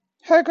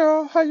Hey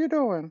girl, how you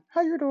doing?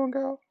 How you doing,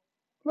 girl?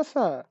 What's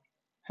up?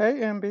 Hey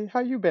MB, how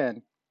you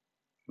been?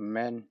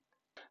 Men.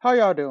 How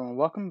y'all doing?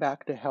 Welcome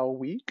back to Hell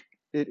Week.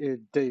 It is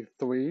day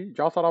 3.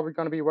 Y'all thought I was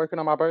gonna be working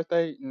on my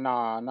birthday?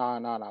 Nah.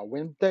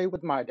 Wednesday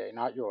was my day,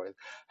 not yours.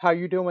 How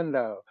you doing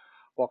though?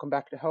 Welcome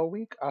back to Hell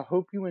Week. I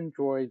hope you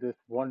enjoyed this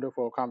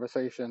wonderful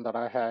conversation that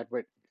I had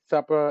with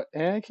Seppa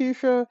and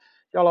Keisha.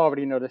 Y'all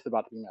already know this is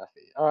about to be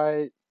messy.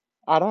 Alright.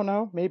 I don't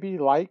know. Maybe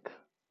like,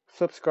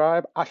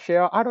 subscribe, I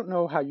share. I don't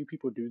know how you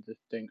people do this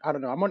thing. I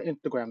don't know. I'm on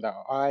Instagram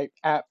though. Alright.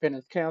 At Finn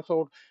is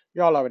canceled.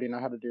 Y'all already know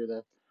how to do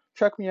this.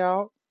 Check me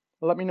out.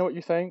 Let me know what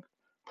you think.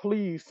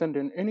 Please send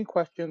in any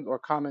questions or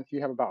comments you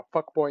have about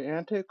fuckboy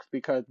antics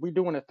because we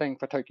doing a thing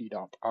for Turkey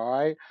Dump,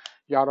 alright?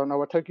 Y'all don't know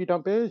what Turkey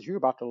Dump is? You're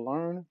about to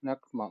learn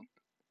next month.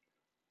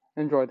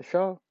 Enjoy the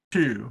show.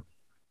 2,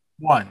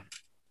 1.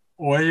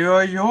 Oi,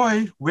 oi,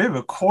 oi. We're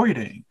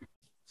recording.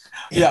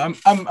 Yeah,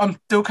 I'm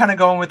still kind of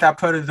going with that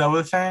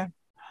protozoa thing.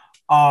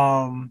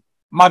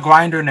 My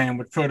grinder name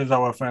was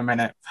protozoa for a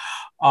minute.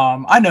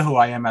 I know who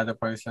I am as a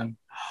person.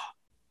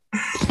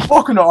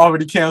 Welcome to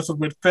Already Canceled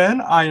with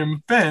Finn. I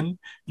am Finn,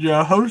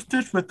 your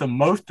hostess with the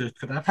mostest,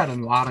 because I've had a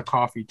lot of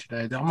coffee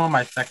today. I'm on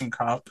my second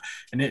cup,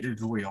 and it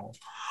is real.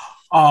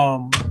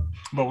 But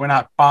we're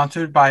not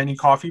sponsored by any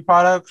coffee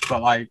products,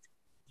 but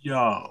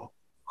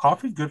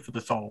coffee's good for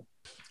the soul.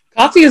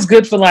 Coffee is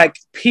good for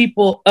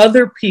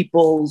other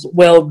people's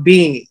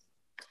well-being.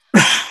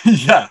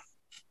 Yeah.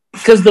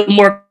 Because the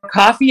more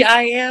coffee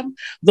I am,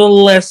 the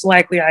less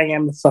likely I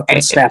am to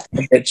fucking snap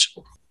the bitch.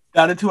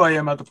 That is who I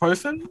am as a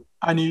person.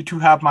 I need to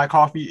have my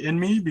coffee in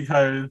me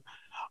because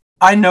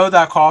I know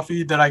that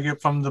coffee that I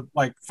get from the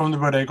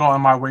bodega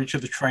on my way to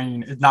the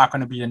train is not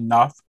going to be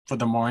enough for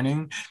the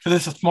morning. So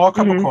it's a small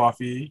cup of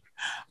coffee.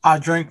 I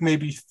drink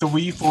maybe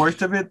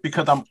 3/4 of it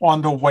because I'm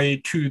on the way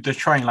to the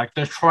train. Like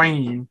the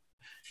train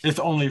is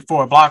only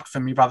 4 blocks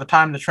from me. By the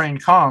time the train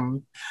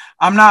comes,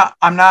 I'm not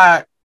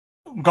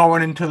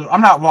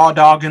raw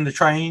dogging the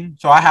train,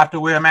 so I have to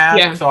wear a mask.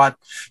 Yeah.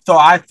 So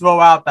I throw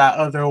out that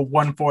other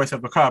 1/4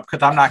 of a cup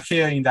because I'm not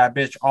carrying that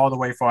bitch all the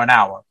way for an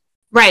hour.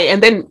 Right,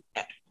 and then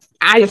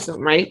I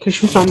assume, right,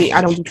 because you told me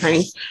I don't do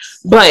trains,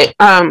 but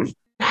a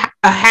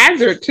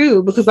hazard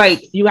too, because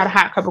you got a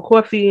hot cup of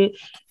coffee,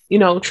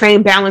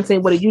 train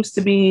balancing what it used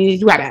to be.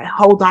 You got to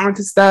hold on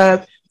to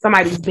stuff.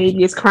 Somebody's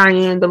baby is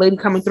crying. The lady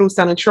coming through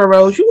selling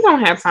churros. You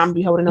don't have time to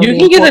be holding. You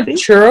can get a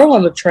churro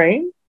on the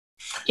train.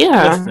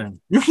 Yeah, listen,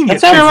 you can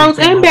get churros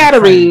and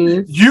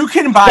batteries. You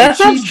can buy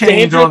cheese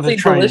chains on the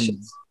train.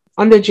 Delicious.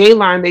 On the J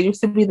line, there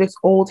used to be this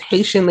old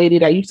Haitian lady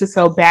that used to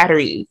sell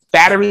batteries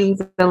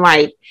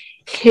and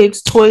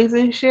kids' toys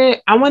and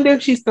shit. I wonder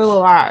if she's still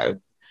alive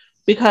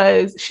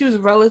because she was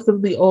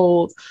relatively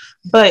old,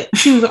 but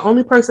she was the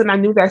only person I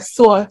knew that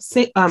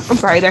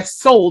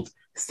sold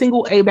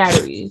single A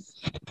batteries.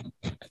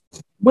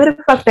 Where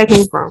the fuck that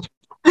came from?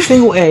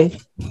 Single A.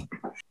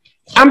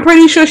 I'm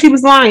pretty sure she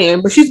was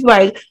lying, but she's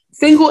like,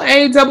 single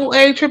A, double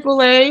A,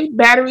 triple A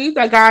batteries.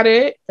 I got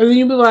it. And then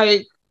you'd be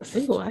like,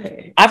 single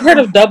A. I've heard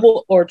of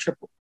double or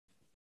triple.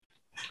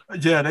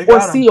 Yeah, they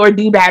got or C or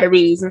D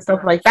batteries and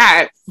stuff like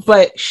that.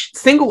 But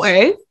single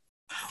A.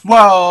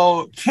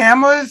 Well,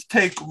 cameras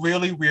take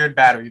really weird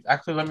batteries.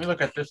 Actually, let me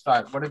look at this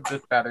side. What is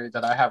this battery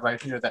that I have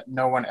right here that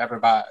no one ever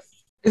buys?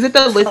 Is it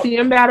the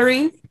lithium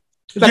battery?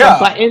 It's like a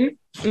button.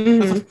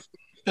 Mm-hmm.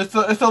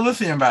 It's a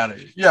lithium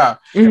battery. Yeah,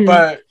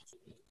 but.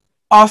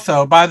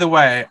 Also, by the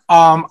way,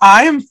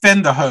 I am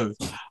Finn the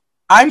host.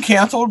 I'm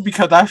canceled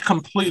because I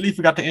completely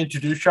forgot to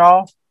introduce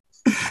y'all.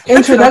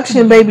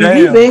 Introduction, baby. Damn.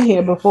 We've been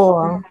here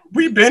before.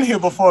 We've been here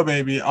before,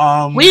 baby.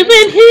 We've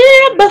been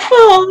here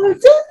before.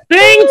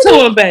 Sing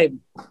to him, baby.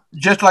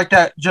 Just like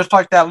that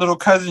little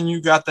cousin you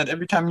got that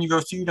every time you go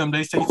see them,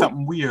 they say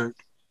something weird.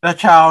 That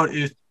child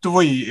is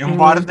 3, and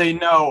why did they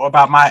know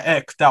about my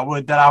ex that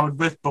I was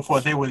with before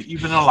they were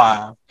even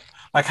alive?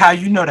 Like, how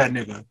you know that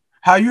nigga?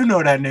 How you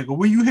know that nigga?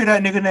 Where you hear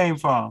that nigga name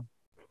from?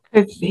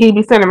 He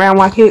be sitting around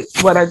what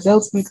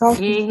adults be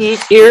talking.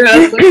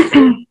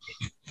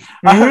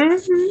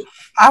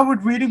 I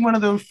was reading one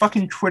of those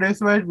fucking Twitter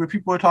threads where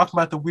people were talking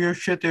about the weird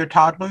shit their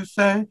toddlers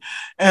say.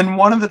 And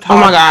one of the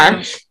toddlers... Oh my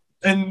gosh.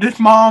 And this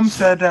mom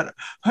said that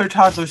her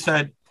toddler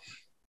said,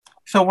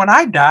 so when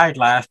I died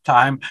last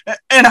time,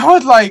 and I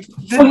was like...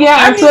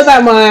 I saw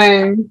that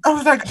one. I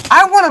was like,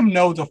 I want to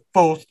know the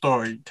full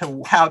story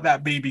to how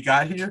that baby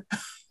got here.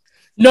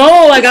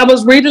 No, I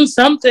was reading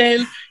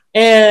something,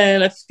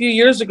 and a few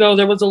years ago,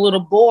 there was a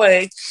little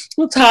boy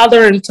who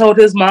toddler and told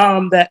his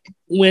mom that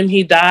when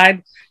he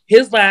died,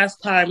 his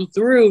last time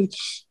through,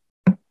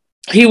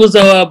 he was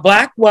a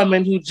Black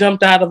woman who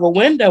jumped out of a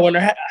window and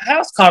her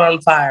house caught on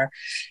fire.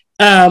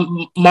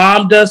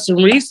 Mom does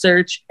some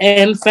research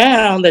and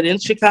found that in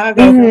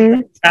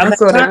Chicago,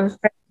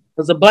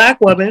 was a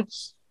Black woman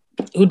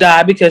who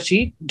died because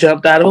she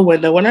jumped out of a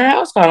window when her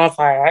house caught on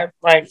fire.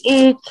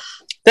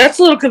 That's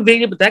a little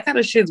convenient, but that kind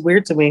of shit's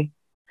weird to me.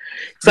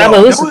 So I'm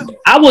like, listen,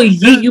 I will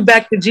yeet you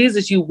back to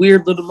Jesus, you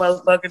weird little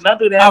motherfucker. Don't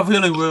do that. I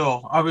really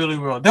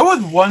will. There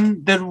was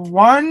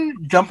one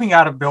jumping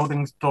out of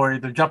building story,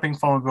 the jumping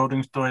from a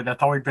building story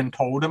that's always been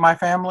told in my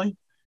family,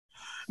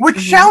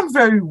 which sounds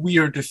very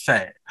weird to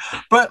say,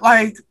 but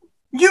like,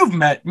 you've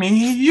met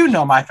me, you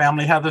know my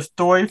family has a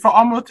story for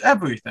almost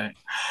everything.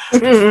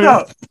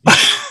 So,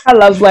 I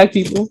love Black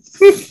people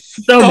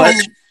so much.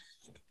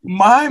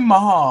 My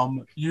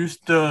mom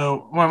used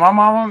to, when my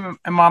mom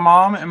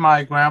and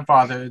my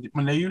grandfather,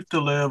 when they used to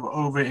live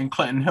over in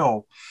Clinton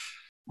Hill,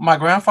 my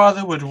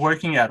grandfather was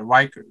working at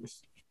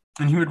Rikers,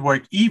 and he would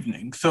work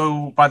evenings.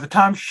 So by the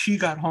time she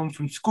got home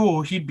from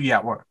school, he'd be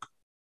at work.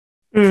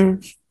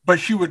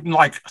 But she would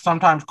like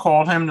sometimes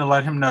call him to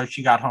let him know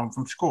she got home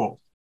from school.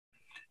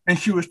 And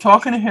she was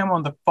talking to him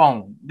on the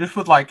phone. This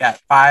was like at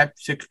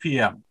 6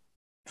 p.m.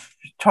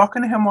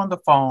 Talking to him on the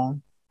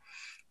phone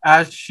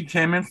as she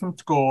came in from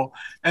school,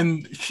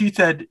 and she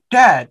said,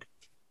 "Dad,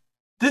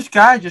 this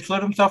guy just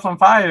lit himself on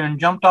fire and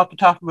jumped off the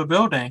top of a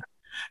building."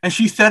 And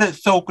she said it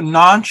so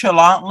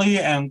nonchalantly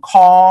and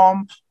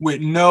calm, with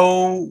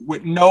no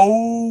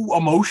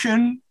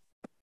emotion,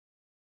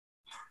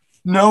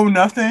 no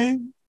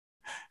nothing.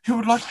 He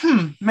was like,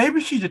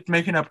 maybe she's just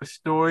making up a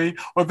story,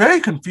 or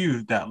very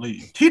confused at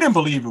least. He didn't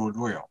believe it was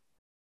real.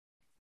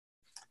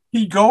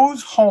 He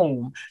goes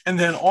home, and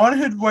then on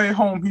his way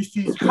home, he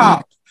sees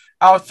cops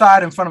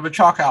outside in front of a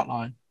chalk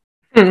outline.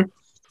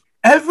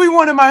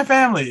 Everyone in my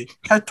family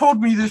has told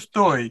me this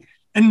story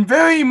in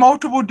very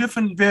multiple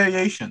different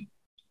variations.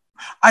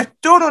 I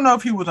still don't know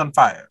if he was on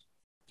fire.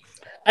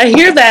 I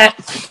hear that,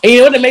 and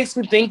you know what it makes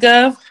me think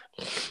of?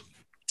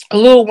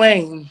 Lil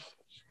Wayne.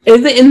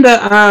 Is it in the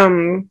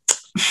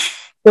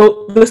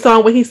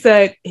song where he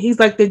said he's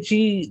like the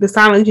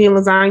silent G in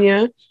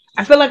lasagna?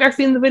 I feel like I've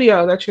seen the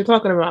video that you're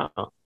talking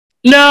about.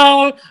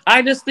 No,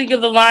 I just think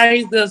of the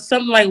lines. There's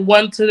something like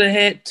 1 to the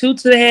head, 2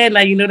 to the head. Now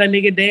you know that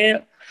nigga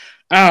dead.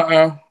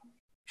 I'm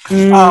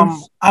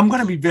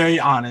gonna be very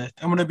honest.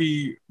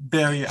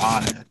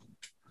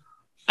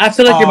 I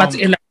feel like you're about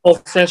to end that whole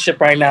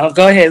friendship right now.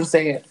 Go ahead and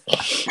say it.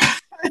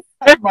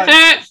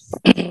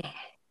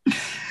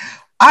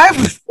 I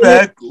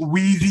respect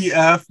Weezy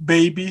F,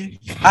 baby.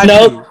 I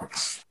do.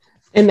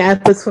 And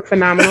that was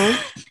phenomenal.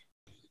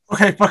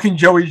 Okay, fucking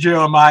Joey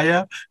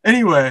Jeremiah.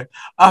 Anyway,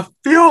 I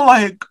feel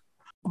like,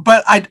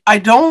 but I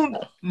don't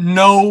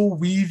know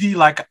Weezy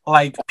like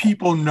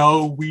people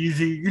know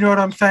Weezy. You know what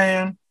I'm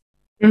saying?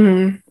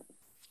 I'm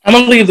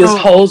gonna leave this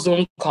whole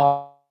Zoom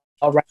call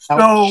right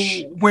now. So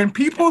when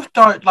people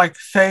start like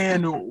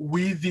saying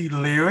Weezy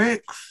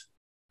lyrics,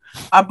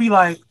 I'll be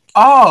like,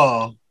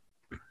 oh,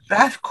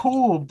 that's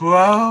cool,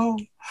 bro.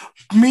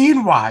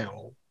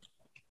 Meanwhile,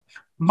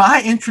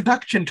 my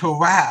introduction to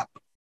rap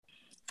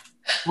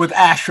with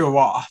Asher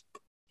Roth.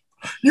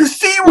 You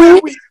see where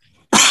we...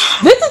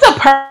 This is a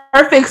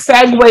perfect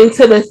segue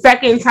to the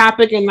second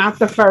topic and not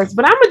the first,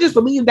 but I'm gonna just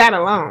leave that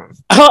alone.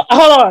 Hold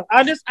on.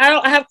 I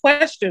have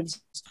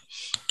questions.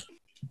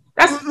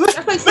 That's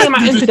like saying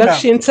my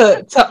introduction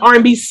to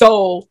R&B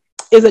soul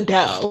is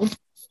Adele.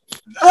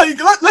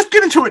 Let's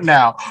get into it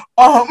now.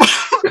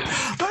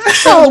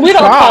 So we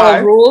don't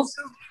follow rules.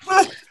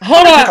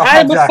 Hold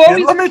on.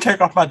 Let me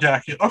take off my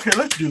jacket. Okay,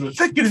 let's do this.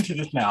 Let's get into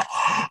this now.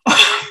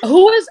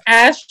 Who is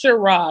Asher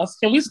Roth?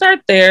 Can we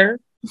start there?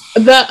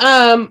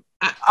 I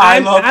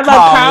love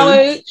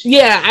college.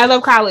 Yeah, I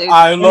love college.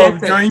 I love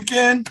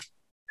drinking.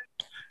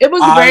 It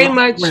was very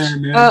much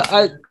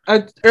a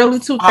early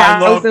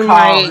 2000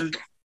 like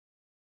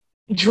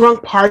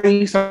drunk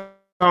party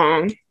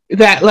song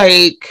that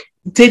like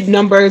did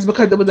numbers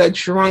because it was a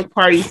drunk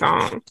party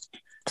song.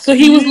 So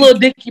he was Lil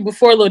Dicky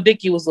before Lil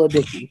Dicky was Lil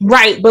Dicky.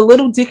 Right, but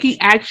Lil Dicky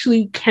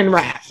actually can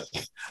rap.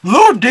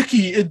 Lil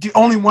Dicky is the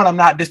only one I'm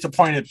not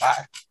disappointed by.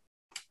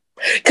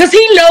 Because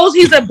he knows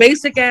he's a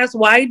basic ass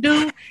white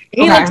dude.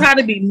 He don't try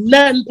to be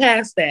nothing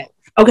past that.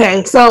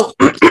 Okay, so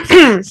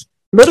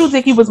Lil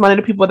Dicky was one of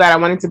the people that I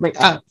wanted to bring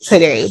up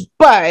today.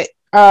 But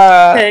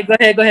okay, go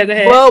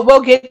ahead.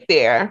 We'll get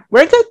there.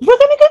 We're gonna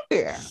get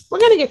there. We're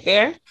gonna get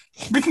there.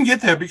 We can get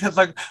there because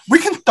like we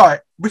can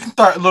start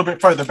a little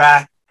bit further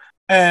back.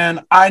 And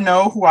I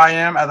know who I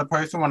am as a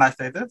person when I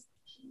say this.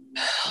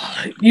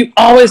 You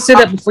always sit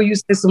up before you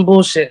say some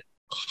bullshit.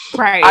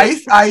 Right.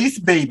 Ice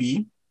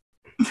baby.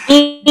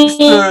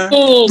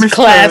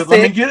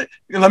 Classic.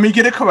 Let me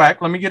get it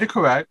correct.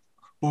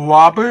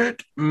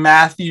 Robert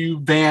Matthew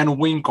Van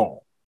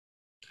Winkle.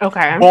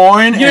 Okay.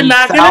 Born in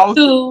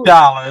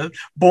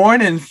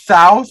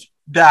South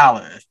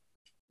Dallas.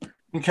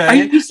 Okay. Are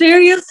you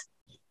serious?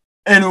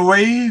 And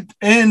raised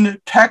in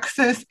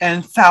Texas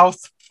and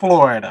South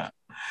Florida.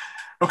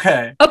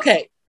 Okay.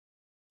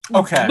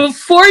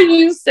 Before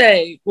you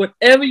say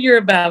whatever you're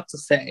about to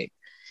say,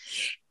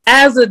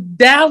 as a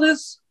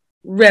Dallas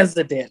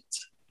resident,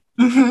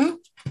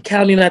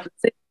 county not the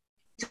city,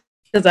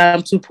 because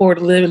I'm too poor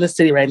to live in the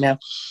city right now.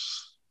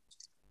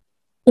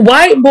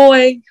 White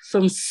boy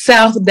from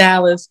South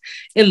Dallas,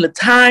 in the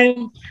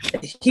time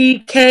he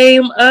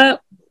came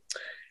up,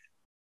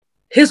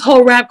 his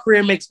whole rap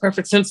career makes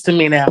perfect sense to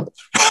me now.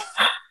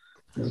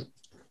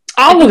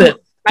 All of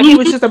it. Like he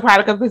was just a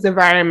product of his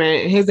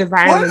environment. His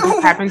environment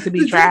just happened to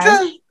be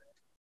trash.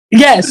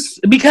 Yes,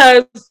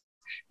 because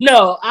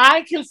no,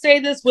 I can say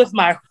this with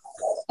my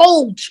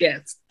whole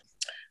chest.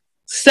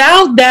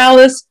 South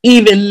Dallas,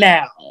 even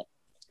now,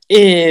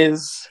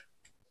 is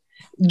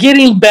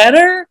getting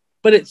better,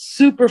 but it's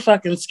super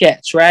fucking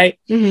sketch, right?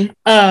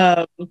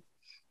 Mm-hmm.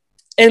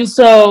 And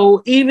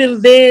so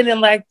even then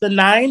in like the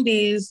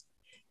 90s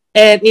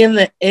and in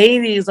the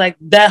 80s, like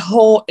that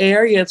whole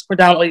area is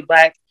predominantly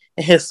Black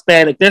and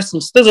Hispanic. There's a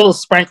little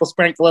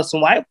sprinkle of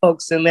some white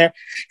folks in there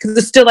because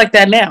it's still like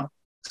that now.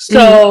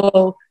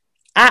 So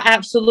I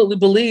absolutely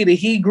believe that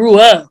he grew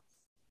up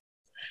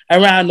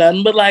around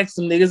nothing but like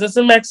some niggas and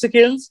some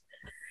Mexicans,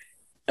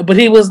 but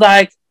he was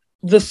like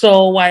the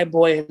sole white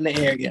boy in the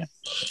area.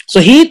 So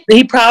he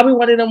probably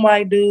one of them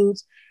white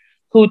dudes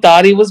who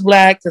thought he was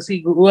Black because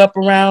he grew up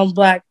around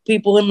Black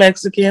people and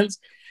Mexicans.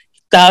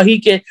 Thought he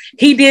did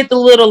the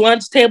little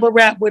lunch table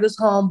rap with his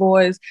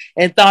homeboys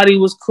and thought he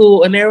was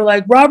cool. And they were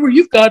like, Robert,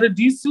 you've got a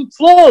decent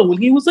flow. And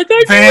he was like,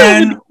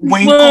 Van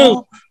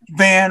Winkle.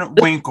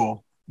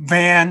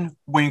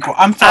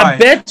 I'm sorry. I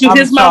bet you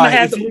his mama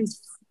has at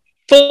least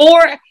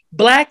 4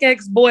 Black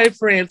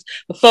ex-boyfriends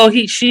before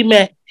she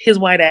met his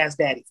white ass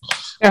daddy.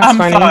 I'm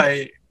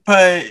sorry,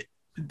 but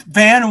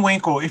Van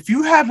Winkle, if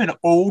you have an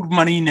old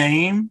money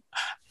name,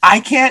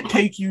 I can't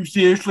take you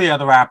seriously as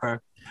a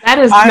rapper. That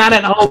is not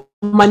an old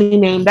money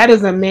name. That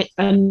is a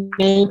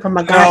name from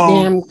a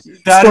goddamn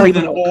That story is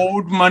an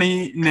old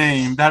money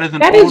name. That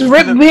is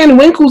Rip Van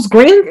Winkle's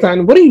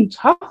grandson. What are you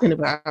talking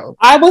about?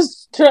 I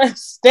was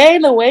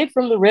staying away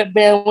from the Rip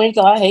Van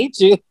Winkle. I hate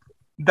you.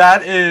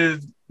 That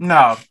is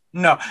no.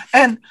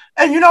 And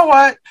you know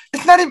what?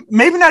 It's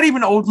maybe not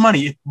even old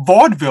money. It's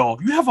vaudeville.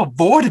 You have a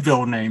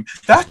vaudeville name.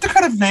 That's the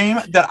kind of name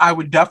that I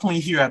would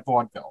definitely hear at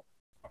vaudeville.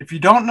 If you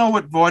don't know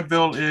what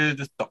vaudeville is,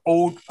 it's the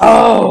old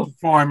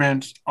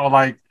performance, or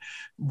like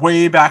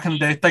way back in the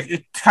day.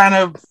 It's kind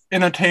of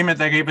entertainment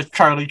they gave us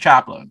Charlie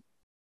Chaplin.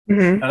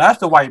 Mm-hmm. Now that's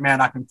the white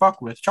man I can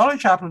fuck with. Charlie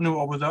Chaplin knew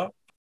what was up.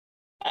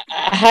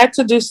 I had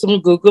to do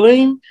some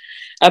Googling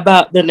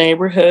about the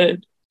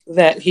neighborhood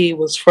that he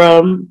was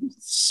from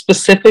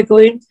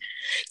specifically,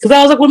 because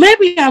I was like, well,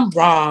 maybe I'm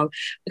wrong,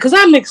 because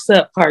I mix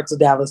up parts of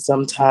Dallas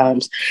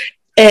sometimes.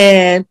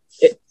 And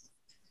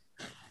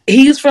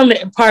he's from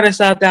the part of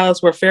South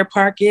Dallas where Fair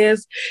Park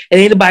is,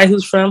 and anybody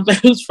who's from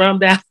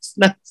Dallas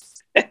knows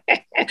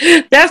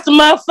that's the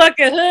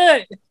motherfucking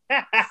hood.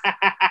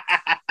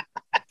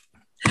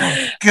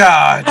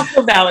 God, I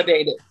feel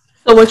validated.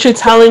 So what you're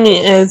telling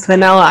me is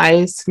Vanilla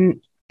Ice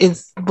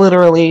is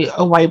literally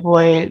a white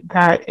boy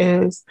that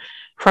is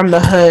from the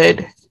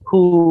hood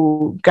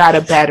who got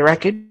a bad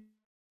record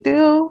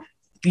deal?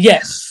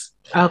 Yes.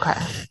 Okay.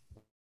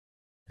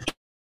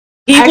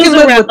 He was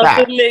around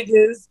the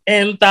niggas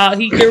and thought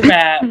he could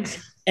rap,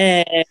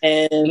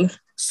 and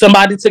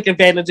somebody took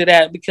advantage of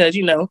that because,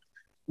 you know,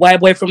 white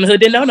boy from the hood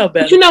didn't know no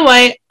better. But you know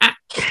what?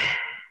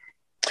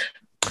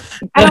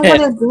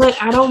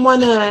 I don't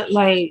want to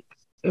like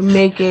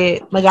make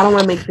it like I don't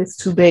want to make this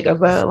too big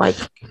of a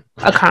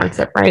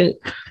concept, right?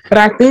 But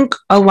I think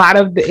a lot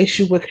of the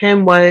issue with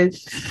him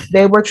was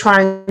they were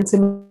trying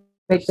to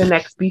make the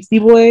next Beastie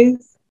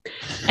Boys.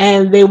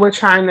 And they were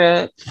trying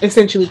to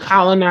essentially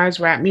colonize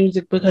rap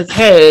music because,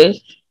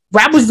 hey,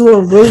 rap was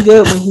doing really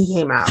good when he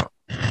came out.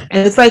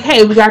 And it's like,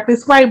 hey, we got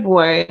this white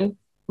boy.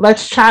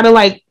 Let's try to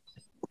like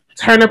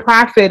turn a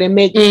profit and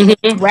make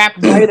rap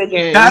right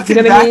again. That's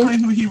exactly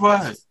who he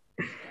was.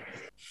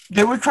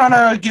 They were trying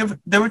to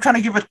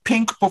give us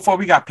Pink before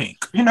we got Pink.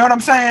 You know what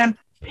I'm saying?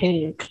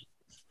 Pink.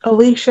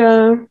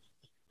 Alicia.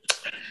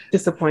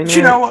 Disappointed.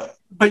 You know,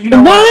 but you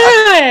know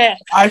what?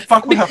 I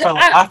fuck with her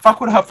I fuck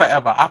with her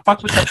forever. I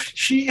fuck with her.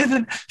 She is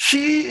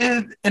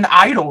an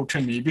idol to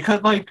me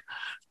because like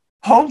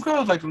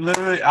homegirl is like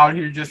literally out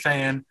here just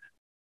saying,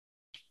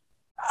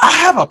 I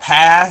have a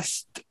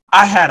past.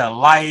 I had a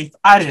life.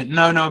 I didn't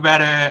know no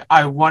better.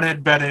 I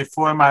wanted better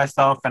for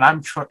myself, and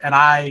I'm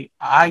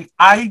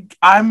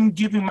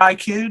giving my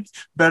kids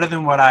better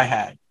than what I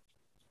had.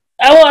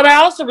 Oh, and I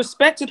also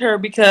respected her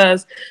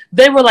because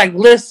they were like,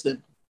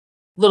 listen,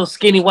 little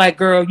skinny white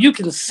girl, you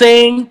can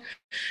sing.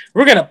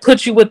 We're going to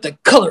put you with the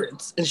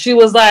coloreds. And she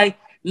was like,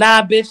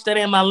 nah, bitch, that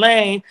ain't my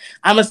lane.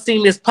 I'm going to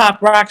sing this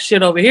pop rock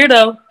shit over here,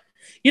 though.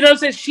 You know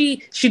what I'm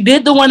saying? She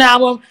did the one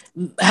album,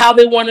 how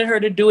they wanted her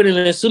to do it. And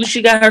as soon as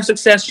she got her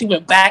success, she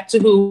went back to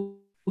who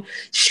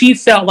she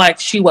felt like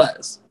she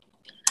was.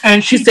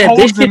 And she said,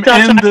 this them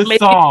in the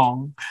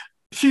song.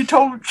 She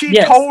told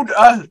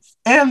us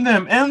and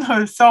them in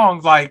her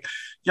songs, like,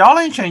 y'all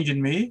ain't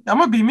changing me. I'm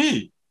going to be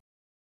me.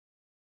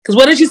 Because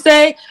what did she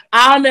say?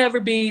 I'll never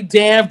be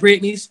damn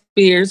Britney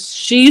Spears.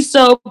 She's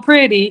so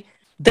pretty.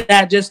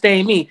 That just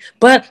ain't me.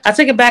 But I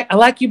take it back. I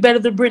like you better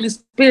than Britney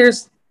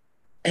Spears.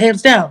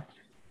 Hands down.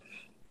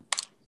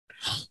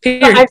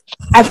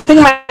 I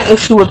think my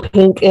issue with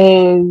Pink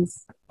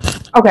is,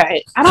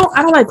 okay, I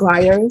don't like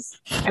liars.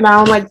 And I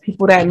don't like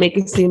people that make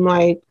it seem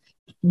like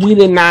we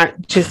did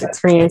not just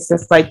experience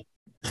this. Like,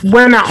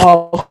 we're not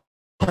all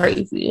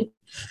crazy.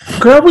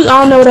 Girl, we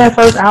all know that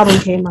first album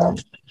came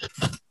out.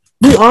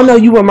 We all know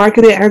you were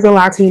marketed as a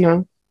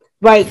Latina.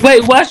 Like,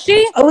 Wait, was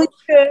she?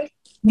 Alicia,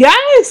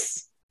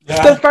 yes.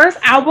 Yeah. The first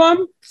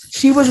album,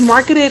 she was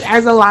marketed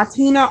as a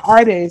Latina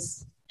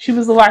artist. She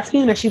was a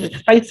Latina. She was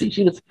spicy.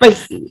 She was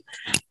spicy.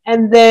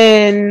 And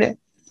then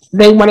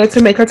they wanted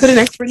to make her to the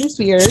next Britney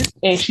Spears,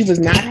 and she was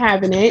not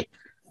having it.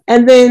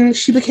 And then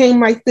she became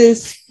like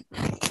this.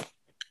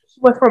 She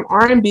went from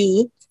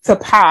R&B to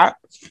pop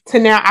to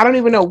now. I don't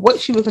even know what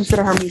she would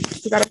consider her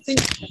music. I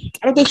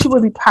don't think she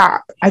would be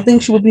pop. I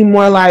think she would be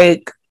more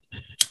like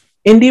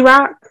indie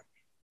rock.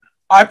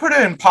 I put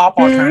it in pop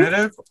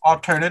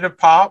alternative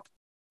pop.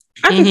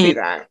 I can see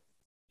that.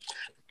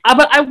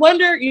 But I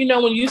wonder,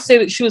 when you say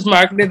that she was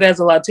marketed as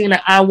a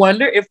Latina, I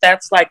wonder if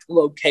that's like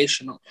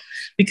locational,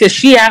 because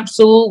she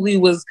absolutely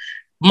was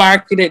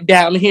marketed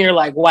down here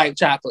like white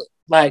chocolate.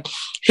 Like,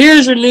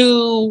 here's your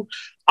new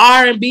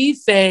R&B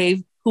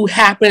fave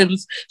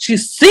she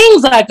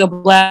sings like a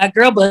black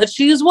girl, but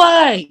she's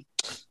white.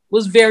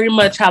 Was very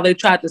much how they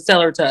tried to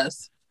sell her to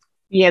us.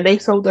 Yeah, they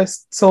sold her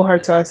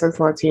to us as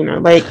Latina.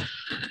 Like,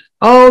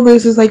 oh,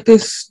 this is like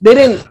this. They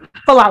didn't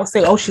full out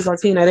say, oh, she's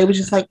Latina. They were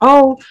just like,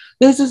 oh,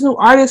 there's this new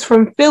artist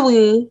from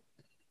Philly.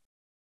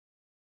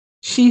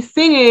 She's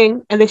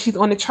singing, and then she's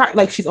on the chart,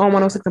 like she's on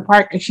 106 &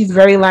 Park, and she's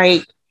very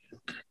like,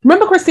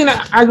 remember Christina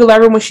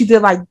Aguilera when she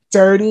did like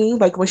Dirty,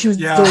 like when she was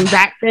doing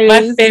that phase?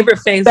 My favorite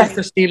phase of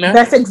Christina.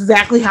 That's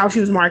exactly how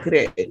she was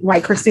marketed,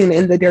 like Christina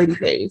in the Dirty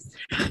phase.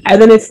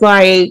 And then it's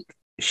like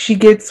she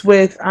gets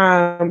with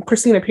not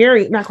Christina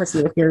Perry.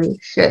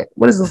 Shit.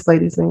 What is this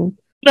lady's name?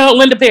 No,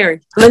 Linda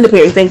Perry. Linda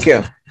Perry, thank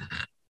you.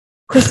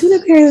 Christina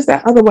Perry is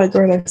that other white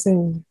girl that's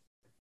singing.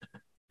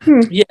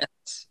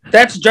 Yes.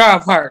 That's Jar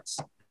of Hearts.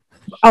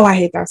 Oh, I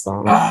hate that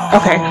song.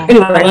 Okay.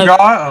 Anyway.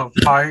 Jar of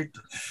Hearts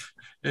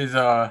is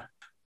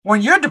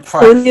when you're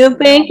depressed. Who do you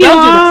think you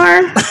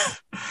are?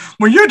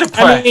 When you're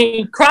depressed. I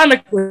mean,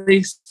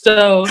 chronically,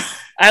 so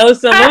I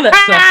listen to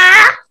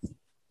that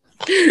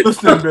song.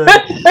 Listen, man.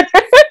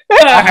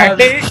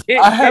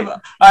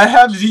 I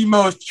have the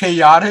most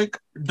chaotic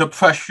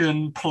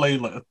depression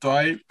playlist,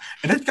 right?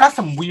 And it's got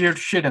some weird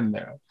shit in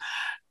there.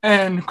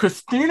 And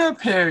Christina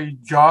Perry,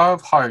 Jar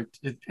of Hearts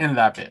is in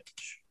that bitch.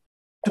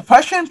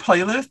 Depression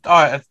playlists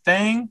are a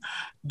thing.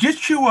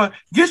 Get you a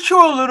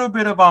little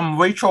bit of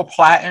Rachel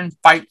Platten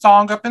fight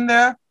song up in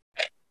there.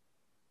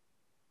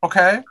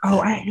 Okay? Oh,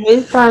 I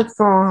hate that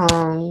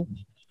song.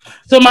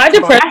 So my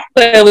depression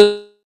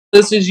playlist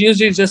is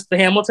usually just the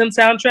Hamilton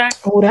soundtrack.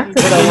 Oh,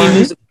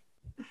 that's a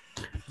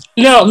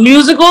No,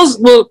 musicals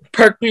will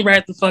perk me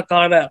right the fuck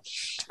on up.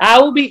 I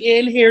will be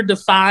in here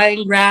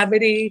defying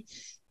gravity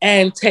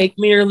and Take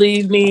Me or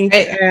Leave Me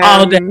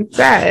all day.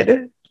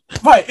 Sad.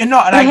 Right, and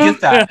I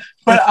get that.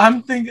 But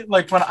I'm thinking,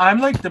 like, when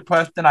I'm like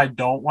depressed and I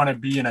don't want to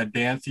be in a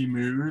dancey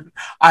mood,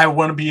 I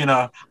want to be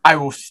I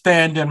will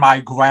stand in my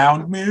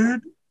ground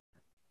mood.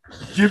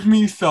 Give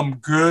me some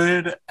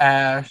good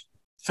ass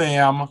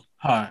Sam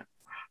Hunt.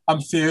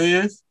 I'm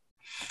serious.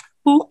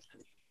 Who?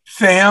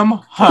 Sam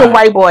Hunt. It's a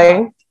white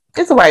boy.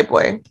 It's a white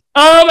boy.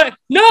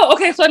 No,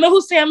 okay, so I know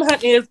who Sam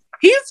Hunt is.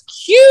 He's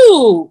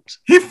cute.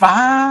 He's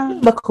fine.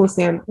 Look who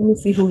Sam. Let me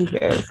see who he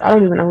is. I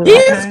don't even know who he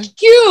is. He's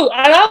cute.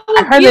 I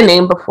heard the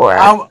name before.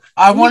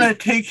 I want to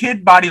take his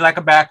body like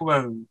a back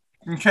road.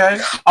 Okay?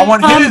 I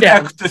want his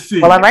ecstasy.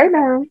 Well, I'm right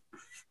now.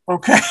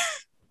 Okay.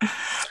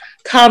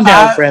 Calm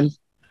down, friend.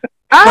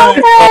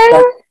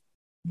 Okay.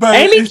 But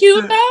ain't he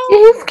cute though?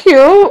 He's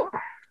cute.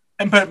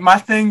 But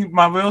my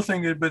real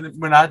thing is,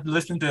 when I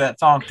listened to that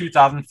song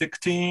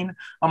 2016,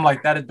 I'm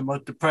like, that is the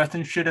most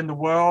depressing shit in the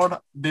world.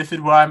 This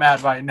is where I'm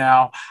at right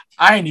now.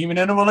 I ain't even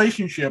in a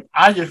relationship.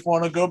 I just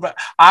want to go back.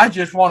 I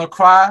just want to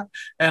cry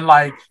and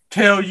like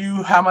tell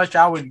you how much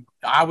I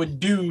would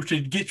do to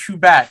get you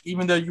back,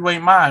 even though you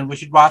ain't mine,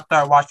 which is why I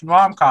started watching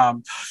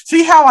rom-coms.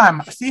 See how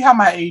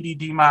my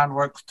ADD mind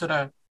works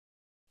today.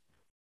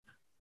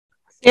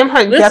 Sam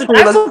Hunt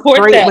definitely looks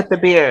great with the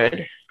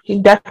beard. He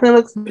definitely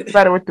looks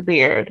better with the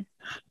beard.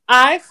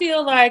 I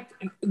feel like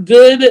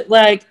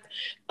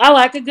I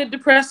like a good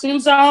depressing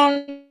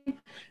song.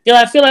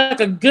 I feel like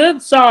a good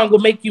song will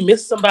make you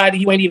miss somebody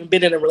you ain't even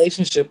been in a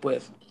relationship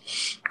with.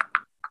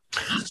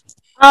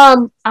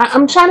 I'm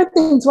trying to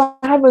think.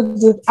 I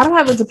don't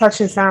have a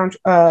depression sound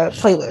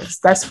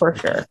playlist. That's for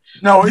sure.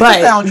 No, it's a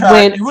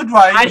soundtrack. You would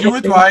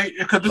right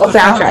because it's a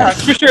soundtrack.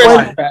 For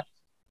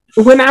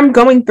sure. When I'm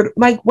going through,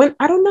 I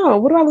don't know,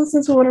 what do I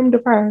listen to when I'm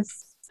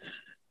depressed?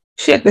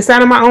 Shit, the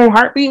sound of my own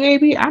heartbeat,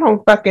 maybe? I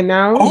don't fucking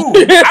know. Oh.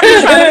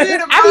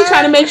 I be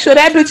trying to make sure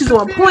that bitch is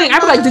on point. I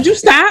be like, did you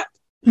stop?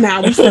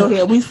 Nah, we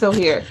still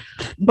here.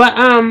 But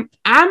I'm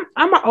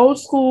an old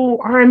school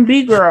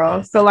R&B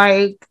girl. So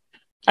like,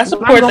 I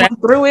support that.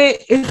 Through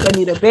it, it's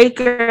Anita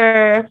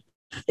Baker,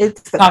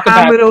 it's the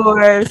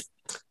Commodores,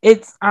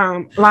 it's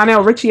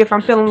Lionel Richie if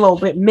I'm feeling a little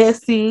bit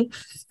messy.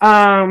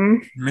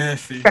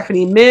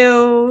 Stephanie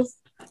Mills.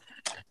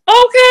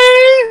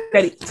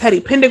 Okay. Teddy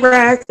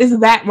Pendergrass is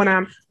that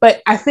when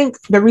but I think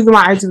the reason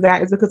why I do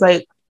that is because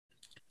like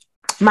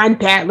my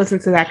dad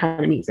listens to that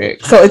kind of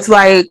music. So it's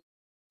like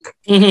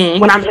Mm-hmm.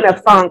 when I'm in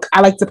a funk,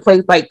 I like to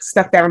play like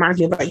stuff that reminds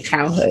me of like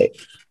childhood.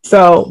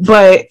 So,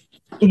 but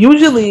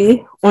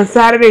usually on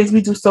Saturdays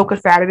we do soca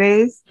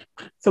Saturdays.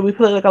 So we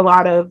play like a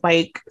lot of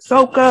like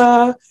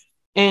soca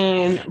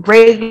and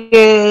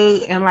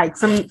reggae and like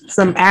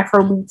some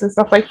Afro beats and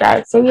stuff like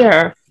that. So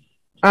yeah.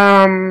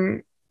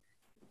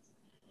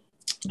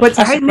 But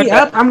to hype me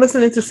up, I'm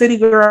listening to City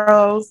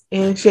Girls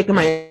and shaking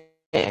my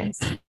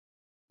ass.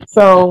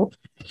 So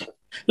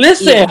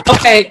listen, yeah.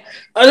 Okay,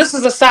 this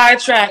is a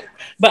sidetrack,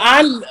 but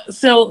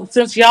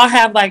since y'all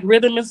have like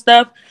rhythm and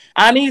stuff,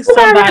 I need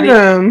somebody.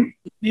 Rhythm.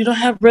 You don't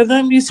have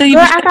rhythm? You say you.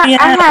 Girl,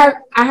 I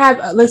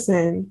have.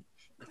 Listen,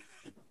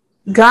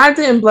 God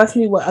didn't bless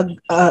me with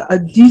a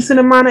decent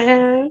amount of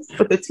ass,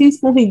 but the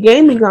teaspoon He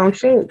gave me gonna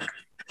shake.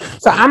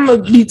 So I'm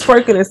gonna be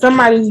twerking in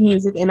somebody's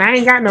music, and I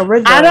ain't got no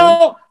rhythm. I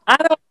don't.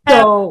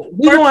 So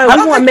we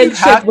want to make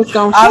shake what's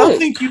gonna shake. I don't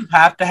think you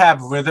have to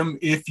have rhythm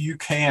if you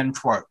can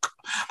twerk.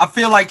 I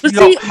feel like you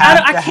don't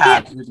have to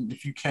have rhythm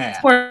if you can.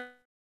 Twerk.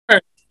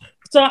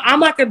 So I'm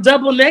like a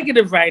double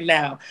negative right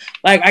now.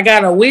 Like I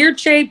got a weird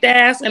shaped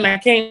ass and I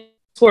can't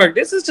twerk.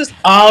 This is just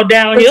all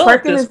downhill.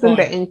 But twerking is in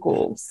the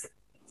ankles,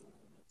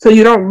 so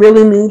you don't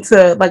really need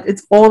to like.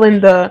 It's all in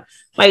the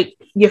like.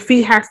 Your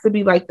feet has to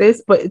be like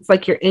this, but it's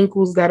like your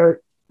ankles that are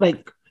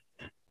like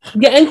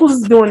your ankles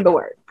is doing the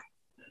work.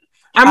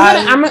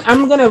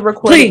 I'm gonna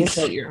record. Please,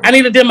 I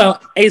need a demo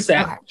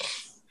ASAP. Okay.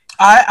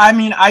 I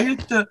mean, I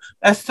used to,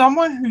 as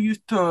someone who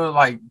used to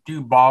like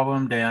do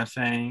ballroom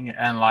dancing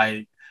and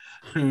like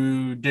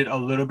who did a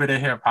little bit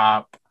of hip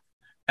hop,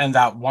 and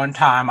that one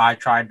time I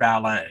tried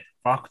ballet.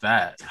 Fuck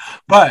that.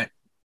 But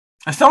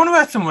as someone who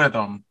has some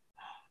rhythm,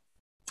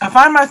 I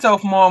find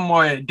myself more and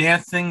more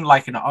dancing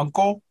like an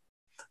uncle.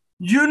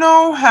 You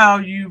know how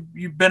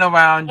you've been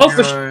around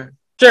for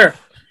sure.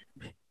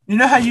 You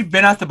know how you've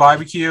been at the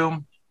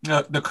barbecue,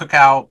 the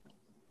cookout,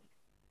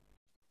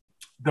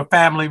 the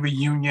family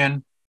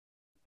reunion.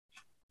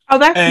 Oh,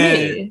 that's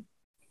me.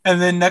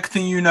 And then next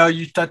thing you know,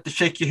 you start to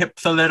shake your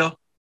hips a little.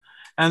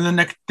 And the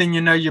next thing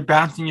you know, you're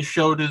bouncing your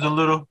shoulders a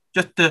little.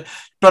 Just to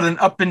put an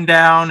up and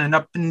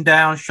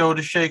down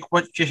shoulder shake.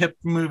 Watch your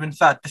hips moving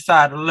side to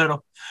side a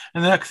little.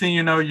 And the next thing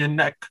you know, your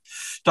neck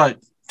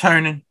starts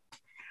turning.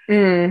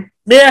 Yeah.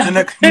 The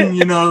next thing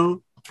you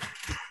know,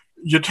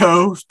 your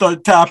toes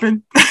start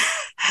tapping.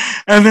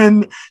 And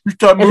then you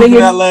start moving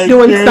that leg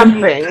doing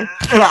something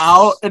and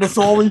out, and it's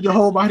always your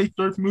whole body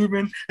starts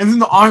moving, and then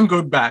the arm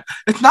goes back.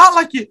 It's not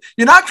like you're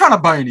not trying to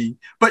bunny,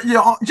 but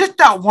just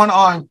that one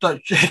arm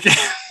starts shaking.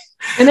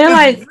 And they're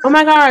like, "Oh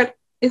my God,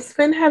 is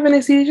Finn having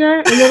a seizure?"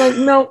 And they're like,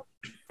 "No,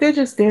 they're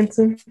just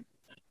dancing."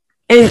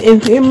 In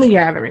family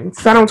gatherings,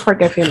 so I don't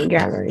twerk at family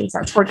gatherings.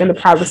 I twerk in the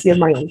privacy of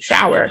my own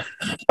shower.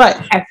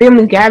 But at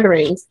family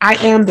gatherings, I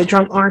am the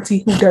drunk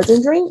auntie who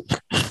doesn't drink.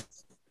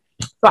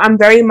 So I'm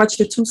very much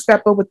the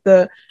two-stepper with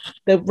the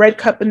red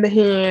cup in the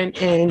hand,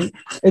 and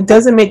it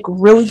doesn't make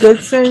really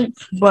good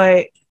sense,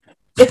 but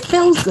it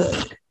feels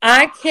good.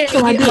 I can't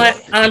get my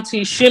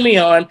auntie shimmy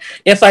on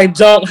if I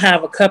don't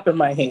have a cup in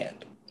my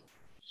hand.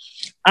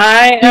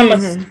 I am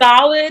a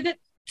solid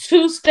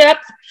two-step,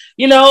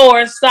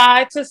 or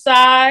side to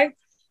side.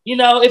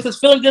 If it's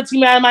feeling good to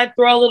me, I might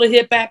throw a little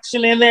hip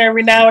action in there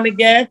every now and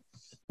again.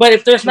 But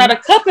if there's not a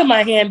cup in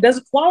my hand, does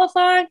it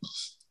qualify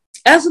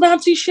as an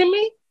auntie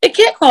shimmy? It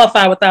can't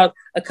qualify without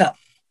a cup.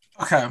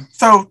 Okay,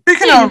 so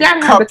speaking of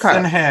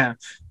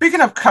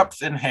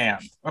cups in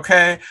hand,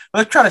 okay,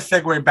 let's try to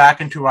segue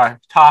back into our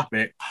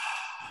topic.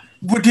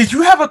 Did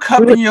you have a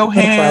cup in your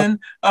hand,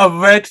 a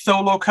red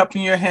Solo cup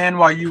in your hand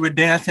while you were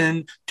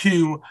dancing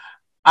to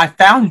 "I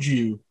Found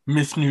You,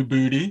 Miss New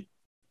Booty"?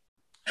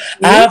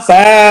 I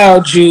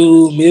found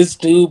you,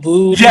 Miss New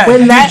Booty. Yeah,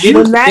 when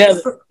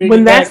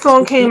that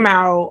song came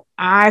out,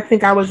 I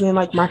think I was in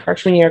like my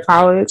freshman year of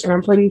college, and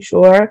I'm pretty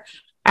sure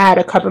I had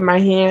a cup in my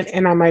hand,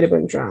 and I might have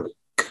been drunk.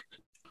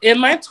 In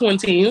my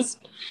 20s,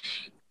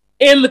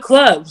 in the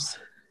clubs.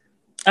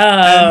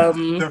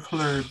 The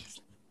clubs.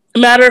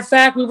 Matter of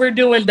fact, we were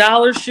doing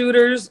dollar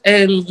shooters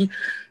and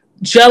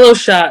Jello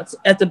shots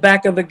at the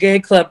back of a gay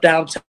club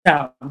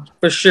downtown,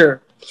 for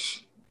sure.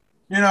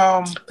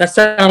 That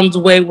sounds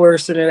way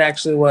worse than it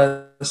actually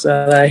was.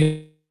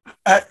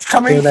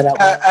 Coming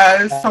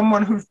as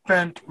someone who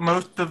spent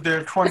most of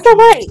their 20s. It's all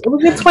right. It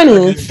was your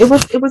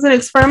 20s. It was an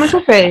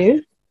experimental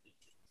phase.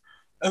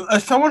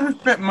 As someone who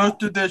spent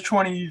most of their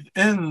 20s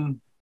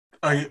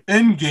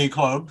in gay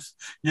clubs,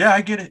 yeah,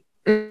 I get it.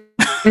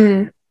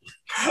 Mm-hmm.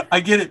 I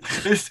get it.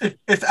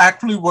 It's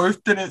actually worse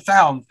than it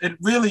sounds. It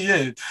really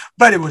is.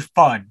 But it was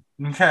fun.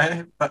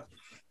 Okay? But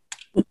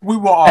we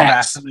were all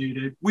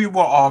vaccinated.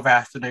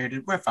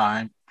 We're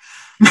fine.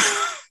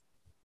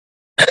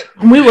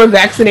 We were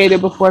vaccinated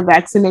before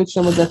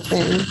vaccination was a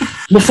thing.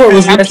 Before it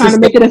was trying to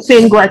make it a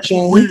thing,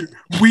 Gretchen. We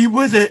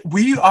are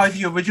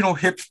the original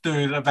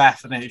hipsters of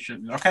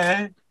vaccination,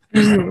 okay?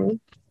 Mm-hmm.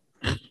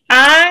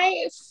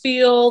 I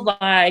feel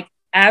like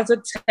as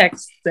a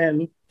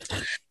Texan,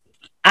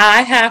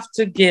 I have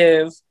to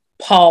give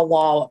Paul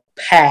Wall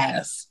a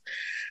pass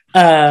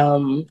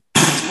on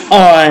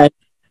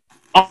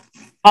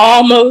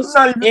almost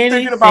I'm not even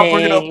thinking about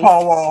bringing up anything.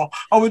 Paul Wall.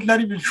 I was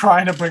not even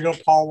trying to bring up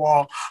Paul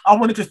Wall. I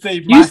wanted to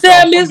save You myself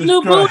said from Miss the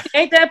New stress. Booty,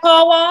 ain't that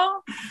Paul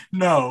Wall?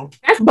 No,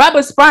 That's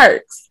Bubba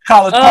Sparks.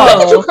 College Oh. Park.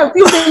 Look at you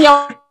confusing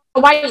your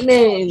white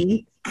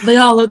men. They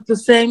all look the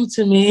same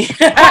to me.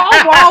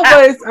 Paul Wall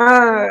was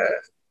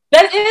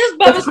That is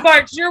Bubba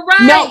Sparks. You're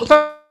right. no.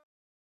 So,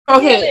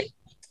 okay,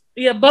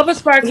 Yeah, Bubba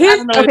Sparks. I His-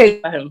 don't know okay. anything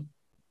about him.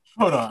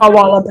 Hold on. Paul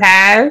Wall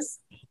pass.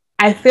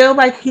 I feel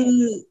like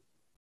he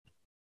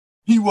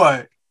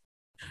What?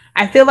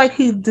 I feel like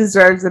he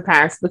deserves a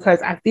pass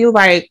because I feel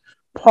like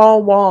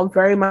Paul Wall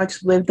very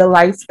much lived the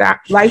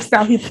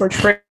lifestyle he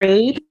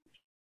portrayed,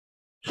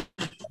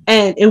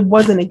 and it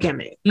wasn't a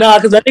gimmick. No,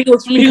 because I think it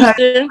was from Because-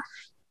 Houston.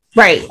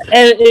 Right.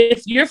 And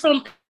if you're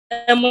from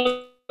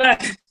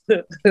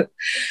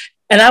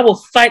and I will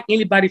fight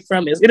anybody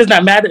from this. It does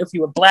not matter if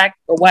you were black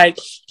or white.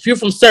 If you're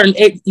from certain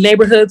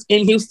neighborhoods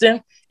in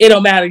Houston, it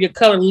don't matter. Your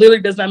color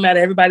literally does not matter.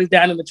 Everybody's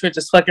down in the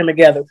trenches fucking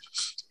together.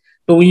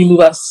 But when you move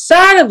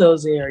outside of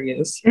those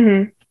areas,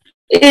 like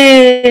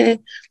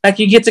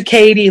you get to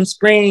Katy and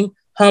Spring,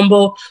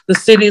 Humble, the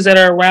cities that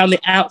are around the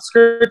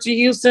outskirts of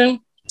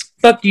Houston,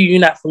 fuck you, you're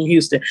not from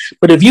Houston.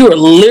 But if you are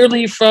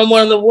literally from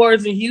one of the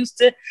wards in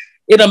Houston,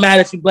 it don't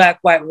matter if you're black,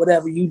 white,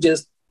 whatever. You down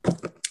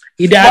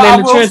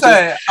in the trenches.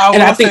 I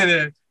will say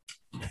this.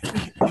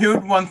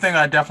 Here's one thing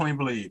I definitely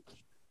believe.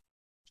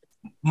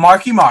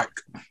 Mark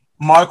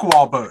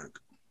Wahlberg.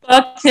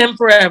 Fuck him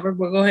forever,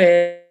 but go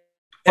ahead.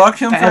 Fuck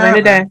him At the end of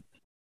the forever. day.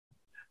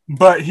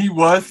 But he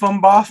was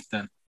from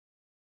Boston.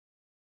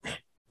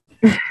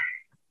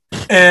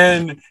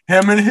 And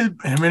him and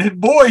his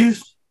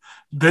boys,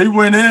 they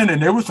went in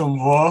and they were some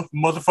rough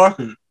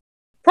motherfuckers.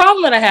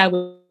 Problem that I have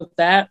with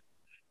that,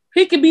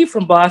 he could be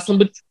from Boston,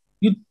 but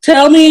you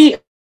tell me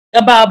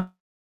about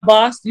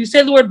Boston. You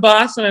say the word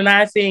Boston, and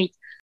I think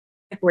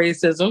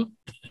racism,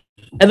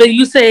 and then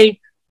you say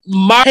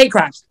hate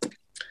crimes.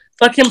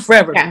 Fuck him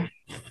forever. Yeah.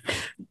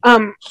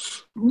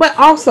 But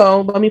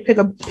also, let me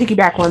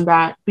piggyback on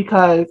that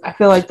because I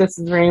feel like this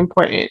is very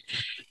important.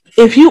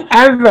 If you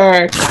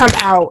ever come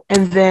out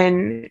and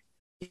then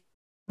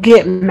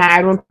get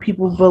mad when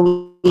people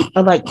believe,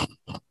 like,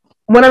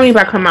 what I mean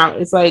by come out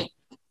is like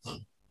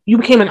you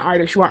became an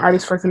artist, you were an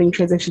artist first and then you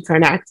transitioned to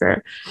an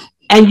actor,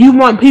 and you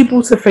want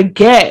people to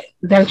forget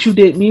that you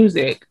did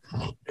music.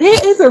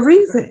 There is a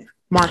reason,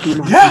 Marky.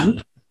 Yeah.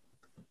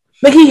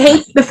 Like, he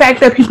hates the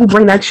fact that people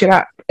bring that shit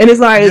up. And it's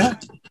like,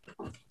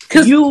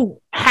 Yeah. you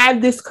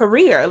had this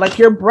career, like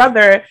your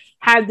brother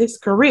had this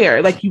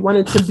career, like you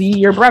wanted to be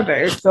your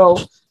brother. So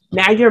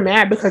now you're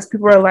mad because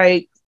people are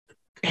like,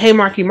 hey,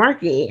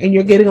 Marky, and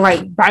you're getting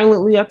like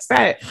violently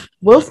upset.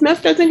 Will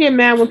Smith doesn't get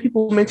mad when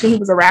people mention he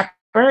was a rapper,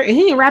 and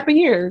he ain't rapping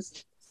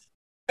years.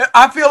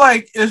 I feel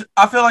like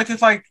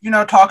it's like, you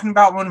know, talking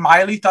about when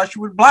Miley thought she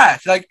was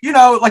black. Like, you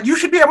know, like you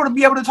should be able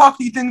to talk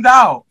these things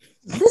out.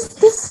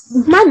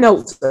 My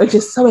notes are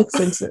just so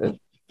expensive.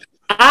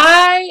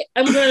 I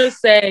am going to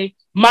say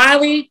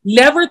Miley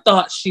never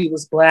thought she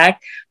was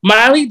black.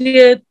 Miley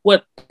did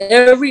what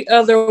every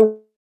other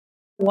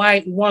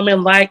white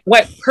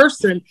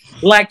person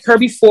like her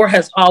before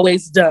has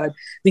always done.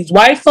 These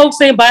white folks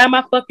ain't buying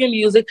my fucking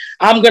music.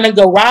 I'm going to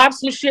go rob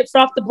some shit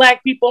off the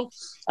black people.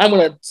 I'm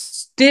going to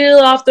steal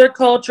off their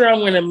culture. I'm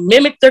going to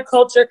mimic their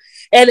culture.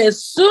 And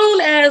as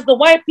soon as the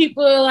white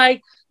people are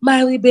like,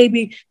 Miley,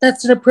 baby,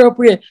 that's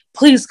inappropriate.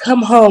 Please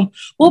come home.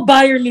 We'll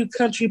buy your new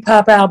country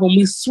pop album.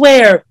 We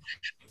swear.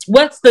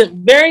 What's the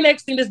very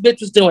next thing this bitch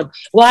was doing?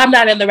 Well, I'm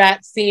not in the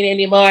rap scene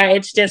anymore.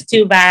 It's just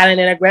too violent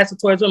and aggressive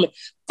towards women.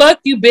 Fuck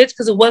you, bitch,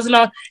 because it wasn't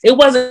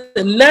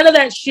none of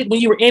that shit when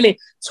you were in it,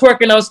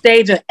 twerking on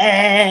stage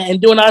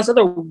and doing all this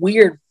other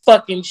weird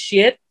fucking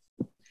shit.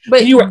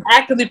 But you were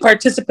actively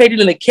participating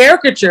in the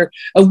caricature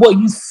of what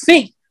you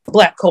think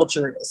black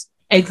culture is.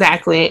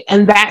 Exactly.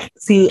 And back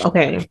to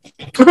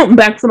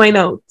my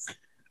notes.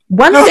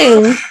 One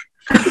thing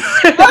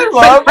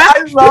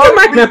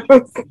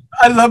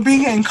I love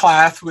being in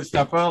class with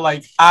Steppa.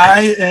 Like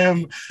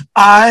I'm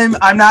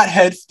not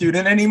head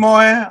student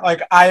anymore.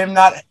 Like I am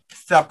not.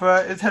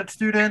 Steppa is head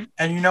student,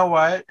 and you know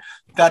what?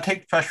 That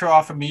takes pressure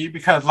off of me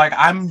because like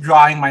I'm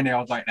drawing my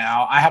nails right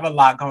now. I have a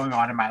lot going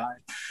on in my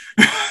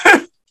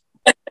life.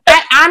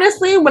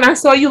 Honestly, when I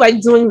saw you like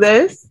doing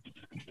this,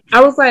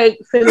 I was like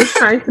finished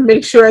trying to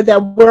make sure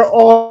that we're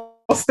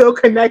all still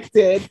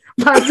connected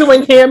by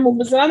doing hand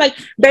movements. And I'm like,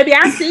 baby,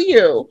 I see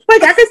you.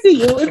 Like I can see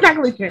you. It's not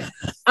glitching.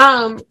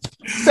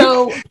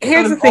 So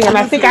here's the thing, and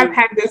I think I've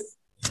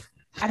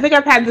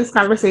had this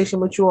conversation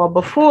with you all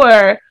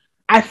before.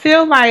 I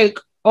feel like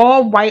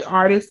all white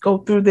artists go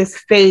through this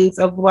phase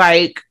of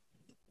like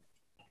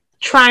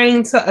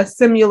trying to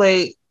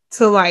assimilate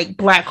to like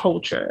black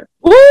culture.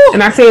 Ooh.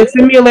 And I say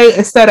assimilate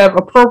instead of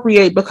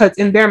appropriate because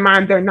in their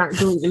mind they're not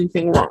doing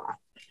anything wrong.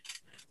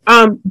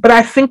 But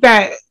I think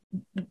that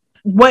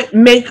what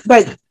makes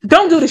like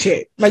don't do the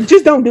shit. Like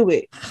just don't do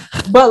it.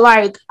 But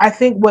like I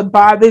think what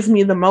bothers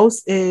me the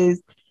most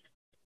is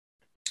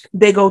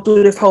they go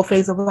through this whole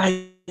phase of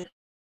like,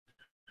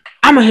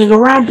 I'm gonna hang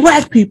around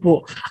black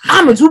people.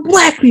 I'm gonna do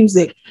black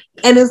music.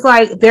 And it's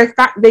like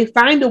they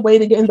find a way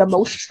to get in the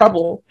most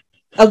trouble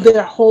of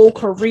their whole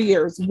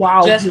careers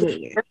while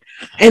doing it.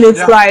 And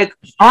it's like,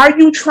 are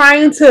you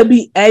trying to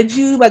be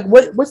edgy? Like,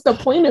 what's the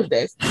point of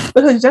this?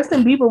 Because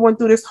Justin Bieber went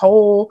through this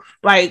whole,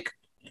 like,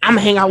 I'm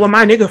gonna hang out with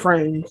my nigga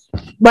friends.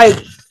 Like,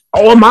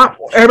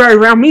 everybody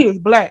around me is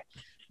black.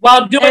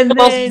 While doing the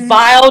most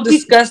vile,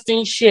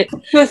 disgusting shit.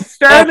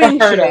 Disturbing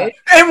shit.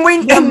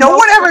 And no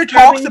one ever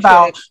talks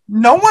about,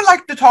 no one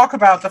likes to talk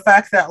about the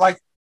fact that,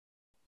 like,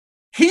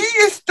 he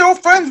is still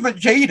friends with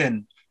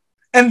Jaden.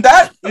 And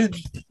that is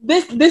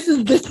this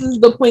is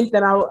the point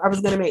that I was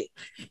gonna make.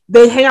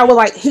 They hang out with,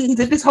 like, he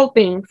did this whole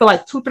thing for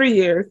like 2-3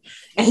 years,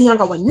 and he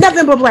hung out with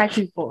nothing but black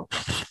people,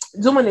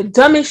 doing the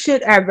dumbest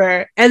shit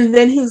ever. And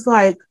then he's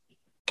like,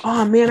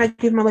 "Oh man, I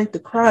give my life to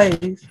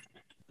Christ.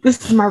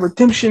 This is my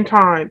redemption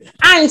time."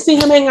 I ain't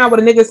seen him hang out with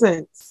a nigga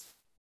since.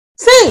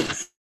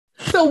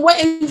 So what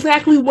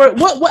exactly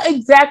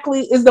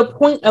is the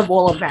point of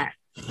all of that?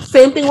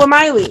 Same thing with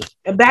Miley.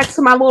 And back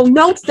to my little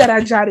notes that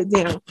I jotted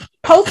down.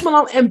 Post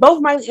Malone and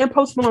both Miley and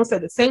Post Malone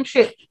said the same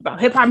shit about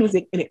hip hop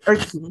music, and it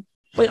irks me.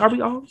 Wait, are we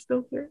all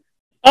still here?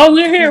 Oh,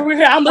 we're here.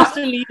 I'm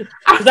listening to you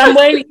because I'm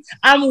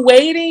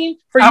waiting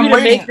for you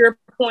to make your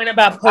point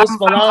about Post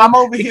Malone. I'm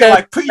over here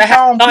like preach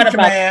on, preacher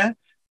man.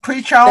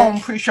 Preach on,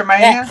 preacher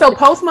man. So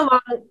Post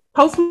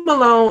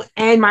Malone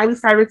and Miley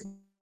Cyrus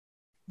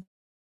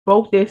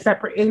both did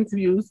separate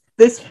interviews.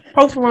 This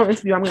Post Malone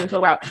interview I'm going to talk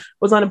about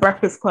was on the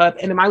Breakfast Club,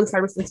 and the Miley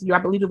Cyrus interview, I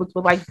believe it was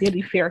with like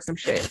Daily Fair or some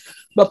shit.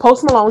 But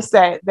Post Malone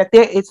said that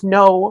there is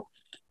no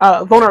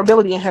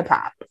vulnerability in hip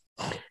hop.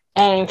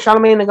 And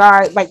Charlamagne the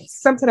God, like,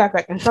 something to that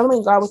effect. And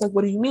Charlamagne the God was like,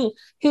 "What do you mean?"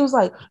 He was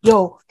like,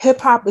 "Yo, hip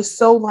hop is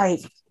so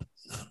like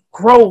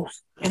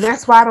gross, and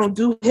that's why I don't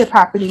do hip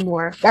hop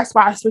anymore. That's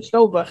why I switched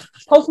over."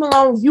 Post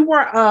Malone, you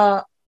were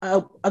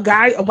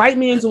a white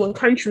man doing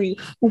country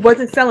who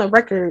wasn't selling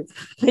records,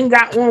 then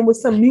got on with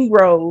some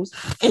Negroes,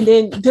 and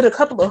then did a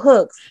couple of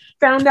hooks.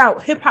 Found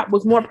out hip hop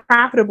was more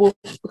profitable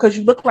because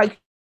you look like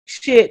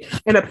shit,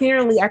 and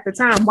apparently at the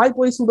time, white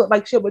boys who looked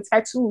like shit with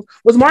tattoos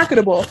was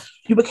marketable.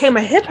 You became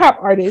a hip hop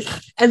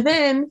artist, and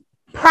then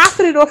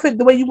profited off it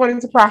the way you wanted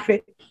to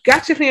profit.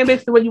 Got your fan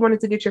base the way you wanted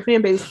to get your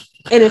fan base,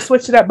 and then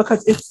switched it up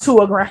because it's too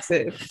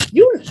aggressive.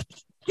 You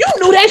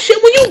knew that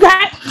shit when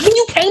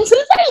you came to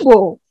the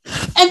table.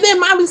 And then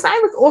Miley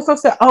Cyrus also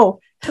said, "Oh,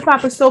 hip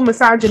hop is so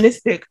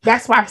misogynistic.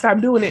 That's why I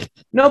stopped doing it."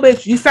 No,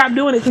 bitch, you stopped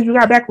doing it because you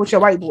got back with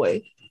your white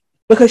boy.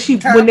 Because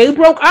when they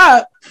broke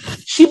up,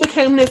 she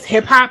became this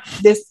hip hop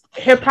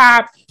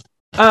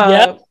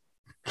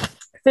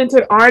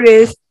centered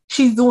artist.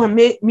 She's doing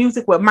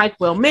music with Mike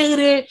Will Made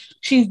It.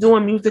 She's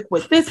doing music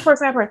with this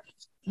person.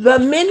 The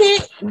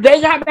minute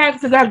they got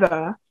back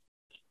together,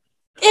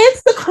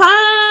 it's the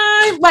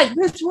climb. Like,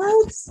 bitch,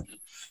 what?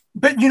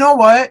 But you know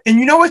what? And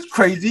you know what's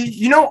crazy?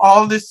 You know,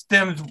 all this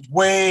stems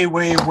way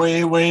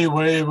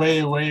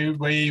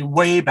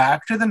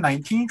back to the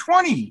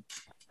 1920s.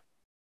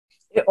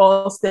 It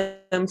all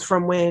stems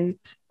from when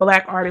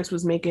Black artists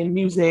was making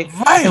music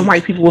and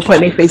white people were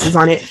putting their faces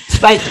on it.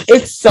 Like,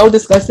 it's so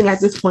disgusting at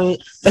this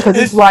point because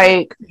it's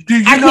like,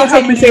 I can't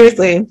take it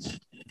seriously.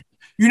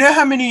 You know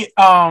how many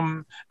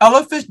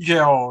Ella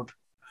Fitzgerald,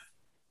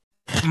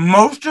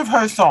 most of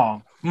her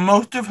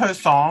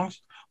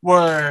songs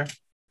were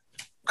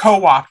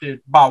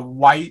co-opted by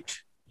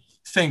white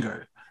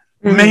singers,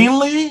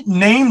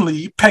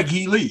 namely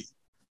Peggy Lee.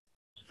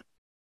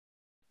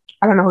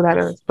 I don't know who that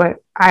is, but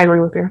I agree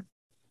with you.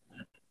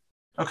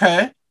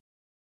 Okay.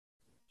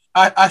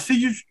 I see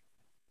you.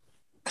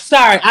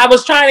 Sorry, I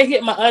was trying to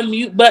hit my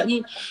unmute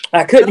button.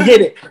 I couldn't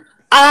hit it.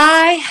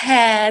 I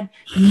had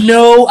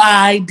no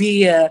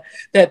idea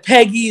that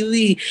Peggy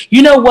Lee,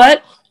 you know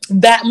what?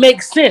 That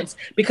makes sense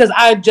because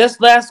I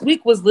just last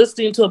week was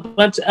listening to a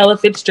bunch of Ella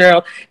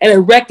Fitzgerald and it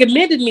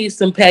recommended me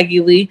some Peggy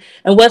Lee.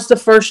 And what's the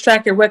first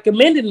track it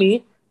recommended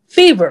me?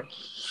 Fever.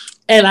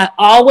 And I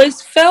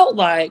always felt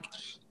like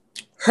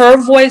her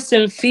voice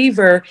in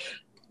Fever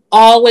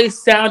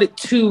always sounded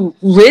too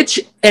rich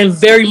and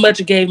very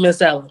much gave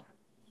Miss Ella.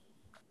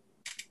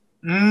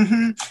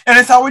 And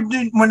it's always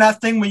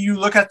when you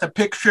look at the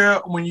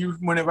picture when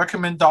it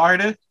recommends the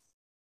artist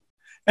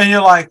and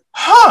you're like,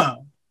 huh,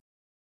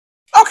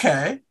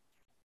 okay.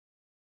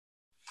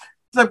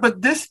 It's like,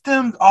 but this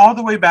stems all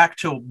the way back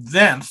till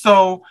then.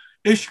 So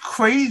it's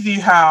crazy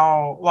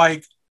how,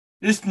 like,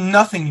 it's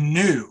nothing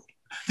new.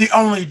 The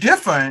only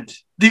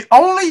difference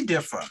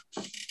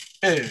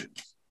is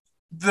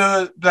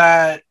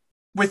that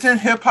within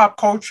hip hop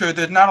culture,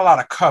 there's not a lot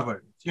of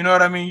covers. You know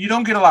what I mean? You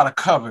don't get a lot of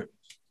covers.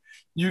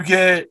 You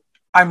get,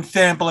 I'm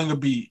sampling a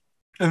beat,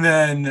 and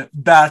then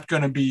that's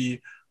gonna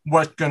be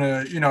what's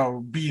gonna,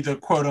 be the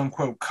quote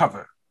unquote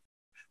cover.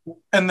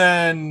 And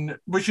then,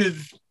 which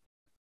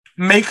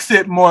makes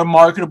it more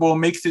marketable,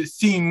 makes it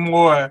seem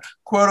more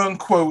quote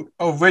unquote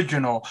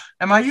original.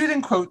 Am I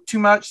using quote too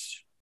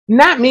much?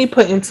 Not me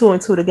putting 2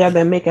 and 2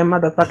 together and making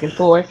motherfucking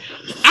 4.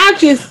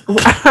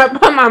 I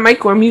put my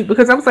mic on mute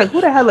because I was like,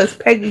 who the hell is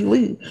Peggy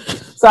Lee?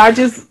 So I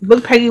just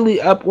looked Peggy Lee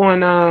up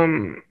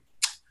on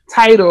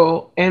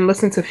Tidal and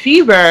listened to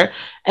Fever,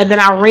 and then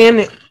I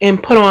ran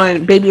and put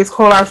on Baby It's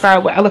Cold Outside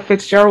with Ella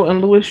Fitzgerald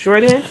and Louis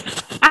Jordan.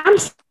 I'm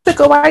sick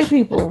of white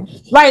people.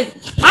 Like,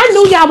 I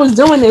knew y'all was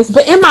doing this,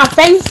 but in my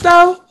face,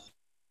 though,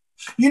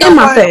 You know in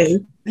my what? face.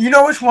 You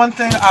know which one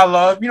thing I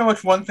love? You know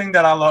which one thing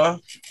that I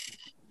love?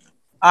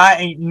 I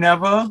ain't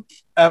never,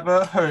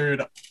 ever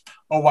heard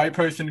a white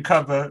person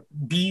cover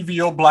Be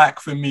Real Black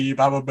for Me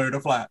by Roberta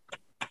Flack.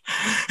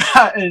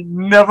 I ain't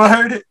never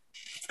heard it.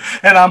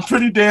 And I'm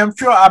pretty damn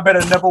sure I better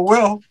never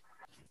will.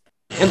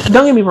 And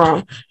don't get me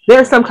wrong, there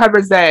are some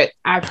covers that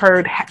I've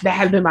heard that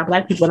have been by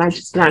black people and I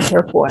just not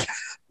care for.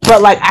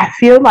 But like, I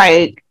feel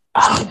like,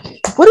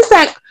 what is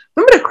that?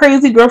 Remember the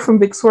crazy girl from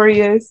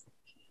Victoria's?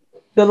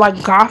 The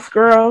like goth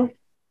girl?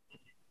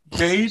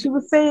 Jade? She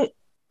was saying,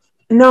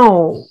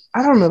 no,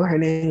 I don't remember her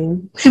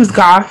name. She was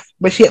goth,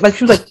 but she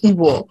was like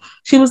evil.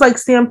 She was like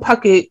Sam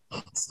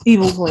Puckett's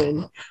evil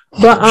twin.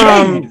 But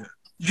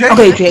Jade.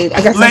 Okay, Jade.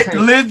 I guess that's her.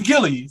 Liz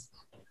Gillies.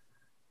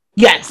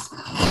 Yes.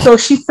 So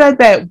she said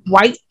that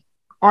white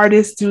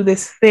artists do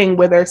this thing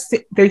where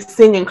they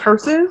sing in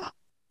cursive.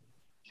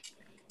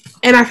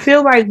 And I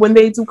feel like when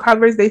they do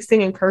covers, they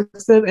sing in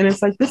cursive, and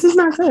it's like, this is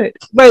not good.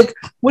 Like,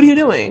 what are you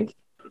doing?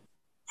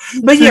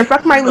 But yeah,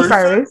 fuck Miley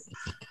Cyrus.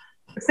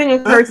 Sing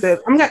in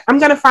cursive. I'm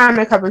gonna find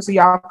that cover so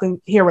y'all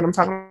can hear what I'm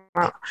talking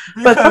about.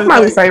 But fuck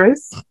Miley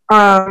Cyrus.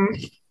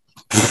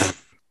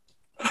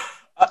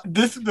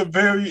 This is a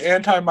very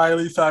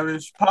anti-Miley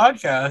Cyrus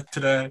podcast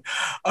today,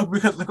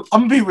 because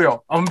I'm gonna be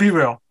real.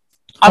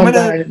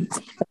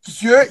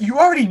 You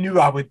already knew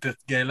I was this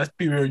gay. Let's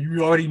be real.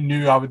 You already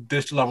knew I was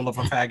this level of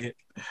a faggot.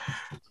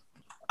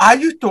 I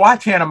used to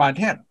watch Hannah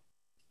Montana.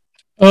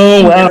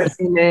 Oh wow!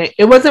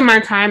 It wasn't my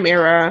time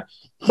era,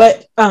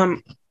 but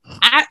Party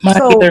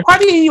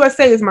in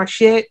USA is my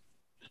shit.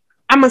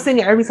 I'm gonna sing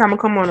it every time I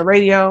come on the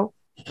radio.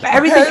 But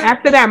everything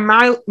after that,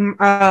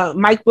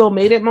 Mike Will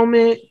made it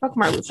moment. Fuck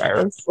Miley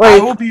Cyrus.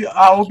 Like, I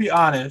will be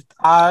honest.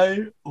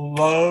 I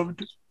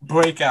loved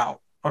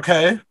Breakout.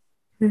 Okay.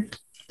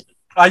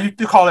 I used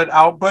to call it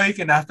Outbreak,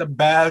 and that's a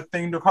bad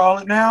thing to call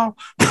it now.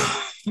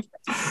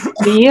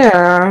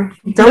 Yeah.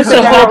 It's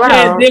a whole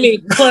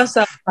pandemic plus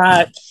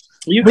outside.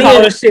 You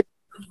call it shit.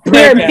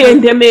 We're in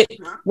pandemic.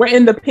 We're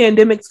in the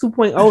pandemic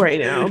 2.0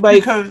 right now.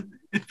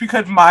 It's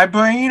because my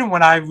brain,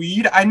 when I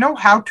read, I know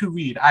how to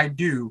read. I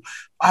do.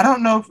 I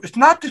don't know. It's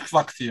not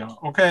dyslexia.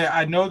 Okay,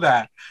 I know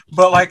that.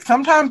 But like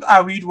sometimes I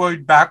read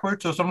words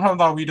backwards, so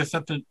sometimes I'll read a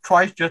sentence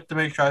twice just to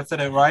make sure I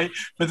said it right.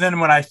 But then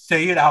when I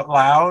say it out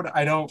loud,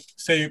 I don't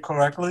say it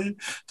correctly.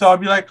 So I'll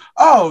be like,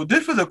 "Oh,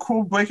 this was a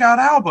cool Breakout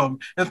album."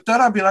 Instead,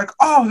 I'll be like,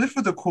 "Oh, this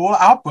was a cool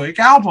Outbreak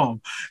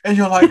album," and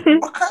you're like,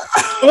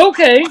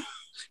 "Okay."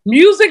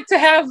 Music to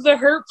have the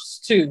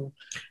herps to.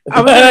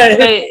 I was gonna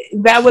say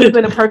that would have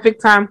been a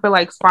perfect time for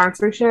like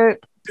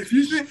sponsorship. If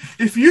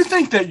you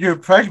think that you're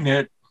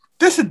pregnant,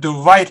 this is the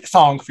right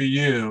song for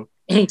you.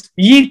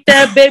 Eat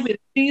that baby,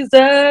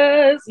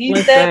 Jesus.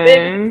 Eat that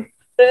baby.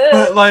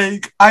 But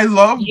like, I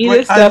love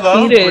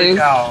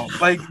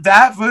Breakout. Like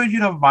that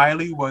version of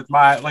Miley was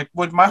my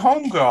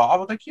homegirl. I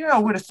was like, yeah,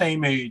 we're the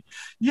same age.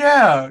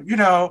 Yeah,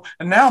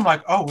 and now I'm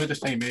like, oh, we're the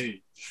same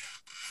age.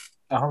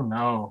 Oh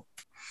no.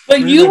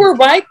 But you were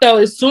right, though.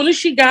 As soon as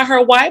she got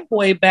her white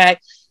boy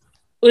back,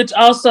 which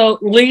also,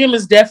 Liam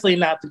is definitely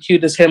not the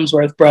cutest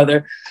Hemsworth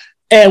brother.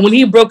 And when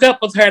he broke up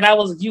with her, and I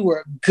was like, you were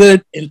a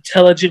good,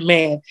 intelligent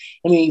man.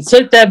 And he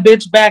took that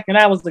bitch back, and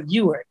I was like,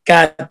 you were a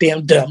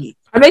goddamn dummy.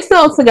 Are they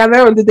still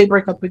together, or did they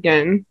break up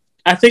again?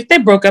 I think they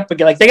broke up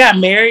again. Like, they got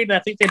married, and I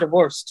think they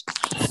divorced.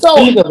 So,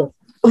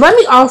 let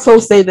me also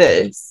say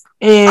this.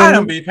 And I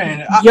don't be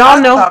paying. I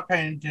stopped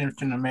paying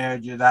attention to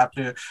marriages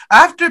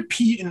after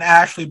Pete and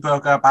Ashley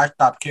broke up. I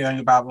stopped caring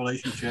about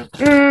relationships.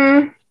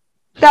 That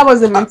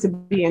wasn't meant to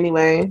be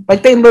anyway.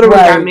 Like they literally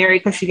got married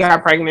because she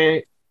got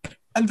pregnant.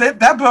 And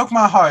that broke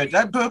my heart.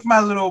 That broke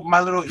my little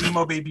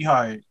emo baby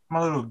heart.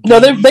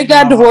 They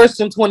got divorced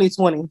in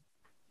 2020.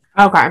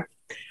 Okay.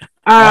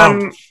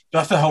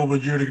 That's a hell of a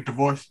year to get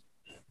divorced.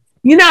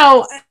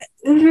 To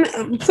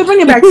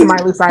bring it back to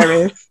Miley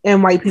Cyrus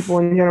and white people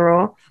in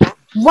general.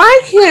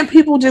 Why can't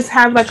people just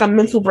have like a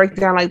mental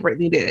breakdown like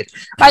Britney did?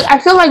 Like, I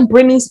feel like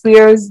Britney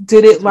Spears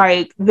did it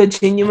like the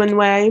genuine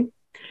way,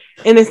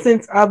 in a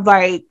sense of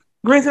like,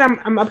 granted,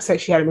 I'm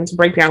upset she had a mental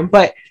breakdown,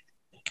 but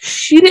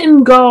she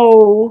didn't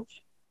go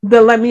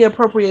the let me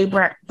appropriate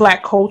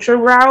black culture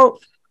route.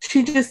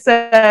 She just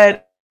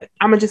said,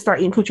 I'm gonna just start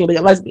eating coochie and be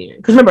a lesbian.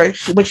 Because remember,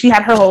 when she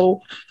had her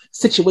whole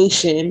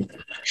situation,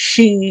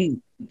 she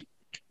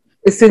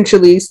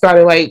essentially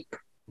started like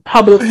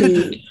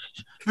publicly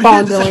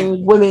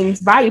fondling women's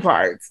body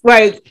parts.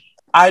 Like,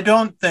 I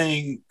don't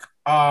think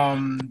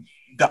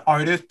the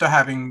artists are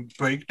having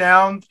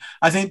breakdowns.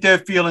 I think they're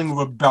feeling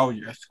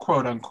rebellious,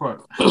 quote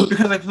unquote.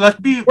 Because like let's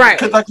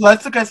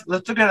look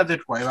at it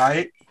this way,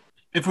 right?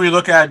 If we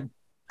look at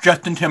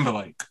Justin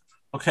Timberlake,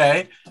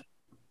 okay?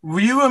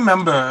 We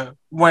remember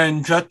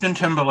when Justin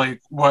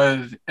Timberlake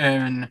was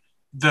in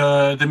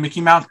the Mickey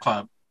Mouse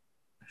Club.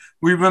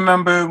 We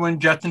remember when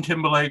Justin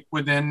Timberlake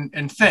was in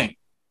NSYNC.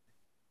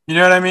 You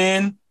know what I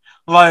mean?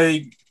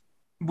 Like,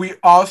 we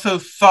also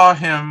saw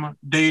him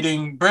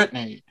dating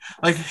Britney.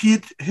 Like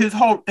his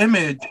whole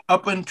image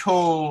up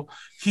until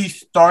he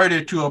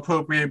started to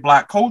appropriate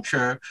Black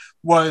culture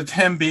was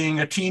him being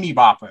a teeny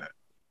bopper.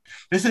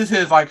 This is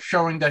his like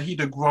showing that he's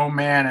a grown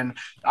man and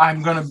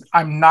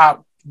I'm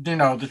not,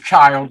 the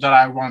child that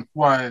I once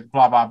was,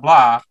 blah blah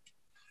blah.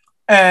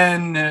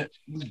 And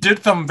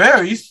did some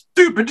very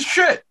stupid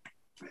shit.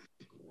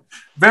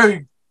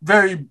 Very,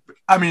 very,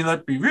 I mean,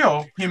 let's be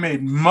real, he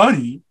made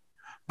money,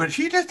 but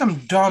he did some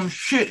dumb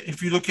shit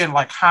if you look in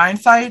like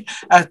hindsight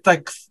as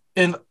like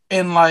in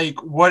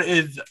like what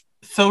is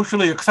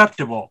socially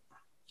acceptable.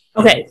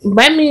 Okay,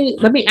 let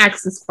me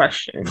ask this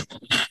question.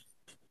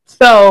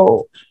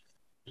 So,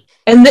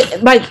 and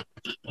like,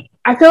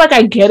 I feel like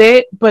I get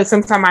it, but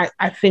sometimes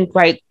I think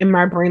like in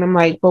my brain I'm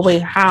like, but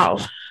wait, how?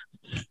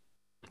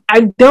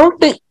 I don't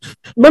think.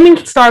 Let me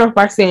start off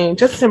by saying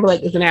Justin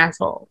Timberlake is an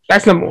asshole.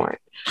 That's number one.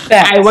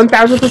 I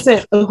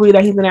 1000% agree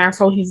that he's an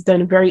asshole. He's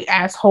done very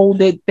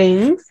assholed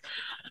things.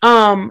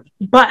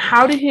 But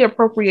how did he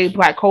appropriate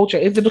Black culture?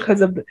 Is it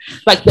because of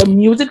like the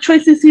music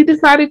choices he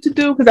decided to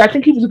do? Because I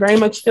think he was very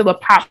much still a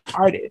pop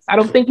artist. I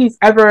don't think he's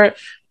ever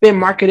been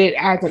marketed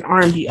as an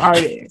R&B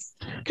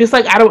artist. Just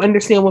like I don't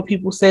understand when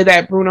people say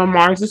that Bruno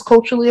Mars is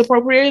culturally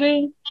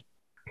appropriating.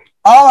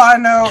 All I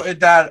know is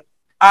that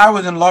I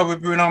was in love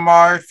with Bruno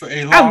Mars for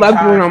a long time. I love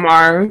Bruno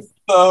Mars.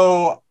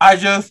 So I'm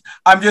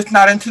just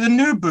not into the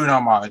new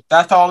Bruno Mars.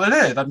 That's all it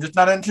is. I'm just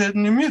not into the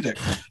new music.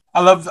 I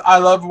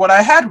love what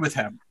I had with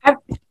him.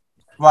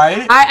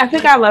 Right? I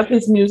think I love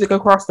his music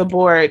across the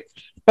board,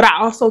 but I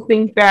also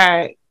think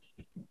that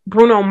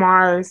Bruno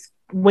Mars,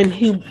 when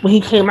he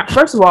came out,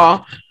 first of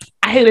all,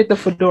 I hated the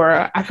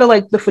fedora. I feel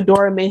like the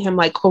fedora made him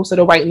like closer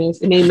to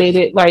whiteness, and they made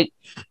it like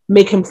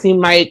make him seem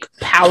like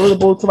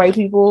palatable to white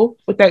people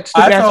with that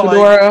stupid ass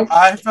fedora.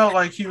 I felt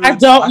like he was, I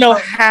don't know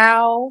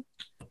how,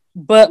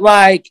 but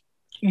like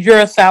you're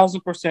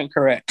 1,000%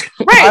 correct.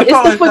 Right,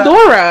 it's the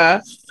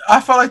fedora. I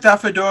felt like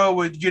that fedora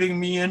was getting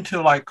me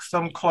into like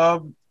some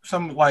club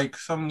owned like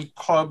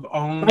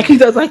he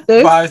does like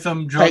this by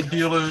some drug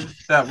dealer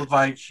that was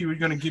like he was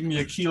gonna give me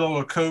a kilo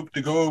of coke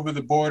to go over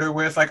the border.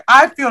 Where it's like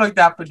I feel like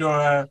that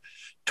fedora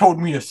told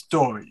me a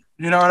story.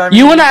 You know what I mean?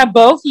 You and I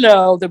both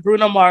know that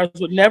Bruno Mars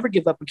would never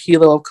give up a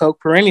kilo of coke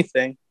for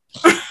anything.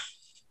 We're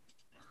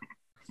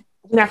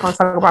not gonna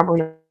talk about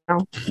Bruno.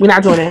 We're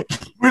not doing it.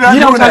 We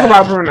don't talk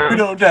about Bruno. We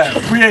don't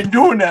that. We ain't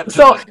doing that.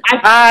 So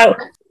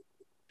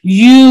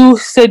you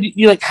said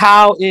you like,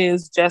 how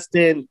is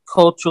Justin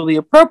culturally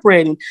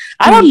appropriating?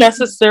 I don't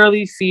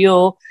necessarily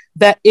feel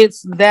that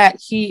it's that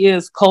he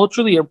is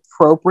culturally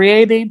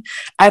appropriating.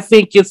 I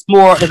think it's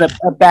more of a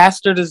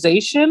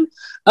bastardization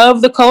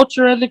of the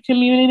culture and the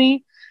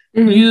community.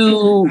 There's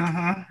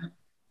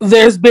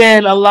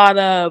been a lot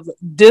of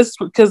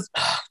because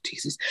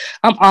Jesus,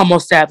 I'm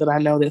almost sad that I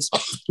know this.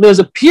 There's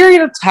a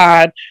period of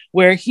time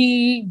where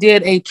he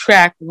did a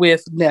track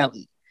with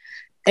Nelly,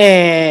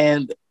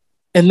 and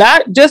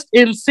not just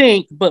in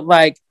sync, but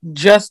like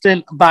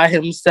Justin by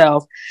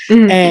himself.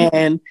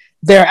 And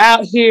they're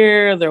out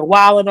here, they're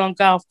wilding on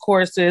golf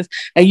courses,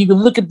 and you can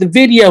look at the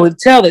video and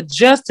tell that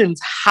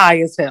Justin's high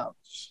as hell.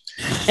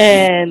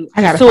 And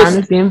I gotta find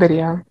the same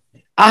video.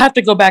 I have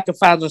to go back and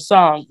find the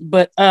song,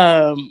 but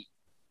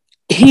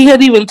he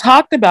had even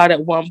talked about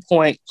at one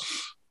point,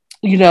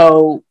 in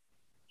an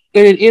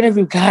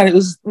interview. God,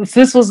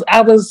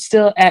 I was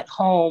still at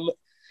home,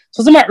 so it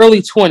was in my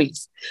early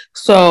 20s.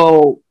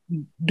 So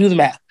do the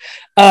math.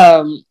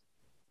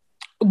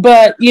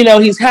 But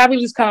he's having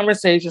these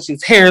conversations.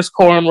 His hair is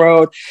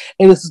cornrowed,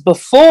 and this is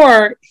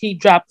before he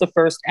dropped the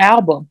first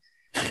album.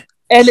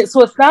 And it's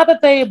not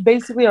that they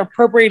basically are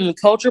appropriating the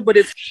culture, but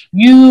it's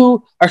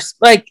you are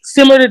like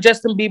similar to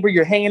Justin Bieber.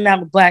 You're hanging out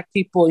with Black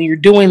people and you're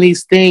doing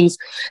these things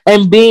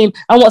and being,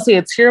 I won't say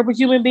a terrible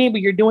human being, but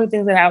you're doing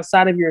things that are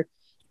outside of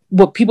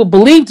what people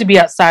believe to be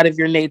outside of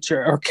your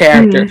nature or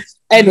character.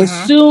 And as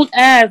soon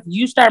as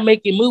you start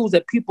making moves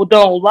that people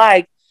don't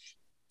like,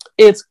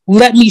 it's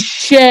let me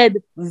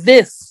shed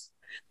this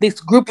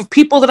group of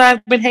people that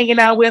I've been hanging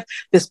out with,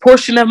 this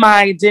portion of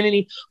my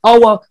identity. Oh,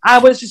 well, I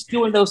was just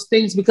doing those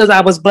things because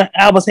I was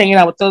hanging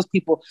out with those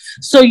people.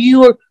 So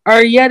you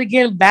are yet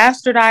again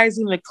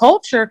bastardizing the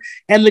culture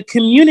and the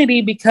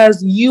community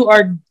because you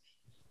are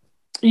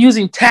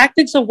using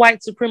tactics of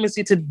white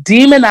supremacy to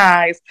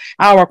demonize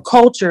our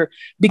culture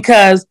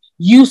because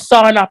you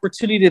saw an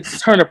opportunity to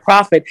turn a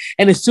profit.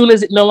 And as soon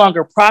as it no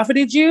longer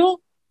profited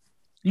you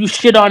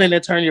shit on it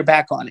and turn your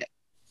back on it.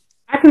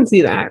 I can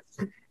see that.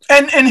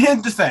 And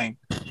here's the thing.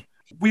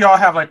 We all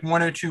have like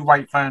one or two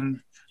white friends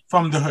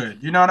from the hood.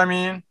 You know what I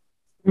mean?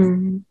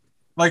 Mm-hmm.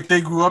 Like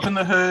they grew up in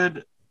the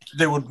hood.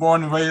 They were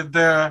born and raised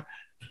there.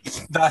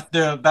 That's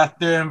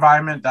their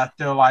environment. That's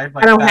their life.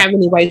 Like, I don't have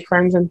any white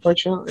friends,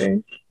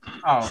 unfortunately.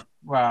 Oh,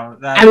 wow.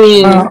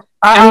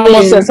 I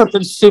almost said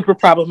something super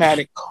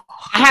problematic.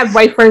 I have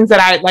white friends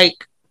that I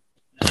like.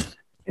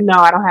 No,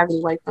 I don't have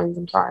any white friends.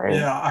 I'm sorry.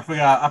 Yeah, I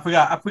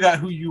forgot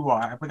who you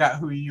are.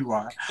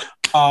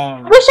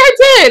 I wish I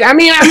did. I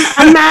mean,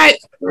 I'm not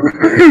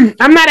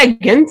I'm not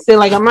against it.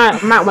 Like I'm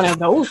not one of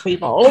those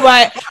people,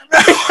 but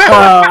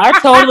I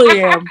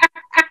totally am.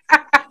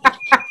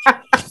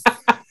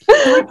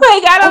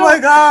 like I don't. Oh my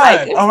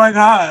god! Like, Oh my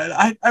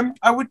god!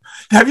 I would.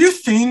 Have you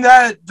seen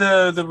that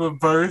the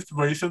reverse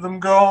racism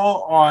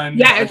girl on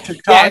yes,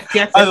 TikTok?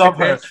 yes, I love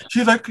her. yes.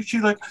 She's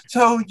like.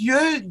 So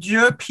you're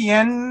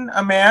European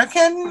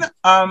American.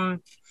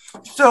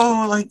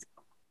 So like,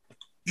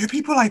 you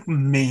people like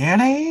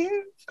mayonnaise?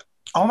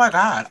 Oh my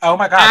god! Oh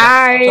my god!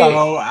 That's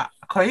so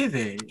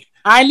crazy.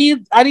 I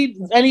need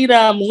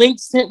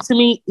links sent to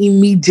me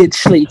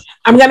immediately.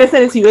 I'm gonna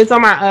send it to you. It's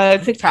on my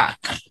TikTok.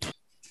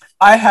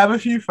 I have a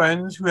few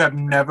friends who have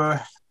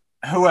never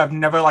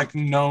like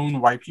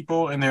known white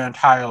people in their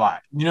entire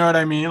life. You know what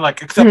I mean?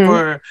 Like except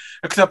for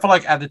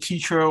like as a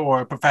teacher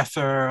or a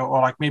professor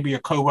or like maybe a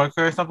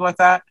coworker or something like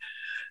that.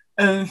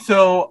 And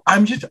so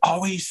I'm just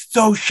always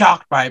so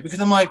shocked by it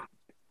because I'm like,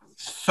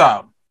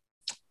 so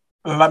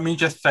let me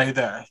just say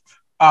this.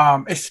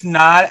 It's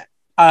not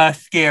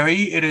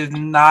scary. It is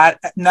not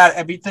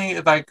everything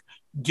is like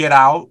Get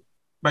Out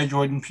by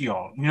Jordan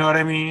Peele. You know what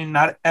I mean?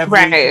 Not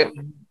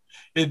everything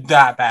is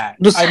that bad.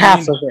 Just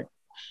half of it.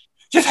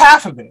 Just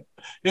half of it.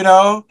 You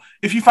know,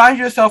 if you find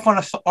yourself on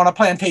a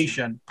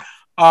plantation,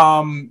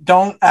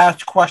 don't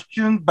ask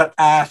questions, but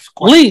ask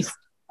questions.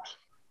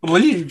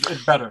 Leave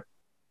is better.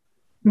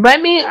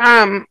 Let me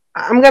I'm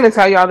gonna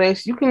tell y'all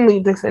this. You can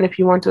leave this in if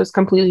you want to. It's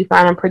completely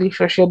fine. I'm pretty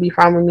sure she'll be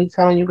fine with me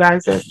telling you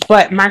guys this.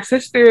 But my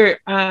sister,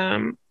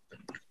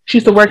 she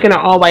used to work in an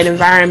all-white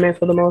environment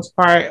for the most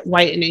part,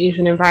 white and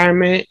Asian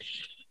environment.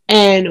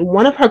 And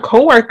one of her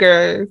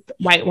coworkers,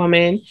 white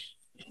woman,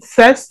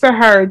 says to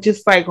her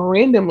just like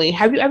randomly,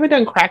 "Have you ever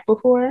done crack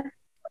before?"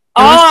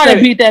 I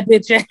beat that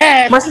bitch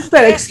ass. My sister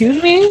said,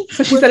 "Excuse me?"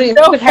 So she said,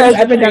 "Have you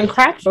ever done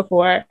crack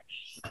before?"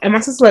 And my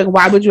sister's like,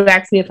 "Why would you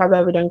ask me if I've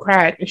ever done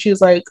crack?" And she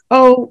was like,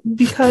 "Oh,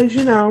 because,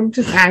 I'm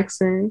just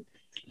asking."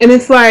 And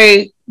it's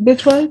like,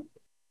 bitch, what?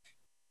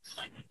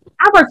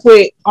 I work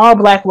with all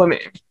Black women.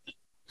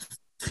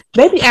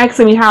 They be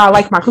asking me how I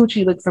like my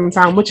coochie lick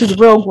sometimes, which is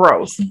real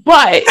gross.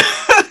 But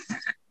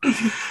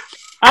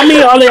I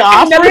mean, are they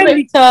offering?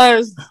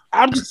 Because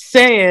I'm just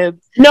saying.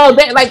 No,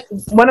 they like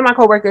one of my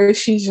coworkers,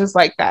 she's just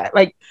like that.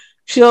 Like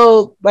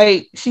she'll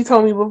like she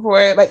told me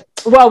before, like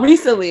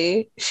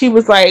recently, she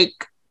was like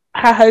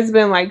her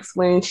husband likes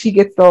when she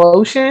gets the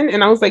lotion,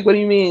 and I was like, "What do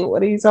you mean?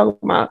 What are you talking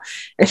about?"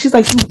 And she's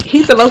like, "You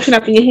heat the lotion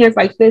up in your hands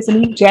like this,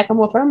 and you jack them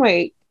off." I'm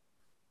like,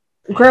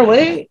 "Girl,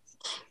 what?"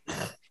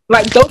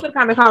 Like those are the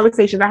kind of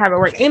conversations I have at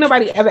work. Ain't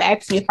nobody ever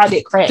asked me if I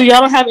did crack. So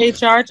y'all don't have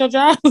HR at your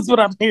job? That's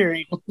what I'm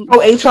hearing. Oh,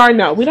 HR?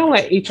 No, we don't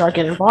let HR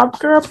get involved,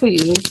 girl.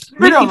 Please,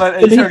 we don't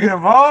let HR get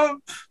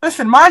involved.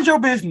 Listen, mind your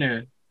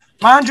business.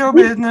 Mind your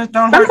business.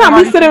 Don't hurt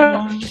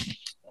sometimes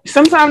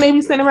sometimes they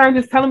be sitting around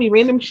just telling me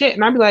random shit,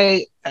 and I'd be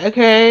like,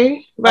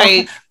 okay,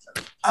 like,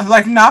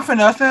 not for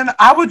nothing.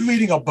 I was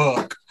reading a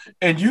book,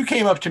 and you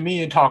came up to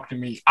me and talked to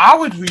me. I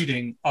was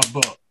reading a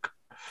book,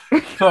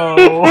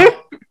 so.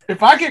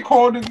 If I get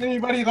called in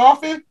anybody's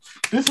office,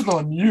 this is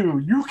on you.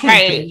 You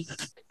can't.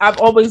 I've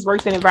always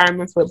worked in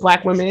environments with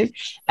Black women,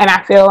 and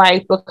I feel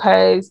like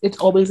because it's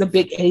always a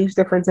big age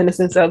difference in the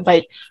sense of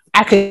like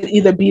I could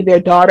either be their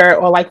daughter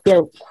or like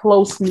their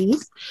close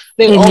niece.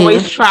 They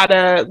always try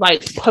to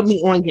like put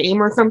me on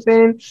game or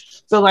something.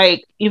 So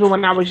like even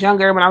when I was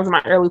younger, when I was in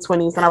my early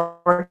 20s, and I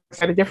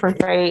worked at a different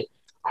site,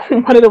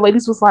 one of the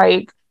ladies was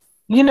like,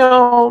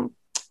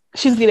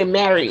 she's getting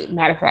married,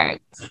 matter of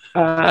fact.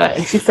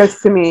 And she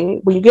says to me,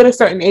 when you get a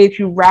certain age,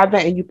 you rather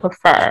and you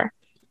prefer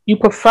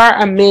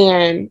a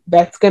man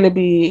that's going to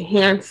be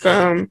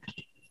handsome,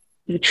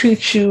 he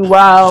treats you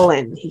well,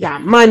 and he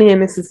got money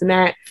and this and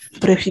that.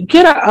 But if you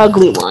get an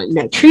ugly one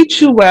that treats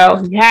you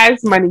well, he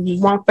has money,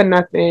 you want for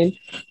nothing,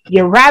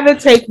 you'd rather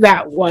take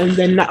that one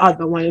than the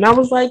other one. And I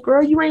was like,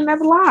 girl, you ain't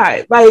never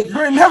lied. Like,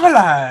 you ain't never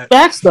lied.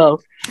 Facts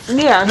though.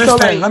 Yeah. Listen, so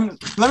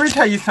like, let me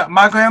tell you something.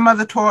 My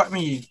grandmother taught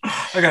me.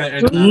 I gotta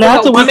edit.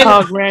 Not that we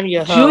call Granny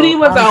a hoe. Judy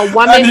was a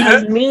woman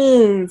of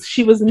means.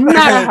 She was not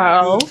a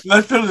hoe.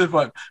 Let's do this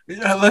one.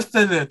 Let's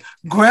say this.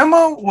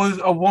 Grandma was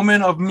a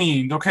woman of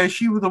means. Okay,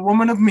 she was a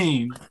woman of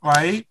means,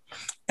 right?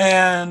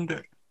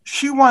 And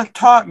she once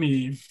taught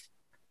me,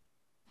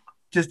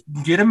 just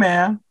get a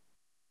man,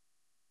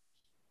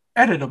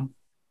 edit him.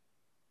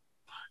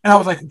 And I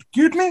was like,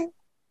 excuse me?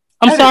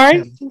 I'm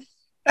sorry?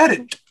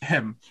 Edit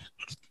him.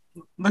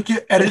 Look,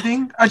 you're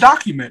editing a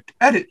document.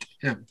 Edit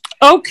him.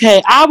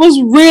 Okay, I was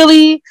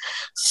really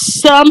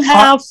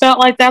somehow felt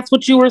like that's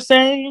what you were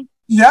saying.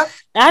 Yep.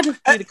 I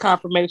just needed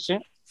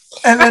confirmation.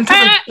 And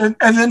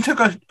then took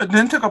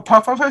a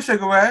puff of her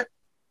cigarette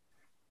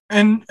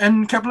and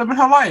kept living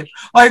her life.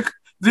 Like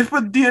this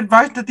was the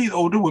advice that these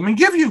older women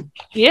give you.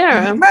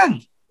 Yeah.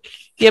 Men.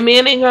 Your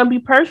man ain't gonna be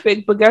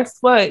perfect, but guess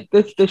what?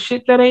 The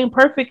shit that ain't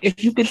perfect,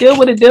 if you could deal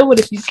with it, deal with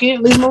it. If you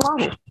can't, leave him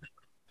alone.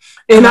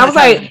 And I was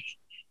like,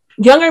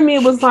 younger me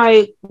was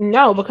like,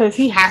 no, because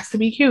he has to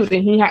be cute,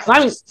 and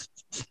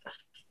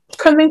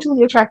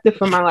conventionally attractive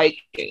for my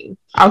liking.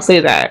 I'll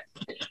say that.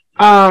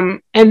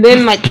 And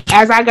then like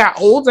as I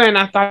got older and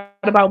I thought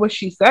about what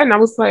she said, and I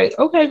was like,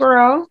 okay,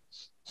 girl,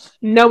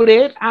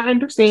 noted. I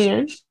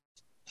understand.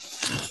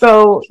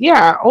 So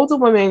yeah, older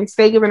women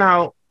stay giving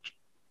out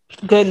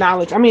good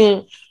knowledge. I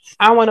mean,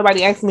 I don't want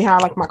nobody asking me how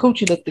I like my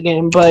coochie licked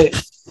again, but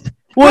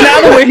Well,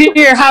 now that we're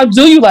here, how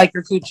do you like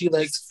your coochie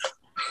licked?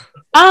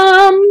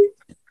 I'm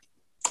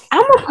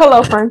a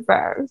pillow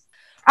princess.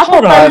 I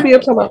Hold prefer to on. be a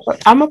pillow.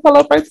 I'm a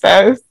pillow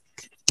princess.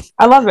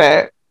 I love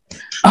it.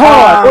 Hold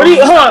on. What do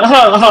you?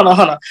 Hold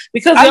on.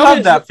 Because I the love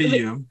only, that for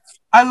you.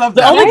 I love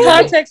the that only for you.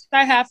 context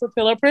I have for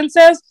Pillow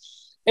Princess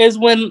is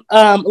when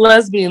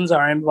lesbians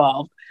are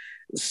involved.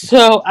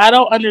 So I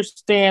don't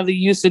understand the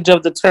usage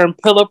of the term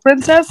Pillow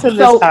Princess in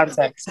this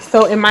context.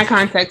 So in my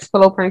context,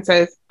 pillow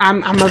princess,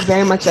 I'm a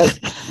very much a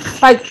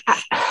like.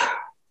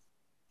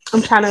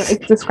 I'm trying to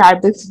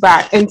describe this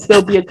spot and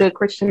still be a good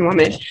Christian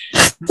woman.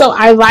 So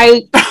I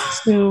like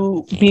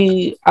to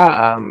be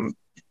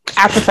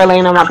I prefer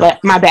laying on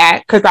my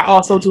back because I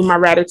also do my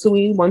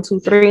ratatouille 1, 2,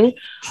 3.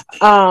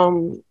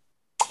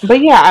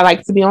 But yeah, I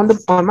like to be on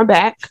my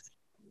back.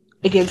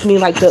 It gives me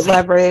like good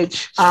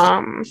leverage.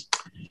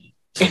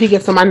 If he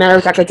gets on my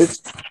nerves, I could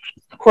just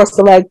cross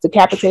the legs,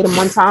 decapitate him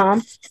one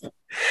time.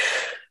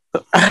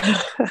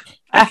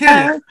 I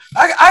get it.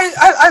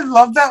 I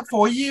love that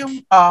for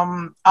you.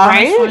 Honestly,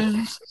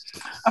 right?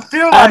 I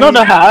feel like I don't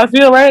know how I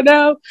feel right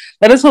now.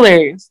 That is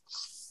hilarious.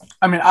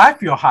 I mean, I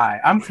feel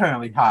high. I'm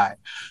currently high.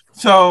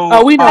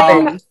 So we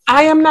know.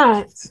 I am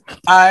not.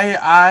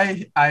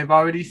 I've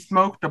already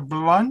smoked a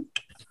blunt.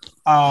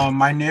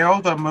 My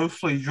nails are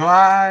mostly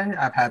dry.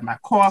 I've had my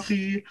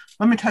coffee.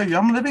 Let me tell you,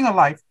 I'm living a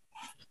life.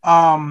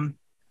 But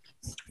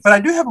I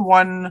do have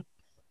one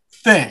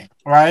thing,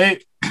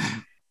 right?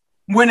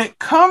 When it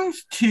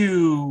comes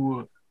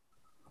to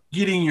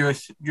getting your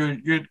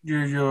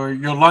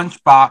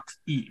lunchbox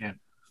eaten,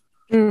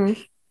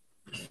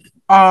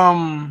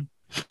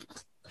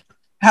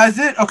 has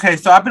it? Okay,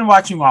 so I've been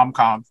watching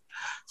rom-coms.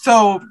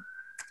 So,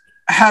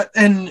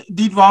 and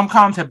these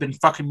rom-coms have been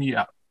fucking me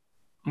up.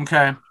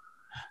 Okay,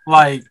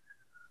 like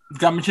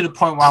got me to the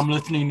point where I'm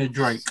listening to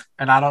Drake,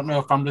 and I don't know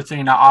if I'm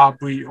listening to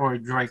Aubrey or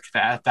Drake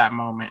at that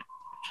moment.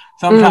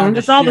 Sometimes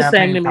it's all the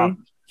same to me.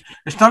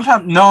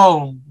 Sometimes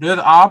no, there's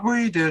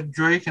Aubrey, there's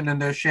Drake, and then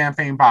there's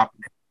Champagne Poppy.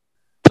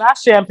 Not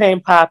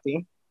Champagne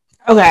Poppy.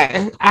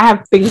 Okay, I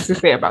have things to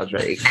say about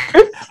Drake.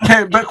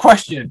 Okay, but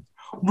question: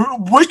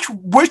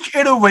 which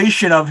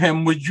iteration of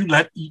him would you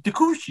let eat the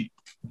coochie?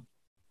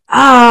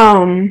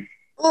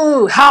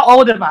 Ooh, how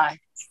old am I?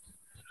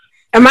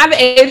 Am I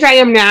the age I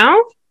am now?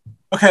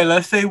 Okay,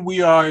 let's say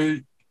we are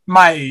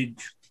my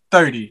age,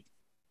 30.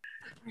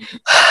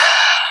 It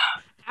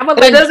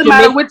doesn't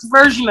matter which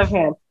version of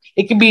him.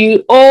 It can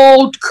be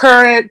old,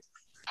 current.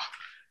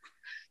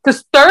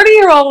 Because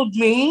 30-year-old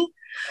me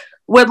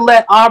would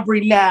let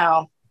Aubrey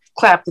now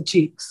clap the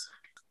cheeks.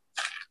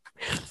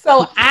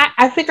 So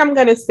I think I'm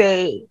gonna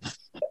say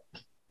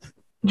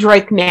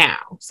Drake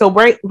now. So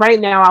right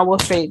now I will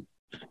say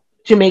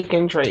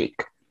Jamaican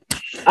Drake.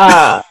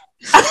 I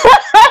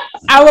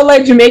will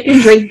let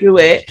Jamaican Drake do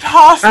it.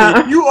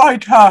 Toxic. You are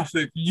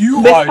toxic.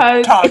 You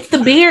are toxic. It's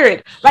the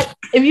beard. Like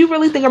if you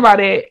really think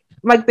about it,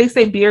 like they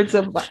say beards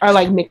are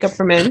like makeup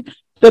for men.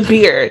 The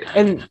beard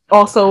and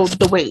also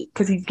the weight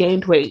because he's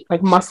gained weight,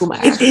 like muscle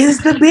mass. It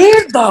is the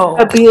beard though.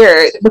 The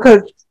beard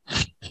because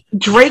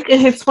Drake in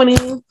his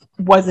 20s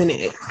wasn't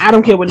it. I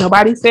don't care what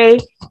nobody say.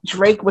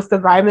 Drake was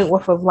surviving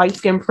with a light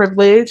skin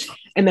privilege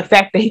and the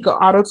fact that he could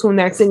auto-tune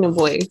that singing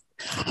voice.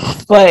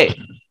 But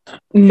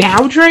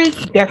now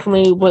Drake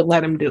definitely would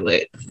let him do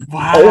it.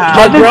 Wow.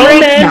 The grown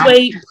man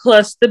weight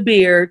plus the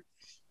beard,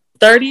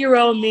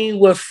 30-year-old me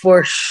would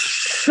for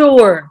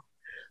sure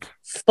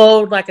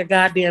fold like a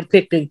goddamn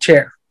picnic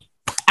chair.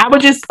 I would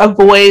just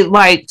avoid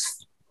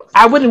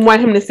I wouldn't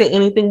want him to say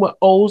anything with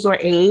O's or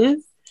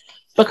A's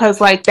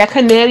because like that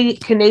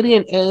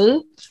Canadian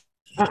A,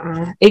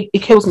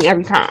 it kills me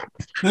every time.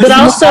 Listen, but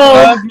also,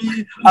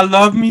 I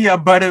love me a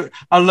buttery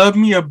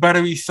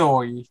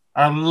soy.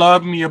 I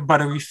love me a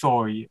buttery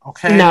soy.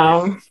 Okay,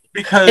 no,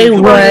 because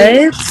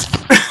what?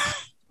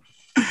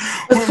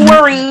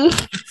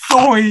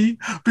 Soy,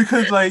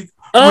 because like.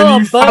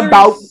 Oh,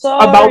 about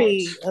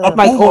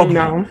oh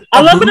no!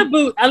 I love it a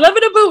boot.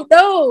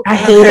 No, I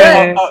hate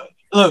it.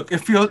 Look,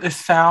 it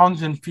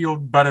sounds and feels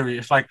buttery.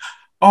 It's like,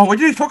 oh, what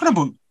are you talking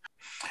about?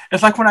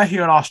 It's like when I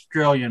hear an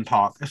Australian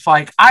talk. It's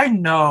like I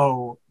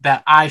know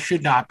that I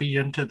should not be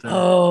into this,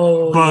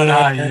 but yeah.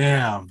 I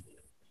am.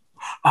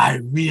 I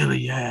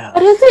really am.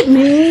 But is it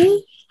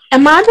me?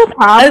 Am I the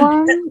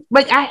problem?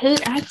 I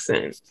hate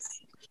accents.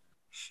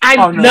 I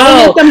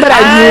know them, but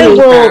I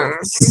will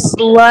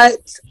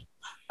slut.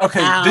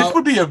 Okay, this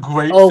would be a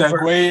great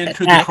segue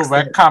into the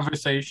correct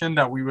conversation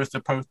that we were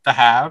supposed to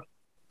have.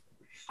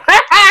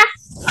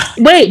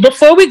 Wait,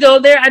 before we go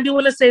there, I do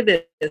want to say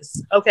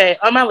this. Okay,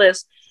 on my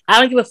list,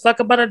 I don't give a fuck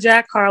about a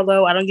Jack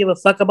Harlow. I don't give a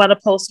fuck about a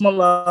Post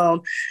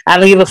Malone. I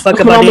don't give a fuck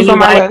about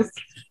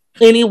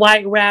any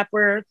white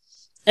rapper.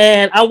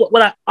 And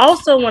what I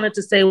also wanted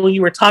to say when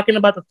you were talking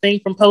about the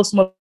thing from Post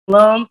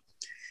Malone,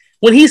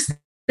 when he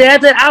said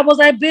that, I was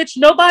like, bitch,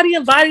 nobody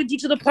invited you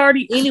to the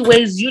party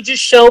anyways. You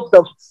just showed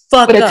the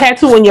fuck with a up.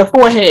 tattoo on your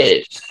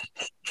forehead.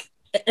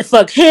 And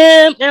fuck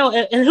him.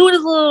 And who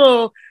is the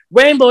little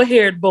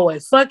rainbow-haired boy?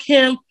 Fuck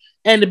him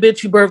and the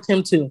bitch you birthed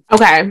him to.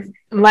 Okay.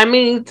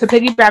 To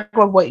piggyback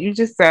on what you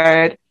just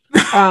said,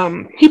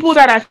 people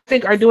that I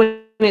think are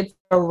doing it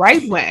the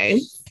right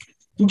way,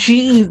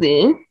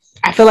 G-Eazy.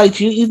 I feel like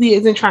G-Eazy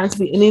isn't trying to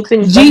be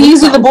anything.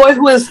 G-Eazy, the boy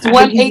who is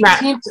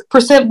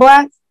 1/18%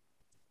 black?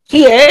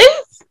 He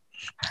is?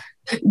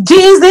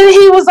 G-Eazy,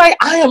 he was like,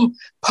 I am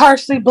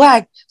partially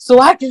black, so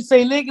I can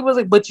say nigga. Was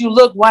like, but you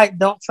look white,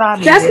 don't try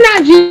me. That's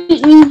not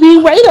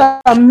G-Eazy. Wait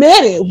a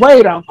minute.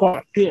 Wait a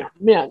goddamn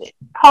minute.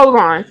 Hold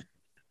on.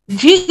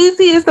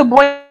 G-Eazy is the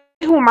boy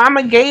who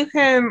mama gave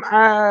him,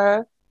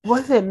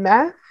 was it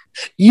meth?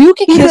 You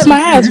can kiss my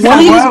ass. One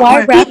of these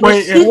white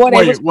rappers swore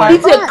they was He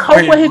did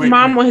coke with his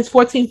mom on his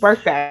 14th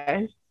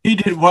birthday. He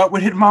did what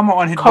with his mama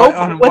on his coke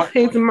with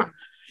his mom?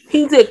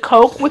 He did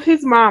coke with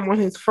his mom on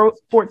his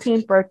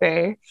 14th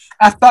birthday.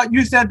 I thought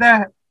you said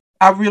that.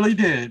 I really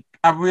did.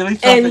 I really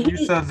thought that you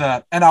said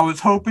that, and I was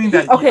hoping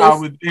that I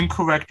was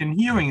incorrect in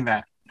hearing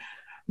that.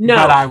 No,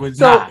 but I was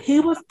not. He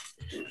was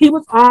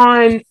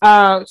on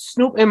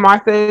Snoop and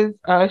Martha's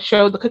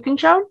show, The Cooking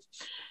Show,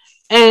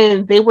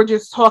 and they were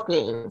just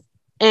talking.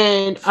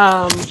 And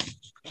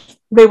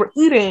they were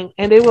eating,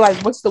 and they were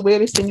like, "What's the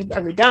weirdest thing you've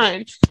ever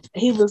done?"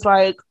 And he was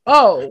like,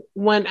 "Oh,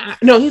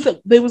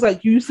 they was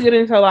like, you used to get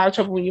into a lot of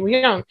trouble when you were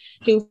young."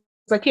 He was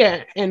like,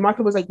 "Yeah." And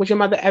Martha was like, "Was your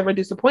mother ever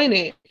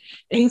disappointed?"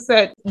 And he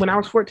said, "When I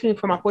was 14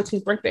 for my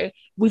 14th birthday,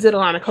 we did a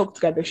line of coke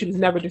together. She was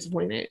never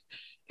disappointed."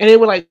 And they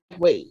were like,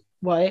 "Wait,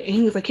 what?" And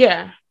he was like,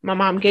 "Yeah, my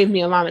mom gave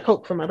me a line of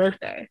coke for my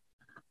birthday."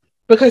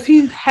 Because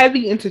he's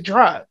heavy into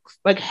drugs,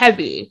 like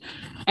heavy.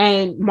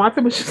 And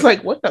Martha was just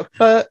like, "What the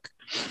fuck?"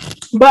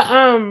 But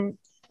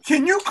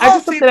can you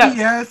call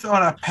CPS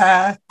on a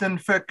past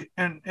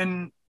infliction?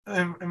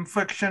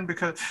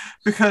 Because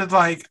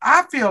like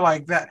I feel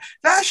like that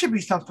should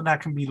be something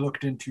that can be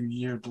looked into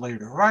years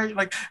later, right?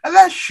 Like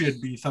that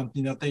should be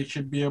something that they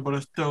should be able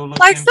to still look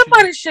like into.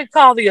 Somebody should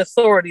call the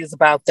authorities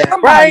about that,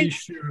 somebody right?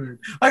 Should.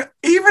 Like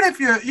even if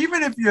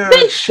you're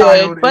they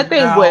should, but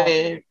they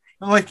wouldn't.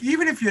 Like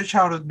even if your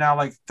child is now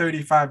like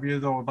 35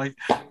 years old, like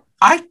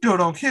I still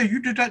don't care. You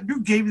did that.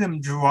 You gave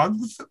them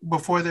drugs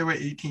before they were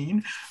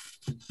 18.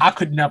 I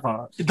could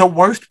never. The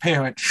worst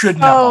parent should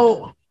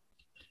never.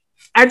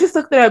 I just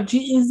looked it up.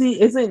 G-Eazy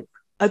isn't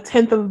a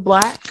tenth of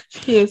black.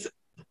 He is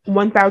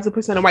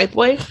 1,000% a white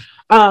boy.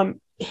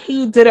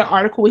 He did an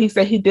article where he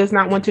said he does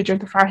not want to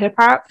gentrify hip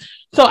hop.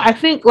 So I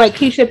think like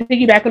he should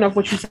piggyback on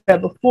what you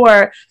said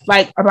before,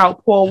 like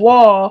about Paul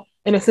Wall,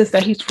 in a sense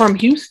that he's from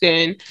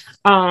Houston,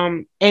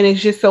 and it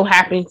just so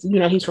happens,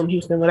 he's from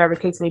Houston, whatever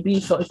the case may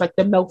be. So it's like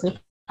the melting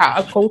pot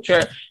of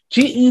culture.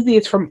 G-Eazy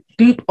is from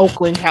deep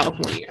Oakland,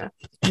 California,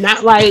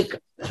 not like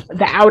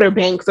the outer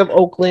banks of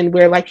Oakland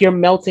where like you're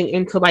melting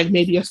into like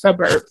maybe a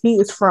suburb. He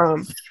is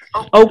from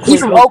Oakland.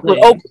 He's from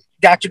Oakland.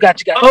 Got you.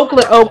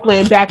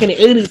 Oakland, back in the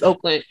 80s,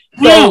 Oakland.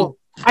 So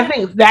I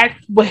think that's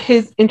what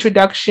his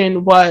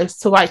introduction was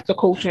to like the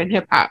culture and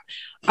hip hop.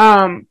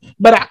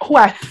 But who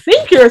I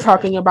think you're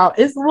talking about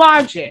is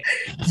Logic.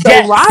 So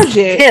yes,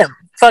 Logic,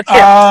 fuck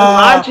him.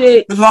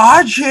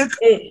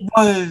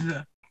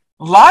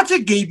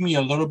 Logic gave me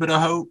a little bit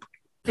of hope.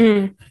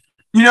 You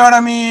know what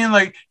I mean?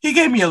 Like he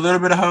gave me a little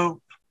bit of hope.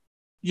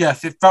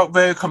 Yes, it felt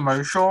very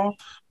commercial,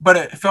 but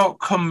it felt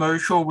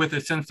commercial with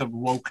a sense of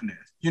wokeness.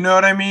 You know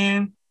what I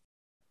mean?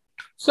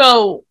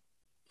 So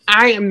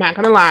I am not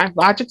gonna lie.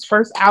 Logic's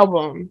first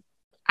album,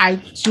 I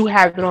do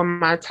have it on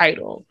my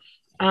title.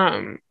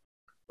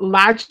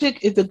 Logic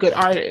is a good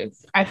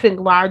artist. I think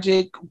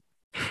Logic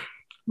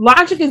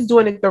is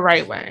doing it the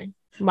right way.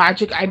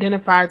 Logic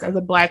identifies as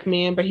a black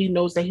man, but he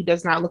knows that he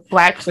does not look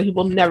black, so he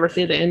will never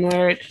say the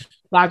N-word.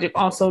 Logic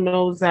also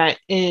knows that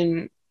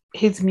in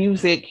his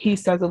music, he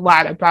says a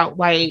lot about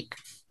like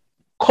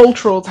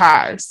cultural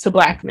ties to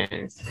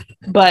blackness.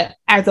 But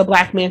as a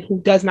black man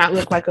who does not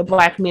look like a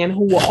black man,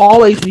 who will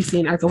always be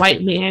seen as a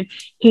white man,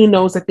 he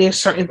knows that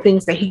there's certain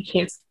things that he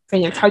can't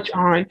say and touch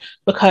on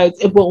because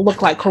it will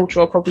look like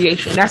cultural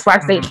appropriation. That's why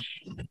I say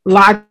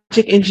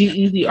Logic and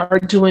G-Eazy are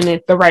doing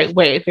it the right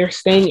way. They're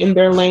staying in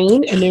their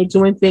lane and they're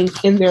doing things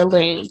in their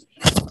lane.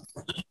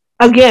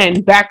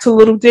 Again, back to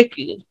Little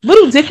Dicky.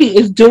 Little Dicky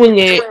is doing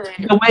it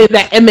the way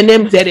that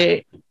Eminem did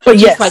it, but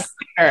just like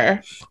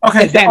her.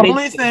 Okay, the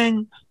only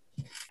thing,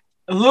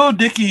 Little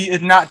Dicky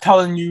is not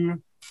telling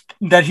you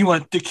that he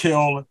wants to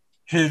kill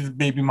his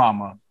baby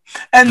mama.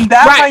 And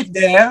that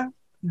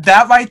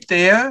right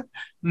there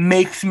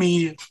makes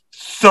me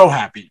so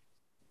happy.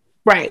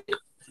 Right.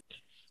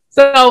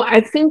 So I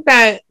think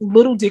that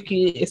Little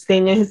Dicky is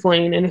staying in his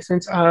lane in the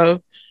sense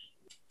of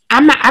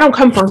I don't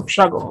come from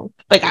struggle.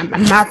 Like I'm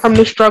not from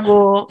the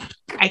struggle.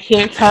 I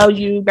can't tell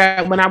you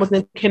that when I was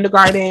in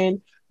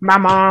kindergarten, my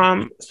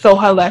mom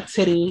sold her left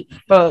titty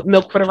for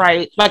milk for the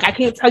right. Like I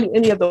can't tell you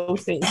any of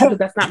those things because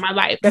that's not my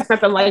life. That's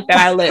not the life that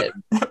I live.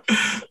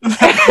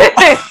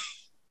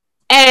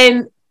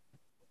 And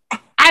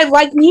I I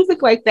like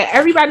music like that.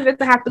 Everybody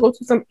doesn't have to go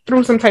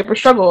through some type of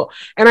struggle.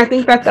 And I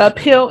think that the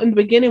appeal in the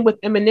beginning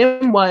with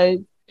Eminem was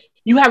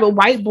you have a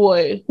white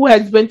boy who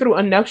has been through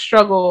enough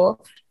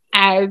struggle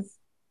as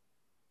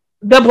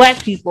the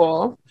black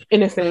people,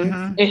 in a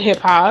sense, in hip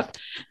hop,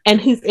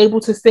 and he's able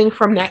to sing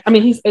from that. I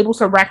mean, he's able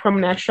to rap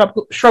from that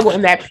struggle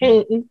and that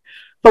pain,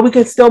 but we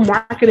can still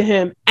market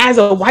him as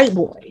a white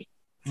boy.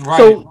 Right.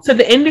 So to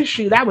the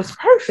industry, that was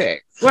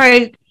perfect.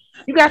 Like,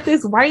 you got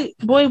this white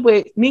boy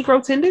with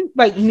Negro tendencies,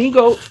 like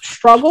Negro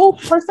struggle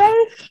per se,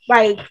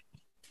 like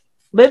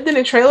lived in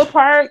a trailer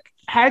park,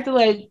 had to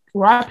like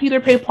rob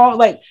Peter, pay Paul,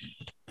 like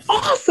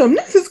awesome,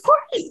 this is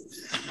great.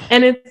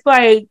 And it's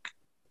like,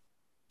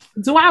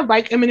 do I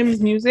like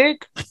Eminem's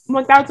music?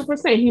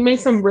 1000%. He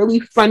made some really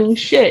funny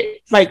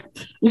shit. Like,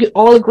 we can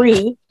all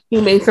agree he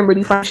made some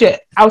really fun shit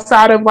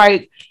outside of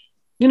like,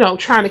 you know,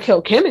 trying to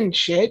kill Kim and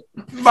shit.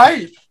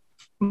 Right.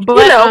 But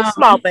you know,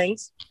 small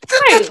things.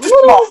 Right.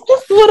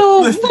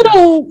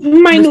 Little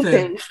minute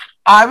things.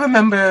 I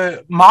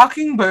remember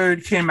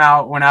Mockingbird came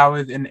out when I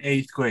was in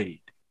 8th grade.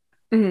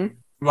 Mm-hmm.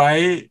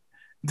 Right?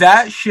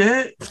 That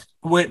shit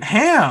went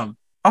ham.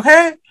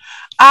 Okay?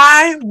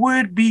 I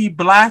would be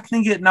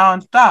blasting it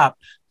nonstop.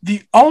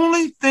 The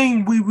only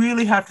thing we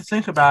really have to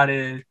think about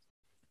is,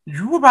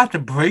 you about to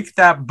break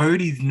that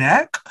birdie's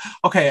neck?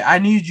 Okay, I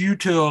need you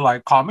to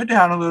like calm it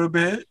down a little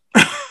bit.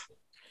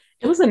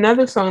 It was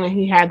another song that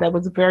he had that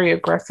was very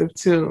aggressive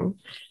too.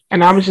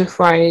 And I was just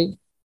like,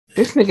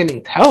 this nigga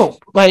needs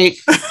help. Like,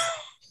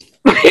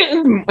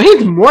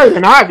 it's more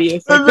than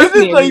obvious. Like, this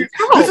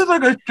is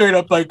like a straight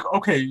up like,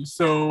 okay,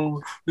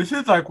 so this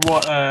is like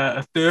what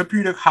a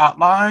therapeutic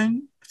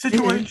hotline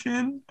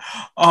situation.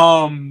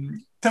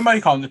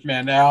 Somebody calm this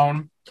man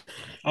down.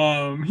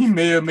 He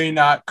may or may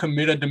not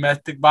commit a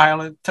domestic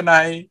violence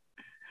tonight.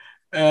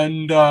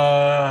 And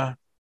I'm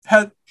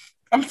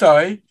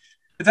sorry,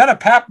 is that a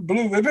Pap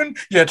Blue Ribbon?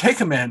 Yeah, take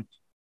him in.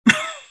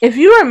 If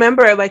you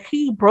remember, like,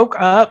 he broke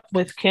up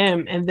with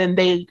Kim and then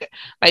they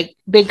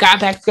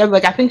got back together.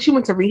 Like, I think she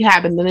went to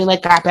rehab and then they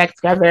like got back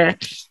together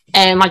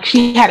and like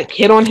she had a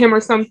kid on him or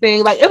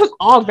something. Like, it was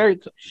all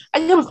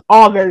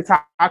very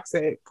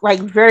toxic. Like,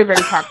 very,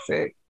 very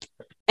toxic.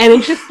 And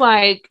it's just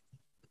like,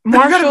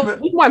 Marshall,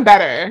 we want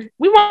better.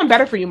 We want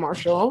better for you,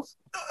 Marshall.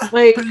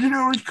 Like, but you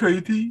know what's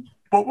crazy?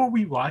 What were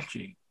we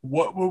watching?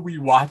 What were we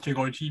watching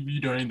on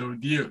TV during those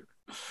years?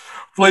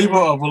 Flavor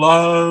of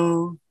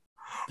Love.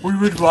 We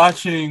were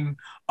watching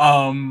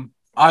I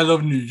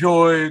Love New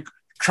York,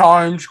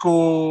 Charm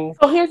School.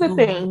 So here's the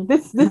thing.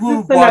 This we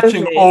were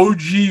watching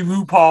OG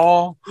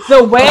RuPaul.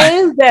 The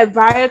way that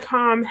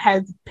Viacom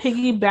has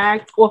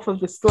piggybacked off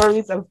of the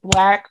stories of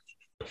Black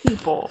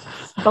people,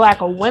 Black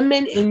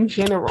women in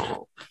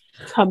general,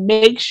 to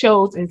make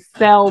shows and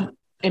sell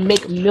and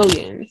make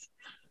millions,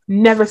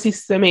 never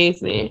ceases to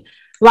amaze me.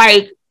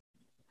 Like,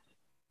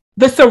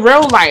 the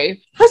Surreal Life.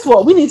 First of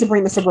all, we need to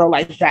bring the Surreal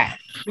Life back.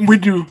 We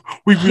do.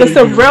 We really The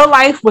Surreal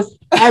Life was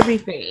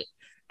everything.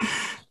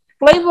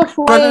 Flavor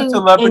Flav Brother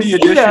Celebrity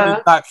Edition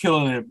is not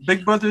killing it.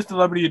 Big Brother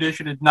Celebrity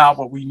Edition is not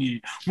what we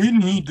need. We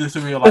need the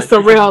Surreal Life. The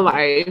Surreal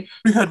Life.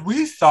 Because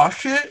we saw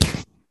shit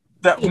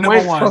that we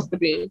weren't supposed to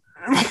be.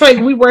 Like,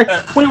 we were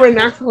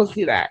not supposed to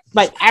do that.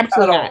 Like,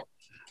 absolutely not.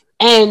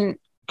 And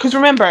because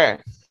remember,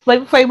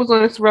 Flavor Flav was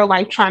on this Real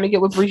Life trying to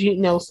get with Brigitte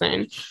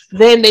Nielsen.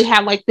 Then they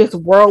had like this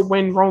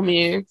whirlwind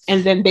romance,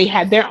 and then they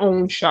had their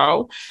own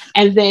show.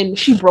 And then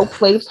she broke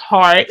Flav's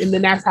heart, and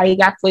then that's how you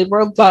got Flavor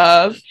of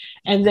Love.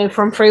 And then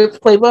from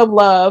Flavor of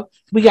Love,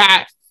 we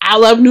got I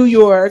Love New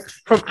York.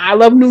 From I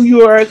Love New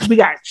York, we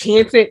got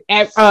Chance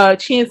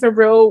and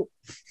Real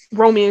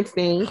Romance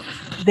thing.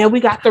 Then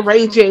we got the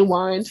Ray J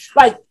one.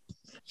 Like,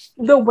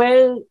 the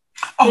way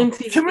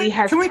MTV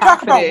has Can we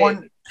talk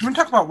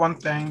about one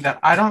thing that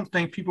I don't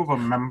think people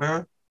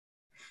remember?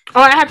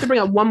 Oh, I have to bring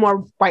up one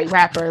more white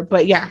rapper,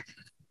 but yeah.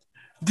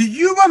 Do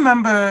you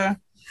remember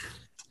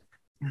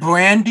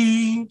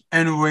Brandy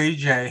and Ray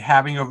J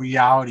having a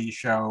reality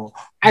show?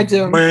 I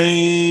do.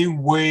 Way,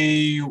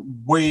 way,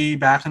 way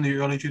back in the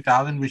early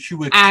 2000s when she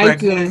was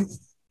pregnant.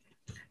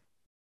 Do.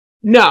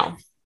 No,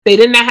 they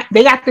did not.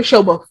 They got the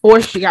show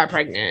before she got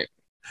pregnant.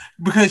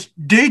 Because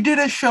they did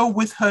a show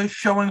with her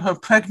showing her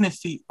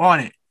pregnancy on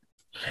it.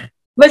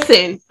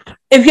 Listen,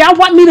 if y'all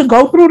want me to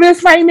go through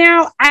this right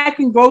now, I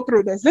can go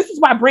through this. This is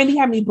why Brandy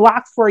had me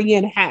blocked for a year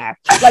and a half.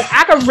 Like,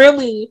 I could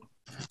really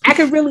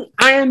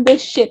iron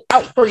this shit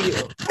out for you.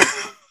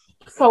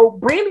 So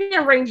Brandy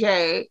and Ray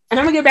J, and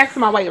I'm gonna get back to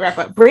my white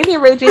rapper. Brandy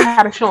and Ray J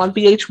had a show on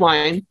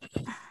VH1,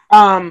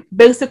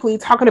 basically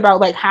talking about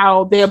like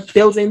how they're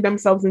building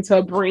themselves into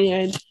a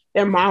brand.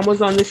 Their mom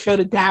was on the show,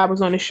 the dad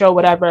was on the show,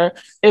 whatever.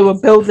 They were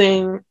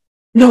building.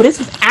 No, this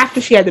was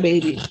after she had the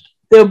baby.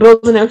 They were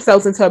building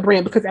themselves into a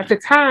brand because at the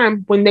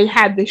time when they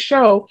had this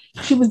show,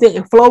 she was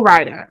dating Flo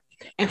Rida,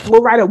 and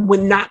Flo Rida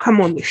would not come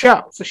on the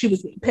show, so she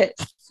was getting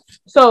pissed.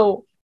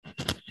 So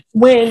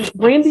when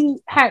Brandy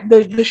had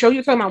the show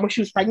you're talking about when she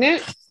was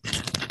pregnant,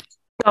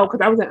 so because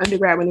I was an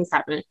undergrad when this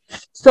happened,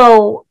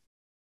 so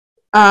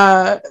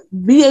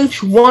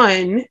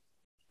VH1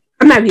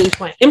 I'm not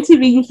VH1.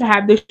 MTV used to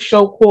have this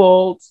show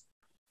called,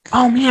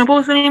 oh man, what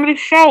was the name of the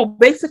show?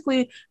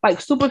 Basically,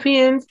 like super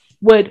fans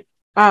would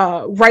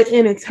write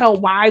in and tell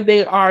why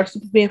they are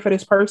super fan for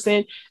this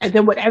person, and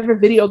then whatever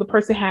video the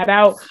person had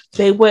out,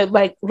 they would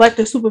like let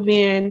the super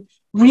fan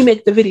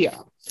remake the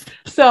video.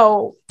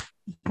 So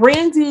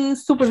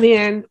Brandy's super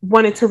fan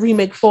wanted to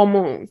remake Full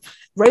Moon.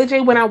 Ray J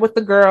went out with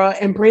the girl,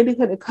 and Brandy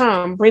couldn't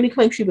come. Brandy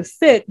claimed she was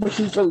sick, but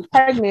she was really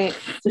pregnant,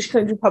 so she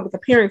couldn't do public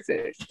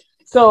appearances.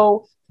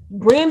 So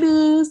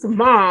Brandy's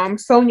mom,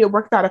 Sonia,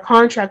 worked out a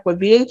contract with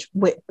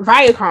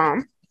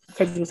Viacom,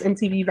 because it was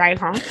MTV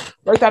Viacom,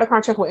 worked out a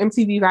contract with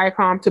MTV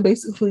Viacom to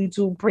basically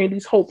do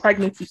Brandy's whole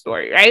pregnancy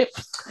story, right?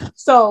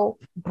 So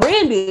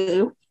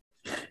Brandy,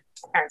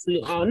 as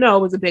we all know,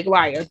 was a big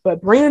liar,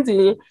 but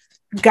Brandy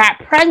got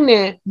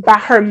pregnant by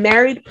her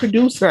married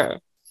producer,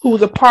 who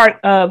was a part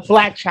of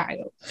Black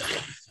Child.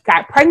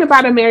 Got pregnant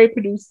by the married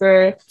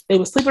producer. They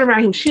were sleeping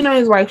around. He was cheating on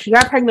his wife. She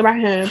got pregnant by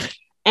him.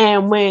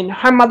 And when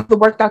her mother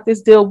worked out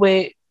this deal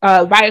with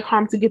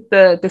Viacom to get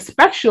the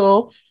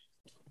special,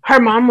 her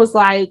mom was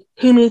like,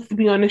 he needs to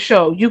be on the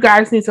show. You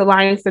guys need to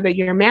lie and say that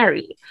you're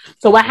married.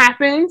 So what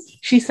happens?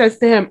 She says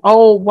to him,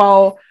 oh,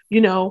 well,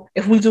 you know,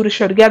 if we do the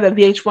show together,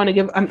 VH1 to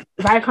give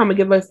Viacom to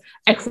give us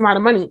X amount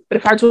of money. But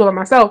if I do it by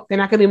myself, they're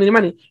not going to give me the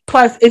money.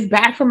 Plus, it's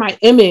bad for my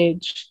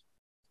image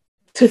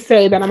to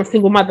say that I'm a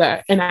single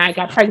mother and I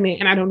got pregnant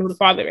and I don't know who the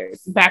father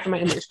is. It's bad for my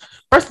image.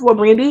 First of all,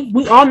 Brandy,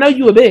 we all know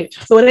you a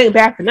bitch, so it ain't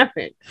bad for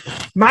nothing.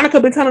 Monica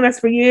been telling us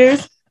for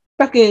years.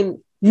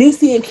 Fucking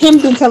Niecy and Kim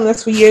been telling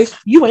us for years,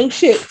 you ain't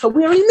shit. So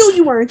we already knew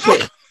you weren't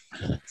shit.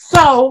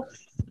 So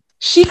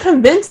she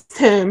convinced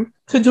him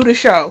to do the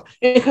show.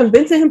 And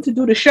convincing him to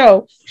do the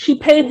show, she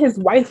paid his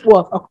wife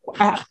off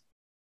a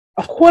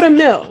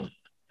 $250,000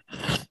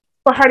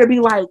 for her to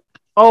be like,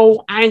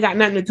 oh, I ain't got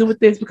nothing to do with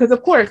this. Because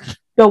of course,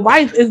 the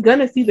wife is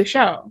gonna see the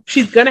show.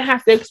 She's gonna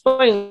have to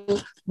explain,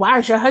 why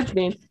is your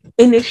husband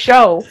in this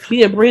show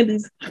being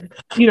Brandy's,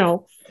 you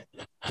know,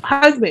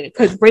 husband?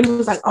 Because Brandy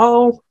was like,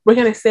 oh, we're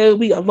gonna say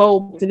we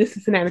eloped and this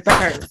and that and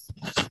third.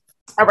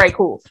 All right,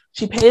 cool.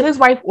 She paid his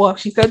wife off.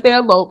 She said they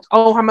eloped.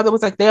 Oh, her mother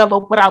was like, they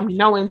eloped without me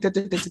knowing.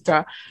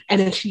 And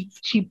then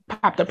she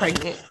popped up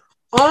pregnant.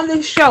 On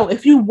this show,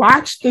 if you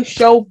watch the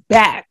show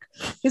back,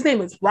 his name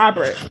is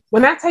Robert.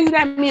 When I tell you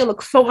that man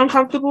looked so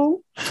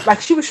uncomfortable, like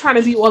she was trying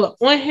to be all up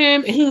on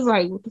him, and he was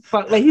like, what the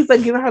fuck? Like he's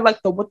like giving her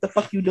like the what the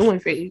fuck you doing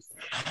face.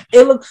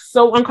 It looks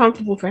so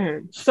uncomfortable for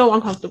him. So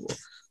uncomfortable.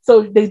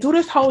 So they do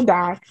this whole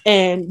doc,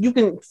 and you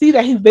can see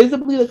that he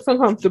visibly looks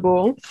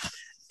uncomfortable.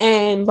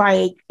 And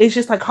like it's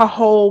just like her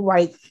whole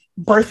like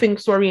birthing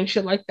story and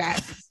shit like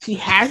that. She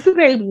has the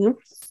baby.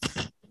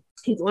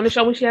 He's on the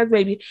show when she has a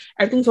baby.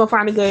 Everything's all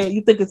fine and good.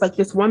 You think it's like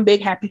this one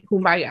big happy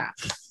kumbaya.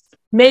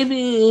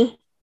 Maybe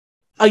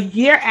a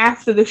year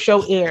after the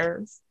show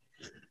airs,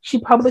 she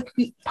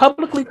publicly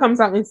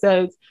comes out and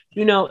says,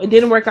 you know, it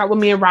didn't work out with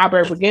me and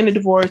Robert. We're getting a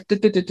divorce.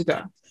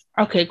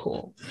 Okay,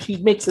 cool. She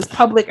makes this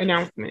public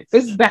announcement.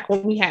 This is back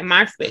when we had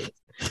MySpace.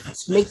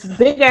 She makes this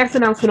big ass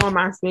announcement on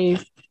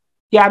MySpace.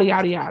 Yada,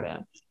 yada,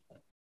 yada.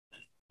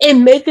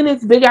 In making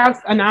this big ass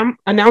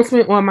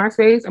announcement on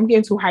MySpace, I'm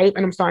getting too hype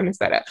and I'm starting to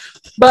set up.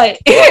 But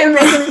in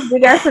making this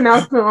big ass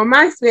announcement on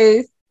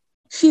MySpace,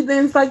 she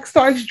then like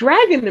starts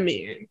dragging the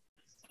man.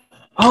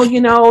 Oh, you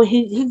know,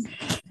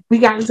 we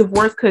got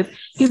divorced because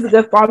he's a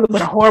good father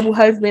but a horrible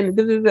husband.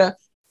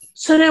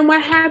 So then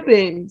what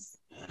happens?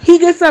 He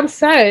gets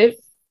upset.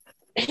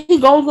 He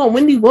goes on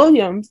Wendy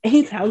Williams and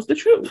he tells the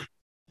truth.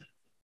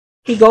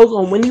 He goes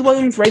on Wendy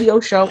Williams'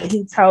 radio show and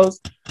he tells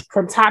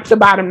from top to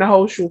bottom the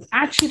whole truth.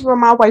 I cheated on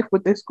my wife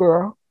with this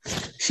girl.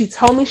 She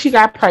told me she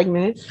got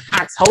pregnant.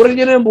 I told her to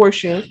get an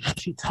abortion.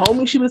 She told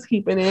me she was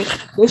keeping it.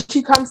 Then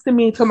she comes to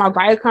me to my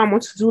Viacom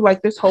wants to do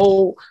like this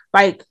whole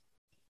like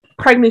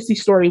pregnancy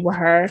story with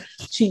her.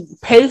 She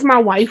pays my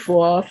wife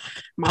off.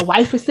 My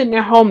wife is sitting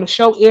at home. The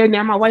show aired.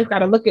 Now my wife got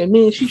to look at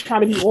me and she's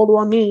trying to be all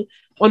on me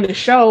on the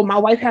show. My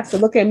wife has to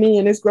look at me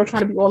and this girl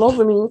trying to be all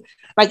over me.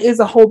 Like it's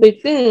a whole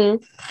big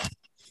thing.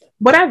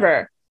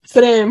 Whatever.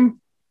 So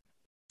then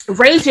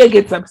Ray J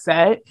gets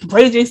upset.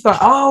 Ray J thought,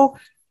 oh,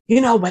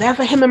 you know,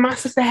 whatever him and my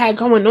sister had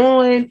going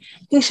on,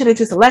 he should have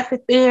just left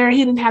it there.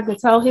 He didn't have to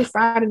tell his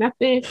side of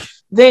nothing.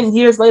 Then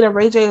years later,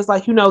 Ray J is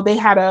like, you know, they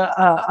had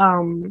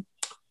a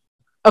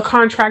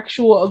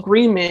contractual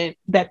agreement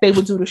that they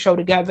would do the show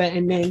together,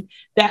 and then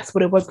that's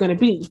what it was going to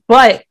be.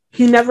 But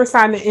he never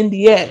signed the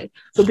NDA.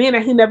 So being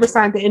that he never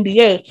signed the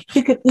NDA,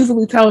 he could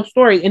easily tell a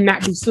story and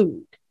not be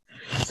sued.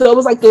 So it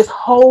was like this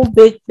whole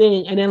big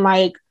thing. And then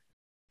like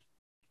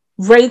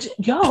Ray J,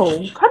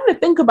 come to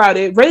think about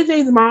it, Ray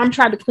J's mom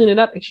tried to clean it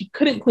up and she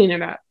couldn't clean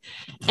it up.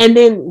 And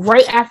then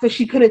right after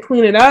she couldn't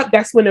clean it up,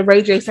 that's when the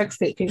Ray J sex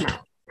tape came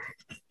out.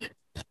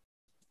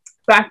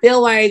 So I feel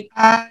like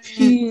I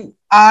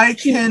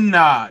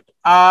cannot.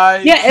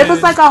 It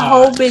was like a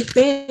whole big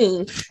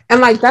thing.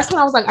 And like that's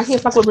when I was like, I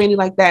can't fuck with Brandy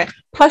like that.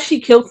 Plus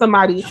she killed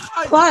somebody.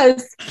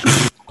 Plus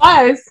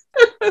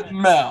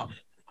Mel,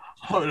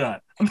 hold on.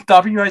 I'm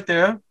stopping you right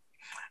there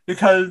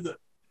because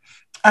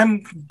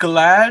I'm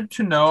glad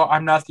to know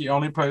I'm not the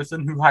only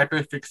person who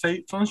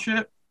hyperfixates on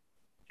shit.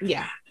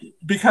 Yeah.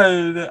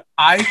 Because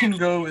I can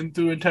go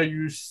through and tell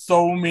you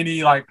so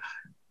many, like,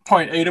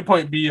 point A to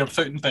point B of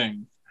certain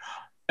things.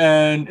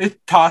 And it's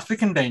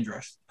toxic and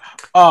dangerous.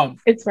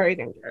 It's very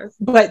dangerous.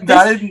 But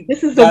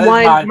this is the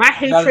one, my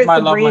hatred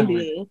for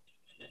Brandy.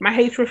 My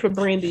hatred for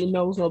Brandy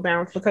knows no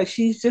bounds because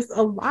she's just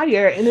a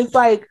liar. And it's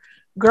like,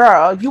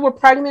 girl, you were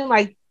pregnant.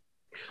 Like,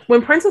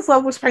 when Princess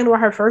Love was pregnant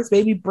with her first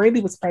baby,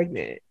 Brandy was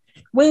pregnant.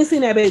 We ain't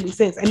seen that baby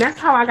since. And that's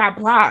how I got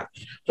blocked.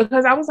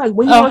 Because I was like,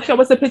 when you want to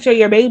show us a picture of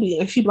your baby?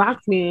 And she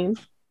blocked me.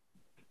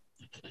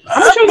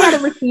 I'm sure you got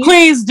a receipt.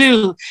 Please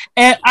do.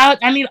 And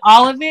I need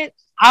all of it.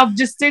 I'm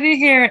just sitting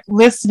here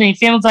listening.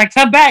 Family's like,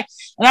 come back.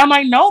 And I'm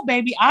like, no,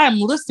 baby, I am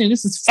listening.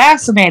 This is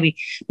fascinating.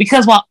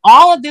 Because while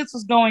all of this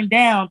was going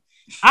down,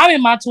 I'm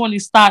in my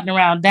 20s starting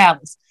around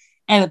Dallas.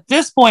 And at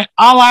this point,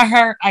 all I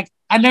heard,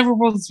 I never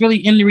was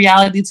really into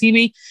reality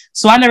TV.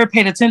 So I never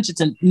paid attention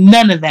to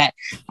none of that.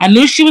 I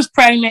knew she was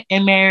pregnant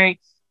and married.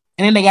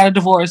 And then they got a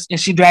divorce and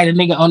she dragged a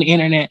nigga on the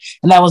internet.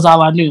 And that was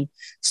all I knew.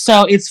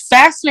 So it's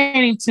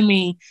fascinating to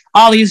me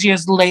all these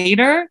years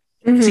later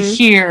to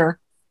hear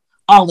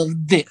all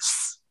of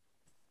this.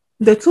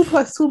 The 2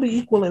 + 2 be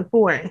equaling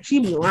 4, and she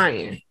be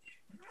lying.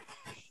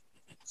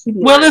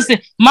 Listen,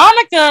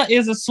 Monica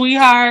is a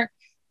sweetheart.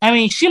 I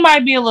mean, she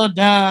might be a little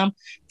dumb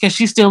because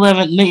she's still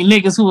living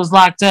niggas who was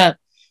locked up.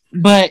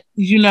 But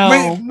you know,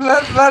 wait,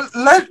 let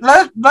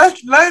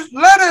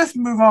us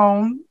move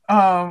on.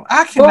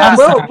 I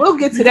cannot. We'll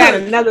get to that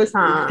another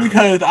time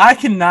because I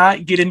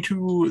cannot get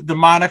into the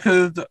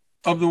Monicas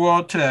of the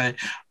world today.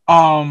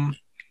 I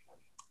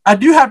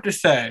do have to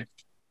say.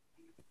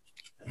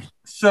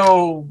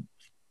 So,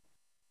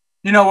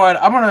 you know what?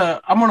 I'm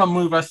gonna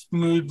move us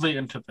smoothly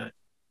into this.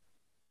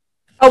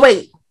 Oh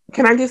wait,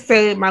 can I just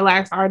say my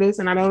last artist?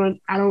 And I don't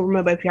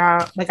remember if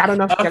y'all I don't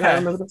know if y'all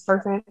remember this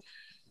person.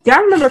 Do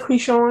y'all remember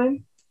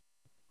Kreayshawn?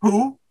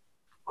 Who?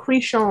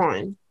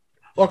 Kreayshawn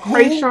or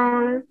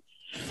Kreayshawn?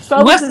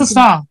 So what's the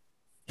song?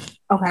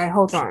 Okay,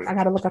 hold on. I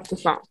gotta look up the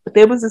song. But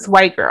there was this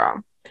white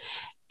girl,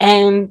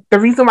 and the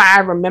reason why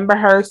I remember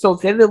her so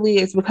vividly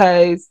is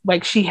because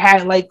like she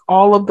had like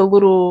all of the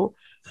little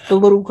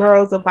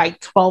girls of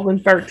like 12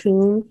 and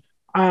 13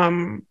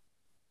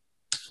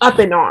 up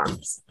in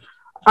arms.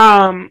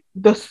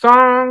 The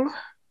song,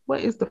 what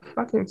is the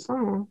fucking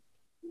song?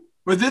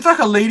 Was this like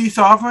a Lady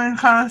Sovereign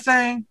kind of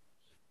thing?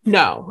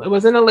 No, it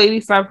wasn't a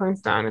Lady Sovereign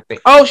kind thing.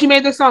 Oh, she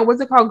made this song.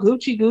 What's it called?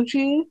 Gucci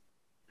Gucci?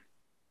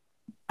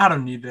 I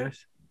don't need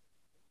this.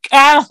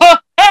 I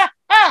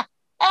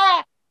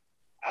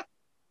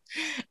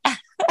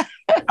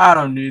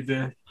don't need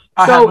this.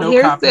 I have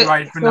no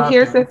copyright for nothing. So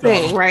here's the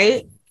thing,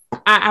 right?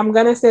 I'm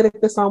gonna say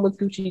that the song was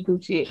Gucci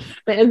Gucci,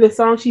 but in the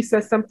song she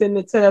says something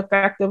to the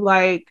effect of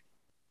like,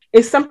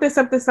 it's something,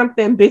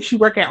 bitch, you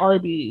work at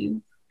Arby's.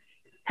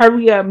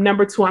 Hurry up,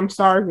 number 2, I'm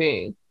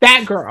starving.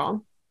 That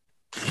girl.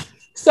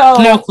 So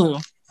no clue.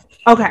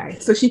 Okay,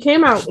 so she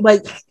came out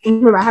like,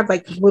 remember I have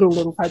like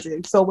little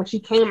cousins. So when she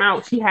came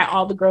out, she had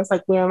all the girls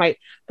like wearing like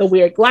the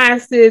weird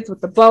glasses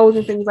with the bows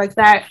and things like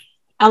that.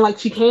 And like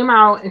she came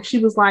out and she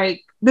was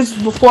like, this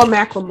is before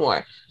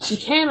Macklemore. She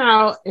came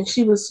out and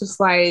she was just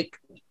like,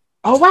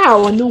 oh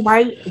wow, a new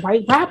white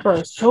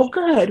rapper, so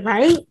good,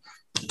 right?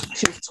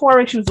 She was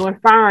touring, she was doing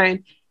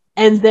fine.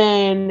 And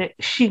then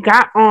she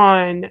got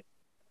on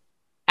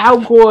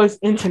Al Gore's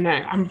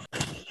internet.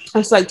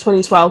 It's like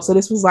 2012. So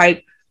this was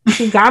like,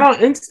 she got on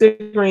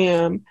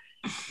Instagram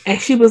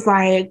and she was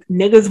like,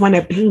 niggas want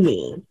to be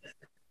me.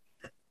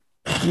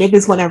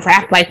 Niggas want to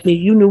rap like me.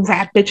 You new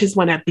rap bitches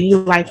want to be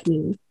like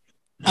me.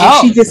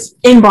 And she just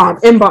in-bomb.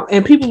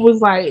 And people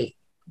was like,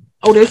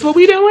 oh, this what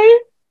we doing?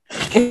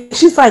 And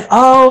she's like,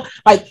 oh,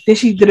 like, then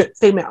she did a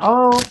statement,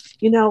 oh,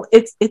 you know,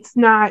 it's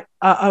not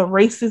a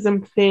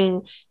racism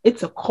thing.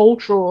 It's a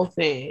cultural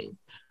thing.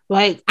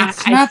 Like,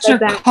 it's not your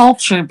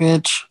culture,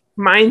 bitch.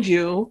 Mind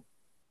you,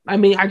 I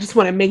mean, I just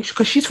want to make sure,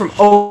 because she's from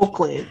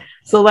Oakland.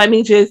 So let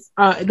me just,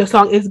 the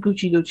song is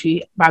Gucci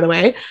Gucci, by the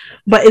way,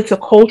 but it's a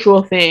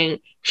cultural thing.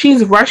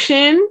 She's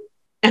Russian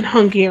and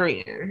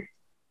Hungarian.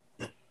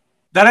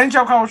 That ain't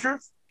your culture.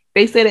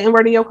 They say the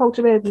N-word in your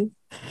culture, baby.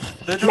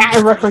 Not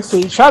in reference to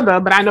each other,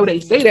 but I know they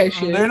say that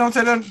shit. They don't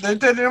say that. They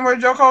say the N-word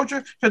in your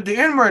culture because the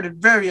N-word is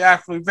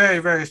very,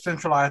 very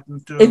centralized.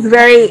 It's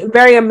very,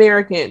 very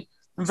American.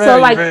 So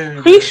like,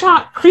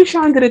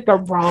 Kreayshawn did it the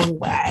wrong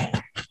way.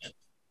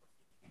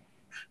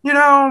 You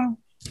know,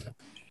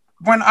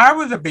 when I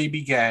was a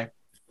baby gay.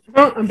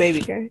 A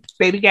baby gay.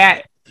 Baby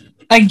gat.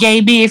 A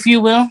gay-bee, if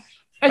you will.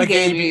 A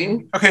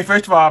gay-bee. Okay,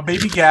 first of all,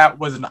 Baby Gat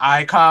was an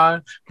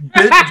icon.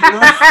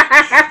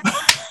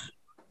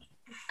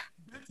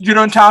 Get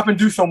on top and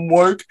do some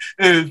work.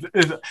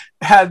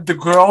 Had the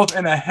girls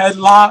in a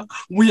headlock.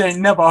 We ain't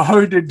never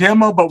heard the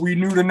demo, but we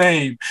knew the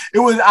name. It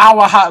was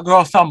our hot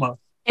girl summer.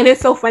 And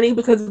it's so funny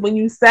because when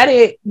you said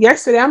it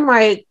yesterday, I'm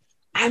like,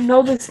 I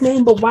know this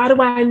name, but why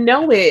do I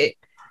know it?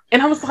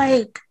 And I was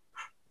like,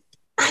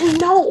 I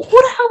know.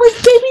 Who the hell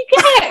is Baby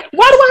Gat?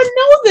 Why do I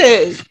know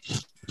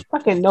this?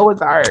 Fucking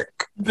Noah's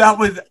Ark. That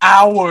was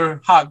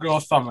our hot girl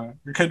summer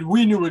because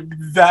we knew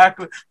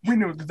exactly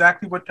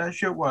what that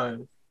shit was.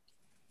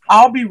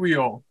 I'll be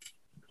real.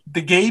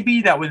 The gay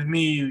bee that was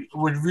me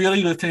was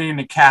really listening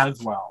to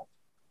Caswell.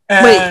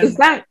 Wait, And is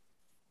that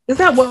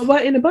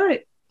what in the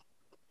butt?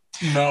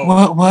 no.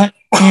 What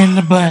in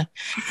the butt?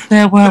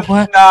 That what?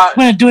 Not,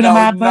 What do it in no,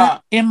 my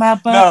butt? In my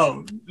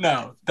butt?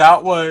 No.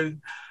 That was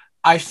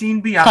I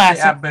seen Beyonce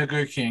Classic. at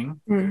Burger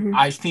King. Mm-hmm.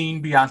 I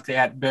seen Beyonce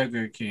at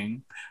Burger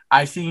King.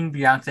 I seen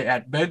Beyonce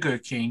at Burger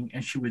King,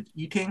 and she was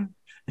eating.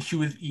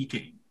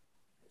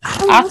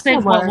 I'll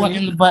take what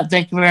in the butt.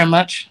 Thank you very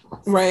much.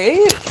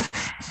 Right.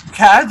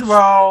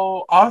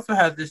 Caswell also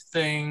had this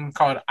thing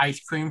called Ice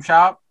Cream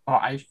Shop or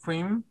Ice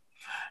Cream.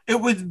 It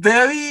was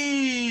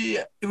very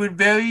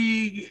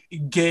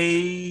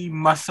gay,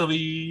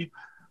 muscly,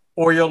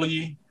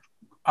 oily,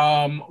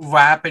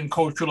 rap and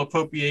cultural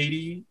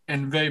appropriating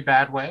in a very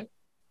bad way.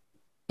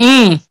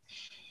 I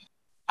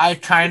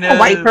kind of a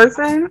white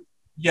person.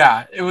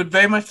 Yeah, it was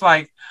very much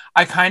like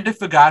I kind of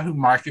forgot who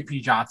Marsha P.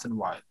 Johnson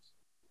was.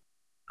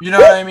 You know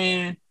what I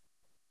mean?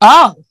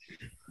 Oh,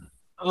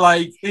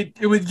 like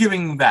it was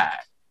giving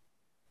that.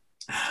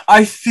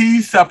 I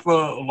see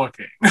Supper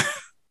looking.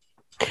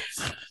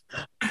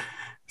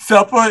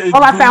 Supper is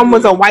all I found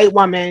was a white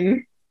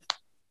woman.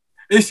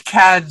 It's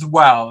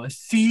Caswell.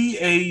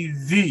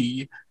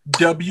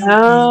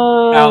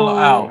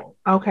 Cazwell.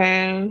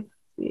 Okay.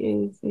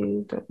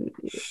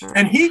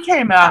 And he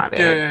came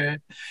after.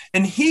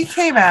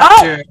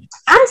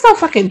 I'm so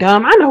fucking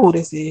dumb. I know who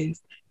this is.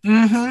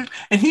 Mm-hmm.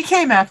 And he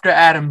came after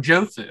Adam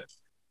Joseph.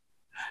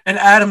 And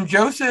Adam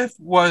Joseph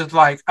was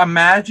like,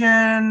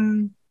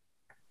 imagine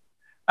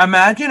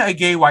a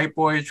gay white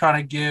boy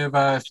trying to give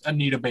us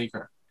Anita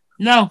Baker.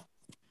 No.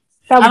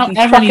 That would be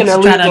fucking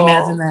illegal. Try to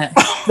imagine that.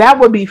 That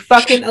would be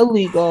fucking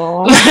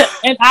illegal.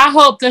 And I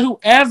hope that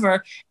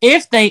whoever,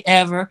 if they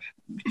ever,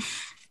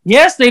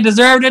 yes, they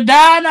deserve to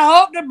die, and I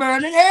hope they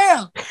burn in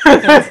hell.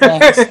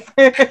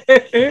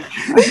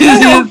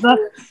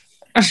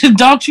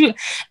 Don't you?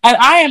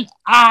 And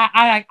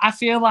I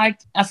feel like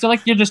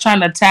you're just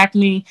trying to attack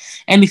me.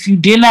 And if you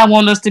did not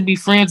want us to be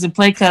friends and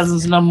play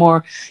cousins no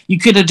more, you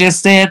could have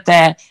just said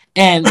that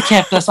and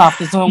kept us off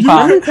the Zoom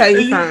call. Let me tell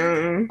you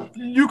something.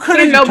 You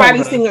couldn't.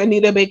 Nobody sing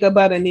Anita Baker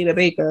but Anita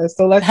Baker.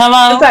 So let's.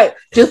 Hello.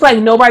 Just like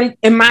nobody.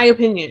 In my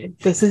opinion,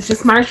 this is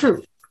just my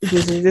truth.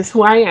 This is just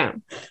who I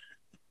am.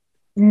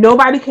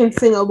 Nobody can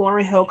sing a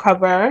Lauryn Hill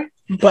cover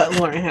but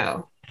Lauryn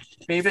Hill.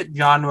 Favorite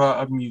genre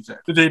of music.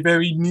 It's a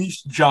very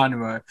niche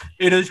genre.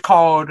 It is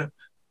called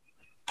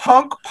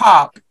punk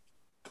pop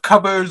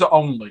covers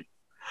only.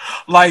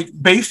 Like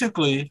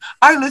basically,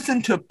 I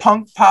listen to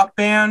punk pop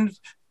bands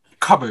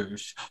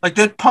covers. Like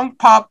there's punk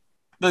pop,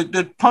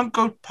 the punk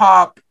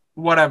pop,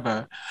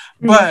 whatever.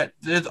 Mm-hmm. But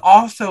there's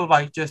also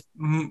like just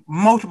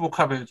multiple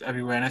covers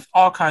everywhere, and it's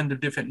all kinds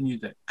of different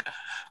music.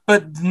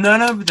 But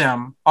none of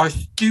them are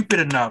stupid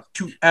enough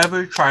to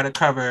ever try to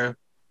cover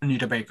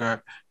Anita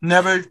Baker.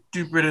 Never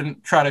stupid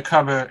and try to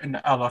cover in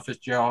the Ella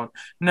Fitzgerald.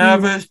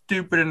 Never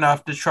stupid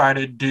enough to try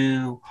to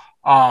do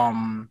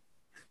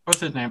what's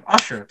his name?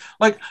 Usher.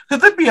 Like,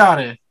 because let's be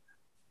honest,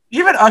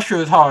 even Usher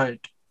is hard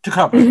to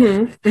cover.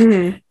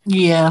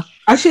 Yeah.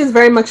 Usher is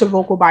very much a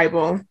vocal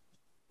Bible.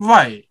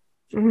 Right.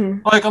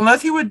 Like,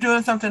 unless he was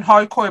doing something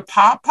hardcore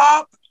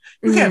pop,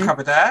 you can't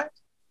cover that.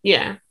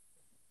 Yeah.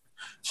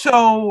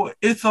 So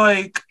it's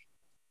like,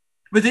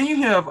 but then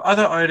you have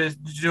other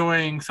artists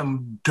doing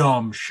some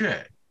dumb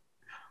shit.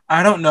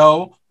 I don't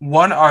know.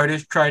 One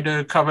artist tried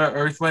to cover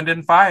Earth, Wind,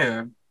 and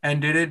Fire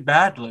and did it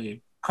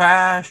badly.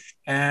 Crashed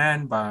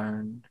and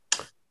burned.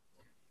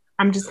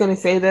 I'm just going to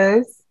say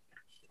this.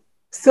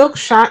 Silk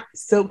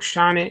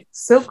Sonic's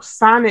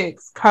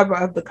cover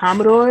of the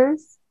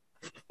Commodores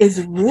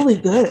is really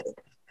good.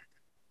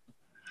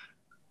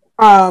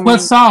 What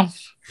song?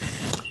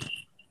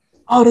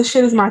 Oh, this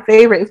shit is my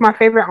favorite. It's my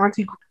favorite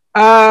auntie.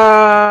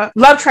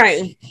 Love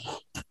Train.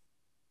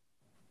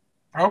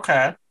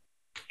 Okay.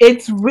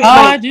 It's really.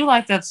 I do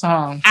like that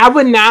song. I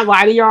would not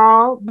lie to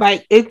y'all.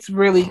 Like, it's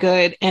really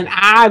good, and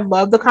I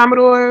love the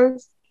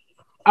Commodores.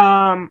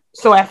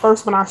 So at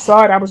first when I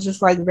saw it, I was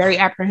just like very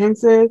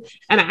apprehensive,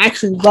 and I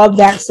actually love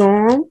that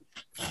song.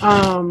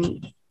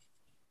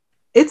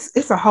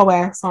 It's a whole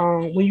ass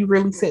song when you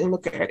really sit and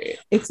look at it.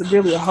 It's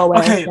really a whole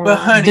ass song. Okay, but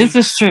honey, this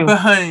is true. But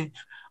honey,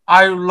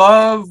 I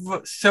love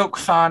Silk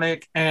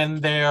Sonic and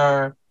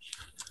their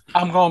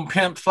I'm gonna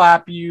pimp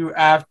slap you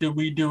after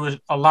we do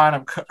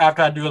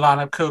after I do a line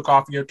of coke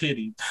off your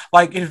titties.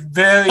 Like it's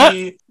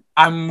very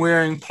I'm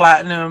wearing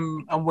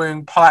platinum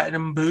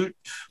boots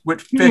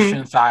with fish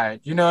inside.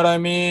 You know what I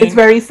mean? It's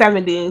very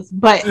 70s,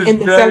 but in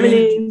the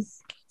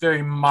 70s.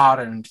 Very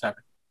modern 70s.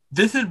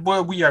 This is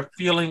where we are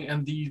feeling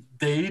in these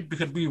days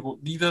because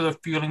these are the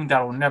feelings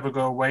that will never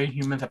go away.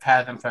 Humans have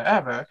had them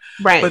forever.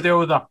 Right. But there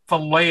was a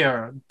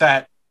flair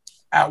that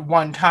at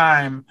one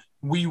time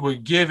we were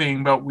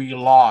giving, but we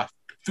lost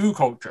through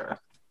culture.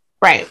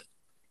 Right.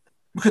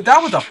 Because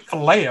that was a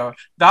flair.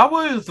 That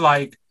wasn't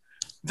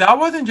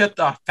just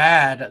a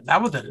fad.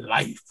 That was a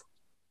life.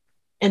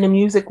 And the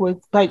music was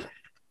like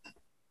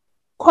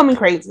call me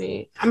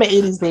crazy. I'm an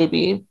 80s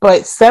baby,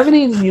 but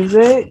 70s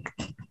music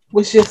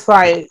was just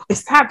like,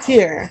 it's top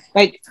tier.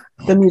 Like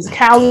the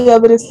musicality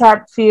of it is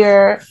top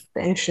tier,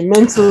 the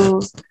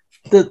instrumentals,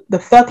 the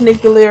fuck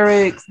Nick the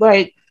lyrics,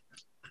 like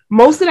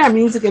most of that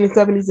music in the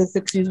 70s and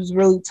 60s was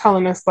really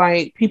telling us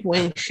like people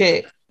ain't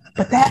shit.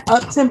 But that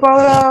up tempo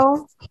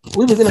though,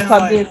 we was in the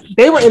club dance.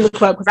 They were in the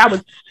club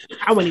because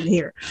I wasn't even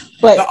here.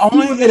 But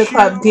we was in the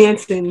club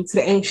dancing to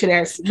the ain't shit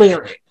ass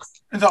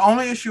lyrics. The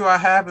only issue I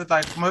have is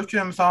like most of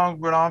them songs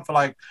went on for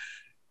like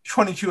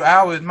 22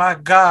 hours. My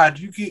God,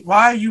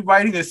 why are you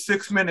writing a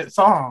 6-minute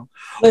song?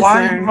 Listen,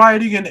 why are you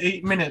writing an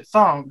 8-minute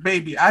song,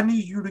 baby? I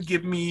need you to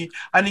give me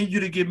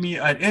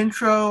an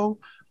intro,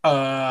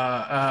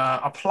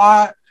 a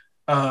plot,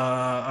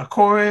 a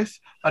chorus,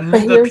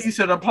 another piece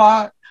of the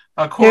plot,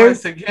 a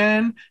chorus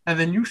again, and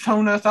then you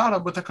tone us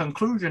out with a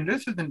conclusion.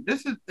 This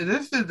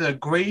is a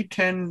grade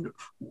 10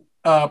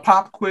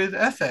 pop quiz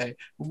essay.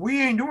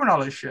 We ain't doing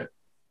all this shit.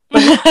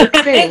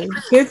 But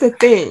here's the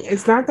thing.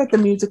 It's not that the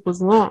music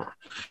was long,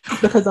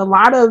 because a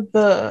lot of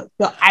the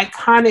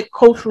iconic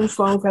cultural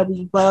songs that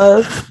we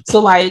love, so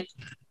like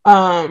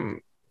a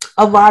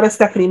lot of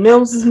Stephanie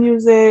Mills'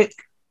 music,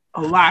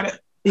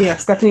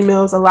 Stephanie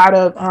Mills, a lot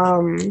of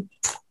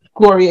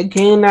Gloria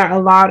Gaynor, a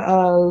lot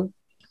of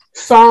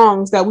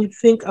songs that we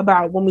think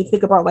about when we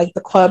think about like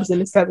the clubs in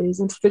the 70s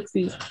and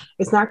 60s.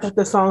 It's not that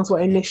the songs were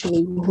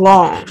initially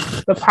long.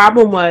 The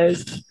problem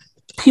was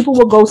people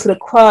would go to the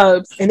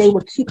clubs and they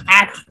would keep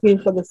asking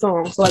for the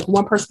song. So like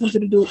one person comes to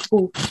the booth,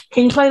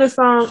 can you play the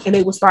song? And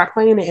they would start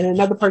playing it, and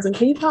another person,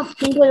 can you play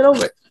it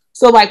over?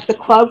 So like the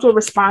clubs were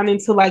responding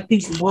to like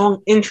these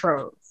long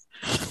intros.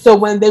 So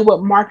when they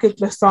would market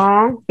the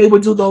song, they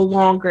would do the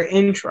longer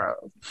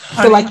intros.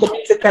 So like the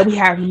music that we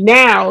have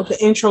now, the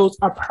intros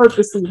are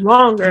purposely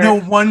longer. No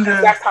wonder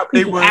that's how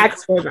people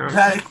ask for them.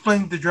 That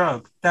explains the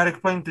drugs.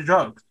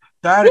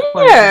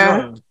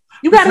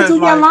 You gotta do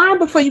your line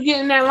before you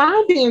get in that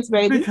line dance,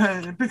 baby.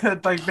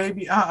 Because like,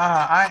 baby,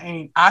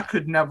 I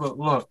could never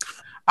look.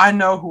 I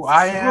know who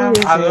I am.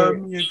 I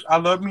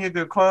love me a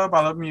good club. I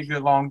love me a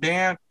good long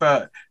dance,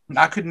 but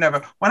I could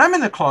never. When I'm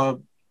in the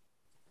club,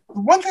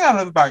 one thing I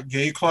love about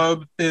gay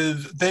clubs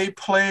is they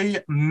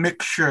play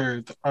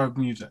mixtures of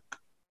music.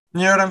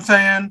 You know what I'm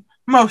saying?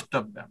 Most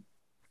of them.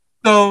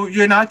 So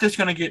you're not just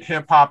gonna get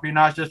hip hop. You're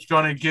not just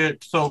gonna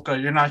get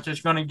soca. You're not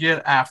just gonna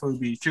get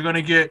Afrobeats. You're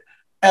gonna get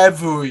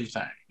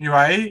everything,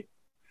 right?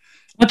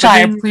 Which I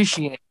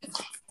appreciate.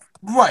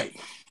 Right.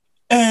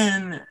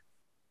 And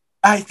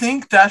I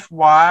think that's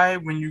why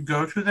when you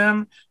go to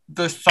them,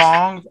 the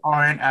songs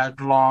aren't as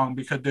long,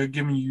 because they're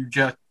giving you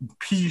just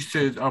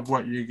pieces of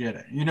what you're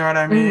getting. You know what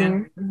I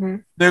mean? Mm-hmm.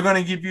 They're going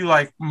to give you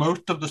like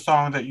most of the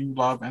songs that you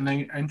love and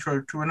then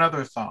intro to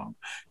another song.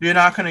 You're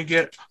not going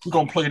to we're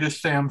going to play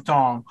this same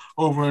song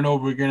over and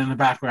over again in the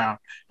background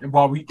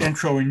while we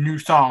intro a new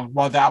song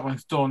while that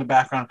one's still in the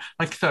background.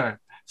 Like, sir,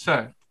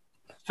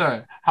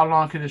 how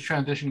long can this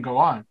transition go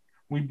on?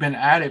 We've been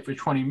at it for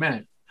 20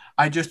 minutes.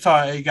 I just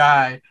saw a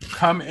guy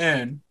come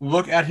in,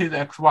 look at his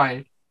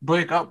ex-wife,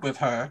 break up with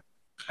her,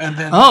 and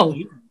then that's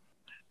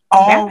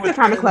the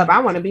kind of club I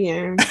want to be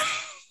in.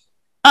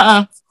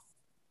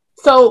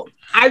 So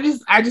I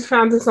just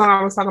found this song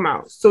I was talking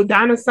about. So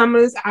Donna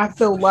Summers, I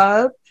Feel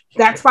Love.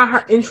 That's why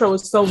her intro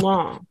is so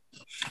long.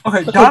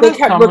 Okay, because they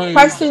kept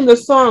requesting the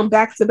song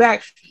back to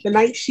back. The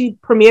night she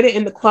premiered it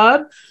in the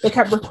club, they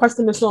kept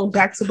requesting the song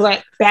back to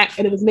back,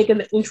 and it was making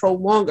the intro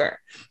longer.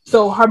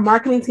 So her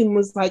marketing team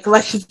was like,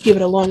 let's just give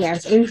it a long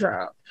ass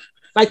intro.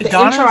 Like the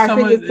Donna intro, I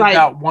think it's like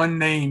that one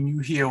name you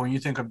hear when you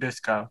think of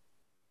disco.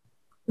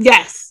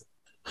 Yes.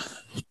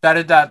 That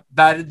is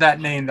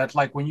that name that's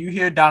like when you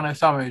hear Donna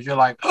Summers, you're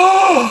like,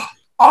 oh,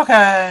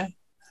 okay.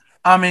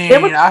 I mean,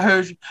 I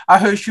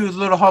heard she was a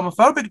little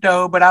homophobic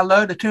though, but I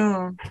love the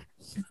tune.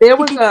 There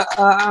was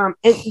and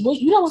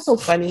you know what's so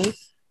funny?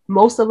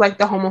 Most of like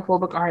the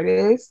homophobic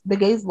artists, the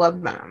gays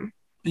love them.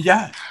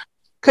 Yeah,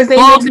 because they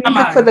make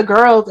music for the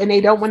girls and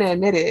they don't want to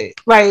admit it.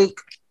 Like,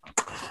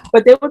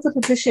 but there was a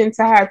petition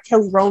to have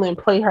Kelly Rowland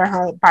play her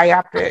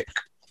biopic.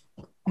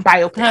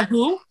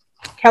 Who?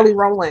 Kelly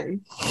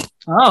Rowland.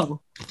 Oh,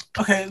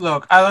 okay.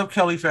 Look, I love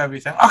Kelly for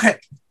everything. Okay.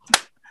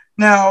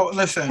 Now,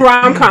 listen.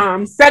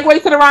 Rom-com.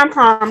 Segue to the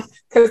rom-com,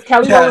 because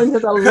Kelly Rowland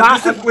has a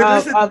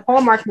lot of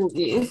Hallmark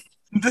movies.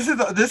 This is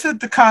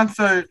the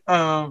concept.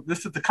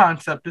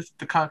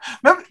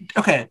 Remember,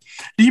 okay.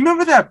 Do you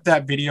remember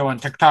that video on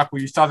TikTok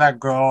where you saw that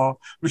girl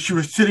where she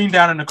was sitting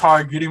down in the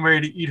car getting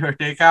ready to eat her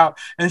takeout,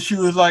 and she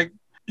was like,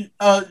 so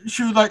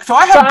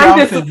I have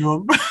Down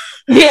syndrome.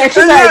 Yeah,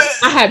 she's like,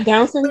 I have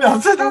Down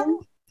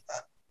syndrome.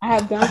 I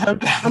have Down syndrome.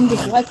 I'm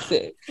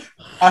dyslexic.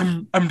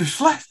 I'm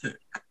dyslexic.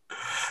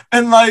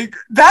 And like,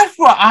 that's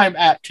where I'm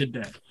at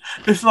today.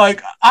 It's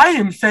like, I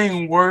am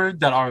saying words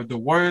that are the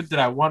words that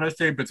I want to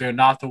say, but they're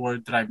not the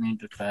words that I mean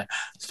to say.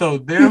 So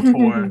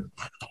therefore,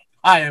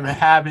 I am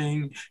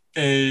having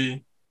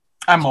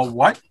I'm a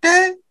what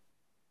day?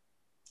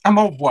 I'm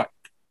a what?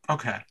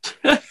 Okay.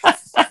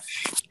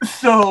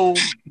 So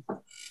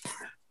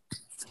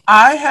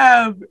I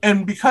have,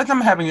 and because I'm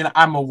having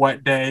I'm a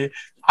what day,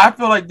 I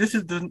feel like this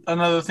is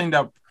another thing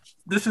that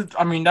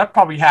I mean, that's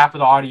probably half of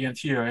the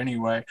audience here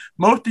anyway.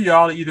 Most of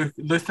y'all either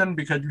listen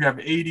because you have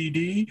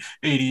ADD,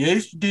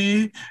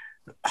 ADHD,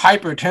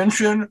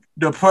 hypertension,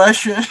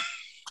 depression.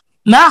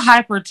 Not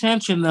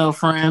hypertension though,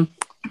 friend.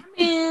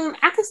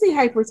 I can see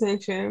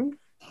hypertension.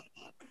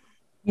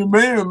 You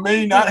may or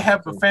may not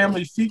have a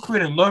family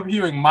secret and love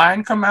hearing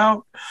mine come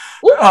out.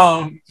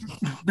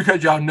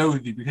 Because y'all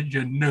nosy, because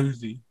you're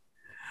nosy.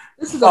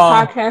 This is a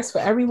podcast for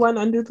everyone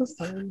under the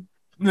sun.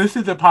 This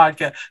is a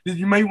podcast.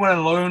 You may want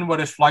to learn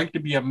what it's like to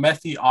be a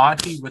messy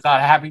auntie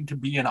without having to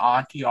be an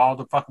auntie all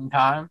the fucking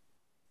time.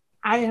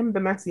 I am the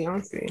messy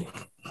auntie.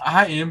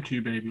 I am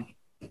too, baby.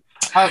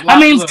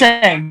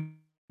 Same.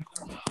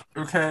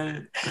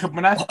 Okay.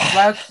 When I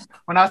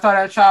saw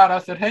that child, I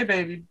said, "Hey,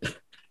 baby,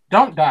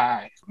 don't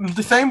die."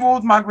 The same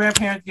rules my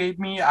grandparents gave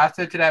me, I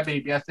said to that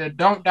baby. I said,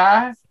 "Don't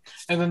die,"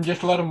 and then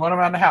just let him run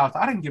around the house.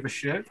 I didn't give a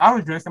shit. I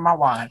was drinking my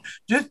wine.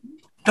 Just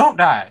don't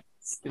die.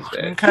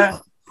 Okay.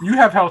 You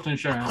have health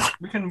insurance.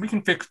 We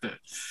can fix this.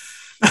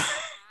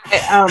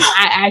 I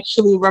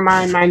actually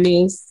remind my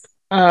niece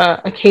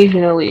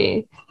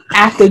occasionally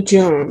after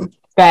June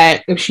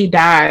that if she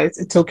dies,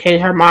 it's okay.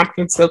 Her mom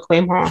can still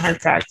claim her on her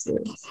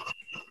taxes.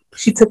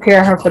 She took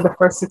care of her for the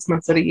first 6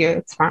 months of the year.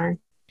 It's fine.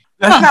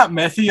 That's not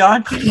messy,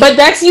 auntie. But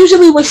that's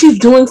usually when she's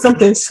doing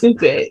something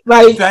stupid.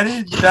 Like that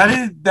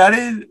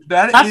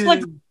is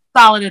like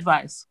solid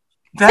advice.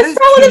 That is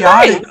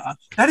chaotic.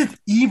 That is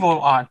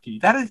evil, auntie.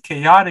 That is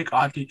chaotic,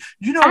 auntie.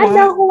 You know what? I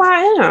know who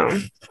I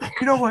am.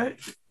 You know what?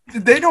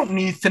 They don't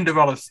need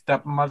Cinderella's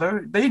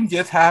stepmother. They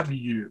just have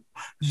you.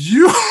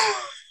 You.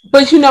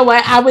 But you know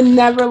what? I would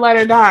never let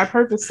her die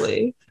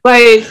purposely.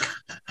 Like,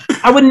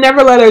 I would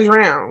never let her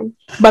drown.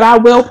 But I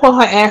will pull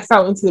her ass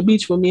out into the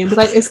beach with me and be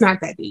like, it's not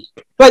that deep.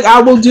 Like,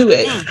 I will do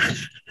it.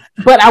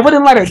 But I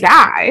wouldn't let her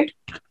die.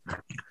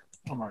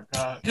 Oh my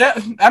God. Yeah,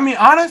 I mean,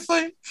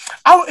 honestly,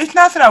 it's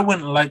not that I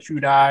wouldn't let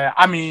you die.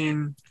 I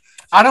mean,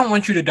 I don't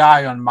want you to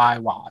die on my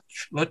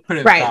watch. Let's put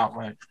it that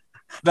way.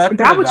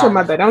 Die with your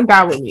mother. Don't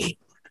die with me.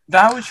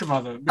 Die with your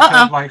mother.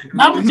 Because,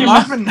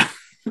 not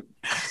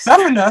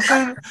for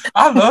nothing.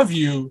 I love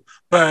you,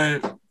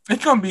 but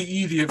it's going to be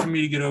easier for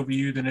me to get over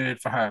you than it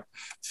is for her.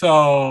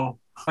 So.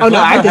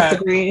 I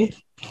disagree.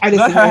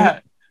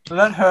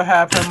 Let her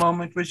have her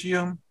moment with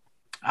you.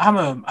 I'm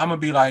gonna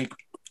be like,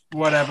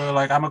 whatever,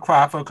 like I'm gonna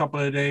cry for a couple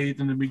of days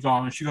and then be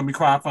gone. She's gonna be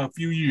crying for a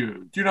few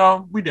years. You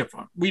know, we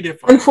different.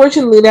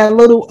 Unfortunately, that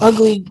little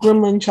ugly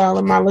gremlin child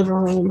in my living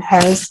room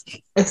has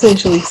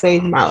essentially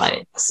saved my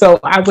life. So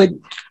I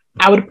would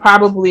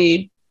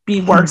probably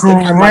be worse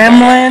than her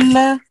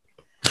gremlin.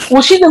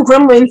 Well, she's a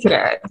gremlin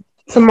today.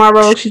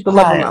 Tomorrow she's the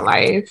love of my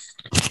life,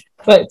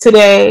 but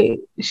today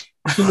she's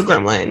a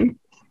gremlin.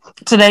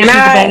 Today she's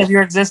the bane of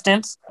your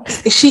existence.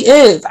 She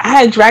is. I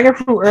had dragon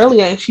fruit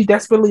earlier and she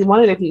desperately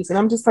wanted a piece. And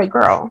I'm just like,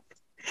 girl,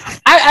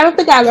 I don't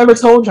think I've ever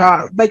told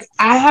y'all, like,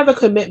 I have a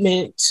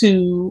commitment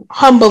to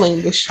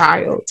humbling this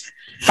child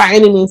by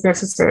any means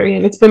necessary.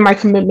 And it's been my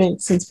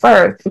commitment since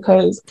birth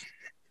because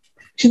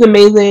she's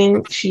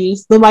amazing.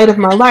 She's the light of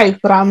my life,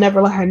 but I'll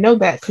never let her know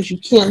that because you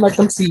can't let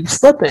them see you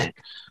slipping.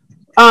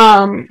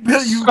 You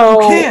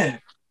can't.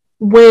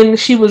 When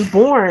she was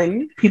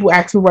born, people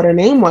asked me what her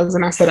name was,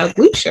 and I said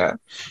Aglisha,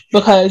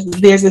 because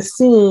there's a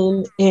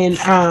scene in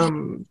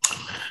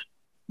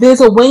there's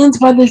a Wayans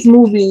Brothers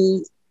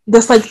movie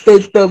that's like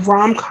the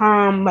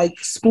rom-com like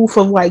spoof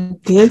of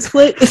like Dance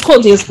Flick. It's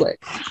called Dance Flick,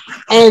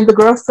 and the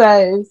girl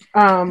says,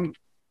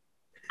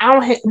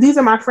 these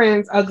are my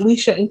friends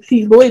Aglisha and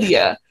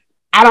Theloidia.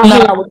 I don't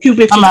hang out with cute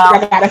bitches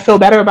because I gotta feel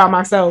better about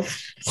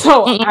myself.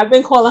 So I've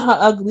been calling her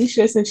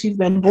Aglisha since she's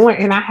been born,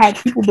 and I had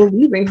people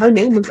believing her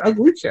name was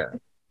Aglisha.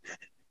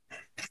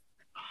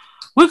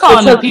 We're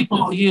calling the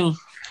people you.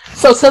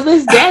 So to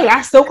this day,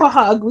 I still call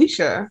her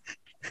Aglisha.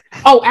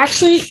 Oh,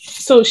 actually,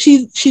 so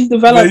she's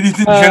developed. Ladies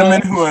and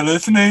gentlemen who are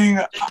listening,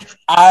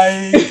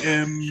 I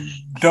am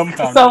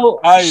dumbfounded. So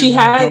she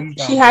has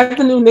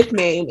a new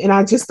nickname, and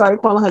I just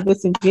started calling her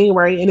this in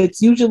January, and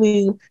it's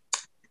usually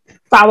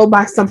followed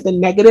by something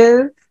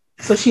negative.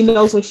 So she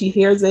knows when she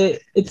hears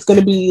it, it's going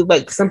to be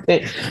like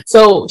something.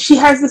 So she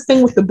has this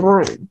thing with the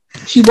broom.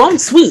 She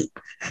won't sweep,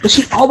 but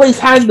she always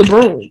has the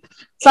broom.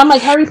 So I'm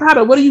like, Harry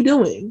Potter, what are you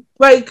doing?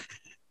 Like,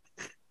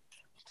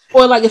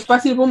 or like if I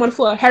see the broom on the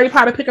floor, Harry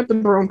Potter, pick up the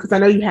broom because I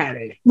know you had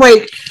it.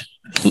 Like,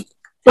 but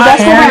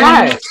that's what I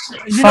had.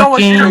 You know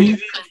what's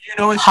crazy?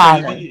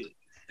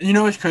 You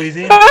know what's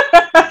crazy?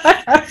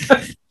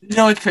 You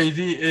know what's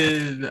crazy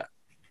is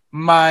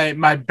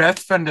my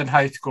best friend in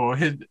high school,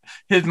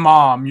 his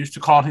mom used to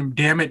call him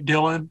 "Damn it,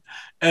 Dylan"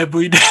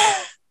 every day.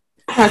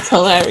 That's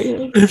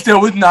hilarious. If there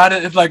was a "Damn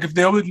it,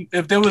 Dylan,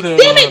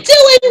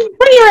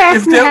 bring your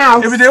ass in the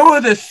house. If there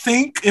was a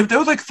sink, if there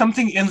was like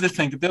something in the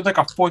sink, if there was like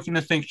a fork in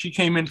the sink, she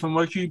came in from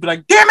work, she'd be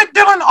like, "Damn it,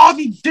 Dylan, all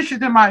these dishes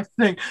in my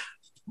sink."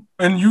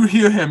 And you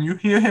hear him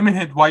in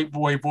his white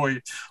boy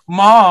voice,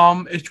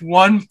 "Mom, it's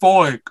one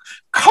fork.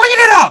 Clean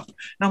it up."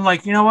 And I'm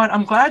like, you know what?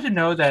 I'm glad to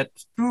know that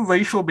through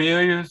racial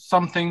barriers,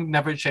 something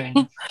never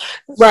changed.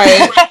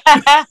 Right.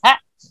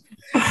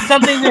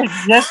 Something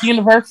that's just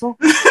universal.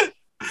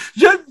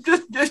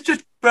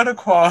 just spread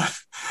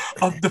across.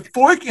 The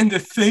fork in the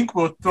sink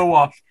will throw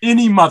off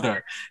any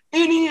mother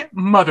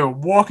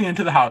walking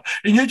into the house,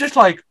 and you're just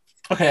like,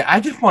 okay, I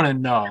just want to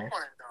know.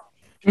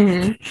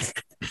 Mm-hmm.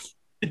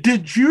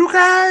 Did you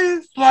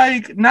guys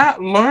like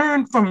not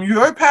learn from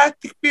your past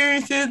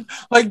experiences?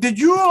 Like, did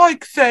you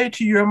like say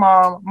to your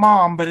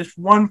mom, but it's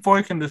one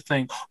fork in the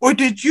sink, or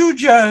did you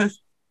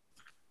just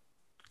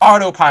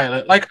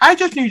autopilot? Like, I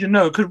just need to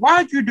know, because why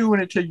are you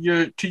doing it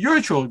to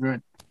your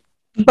children?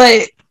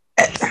 But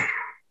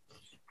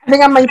I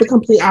think I'm like the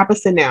complete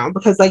opposite now,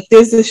 because like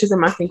there's dishes in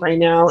my sink right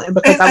now, and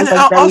because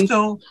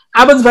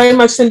I was very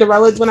much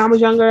Cinderella when I was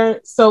younger.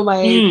 So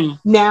like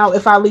now,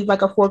 if I leave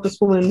like a fork or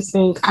spoon in the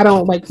sink, I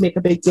don't like make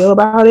a big deal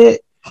about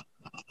it,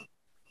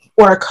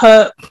 or a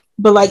cup.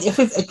 But like if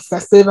it's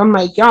excessive, I'm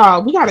like,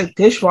 y'all, we got a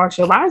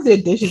dishwasher. Why is there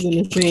dishes in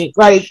the sink?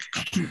 Like,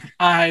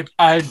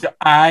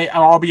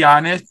 I'll be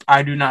honest,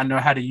 I do not know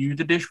how to use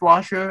a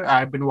dishwasher.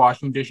 I've been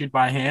washing dishes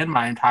by hand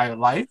my entire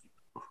life.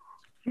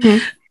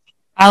 Mm-hmm.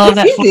 I love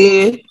that.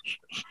 Did.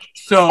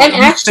 So and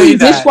actually,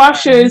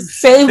 dishwashers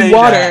save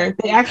water.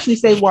 They actually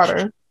save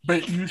water.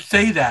 But you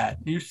say that.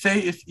 You say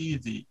it's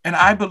easy. And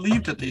I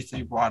believe that they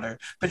save water.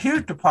 But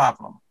here's the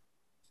problem.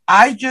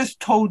 I just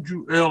told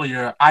you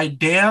earlier, I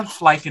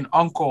dance like an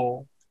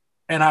uncle,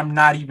 and I'm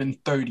not even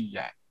 30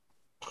 yet.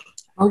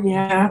 Oh,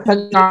 yeah. I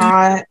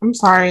forgot. I'm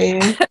sorry.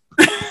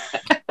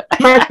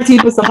 My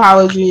deepest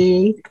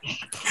apology.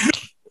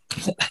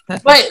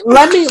 But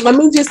let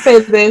me just say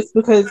this,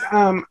 because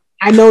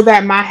I know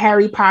that my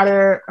Harry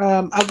Potter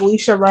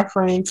Alicia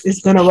reference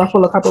is going to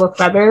ruffle a couple of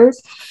feathers.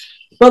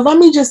 But let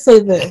me just say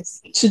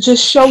this, to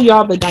just show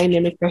y'all the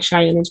dynamic that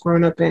Cheyenne has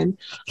grown up in.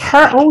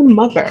 Her own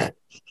mother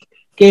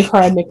gave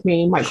her a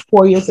nickname like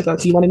 4 years ago.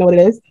 Do you want to know what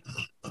it is?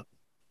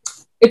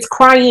 It's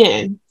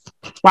Cryan.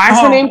 Why is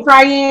her name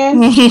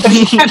Cryan? She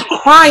kept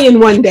crying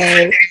one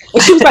day.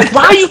 And she was like,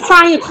 why are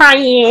you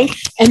crying?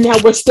 And now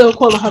we're still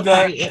calling her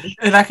Cryan.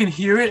 And I can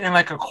hear it in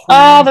like a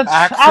Queen's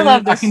accent. I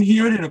love this. I can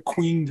hear it in a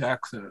Queen's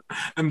accent.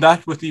 And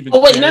that's what's even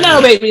wait,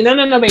 no,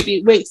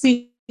 baby. Wait,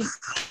 see,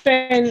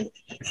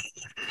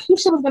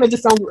 she was gonna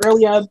disown you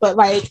earlier, but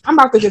like I'm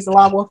about to just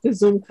log off the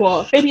Zoom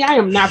call. Baby, I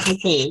am not from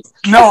Queens.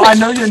 No, I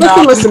know you're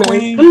not from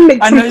Queens.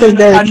 I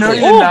know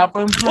you're not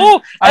from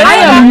Queens. I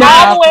am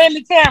not all the way in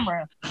the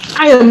camera.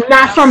 I am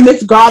not from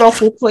this god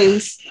awful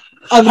place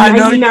of I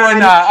know you are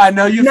not. I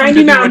know you're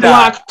 99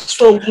 blocks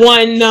for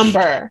one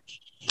number.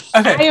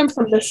 Okay. I am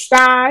from the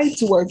sky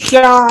to a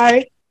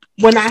die.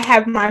 When I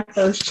have my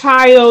first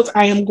child,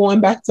 I am going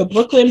back to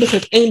Brooklyn,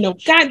 because ain't no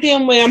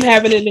goddamn way I'm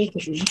having it in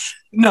Queens.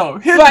 No,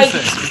 here's the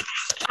thing.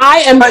 I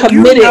am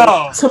committed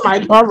to my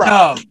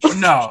borough.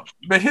 No,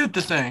 but here's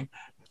the thing.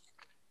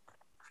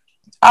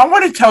 I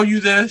want to tell you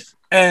this,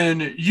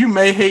 and you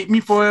may hate me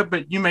for it,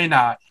 but you may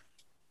not.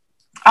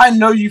 I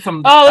know you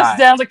from the sky. It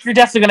sounds like you're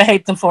definitely going to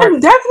hate them for it. I'm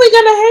definitely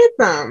going to hate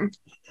them.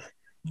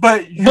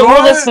 But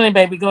we're listening,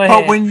 baby. Go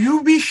ahead. But when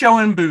you be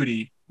showing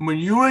booty, when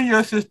you and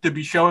your sister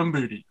be showing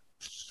booty,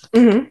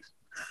 you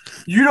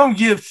don't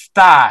give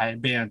thigh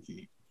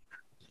Banshee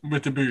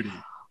with the booty.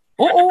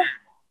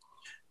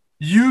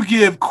 You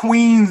give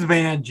Queen's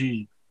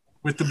Banshee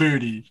with the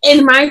booty.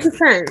 In my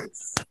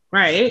defense,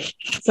 right?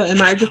 So in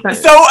my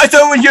defense. So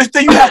when you have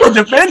to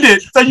defend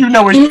it, so you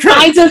know it's true. In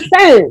my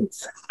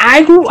defense,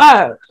 I grew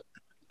up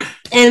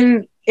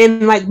in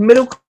like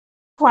middle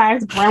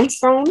class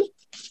brownstone.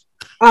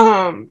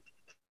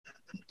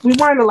 We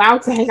weren't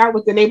allowed to hang out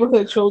with the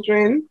neighborhood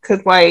children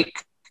because like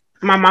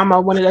my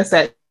mama wanted us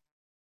at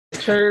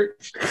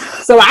church.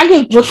 So I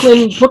give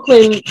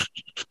Brooklyn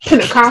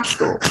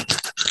Pentecostal.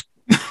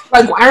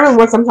 Like I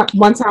remember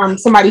one time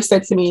somebody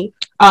said to me,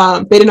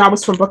 they didn't know I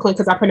was from Brooklyn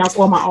because I pronounced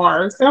all my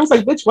R's, and I was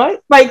like, "Bitch,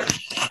 what? Like,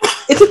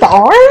 is it the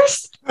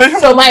R's?"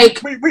 So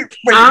like, wait, what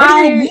do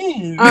you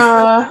mean?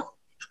 No,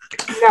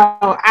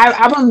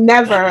 I will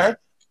never.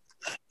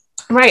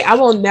 Right, I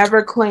will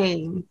never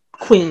claim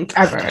Queens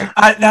ever.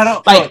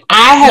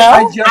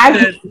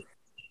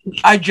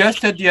 I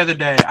just said the other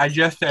day,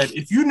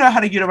 if you know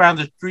how to get around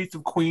the streets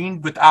of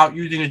Queens without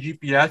using a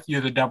GPS, you're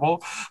the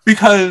devil.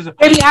 Because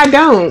maybe I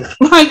don't.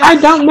 Like, I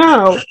don't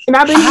know. And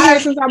I've been here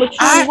since I was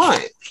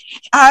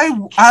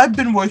 21. I've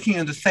been working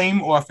in the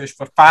same office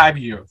for 5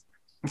 years.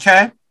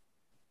 Okay?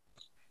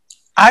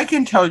 I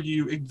can tell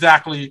you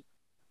exactly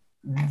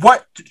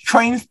what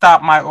train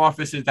stop my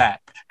office is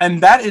at.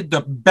 And that is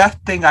the best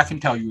thing I can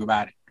tell you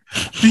about it.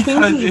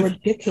 Because it's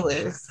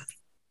ridiculous.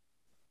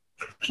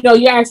 No,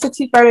 you're at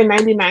 63rd and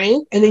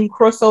 99th, and then you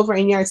cross over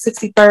and you're at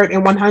 63rd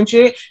and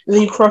 100, and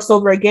then you cross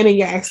over again and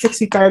you're at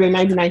 63rd and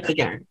 99th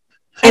again.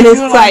 And it's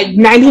like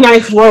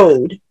 99th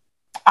Road.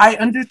 I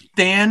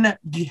understand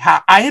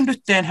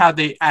how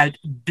they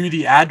do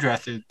the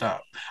addresses, though.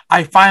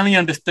 I finally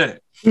understood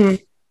it.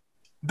 Mm.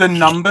 The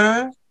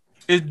number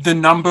is the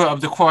number of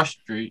the cross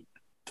street,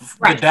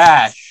 right. The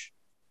dash,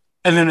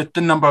 and then it's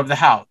the number of the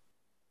house.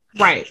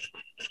 Right.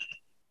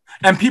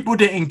 And people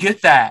didn't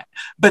get that.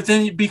 But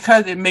then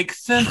because it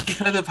makes sense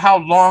because of how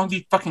long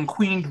the fucking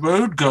Queens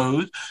Road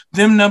goes,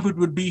 them numbers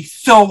would be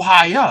so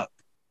high up.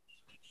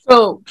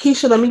 So,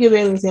 Keisha, let me give you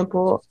an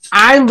example.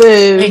 I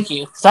live. Thank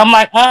you. So I'm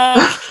like,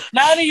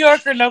 not a New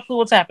Yorker, no clue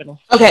what's happening.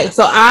 Okay,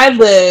 so I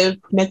live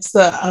next to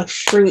a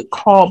street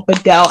called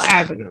Bedell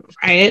Avenue,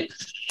 right?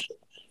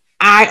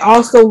 I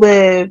also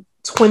live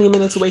 20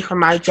 minutes away from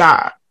my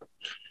job.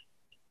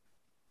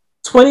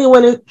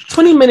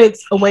 20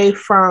 minutes away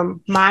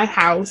from my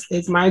house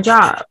is my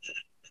job.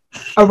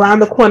 Around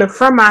the corner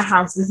from my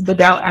house is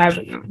Bedell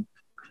Avenue.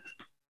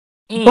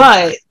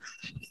 But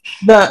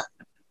the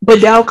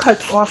Bedell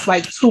cuts off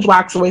like 2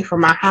 blocks away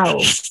from my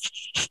house.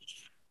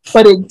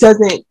 But it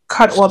doesn't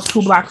cut off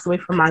 2 blocks away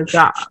from my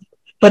job.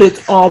 But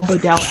it's all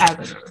Bedell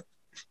Avenue.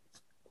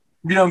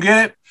 You don't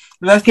get it?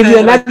 Let's give you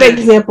another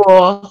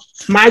example.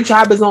 My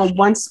job is on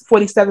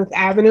 147th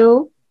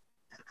Avenue.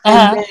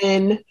 And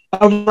then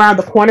around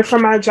the corner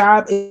from my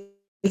job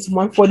is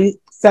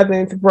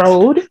 147th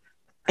Road.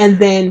 And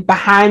then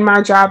behind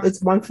my job is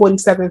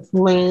 147th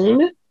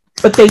Lane.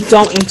 But they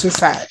don't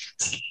intersect.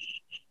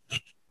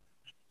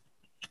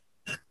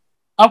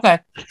 Okay.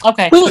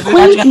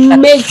 Queens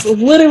makes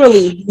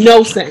literally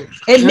no sense.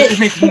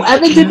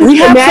 Whoever did the we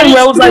have some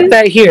roads like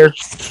that here.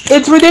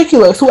 It's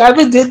ridiculous.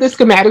 Whoever did the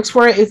schematics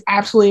for it is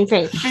absolutely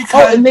insane.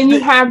 Oh, and then you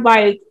have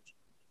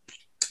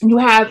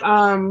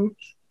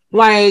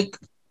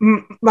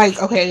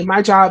okay,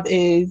 my job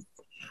is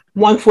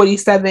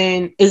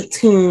 147,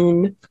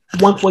 18,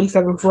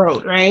 147th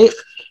Road, right?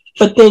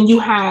 But then you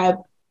have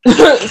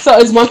so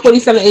it's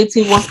 147,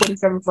 18,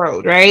 147th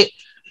Road, right?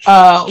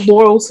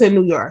 Laurelton,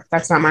 New York.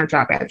 That's not my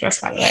job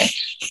address, by the way.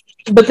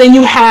 But then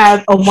you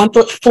have a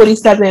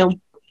 147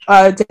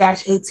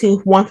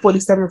 -18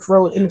 147th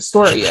Road in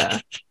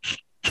Astoria.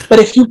 But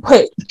if you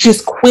put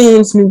just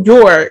Queens, New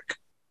York,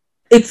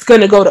 it's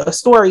gonna go to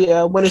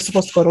Astoria when it's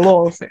supposed to go to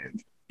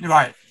Laurelton.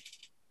 Right.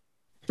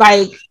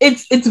 Like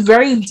it's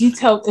very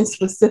detailed and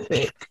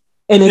specific,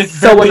 and it's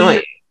so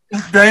annoying.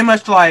 It's very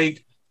much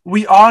like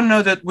we all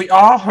know that we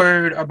all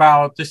heard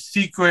about the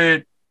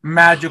secret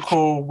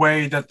magical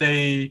way that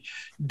they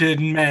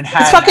did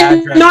Manhattan. It's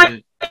fucking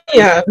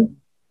Narnia.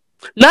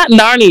 Not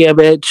Narnia,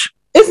 bitch.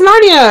 It's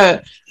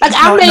Narnia. Like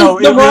I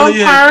made the wrong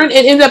turn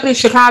and ended up in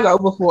Chicago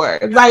before.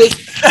 Like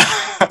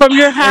from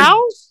your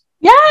house?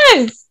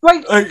 Yes.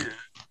 Like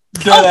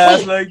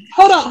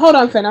hold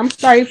on, Finn. I'm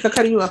sorry for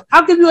cutting you off.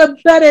 I'll give you a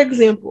better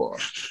example.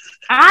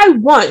 I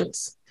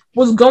once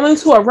was going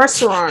to a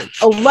restaurant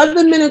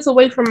 11 minutes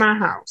away from my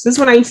house. This is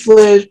when I used to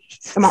live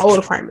in my old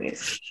apartment.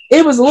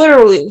 It was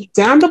literally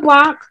down the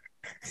block,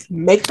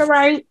 make the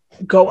right,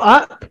 go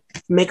up,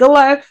 make a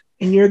left,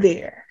 and you're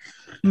there.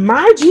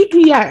 My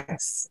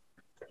GPS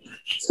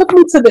took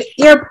me to the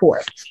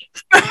airport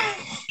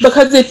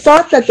because it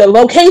thought that the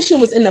location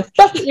was in the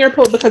fucking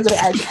airport because of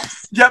the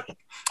address. Yep.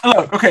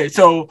 Look, okay,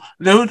 so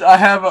sometimes I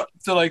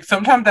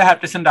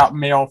have to send out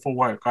mail for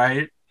work,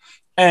 right?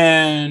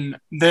 And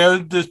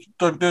there's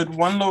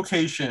one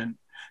location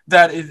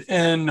that is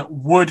in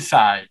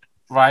Woodside,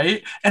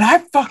 right? And I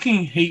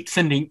fucking hate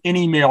sending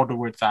any mail to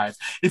Woodside.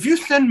 If you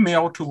send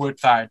mail to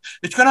Woodside,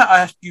 it's going to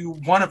ask you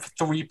one of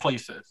 3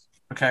 places,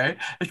 okay?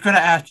 It's going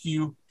to ask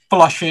you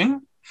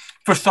Flushing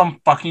for some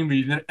fucking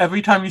reason.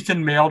 Every time you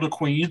send mail to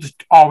Queens,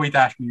 it's always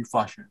asking you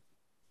Flushing.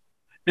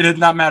 It does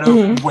not matter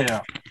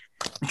where.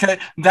 Okay?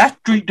 That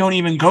street don't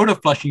even go to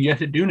Flushing.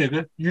 Yes, it do,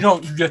 nigga. You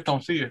just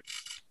don't see it.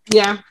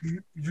 Yeah.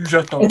 You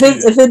just don't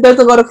If it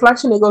doesn't go to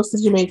Flushing, it goes to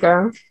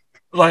Jamaica.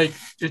 Like,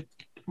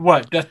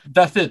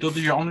 that's it. Those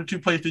are your only 2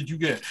 places you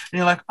get. And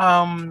you're like,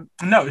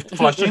 no, it's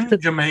Flushing,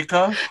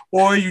 Jamaica,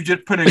 or you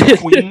just put in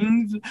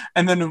Queens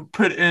and then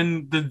put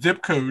in the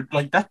zip code.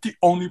 Like, that's the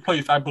only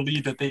place I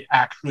believe that they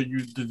actually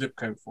use the zip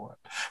code for.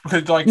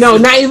 Because, like, no,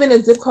 not even a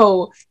zip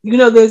code. You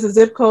know, there's a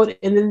zip code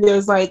and then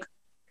there's like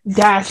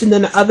dash and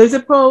then the other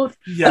zip code.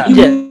 Yeah.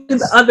 You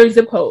use the other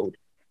zip code.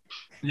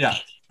 Yeah.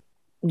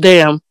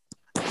 Damn.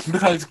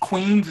 Because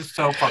Queens is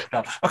so fucked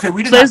up. Okay,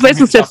 we did. So this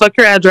basically said, "Fuck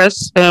your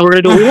address," and we're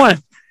gonna do what we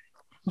want.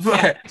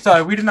 Okay,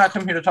 sorry, we did not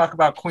come here to talk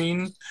about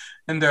Queens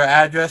and their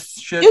address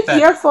shit. It's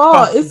your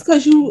fault. It's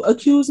because you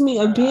accused me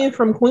of being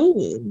from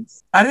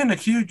Queens. I didn't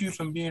accuse you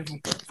from being from.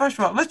 First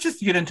of all, let's just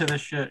get into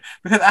this shit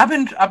because I've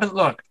been.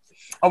 Look,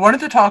 I wanted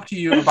to talk to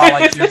you about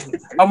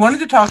I wanted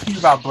to talk to you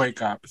about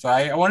breakups.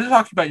 Right? I wanted to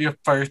talk to you about your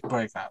first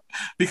breakup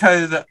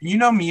because you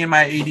know me and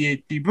my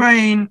ADHD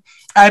brain.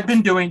 I've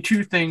been doing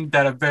 2 things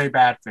that are very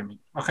bad for me.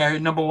 Okay,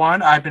 number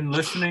 1, I've been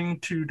listening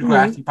to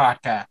Degrassi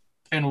podcast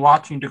and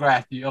watching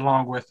Degrassi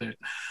along with it.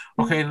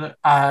 Okay,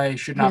 I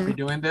should not be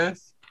doing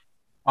this.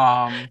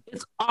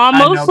 It's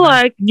almost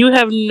like you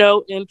have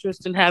no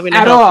interest in having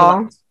at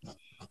all.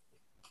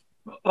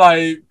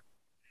 Like,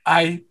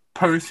 I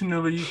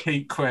personally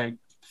hate Craig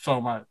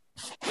so much.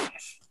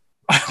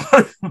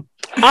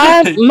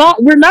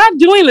 We're not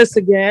doing this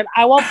again.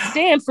 I won't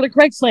stand for the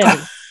Craig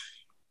slander.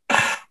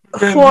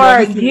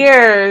 For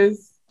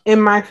years,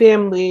 in my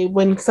family,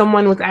 when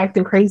someone was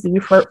acting crazy,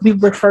 we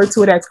refer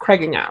to it as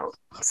Craiging out.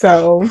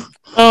 So,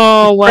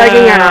 Oh wow!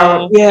 Craiging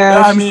out,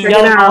 yeah, I she's mean,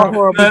 Craiging Y'all are out.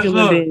 horrible human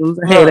look, beings.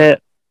 I hate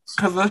it.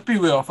 because let's be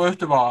real.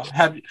 First of all,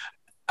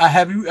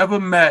 have you ever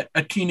met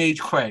a teenage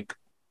Craig?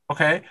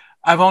 Okay,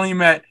 I've only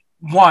met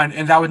one,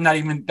 and that was not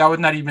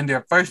even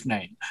their first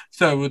name.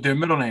 So it was their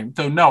middle name.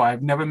 So no,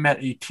 I've never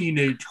met a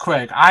teenage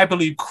Craig. I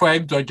believe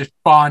Craigs are just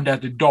spawned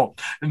as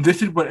adults, and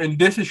this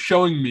is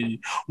showing me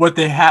what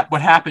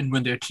happened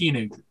when they're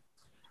teenagers.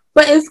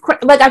 But it's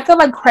like I feel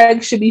like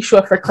Craig should be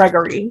short for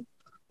Gregory,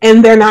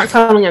 and they're not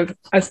telling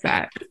us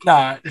that.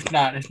 It's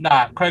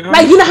not. Craig,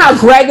 like you know how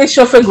Greg is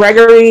short for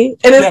Gregory,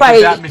 and it's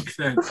like that makes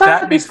sense.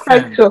 That makes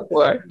sense. Short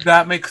for?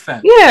 That makes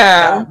sense.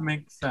 Yeah, that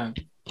makes sense.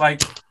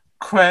 Like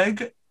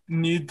Craig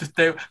needs to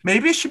stay.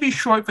 Maybe it should be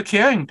short for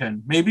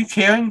Carrington. Maybe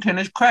Carrington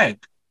is Craig.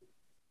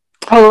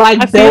 Oh,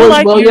 like I feel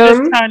like William. You're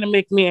just trying to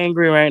make me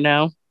angry right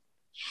now.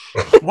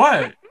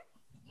 What?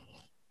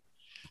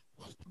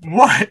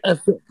 What?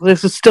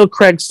 This is still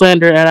Craig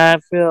slander, and I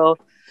feel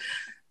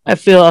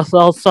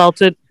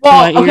assaulted.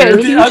 Well, okay.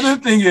 The other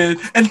thing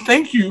is, and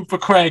thank you for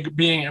Craig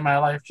being in my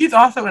life. He's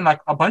also in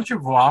like a bunch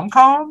of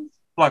rom-coms.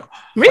 Like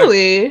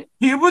really,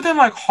 he was in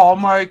like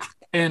Hallmark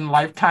and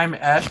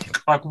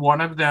Lifetime-esque, like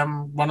one of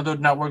those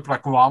networks,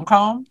 like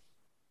rom-com.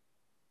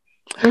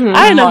 Mm-hmm.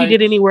 I didn't know he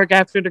did any work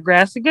after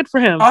Degrassi. Good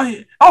for him.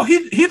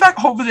 He's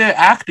like over there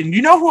acting.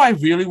 You know who I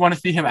really want to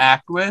see him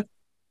act with?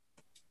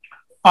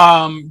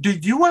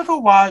 Did you ever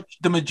watch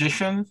The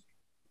Magicians?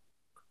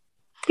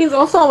 He's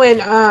also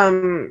in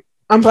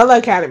Umbrella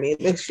Academy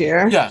this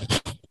year. Yeah.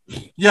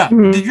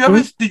 Mm-hmm. Did you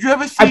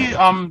ever see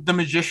The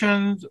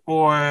Magicians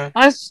or?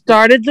 I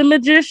started The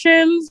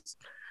Magicians,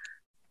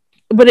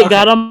 but it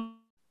got on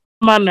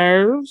my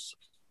nerves,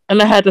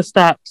 and I had to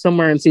stop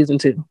somewhere in season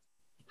 2.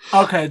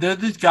 Okay, there's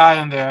this guy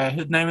in there.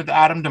 His name is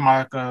Adam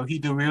DeMarco.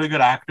 He's a really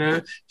good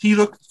actor. He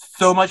looks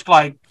so much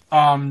like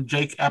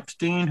Jake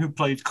Epstein, who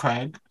plays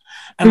Craig.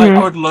 And like,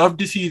 I would love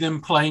to see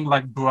them playing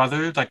like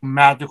brothers, like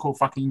magical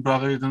fucking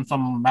brothers and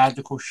some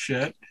magical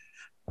shit.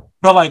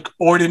 But like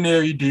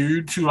ordinary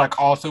dudes who like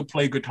also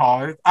play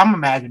guitars. I'm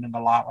imagining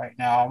a lot right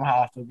now. I'm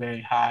also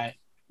very high.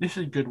 This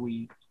is good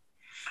weed.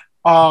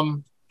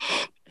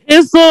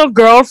 His little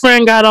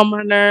girlfriend got on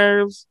my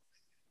nerves,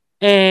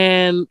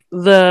 and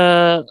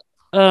and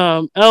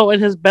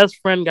his best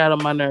friend got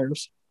on my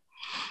nerves.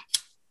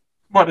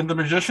 What, in The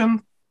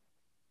Magician?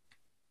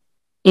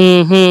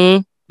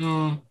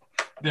 Mm-hmm.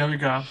 There we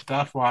go.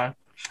 That's why.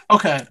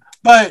 Okay,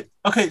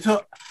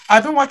 so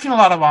I've been watching a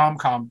lot of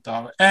rom-coms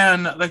though,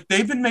 and like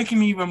they've been making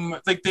me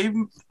a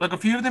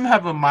few of them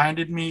have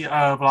reminded me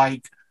of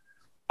like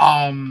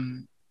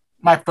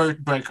my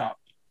first breakup.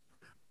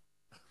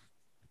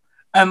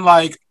 And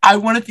like I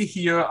wanted to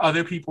hear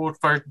other people's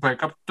first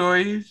breakup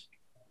stories.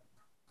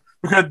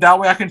 Because that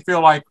way I can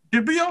feel like,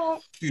 did we all?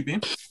 Excuse me.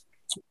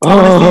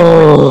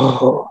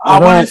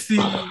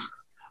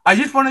 I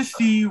just want to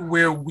see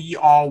where we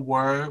all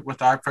were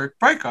with our first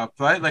breakup,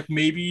 right? Like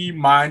maybe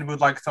mine was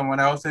like someone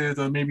else's,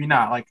 or maybe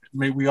not. Like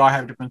maybe we all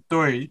have different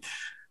stories.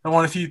 I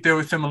want to see if there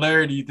were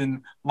similarities,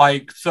 and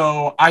like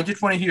so. I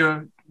have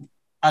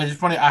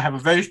a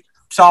very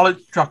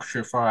solid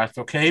structure for us,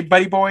 okay,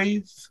 buddy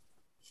boys.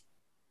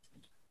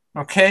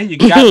 Okay, you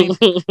got me.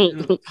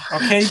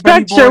 Okay, structure.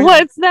 Buddy boys.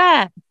 What's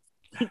that?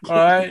 All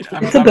right,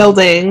 it's a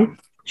building.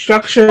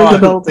 Structure is a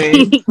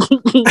building.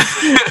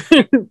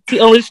 The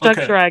only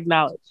structure I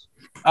acknowledge.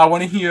 I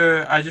want to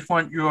hear. I just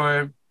want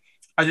you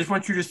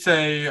to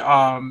say,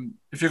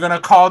 if you're gonna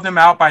call them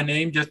out by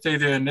name, just say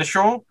their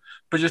initial,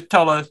 but just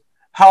tell us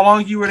how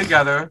long you were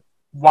together,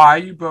 why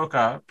you broke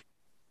up,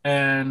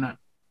 and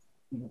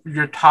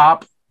your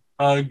top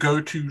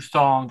go-to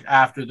song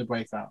after the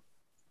breakup.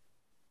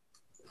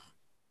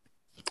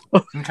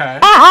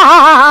 Okay.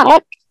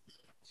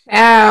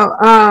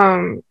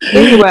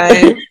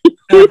 Anyway.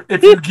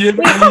 If you give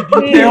any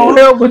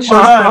details,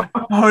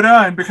 hold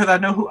on, because I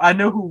know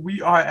who we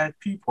are as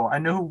people.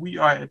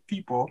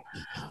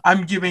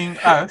 I'm giving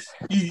us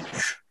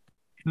each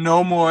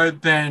no more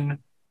than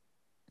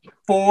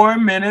 4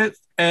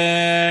 minutes,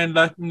 and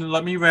let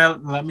me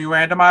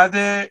randomize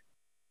it.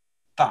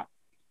 Stop.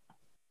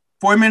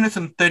 4 minutes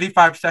and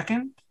 35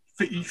 seconds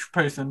for each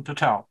person to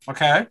tell.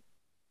 Okay.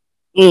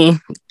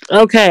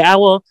 Okay, I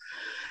will.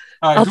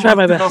 I'll try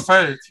my best.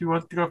 Who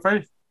wants to go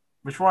first?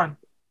 Which one?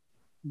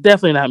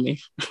 Definitely not me.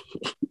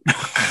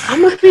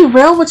 I'm gonna be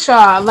real with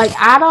y'all. Like,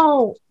 I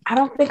don't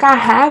think I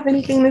have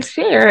anything to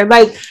share.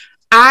 Like,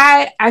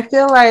 I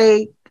feel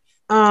like,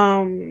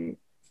 in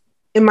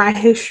my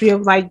history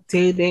of like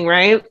dating,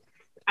 right?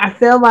 I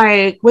feel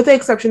like, with the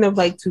exception of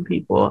like 2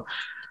 people,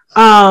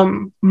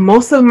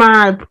 most of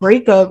my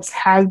breakups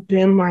have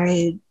been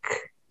like,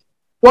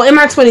 well, in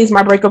my 20s,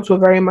 my breakups were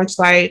very much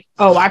like,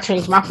 oh, I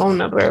changed my phone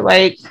number.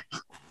 Like,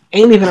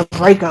 ain't even a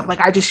breakup.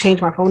 Like, I just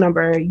changed my phone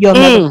number. You'll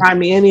never find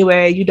me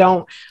anyway. You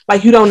don't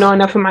know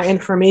enough of my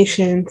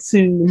information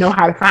to know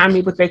how to find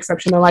me, with the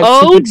exception of like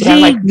 2 people that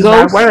like use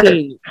my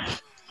word.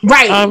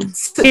 Right. I'm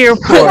here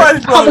for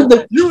it.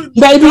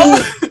 Baby,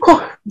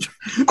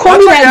 Call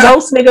me that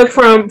ghost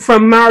nigga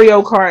from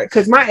Mario Kart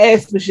because my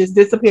ass was just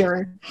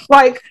disappearing.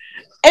 Like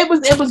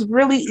it was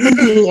really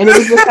easy, and it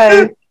was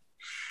because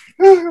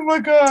oh my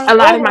god, a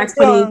lot of my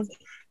 20s.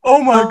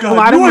 Oh my god, a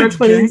lot of my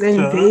 20s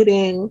in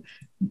dating.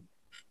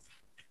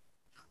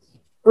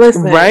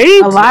 Listen,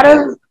 right?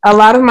 A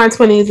lot of my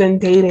 20s in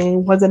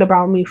dating wasn't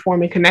about me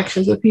forming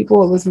connections with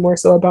people. It was more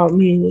so about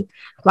me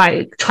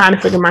like trying to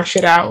figure my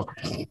shit out.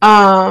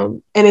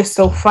 And it's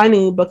so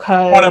funny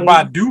because on a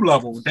Badu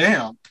level,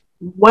 damn.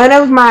 One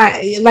of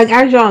my, like,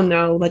 as y'all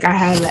know, like I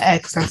have an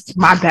ex that's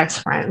my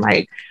best friend.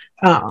 Like,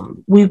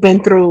 we've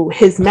been through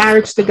his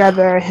marriage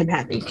together, him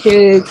having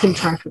kids, him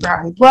trying to figure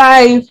out his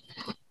life,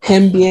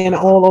 him being an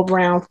all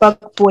around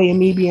fuckboy, and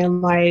me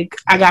being like,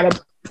 I gotta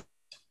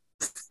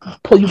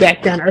pull you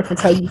back down to earth and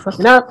tell you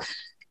fucking up.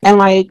 And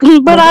like,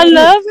 but I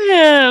love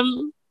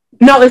him.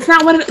 No, it's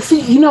not one of.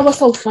 See, you know what's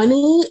so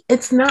funny?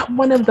 It's not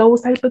one of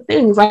those type of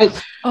things. Like,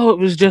 oh, it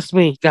was just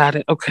me. Got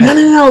it. Okay.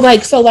 No.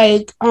 Like, so,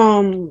 like,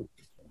 our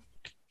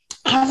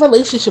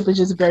relationship is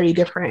just very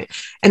different,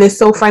 and it's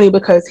so funny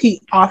because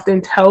he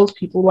often tells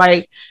people,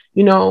 like,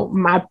 you know,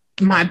 my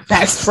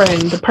best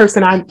friend, the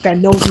person that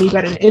knows me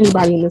better than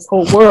anybody in this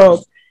whole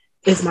world,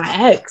 is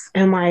my ex,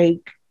 and like,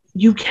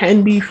 you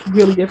can be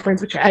really good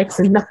friends with your ex,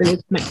 and nothing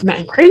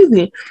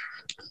crazy.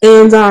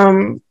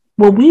 And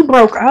when we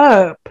broke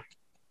up,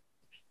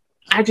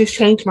 I just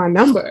changed my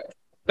number.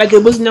 Like,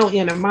 it was no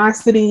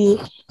animosity.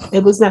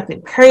 It was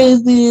nothing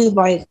crazy.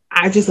 Like,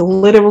 I just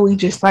literally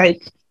just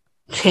like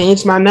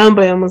changed my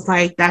number and was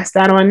like, that's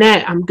that on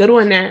that. I'm good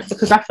on that,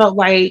 because I felt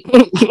like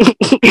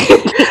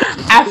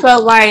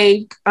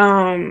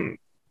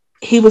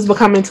he was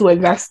becoming too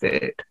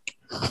invested.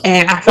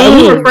 And I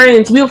felt we were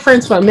friends. We were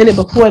friends for a minute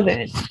before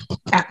then.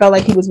 I felt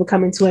like he was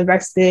becoming too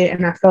invested,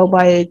 and I felt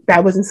like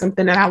that wasn't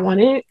something that I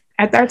wanted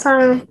at that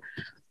time.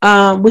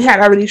 We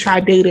had already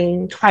tried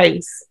dating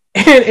twice,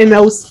 and in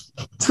those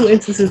two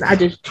instances, I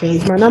just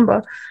changed my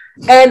number,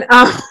 and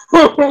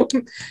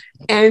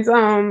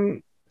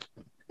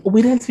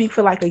we didn't speak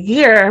for like a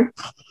year,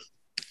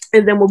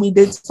 and then when we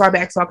did start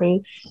back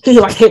talking, he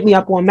like hit me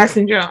up on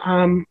Messenger,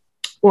 on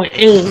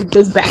AIM.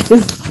 This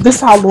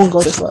is how long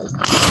ago this was.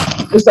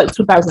 It was like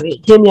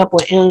 2008. Hit me up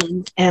on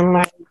AIM, and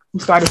like we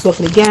started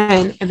talking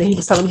again, and then he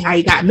was telling me how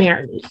he got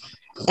married.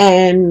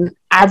 And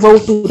I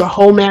rode through the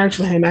whole marriage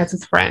with him as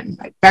his friend,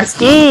 like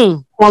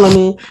bestie, calling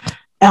me.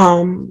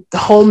 The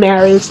whole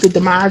marriage, the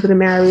demise of the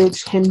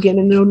marriage, him getting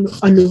a new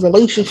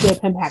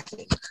relationship, him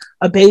having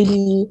a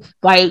baby,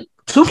 like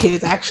 2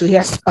 kids actually. He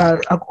has a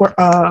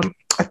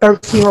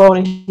 13-year-old,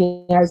 and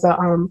he has a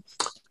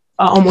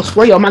almost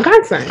 4-year-old, my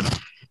godson.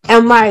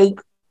 And like,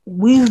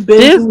 we've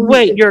been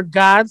your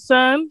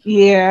godson?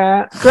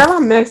 Yeah, girl,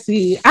 I'm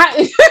messy.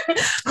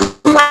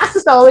 My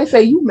sister always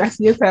say you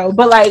messy as hell,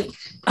 but like,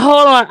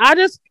 hold on. I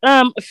just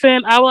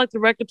Finn, I would like the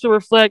record to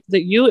reflect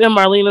that you and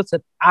Marlena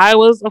said I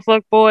was a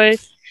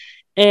fuckboy,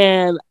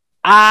 and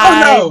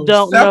I don't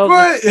know.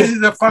 Separate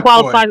is a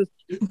fuckboy.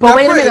 But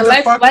wait a minute.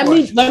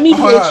 Let me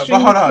hold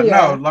on.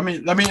 No, let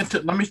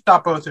me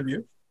stop both of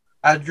you.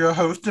 As your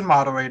host and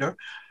moderator,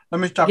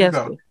 let me stop you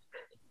both.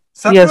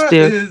 Separate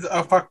is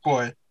a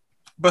fuckboy,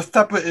 but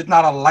Separate is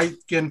not a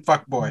light-skinned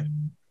fuckboy.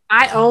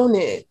 I own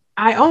it.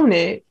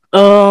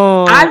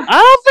 Oh, I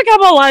don't think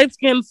I'm a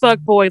light-skinned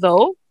fuckboy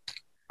though.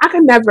 I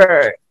could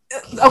never.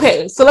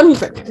 Okay, so let me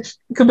finish,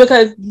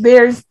 because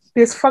there's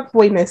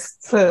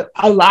fuckboyness to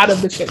a lot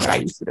of the shit that I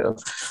used to do.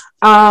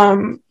 I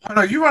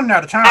know you running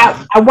out of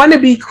time. I want to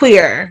be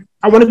clear.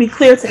 I want to be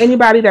clear to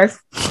anybody that's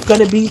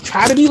gonna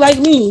try to be like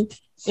me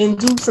and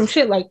do some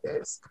shit like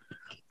this.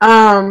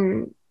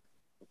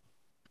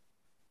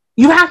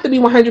 You have to be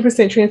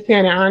 100%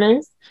 transparent and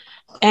honest.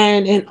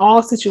 And in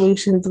all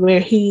situations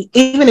where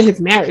even in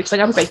his marriage,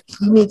 like I was like,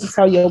 you need to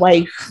tell your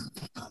wife,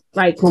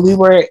 like when we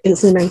were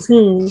 18,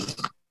 19,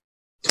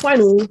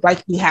 20,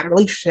 like we had a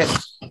relationship.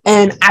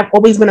 And I've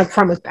always been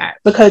upfront with that,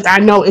 because I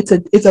know it's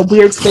a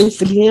weird space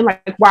to be in.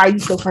 Like, why are you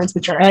still friends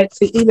with your ex?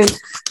 Even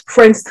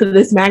friends to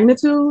this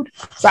magnitude.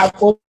 So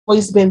I've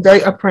always been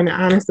very upfront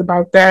and honest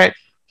about that.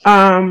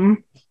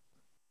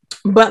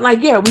 But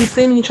like, yeah, we've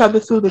seen each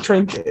other through the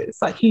trenches.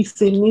 Like, he's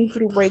seen me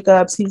through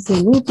breakups. He's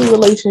seen me through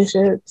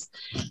relationships.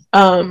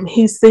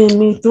 He's seen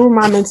me through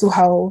my mental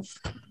health.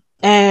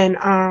 And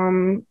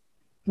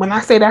when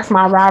I say that's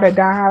my ride or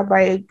die,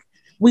 like,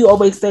 we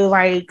always say,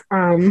 like,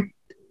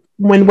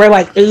 when we're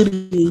like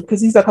 80,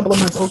 because he's a couple of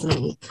months older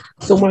than me.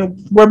 So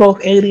when we're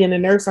both 80 in the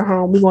nursing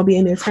home, we're going to be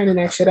in there turning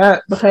that shit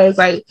up, because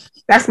like,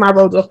 that's my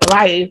road to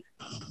life.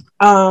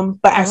 But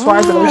as far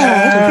as the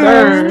relationship is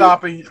concerned, I'm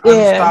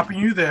stopping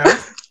you there.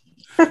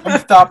 I'm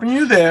stopping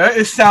you there.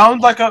 It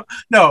sounds like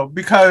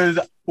because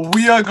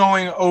we are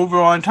going over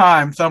on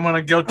time, so I'm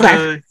gonna go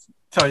to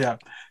tell you.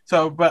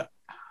 So, but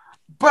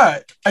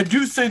I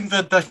do think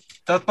that's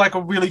like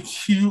a really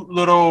cute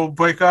little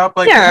breakup,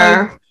 like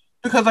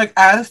because like,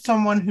 as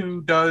someone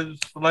who does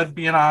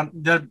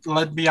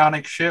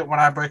lesbianic shit, when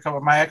I break up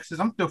with my exes,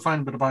 I'm still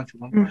friends with a bunch of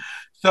them.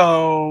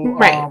 So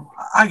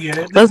I get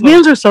it.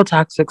 Lesbians are so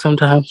toxic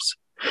sometimes,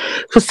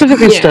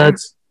 specifically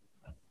studs.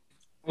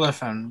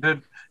 Listen,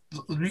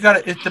 you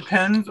gotta. It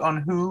depends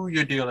on who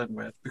you're dealing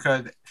with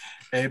because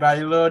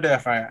everybody a little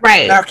different.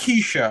 Right. Now,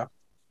 Keisha,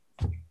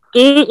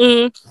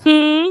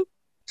 Mm-mm.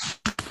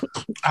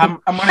 I'm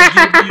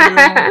gonna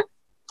give you.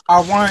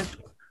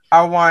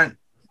 I want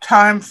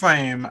time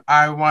frame.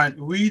 I want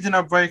reason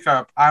of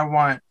breakup. I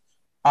want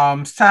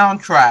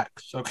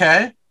soundtracks.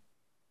 Okay.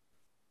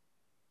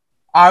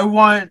 I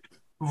want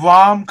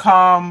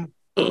rom-com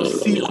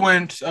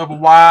sequence of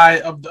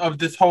why of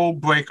this whole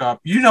breakup.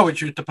 You know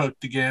what you're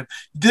supposed to give.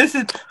 This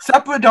is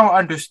Seppa don't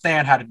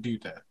understand how to do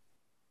that.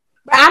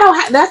 But I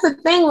don't. That's the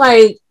thing.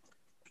 Like,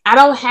 I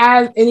don't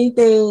have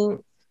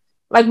anything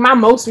like my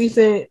most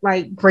recent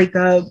like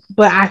breakup,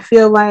 but I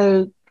feel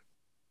like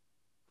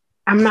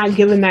I'm not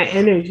giving that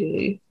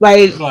energy.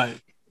 Like, Right.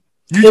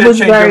 You it just was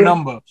changed very your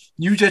number.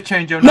 You just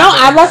changed your no.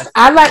 number.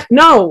 I like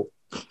no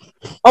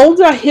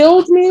older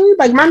healed me.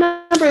 Like my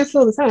number is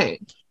still the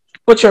same,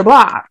 but you're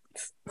blocked.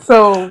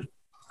 So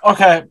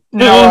Okay. You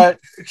know what,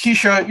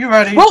 Keisha, you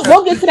ready?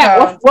 we'll get to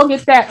that. We'll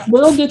get that.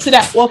 We'll get to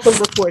that off of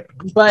recording.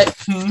 But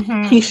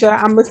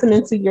Keisha, I'm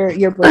listening to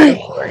your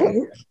breakup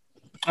story.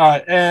 All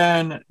right,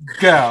 and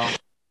go.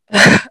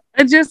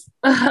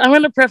 I'm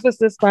going to preface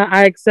this by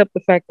I accept the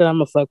fact that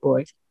I'm a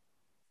fuckboy.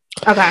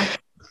 Okay.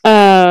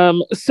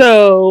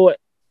 So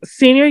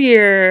senior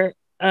year,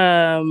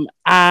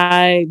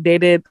 I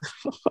dated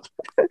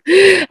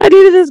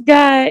this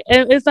guy,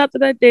 and it's not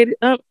that I dated.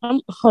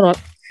 Hold on.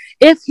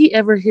 If he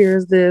ever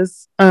hears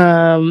this,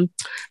 no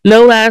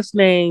last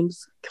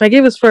names. Can I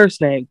give his first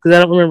name? Because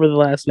I don't remember the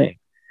last name.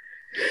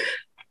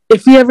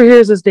 If he ever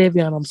hears this,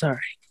 Davion, I'm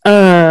sorry.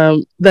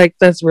 Like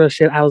that's real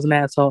shit. I was an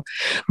asshole,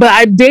 but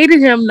I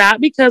dated him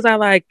not because I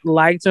liked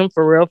him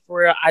for real.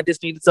 I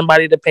just needed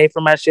somebody to pay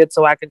for my shit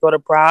so I could go to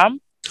prom.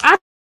 I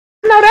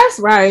know that's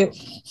right.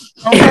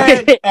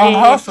 Okay, a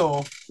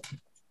hustle.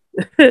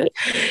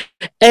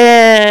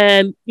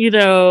 And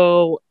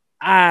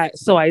I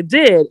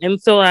did, and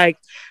so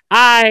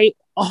I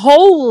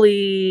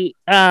wholly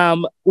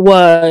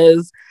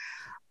was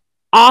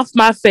off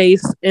my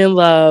face in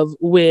love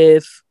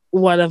with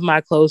one of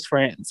my close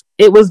friends.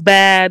 It was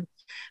bad.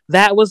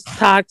 That was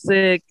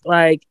toxic.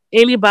 Like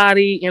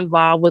anybody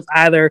involved with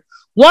either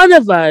one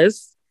of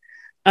us,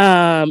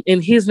 and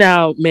he's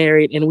now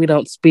married and we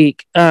don't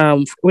speak,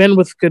 and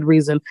with good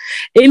reason.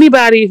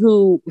 Anybody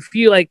who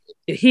feel like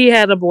he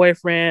had a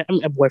girlfriend,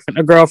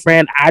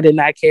 I did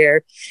not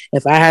care.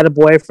 If I had a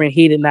boyfriend,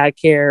 he did not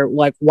care.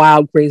 Like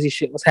wild, crazy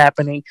shit was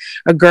happening.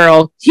 A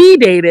girl he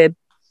dated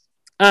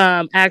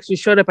actually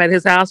showed up at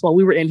his house while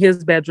we were in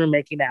his bedroom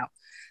making out.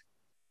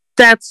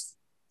 That's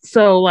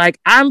so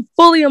I'm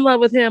fully in love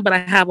with him, but I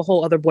have a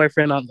whole other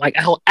boyfriend on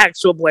a whole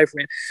actual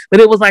boyfriend. But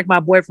it was like my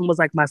boyfriend was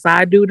like my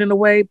side dude in a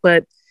way.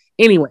 But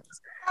anyways,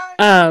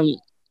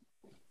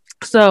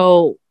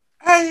 so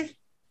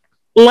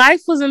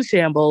life was in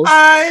shambles.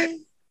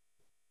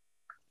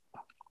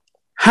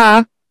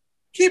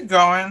 Keep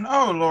going.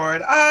 Oh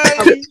Lord,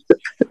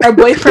 her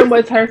boyfriend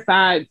was her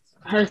side.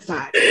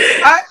 Okay,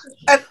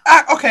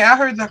 I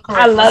heard that correctly.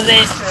 I love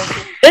it.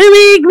 I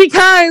mean,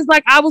 because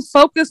I was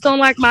focused on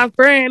my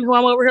friend who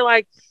I'm over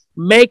here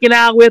making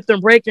out with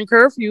and breaking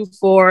curfew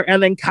for,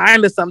 and then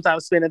kind of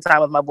sometimes spending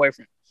time with my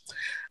boyfriend.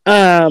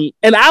 And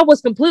I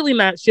was completely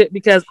not shit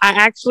because I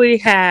actually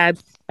had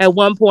at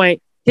one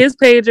point his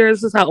pager.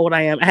 This is how old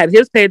I am. I had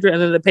his pager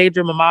and then the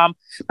pager my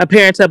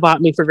parents had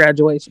bought me for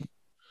graduation.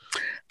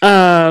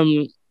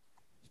 But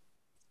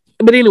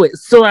anyway,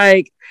 so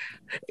I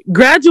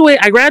graduate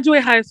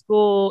high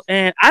school,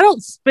 and I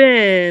don't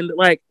spend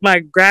my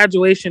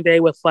graduation day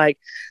with my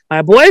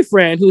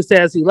boyfriend who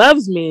says he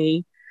loves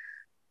me.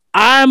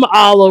 I'm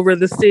all over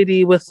the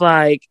city with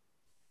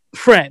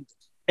friend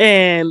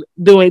and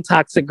doing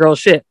toxic girl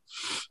shit.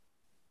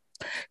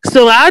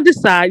 So I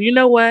decide, you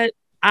know what?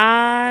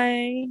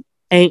 I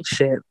ain't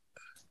shit.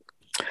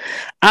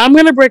 I'm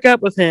gonna break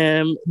up with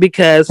him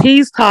because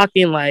he's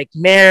talking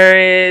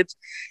marriage,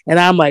 and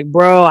I'm like,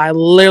 bro, I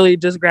literally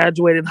just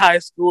graduated high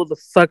school. The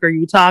fuck are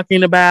you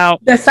talking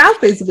about? The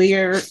South is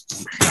weird.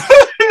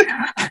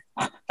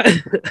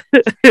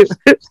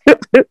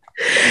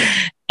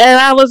 And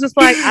I was just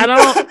like, I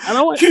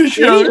don't want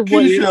Keisha,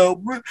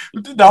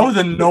 that was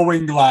a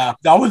knowing laugh.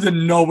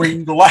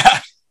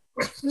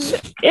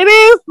 It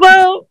is,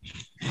 bro.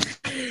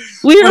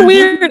 We're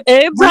weird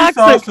and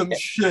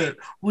toxic.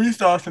 We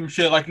saw some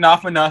shit.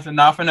 Not for nothing.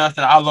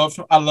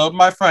 I love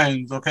my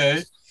friends,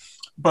 okay?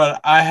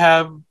 But I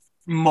have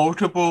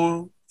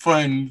multiple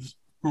friends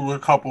who were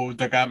couples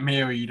that got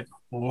married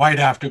right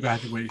after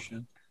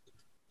graduation.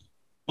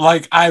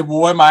 I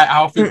wore my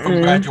outfit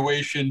from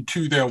graduation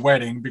to their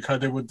wedding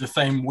because it was the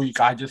same week.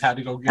 I just had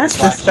to go get it.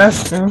 That's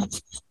disgusting.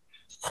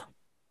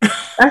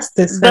 That's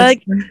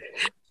disgusting.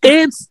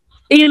 It's,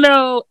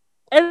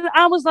 and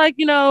I was like,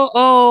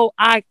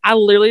 I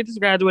literally just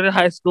graduated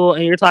high school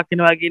and you're talking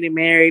about getting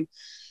married,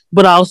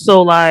 but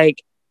also I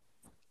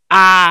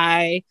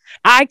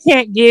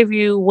can't give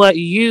you what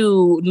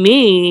you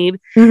need.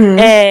 Mm-hmm.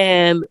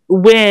 And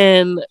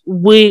when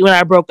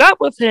I broke up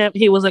with him,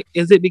 he was like,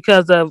 is it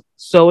because of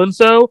so and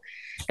so?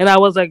 And I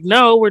was like,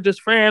 no, we're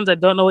just friends. I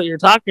don't know what you're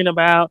talking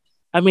about.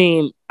 I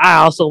mean, I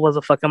also was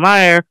a fucking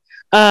liar.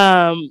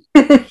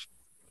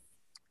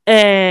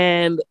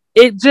 And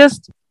it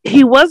just,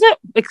 he wasn't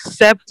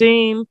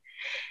accepting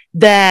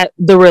that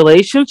the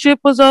relationship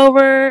was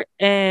over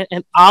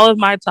and all of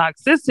my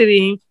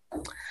toxicity.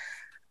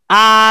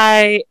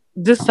 I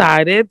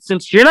decided,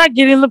 since you're not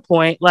getting the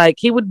point, like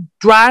he would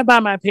drive by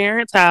my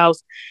parents'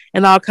 house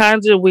and all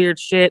kinds of weird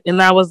shit. And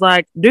I was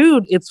like,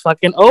 dude, it's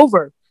fucking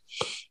over.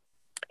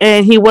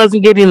 And he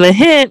wasn't getting the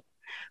hint.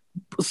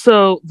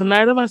 So the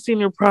night of my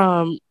senior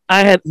prom,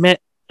 I had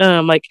met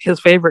like his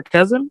favorite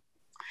cousin.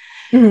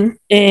 Mm-hmm.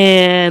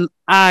 And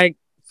I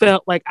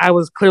felt like I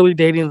was clearly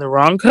dating the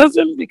wrong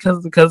cousin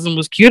because the cousin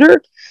was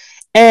cuter.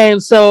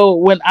 And so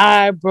when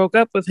I broke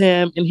up with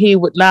him and he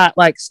would not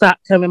like stop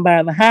coming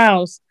by the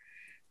house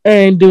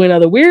and doing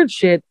other weird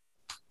shit,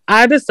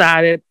 I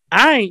decided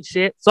I ain't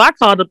shit. So I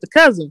called up the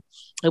cousin.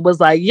 It was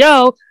like,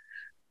 yo,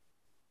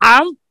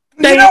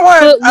 you know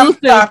what? I'm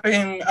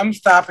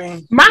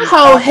stopping. My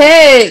whole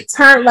head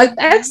turned like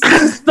that's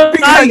because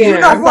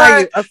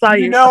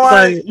you know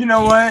what? You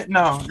know what?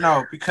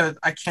 No, because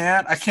I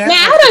can't. Man,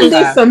 I done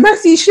did some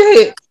messy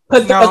shit.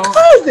 But the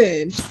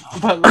cousin.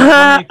 But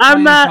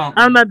I'm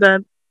not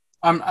done.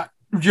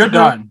 You're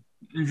done.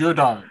 You're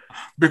done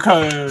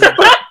because.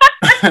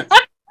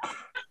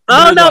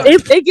 Oh no!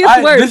 It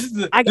gets worse.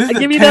 I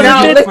give you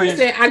that.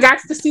 Listen, I got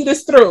to see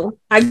this through.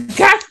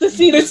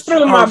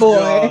 My boy.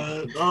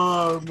 God.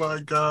 Oh my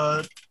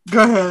god!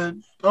 Go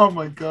ahead. Oh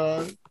my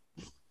god!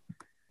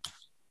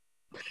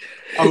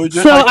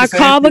 I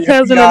called the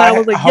cousin and I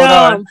was like, "Yo,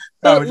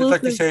 I would just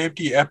like to say if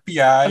the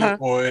FBI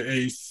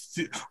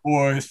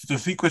or the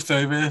Secret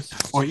Service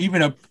or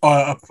even a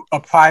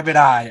private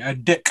eye, a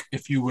dick,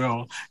 if you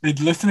will,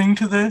 is listening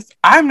to this,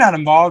 I'm not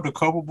involved or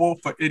culpable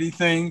for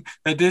anything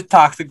that this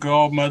toxic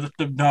girl must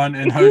have done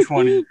in her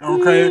 20s,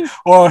 okay?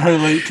 Or her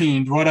late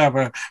teens,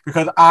 whatever.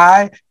 Because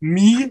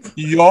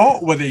yo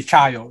was a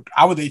child.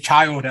 I was a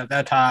child at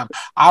that time.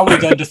 I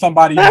was under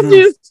somebody's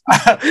roof.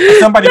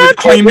 Somebody was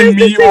claiming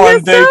me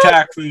on their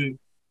taxes.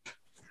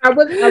 I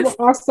would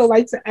also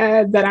like to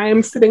add that I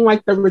am sitting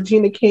like the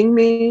Regina King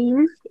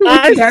meme.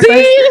 I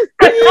see.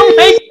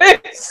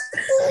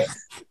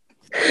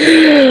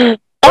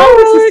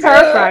 This is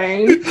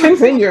terrifying.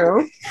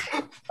 Continue.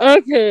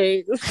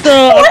 Okay, so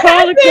I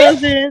called a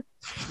cousin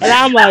and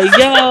I'm like,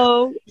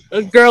 yo,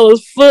 a girl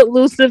is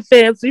footloose and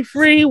fancy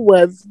free.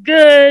 What's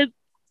good?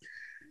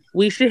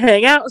 We should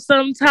hang out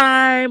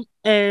sometime.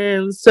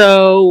 And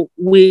so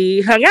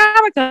we hung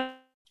out a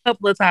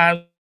couple of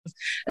times.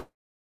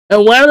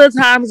 And one of the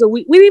times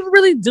we didn't even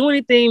really do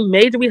anything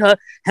major. We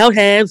held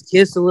hands,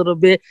 kissed a little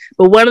bit.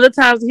 But one of the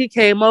times he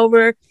came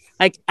over,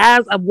 like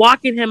as I'm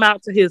walking him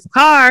out to his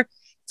car,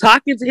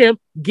 talking to him,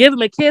 give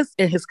him a kiss,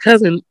 and his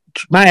cousin,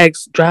 my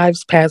ex,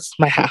 drives past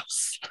my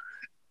house.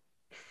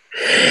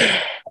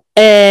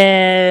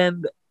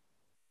 And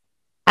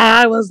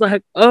I was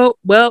like, oh,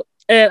 well,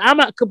 and I'm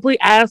a complete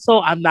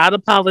asshole. I'm not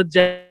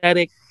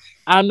apologetic.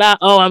 I'm not,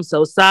 oh, I'm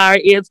so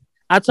sorry.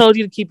 I told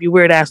you to keep your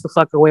weird ass the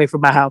fuck away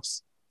from my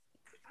house.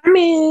 I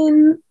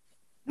mean,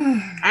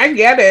 I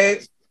get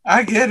it.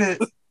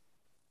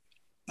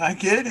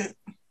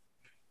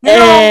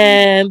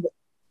 And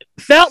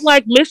felt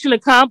like mission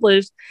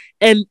accomplished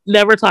and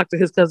never talked to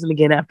his cousin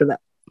again after that.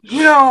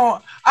 You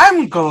know,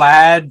 I'm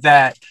glad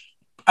that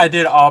I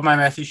did all my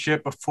messy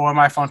shit before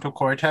my frontal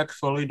cortex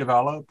fully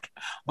developed.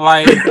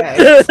 Like,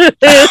 as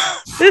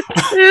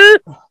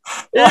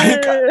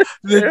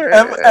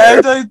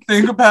I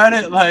think about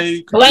it,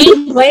 like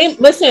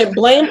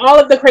blame all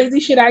of the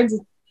crazy shit I did.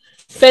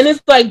 Finish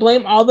like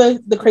blame all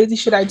the crazy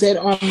shit I did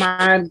on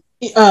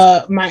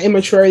my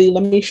immaturity.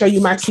 Let me show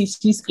you my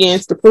CT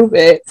scans to prove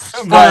it.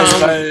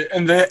 Right.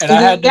 And I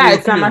had to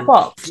it's not my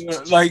fault.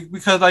 Like,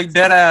 because like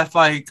dead ass,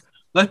 like,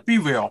 let's be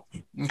real,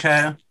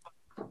 okay?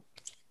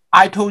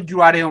 I told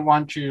you I didn't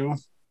want you.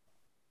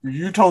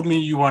 You told me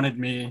you wanted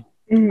me.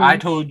 Mm-hmm. I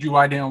told you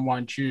I didn't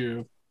want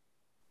you.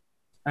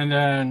 And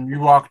then you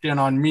walked in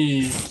on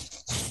me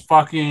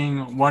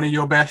fucking one of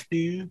your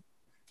besties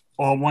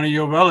or one of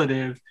your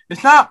relatives.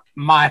 It's not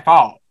my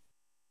fault.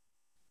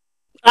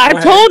 I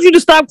told you to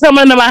stop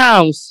coming to my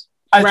house.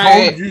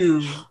 I told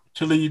you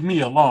to leave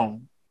me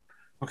alone.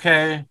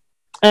 Okay?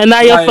 And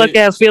now your fuck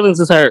ass feelings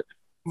is hurt.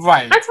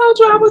 Right. I told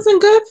you I wasn't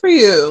good for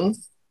you.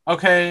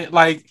 Okay,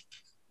 like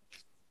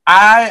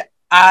I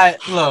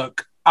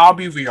look, I'll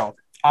be real.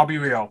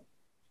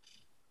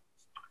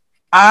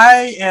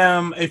 I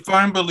am a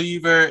firm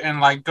believer in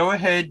like go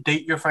ahead,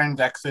 date your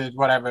friends' exes,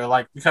 whatever.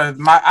 Like because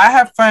I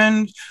have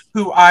friends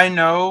who I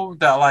know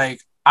that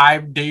like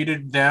I've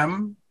dated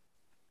them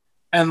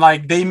and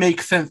like they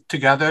make sense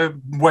together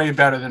way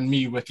better than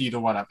me with either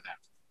one of them.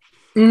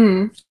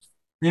 Mm-hmm.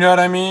 You know what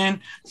I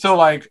mean? So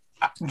like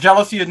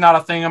jealousy is not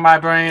a thing in my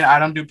brain. I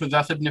don't do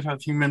possessiveness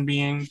as human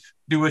beings.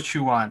 Do what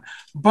you want.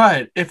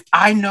 But if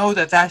I know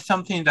that that's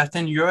something that's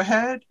in your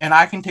head and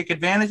I can take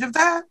advantage of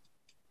that,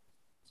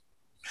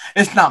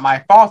 it's not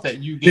my fault that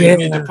you gave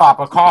me the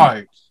proper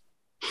cards.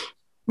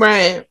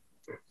 Right.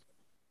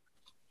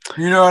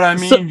 You know what I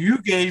mean? So,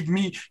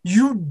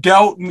 You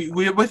dealt me.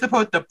 We were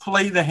supposed to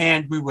play the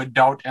hand we were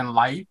dealt in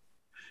life.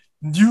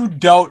 You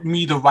dealt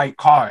me the right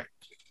card.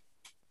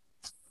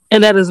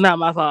 and that is not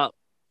my fault.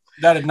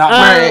 That is not my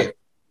Uh, fault.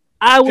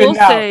 I will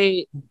Now,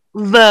 say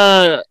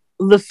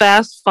the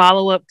fast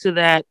follow up to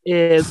that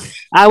is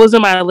I was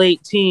in my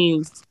late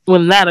teens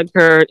when that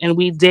occurred, and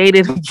we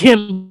dated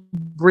again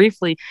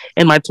briefly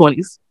in my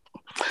 20s.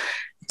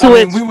 To I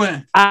mean, which we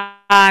went.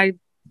 I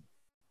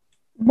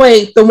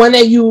Wait, the one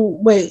that you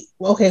wait.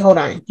 Okay, hold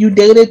on. You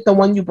dated the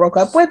one you broke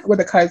up with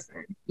a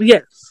cousin?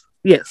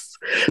 yes,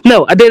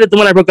 no, I dated the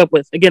one I broke up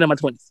with again in my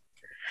 20s.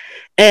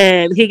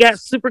 And he got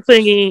super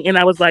clingy, and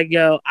I was like,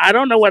 "Yo, I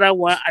don't know what I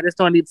want. I just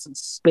don't need some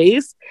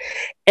space."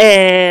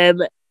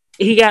 And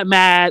he got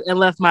mad and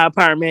left my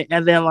apartment.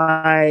 And then,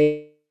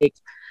 like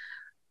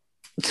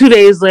 2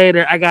 days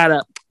later, I got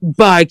a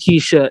 "Bye,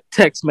 Keisha"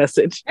 text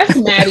message. That's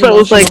mad So I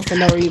was emotional like, for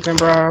no reason,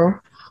 bro.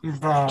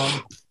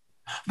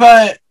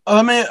 But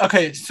let me.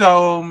 Okay,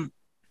 so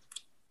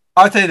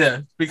I'll say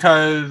this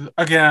because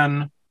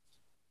again,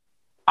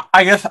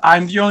 I guess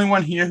I'm the only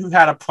one here who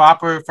had a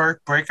proper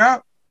first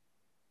breakup,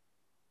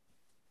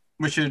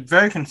 which is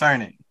very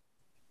concerning.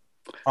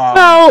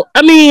 "Well,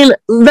 I mean,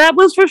 that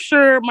was for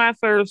sure my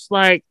first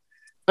like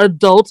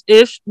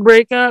adult-ish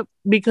breakup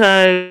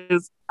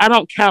because I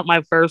don't count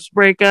my first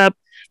breakup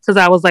because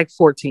I was like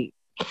 14."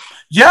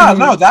 Yeah,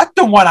 no, that's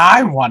the one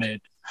I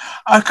wanted.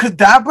 Cause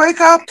that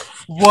breakup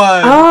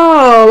was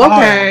Oh, harsh.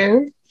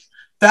 okay.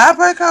 That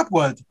breakup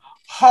was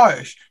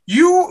harsh.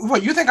 You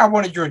think I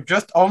wanted your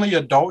just only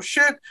adult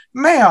shit,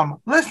 ma'am?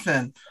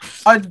 Listen,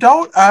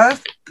 adult us,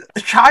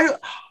 child.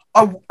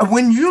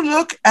 When you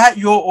look at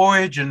your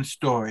origin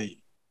story,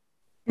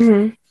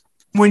 Mm-hmm.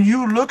 when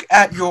you look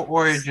at your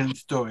origin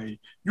story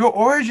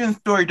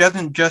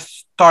doesn't just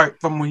start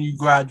from when you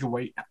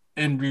graduate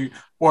and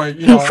or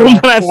From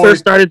when I first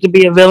started to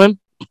be a villain.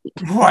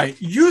 right.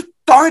 You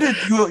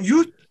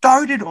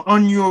started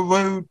on your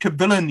road to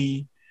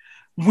villainy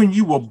when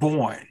you were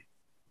born.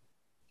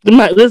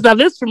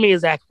 This for me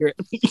is accurate.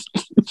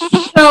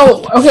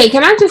 So, okay,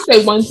 can I just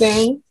say one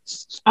thing?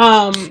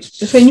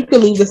 So you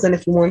can leave this in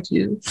if you want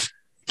to.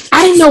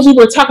 I didn't know we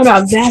were talking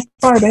about that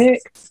far back,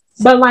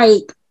 but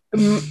like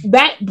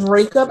that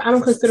breakup, I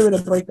don't consider it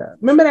a breakup.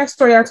 Remember that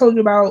story I told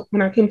you about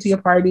when I came to your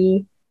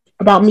party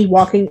about me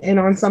walking in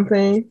on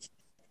something?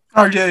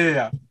 Oh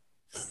yeah.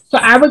 So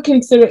I would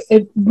consider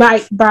it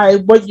by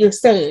what you're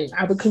saying,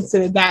 I would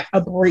consider that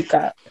a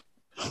breakup.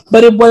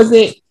 But it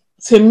wasn't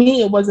to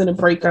me. It wasn't a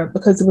breakup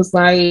because it was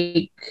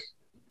like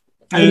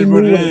I It is already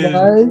what knew it what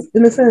it is. was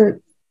in a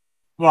sense.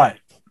 Right.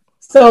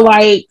 So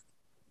like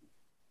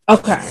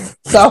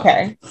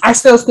okay, I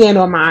still stand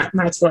on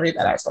my story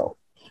that I told.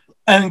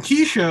 And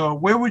Keisha,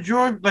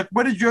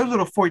 what did your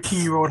little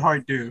 14-year-old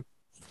heart do?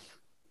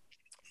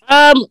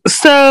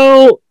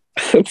 So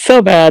it's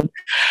so bad.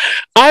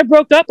 I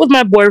broke up with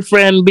my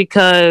boyfriend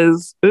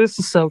because this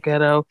is so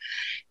ghetto.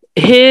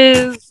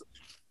 His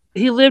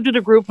he lived in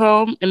a group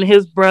home, and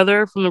his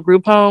brother from the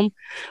group home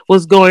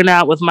was going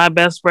out with my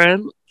best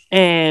friend,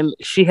 and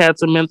she had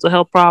some mental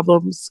health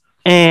problems,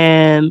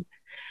 and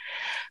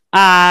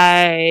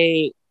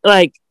I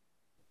like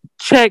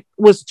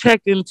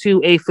checked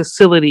into a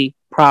facility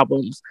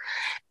problems,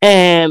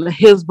 and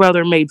his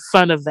brother made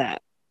fun of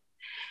that,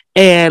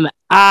 and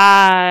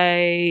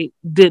I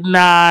did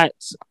not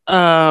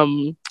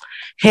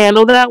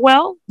handle that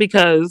well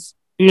because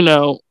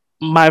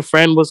my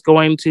friend was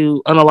going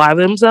to unalive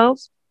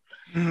themselves.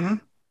 Mm-hmm.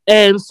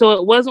 And so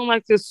it wasn't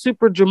like this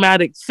super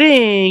dramatic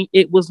thing.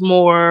 It was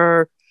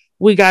more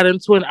we got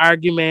into an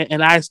argument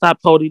and I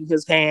stopped holding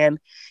his hand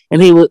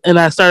and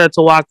I started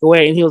to walk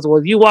away and he was, "Well,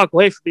 if you walk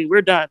away from me,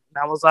 we're done."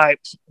 And I was like,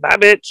 "Bye,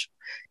 bitch,"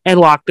 and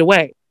walked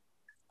away.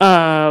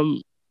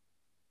 Um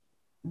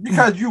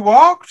Because you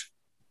walked?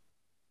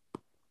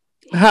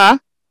 huh?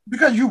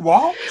 Because you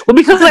walked? Well,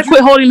 because I Because you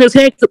quit holding his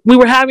hand, we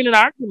were having an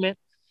argument.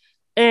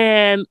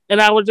 And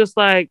I was just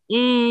like,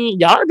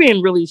 y'all are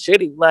being really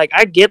shitty. Like,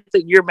 I get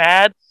that you're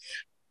mad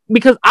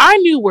because I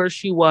knew where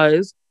she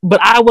was, but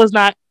I was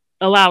not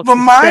allowed to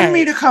remind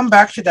me stay. to come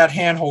back to that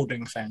hand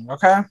holding thing,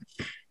 okay?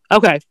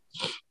 Okay.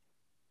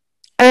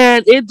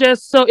 And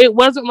it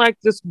wasn't like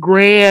this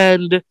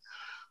grand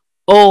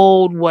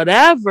old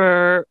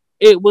whatever.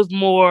 It was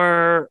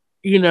more,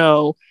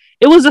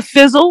 it was a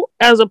fizzle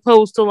as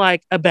opposed to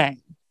like a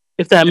bang,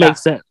 if that Yeah.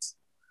 makes sense.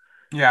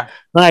 Yeah.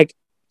 Like,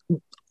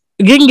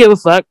 you can give a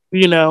fuck,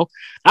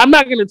 I'm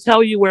not going to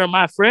tell you where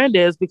my friend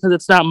is because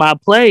it's not my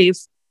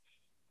place.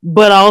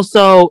 But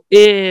also,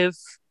 if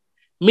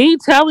me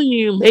telling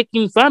you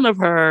making fun of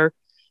her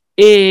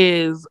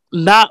is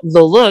not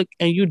the look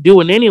and you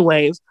do it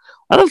anyways,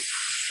 why the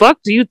fuck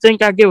do you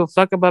think I give a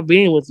fuck about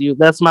being with you?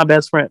 That's my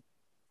best friend.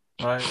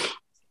 Right.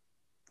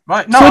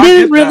 Right. No, So I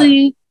get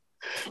that.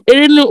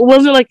 it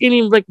wasn't like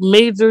any like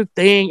major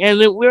thing. And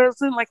it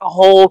wasn't like a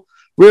whole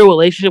real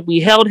relationship.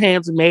 We held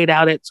hands and made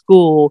out at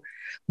school.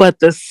 But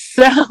the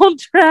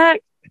soundtrack,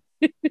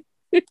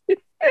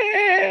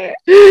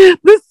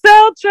 the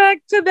soundtrack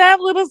to that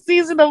little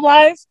season of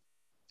life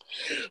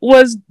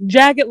was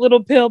Jagged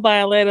Little Pill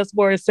by Alanis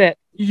Morissette.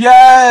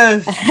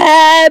 Yes.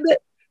 Had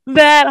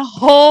that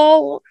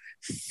whole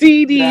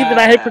CD that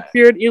I had Yes.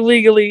 procured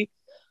illegally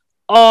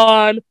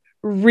on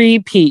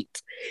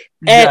repeat.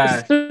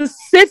 Yes. And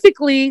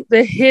specifically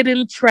the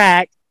hidden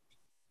track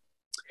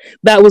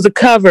that was a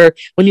cover.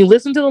 When you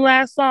listen to the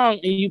last song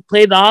and you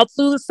played it all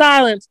through the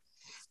silence,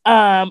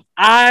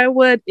 I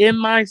would, in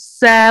my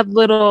sad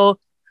little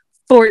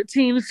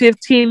 14,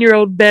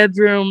 15-year-old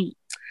bedroom,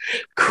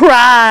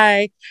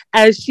 cry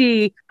as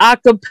she a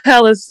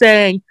cappella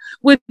sang,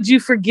 "Would you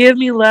forgive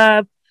me,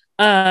 love?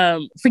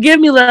 Forgive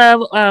me,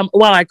 love,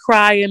 while I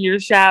cry in your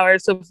shower.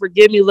 So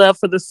forgive me, love,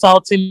 for the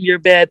salt in your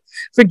bed.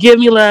 Forgive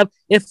me, love,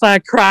 if I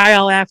cry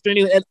all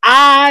afternoon." And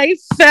I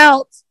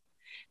felt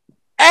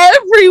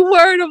every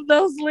word of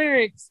those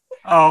lyrics.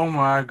 Oh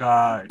my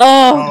God.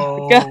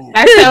 Oh my God.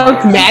 That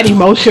sounds mad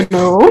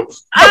emotional.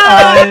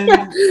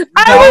 I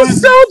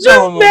was so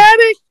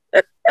dramatic.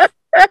 That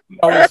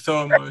was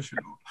so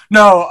emotional.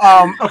 No,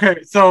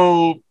 okay,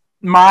 so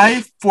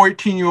my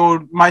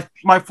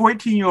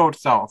 14-year-old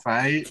self,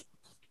 right?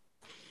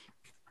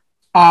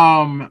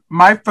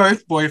 My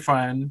first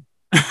boyfriend,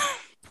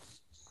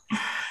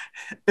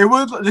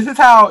 this is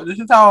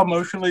how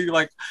emotionally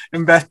like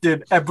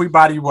invested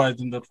everybody was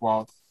in this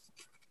world.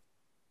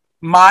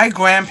 My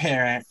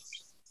grandparents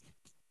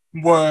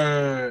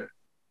were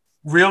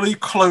really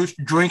close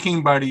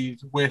drinking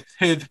buddies with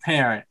his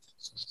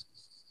parents.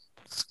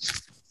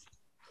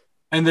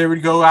 And they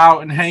would go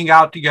out and hang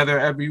out together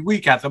every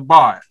week at the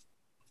bar.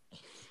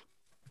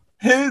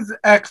 His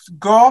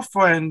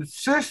ex-girlfriend's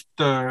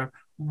sister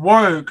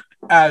worked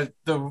at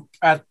the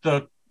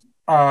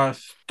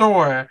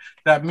store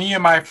that me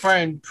and my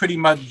friend pretty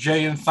much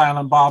Jay and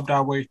Silent Bobbed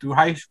our way through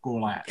high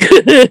school at.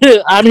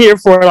 I'm here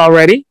for it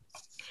already.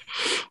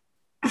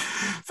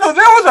 So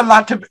there was a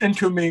lot of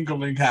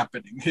intermingling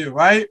happening here,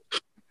 right?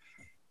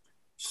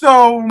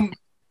 So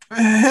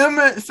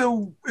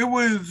we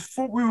were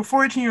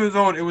 14 years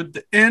old. It was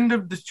the end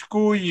of the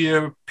school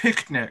year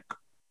picnic.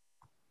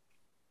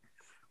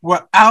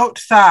 We're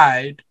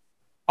outside,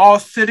 all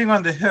sitting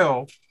on the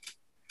hill.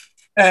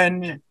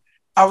 And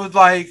I was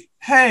like,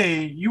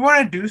 "Hey, you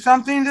want to do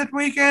something this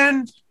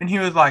weekend?" And he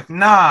was like,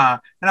 "Nah."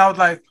 And I was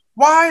like,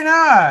 "Why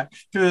not?"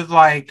 He was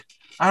like,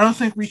 "I don't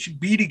think we should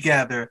be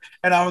together."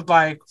 And I was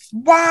like,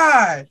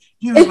 "Why?"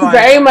 He was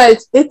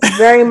It's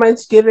very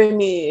much giving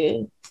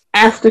me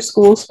after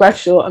school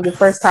special of the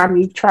first time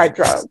you tried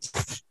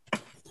drugs.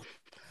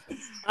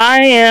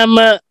 I am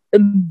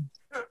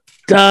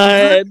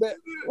done.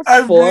 I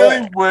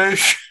really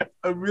wish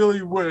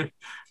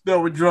there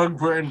were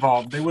drugs were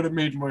involved. They would have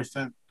made more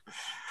sense.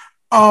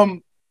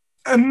 And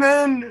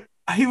then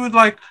he was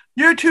like,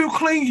 "You're too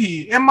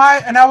clingy." And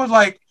I was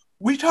like,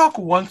 "We talk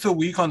once a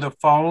week on the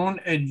phone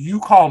and you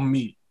call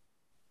me."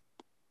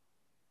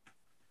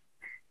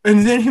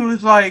 And then he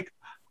was like,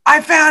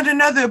 "I found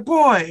another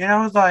boy." And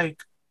I was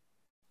like,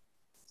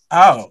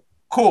 "Oh,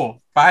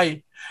 cool,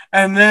 bye."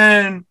 And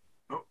then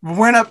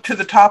went up to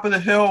the top of the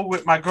hill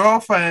with my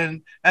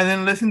girlfriend and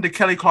then listened to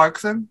Kelly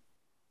Clarkson.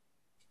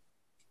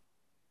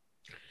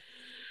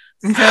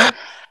 Okay.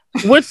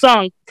 Which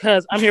song?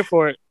 Because I'm here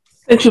for it.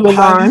 Since you've been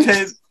gone.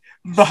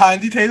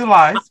 Behind These Hazel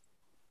Eyes.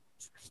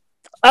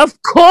 Of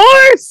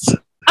course.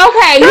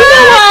 Okay, you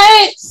know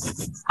what?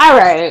 All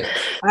right.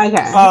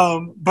 Okay.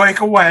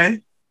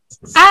 Breakaway.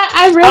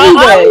 I really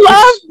I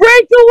love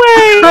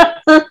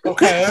Breakaway.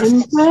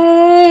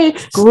 Okay.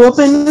 Grew up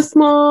in a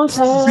small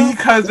town.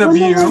 Because of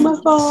You.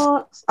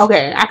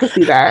 Okay, I can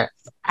see that.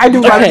 I do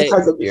love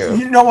Because of You.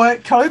 You know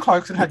what? Kelly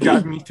Clarkson had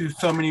gotten me through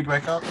so many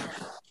breakups.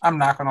 I'm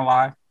not gonna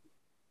lie.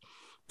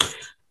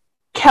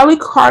 Kelly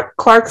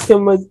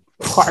Clarkson was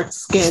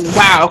Clarkson.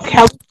 Wow,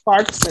 Kelly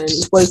Clarkson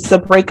was the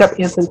breakup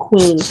anthem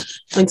queen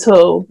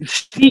until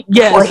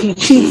before He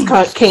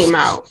Cheats came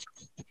out.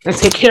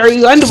 Until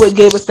Carrie Underwood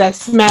gave us that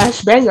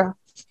smash banger.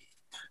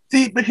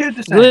 See, but here's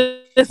the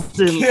thing.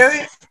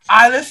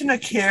 I listen to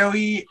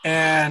Carrie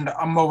and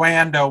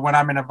Miranda when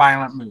I'm in a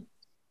violent mood,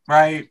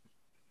 right?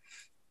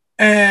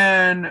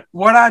 And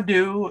what I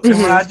do, you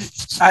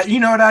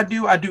know what I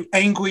do? I do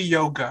angry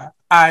yoga.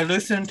 I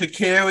listen to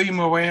Carrie,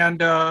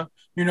 Miranda,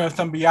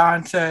 some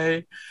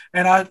Beyonce,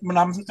 and when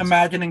I'm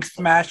imagining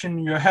smashing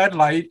your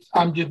headlights,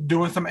 I'm just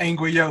doing some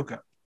angry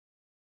yoga.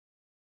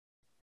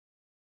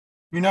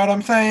 You know what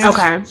I'm saying?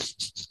 Okay.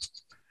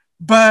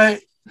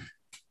 But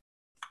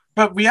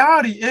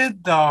reality is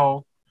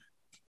though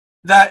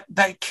that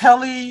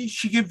Kelly,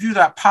 she gives you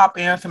that pop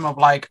anthem of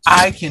like,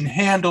 I can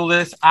handle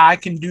this, I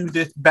can do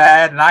this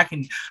bad, and I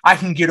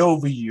can get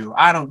over you.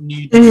 I don't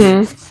need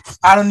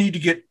to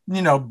get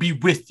be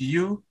with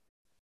you.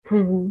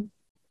 Mm-hmm.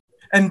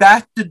 And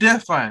that's the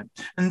difference.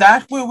 And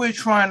that's where we're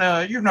trying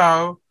to,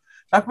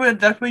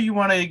 that's where you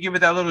want to give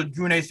it that little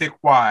je ne sais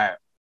quoi.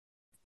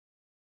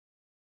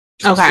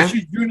 Okay.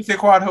 She's je ne sais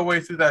quoi her way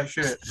through that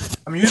shit.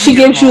 I mean, she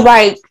gives you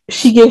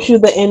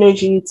the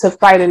energy to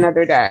fight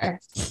another day.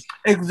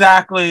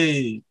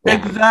 Exactly.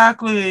 Yeah.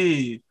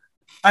 Exactly.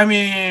 I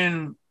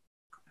mean,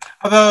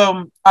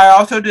 although I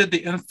also did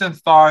the Instant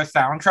Stars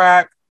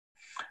soundtrack,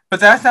 But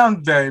that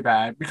sounds very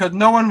bad because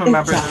no one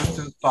remembers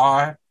Instant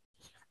Star.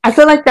 I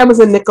feel like that was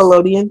a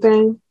Nickelodeon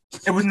thing.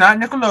 It was not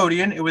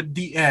Nickelodeon. It was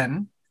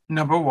DN,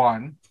 number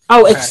one.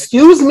 Oh, okay.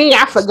 Excuse me.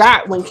 I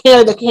forgot when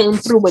Canada came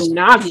through with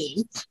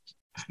Noggin.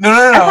 No.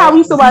 That's how we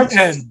used to watch.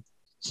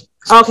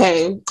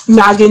 Okay.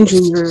 Noggin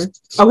Jr.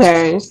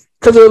 Okay.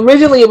 Because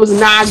originally it was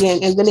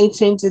Noggin, and then they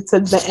changed it to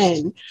the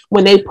N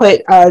when they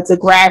put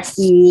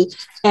Degrassi,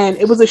 and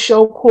it was a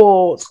show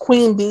called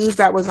Queen Bees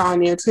that was on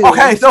there too.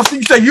 Okay, so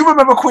you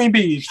remember Queen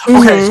Bees?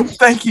 Okay,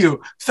 thank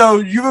you. So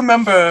you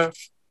remember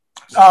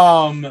do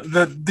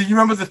you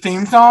remember the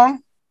theme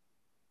song?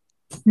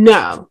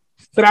 No,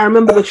 but I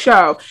remember the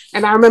show,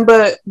 and I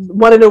remember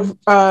one of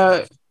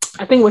the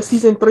I think it was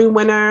season 3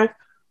 winner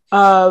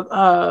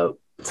of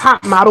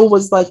Top Model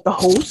was like the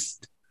host.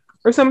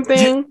 Or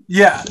something.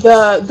 Yeah.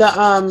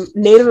 The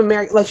Native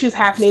American, like she was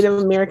half Native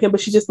American, but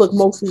she just looked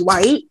mostly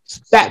white.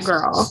 That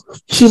girl,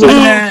 she was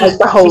like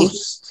the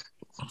host.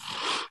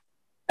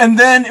 And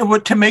then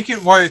to make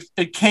it worse,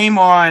 it came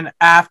on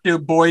after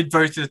Boys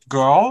versus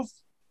Girls,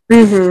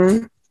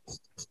 which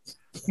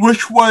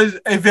was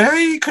a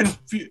very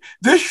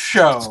This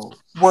show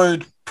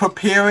was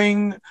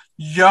preparing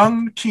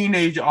young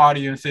teenage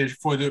audiences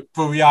for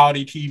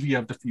reality TV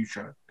of the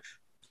future.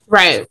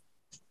 Right.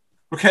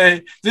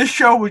 Okay, this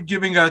show was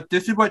giving us,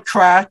 this is what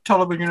trash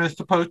television is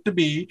supposed to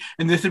be,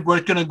 and this is what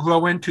it's going to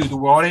grow into. The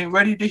world ain't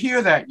ready to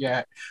hear that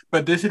yet,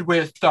 but this is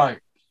where it starts,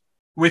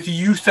 with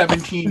you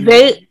 17.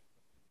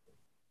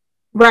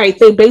 Right,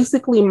 they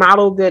basically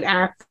modeled it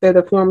after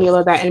the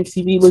formula that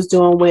MTV was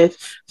doing with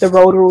the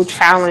Road Rule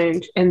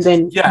Challenge and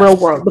then Real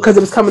World, because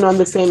it was coming on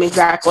the same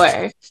exact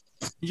way.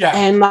 Yeah.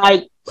 And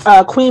like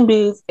Queen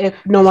Bees, if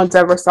no one's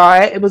ever saw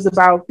it, it was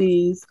about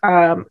these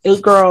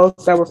 8 girls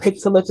that were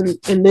picked to live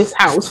in this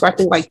house for I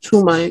think like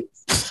 2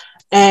 months,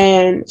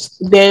 and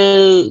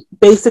they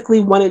basically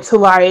wanted to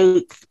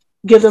like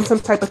give them some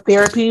type of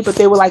therapy, but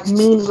they were like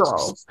mean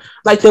girls.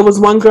 Like there was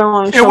one girl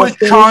on the show. It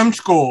was Charm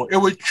School. It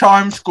was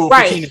Charm School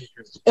for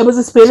teenagers. It was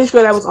a Spanish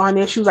girl that was on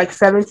there. She was like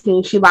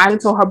 17. She lied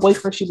and told her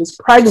boyfriend she was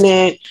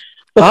pregnant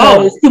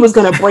because he was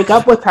going to break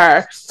up with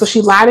her. So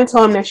she lied and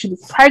told him that she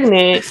was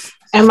pregnant.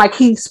 And like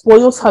he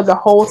spoils her the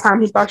whole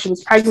time. He thought she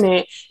was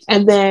pregnant.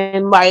 And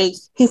then like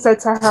he said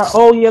to her,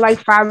 "Oh, you're like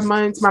 5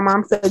 months. My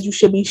mom said you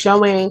should be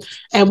showing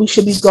and we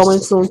should be going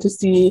soon to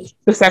see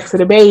the sex of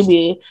the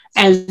baby."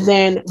 And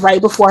then right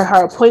before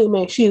her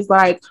appointment, she's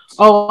like,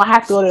 "Oh, I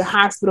have to go to the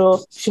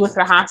hospital." She went to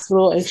the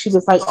hospital and she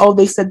was like, "Oh,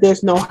 they said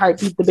there's no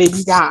heartbeat. The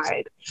baby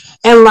died."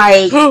 And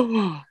like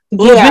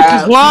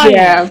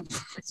yeah.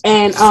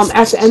 And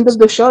at the end of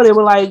the show, they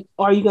were like,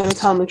 "Are you going to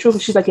tell him the truth?"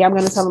 And she's like, "Yeah, I'm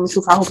going to tell him the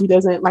truth. I hope he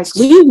doesn't like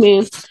leave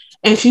me."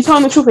 And she told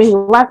him the truth, and he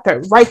left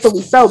her.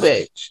 Rightfully so,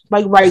 bitch.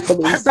 Like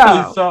rightfully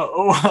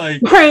so.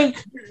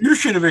 Like you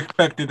should have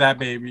expected that,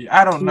 baby.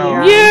 I don't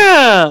know.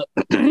 Yeah,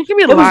 you can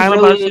be lying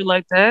about shit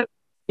like that.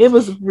 It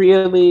was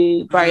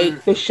really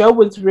like the show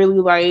was really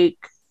like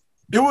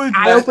it was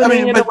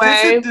eye-opening in a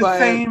way.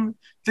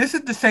 This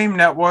is the same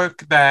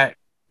network that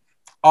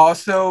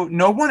also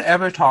no one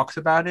ever talks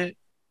about it.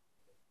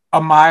 A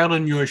Mile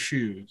in Your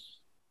Shoes.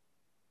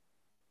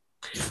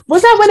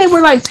 Was that when they were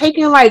like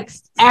taking like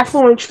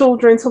affluent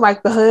children to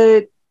like the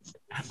hood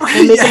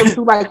and making them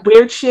do like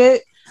weird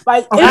shit?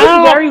 Like it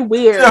was very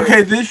weird.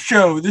 Okay, this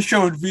show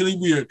is really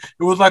weird.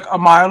 It was like A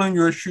Mile in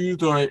Your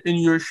Shoes or In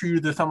Your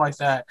Shoes or something like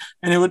that.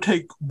 And it would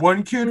take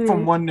one kid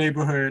from one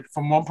neighborhood,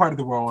 from one part of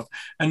the world,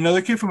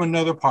 another kid from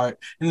another part,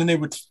 and then they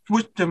would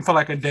switch them for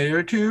like a day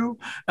or two.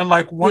 And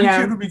like one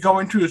kid would be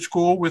going to a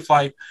school with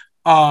like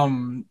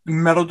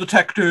metal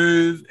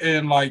detectors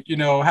and like, you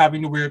know,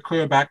 having to wear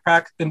clear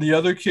backpacks, and the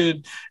other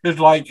kid is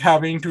like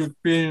having to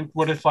experience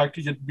what it's like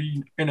to just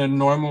be in a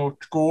normal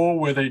school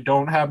where they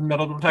don't have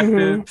metal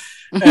detectors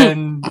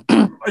and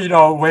you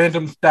know,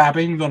 random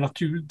stabbings on a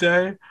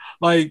Tuesday.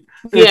 Like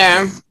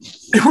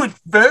it was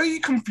very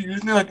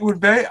confusing. Like it was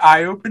very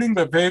eye-opening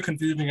but very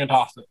confusing and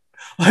toxic.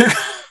 Like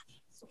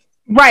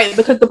right,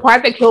 because the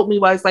part that killed me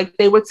was like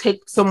they would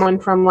take someone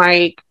from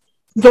like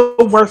the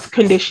worst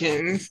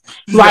conditions,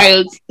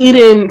 like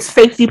eating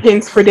safety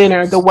pins for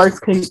dinner, the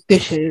worst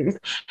conditions,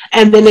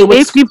 and then they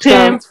would safety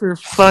pins for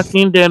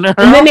fucking dinner,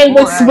 and then they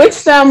would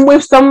switch them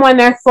with someone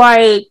that's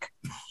like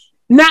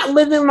not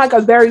living like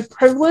a very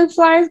privileged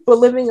life, but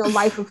living a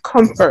life of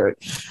comfort.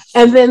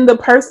 And then the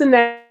person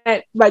that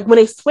like when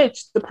they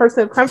switch, the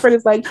person of comfort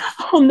is like,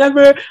 I'll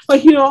never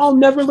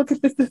look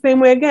at this the same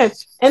way again.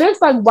 And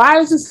it's like, why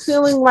is this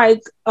feeling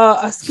like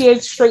a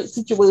scared straight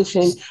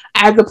situation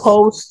as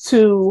opposed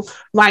to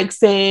like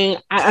saying,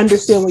 I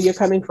understand where you're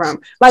coming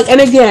from. Like,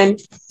 and again,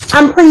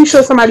 I'm pretty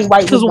sure somebody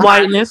white was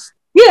whiteness.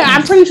 Yeah,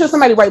 I'm pretty sure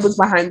somebody white was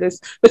behind this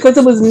because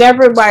it was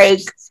never like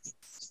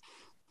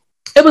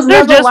They're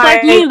never just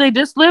like me. They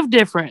just live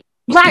different.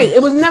 Right.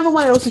 It was never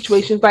one of those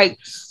situations like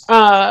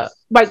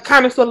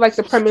kind of sort of like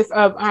the premise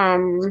of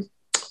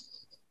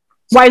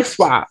Wife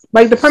Swap.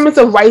 Like the premise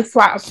of Wife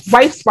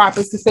Swap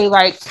is to say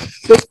like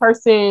this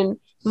person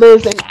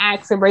lives and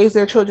acts and raise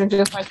their children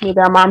just like me,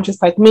 their mom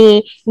just like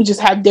me. We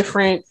just have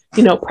different,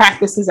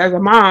 practices as a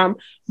mom.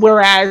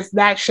 Whereas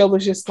that show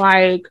was just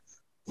like,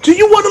 do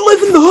you want to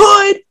live in the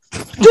hood?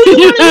 Do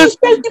you want to eat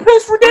stinky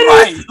piss for dinner?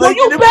 Right. No,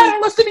 you better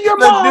listen to your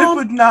mom. This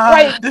would not.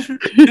 Like,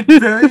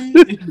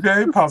 It's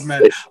very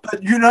problematic.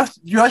 But you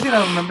actually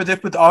don't remember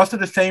this was also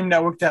the same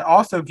network that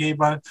also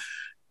gave us,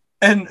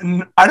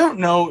 and I don't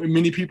know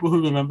many people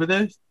who remember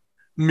this,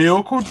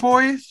 Miracle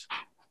Boys.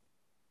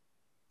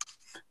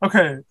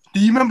 Okay, do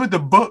you remember the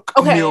book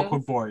Miracle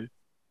Boys?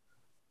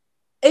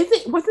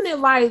 Wasn't it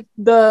like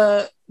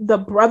the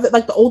brother,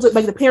 like the older,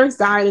 like the parents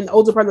died and the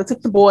older brother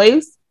took the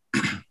boys?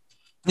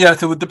 Yeah,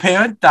 so the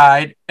parent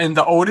died, and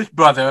the oldest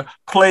brother,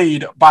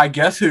 played by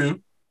guess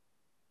who?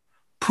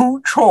 Pooh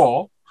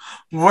Chol,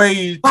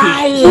 raised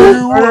his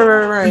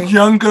two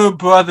younger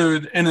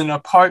brothers in an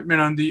apartment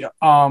on the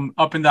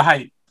up in the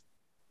heights.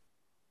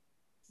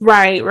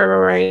 Right.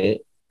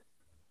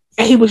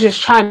 And he was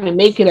just trying to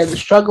make it as a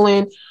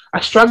struggling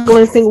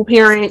single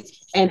parent,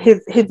 and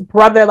his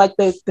brother, like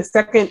the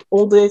second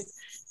oldest,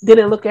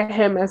 didn't look at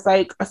him as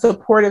like a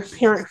supportive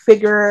parent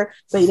figure,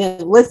 so he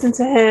didn't listen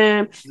to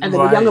him. And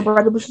then the younger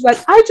brother was just like,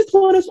 I just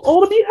want us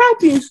all to be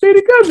happy and stay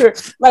together.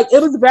 Like,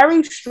 it was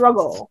very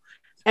struggle.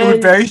 It was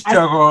very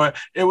struggle.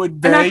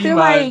 And I feel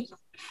like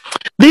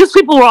these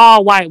people were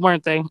all white,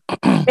 weren't they?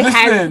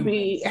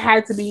 It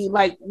had to be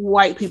like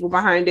white people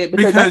behind it,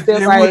 because I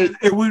feel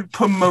it was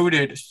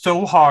promoted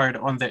so hard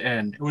on the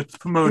end. It was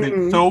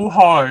promoted so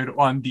hard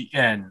on the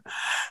end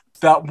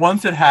that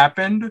once it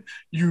happened,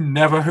 you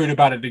never heard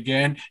about it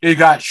again. It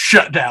got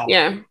shut down.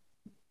 Yeah.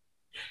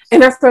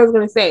 And that's what I was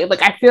going to say.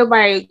 Like, I feel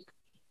like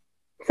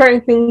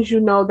certain things,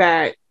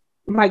 that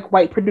like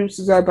white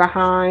producers are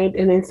behind,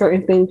 and then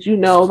certain things,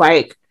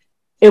 like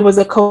it was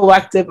a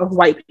collective of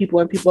white people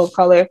and people of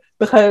color,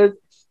 because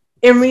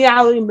in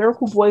reality,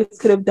 Miracle Boys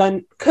could have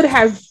done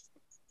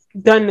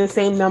the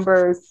same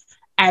numbers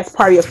as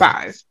Party of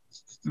Five.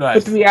 Right.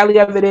 But the reality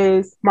of it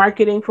is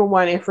marketing for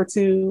one, and for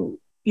two,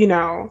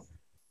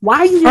 why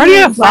are you Party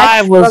of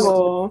Five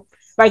struggle?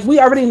 Like,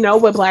 we already know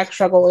what Black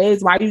struggle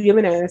is. Why are you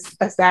giving us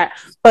that?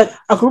 But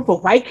a group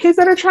of white kids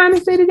that are trying to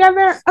stay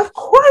together, of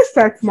course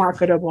that's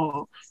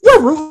marketable.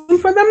 We're rooting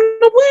for them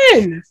to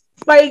win.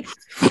 Like,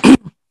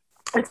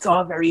 it's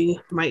all very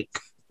like.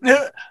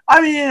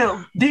 I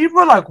mean, these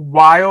were like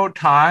wild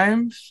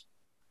times,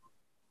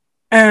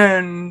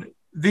 and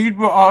these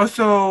were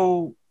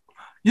also,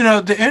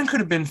 the end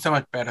could have been so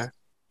much better.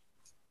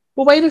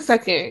 Well, wait a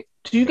second.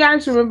 Do you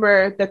guys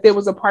remember that there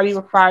was a Party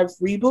of Five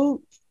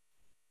reboot?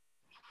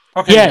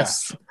 Okay,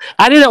 yes. Yeah.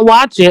 I didn't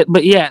watch it,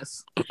 but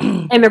yes.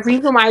 And the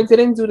reason why I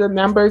didn't do the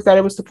numbers that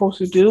it was supposed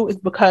to do is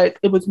because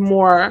it was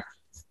more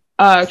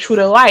true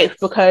to life,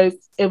 because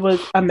it was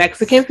a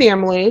Mexican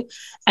family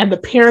and the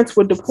parents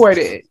were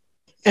deported.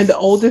 And the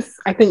oldest,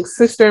 I think,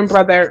 sister and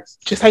brother,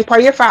 just like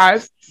Party of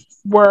Five,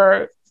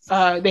 were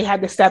they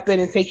had to step in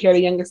and take care of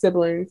the younger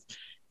siblings.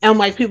 And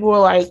like, people were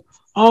like,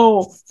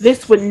 oh,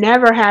 this would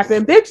never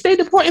happen. Bitch, they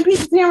deporting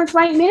people's parents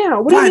right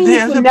now. What do you mean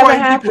this would never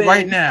happen?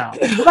 Right now.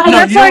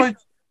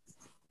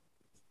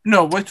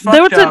 What's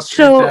fucked up is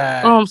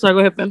that... Oh, I'm sorry, go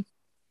ahead, Ben.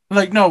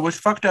 What's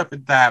fucked up is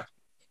that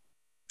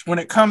when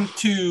it comes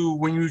to,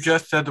 when you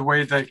just said the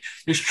way that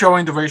it's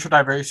showing the racial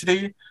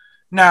diversity,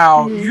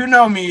 now, you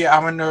know me,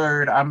 I'm a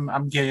nerd,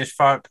 I'm gay as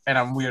fuck, and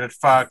I'm weird as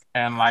fuck,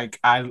 and like,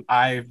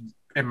 I've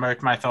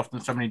immersed myself in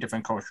so many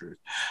different cultures.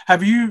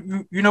 Have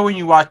you when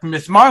you watch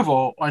Miss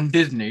Marvel on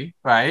Disney,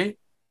 right?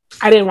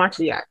 I didn't watch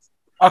it yet.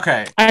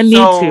 Okay. I need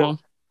to.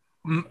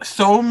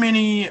 So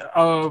many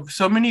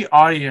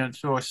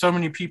audience or so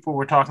many people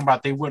were talking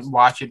about they wouldn't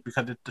watch it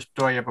because it's the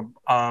story of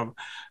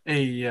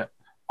a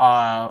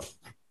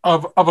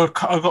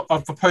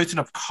person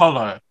of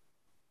color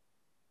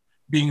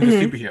being the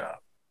superhero,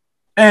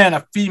 and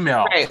a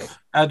female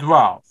as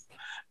well.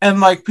 And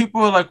like,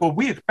 people are like, well,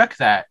 we expect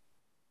that.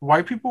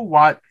 White people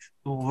watch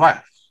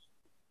less.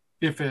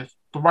 If it's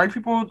the white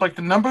people, like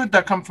the numbers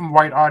that come from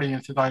white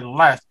audiences are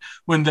less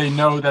when they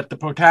know that the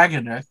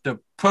protagonist,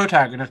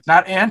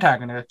 not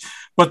antagonist,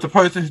 but the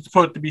person who's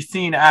supposed to be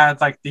seen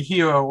as like the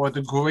hero or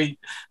the great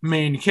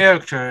main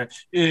character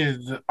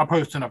is a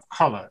person of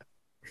color.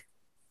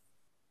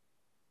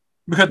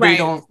 Because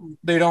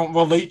they don't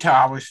relate to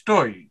our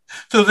story.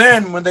 So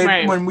then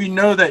when we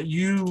know that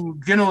you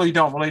generally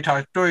don't relate to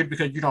our story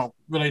because you don't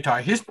relate to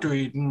our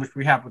history in which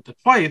we have with the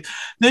place,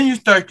 then you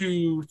start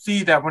to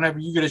see that whenever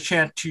you get a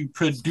chance to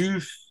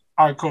produce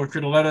our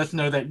culture, to let us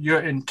know that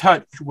you're in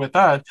touch with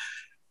us,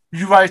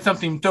 you write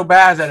something so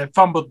bad that it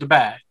fumbled the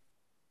bag.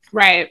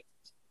 Right.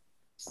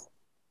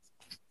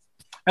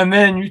 And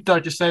then you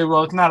start to say,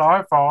 well, it's not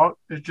our fault.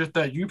 It's just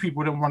that you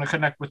people didn't want to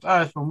connect with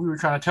us when we were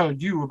trying to tell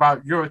you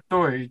about your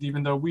stories,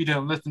 even though we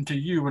didn't listen to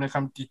you when it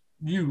comes to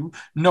you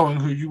knowing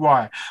who you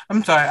are.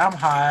 I'm sorry, I'm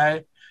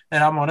high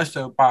and I'm on a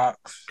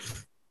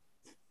soapbox.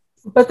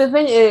 But the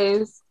thing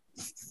is,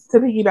 to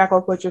piggyback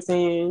off what you're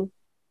saying,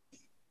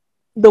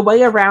 the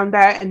way around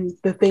that and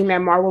the thing that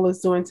Marvel is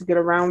doing to get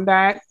around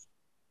that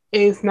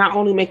is not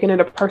only making it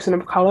a person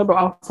of color, but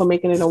also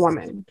making it a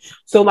woman.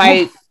 So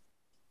like,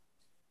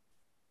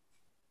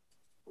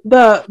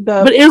 But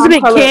isn't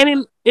it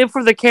canon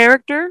for the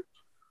character?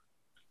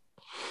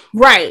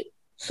 Right.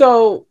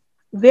 So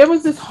there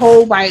was this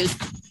whole like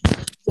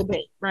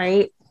debate,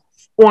 right,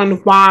 on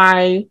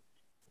why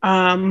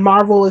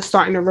Marvel is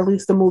starting to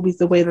release the movies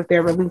the way that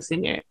they're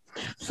releasing it.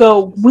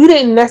 So we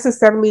didn't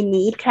necessarily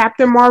need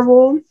Captain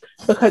Marvel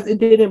because it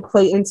didn't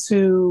play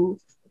into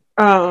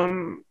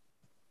the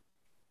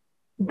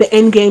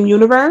Endgame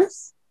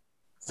universe.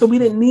 So we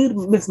didn't need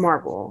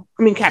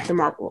Captain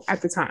Marvel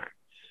at the time.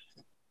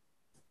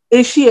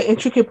 Is she an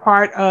intricate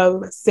part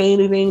of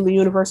saving the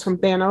universe from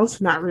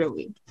Thanos? Not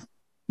really.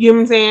 You know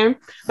what I'm saying?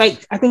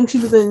 Like, I think she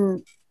was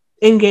in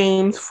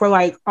games for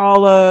like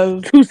all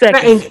of 2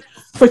 seconds.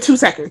 For 2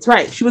 seconds,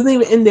 right? She wasn't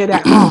even in there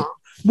that long.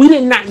 We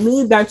did not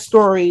need that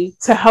story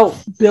to help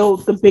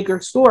build the bigger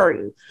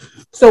story.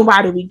 So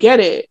why did we get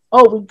it?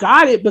 Oh, we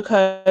got it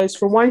because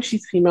for one,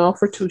 she's female.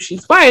 For two,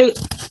 she's white.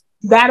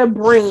 That'll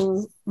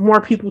bring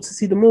more people to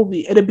see the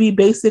movie. It'll be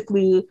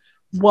basically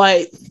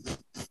what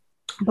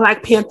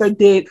Black Panther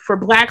did for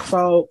Black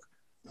folk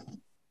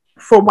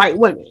for white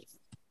women.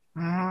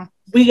 Mm-hmm.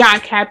 We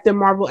got Captain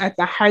Marvel at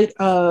the height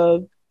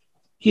of,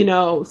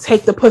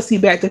 take the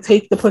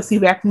pussy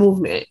back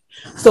movement.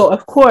 So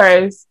of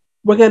course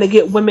we're gonna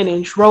get women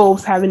in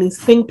droves having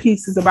these think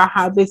pieces about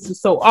how this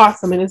is so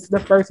awesome and this is the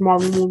first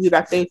Marvel movie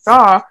that they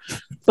saw.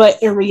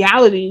 But in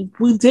reality,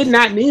 we did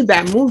not need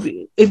that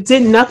movie. It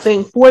did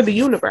nothing for the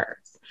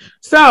universe.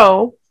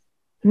 So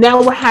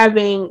now we're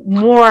having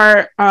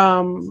more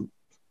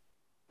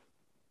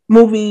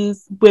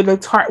movies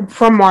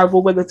from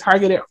Marvel where the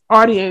targeted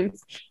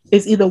audience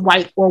is either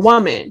white or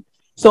woman.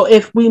 So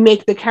if we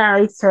make the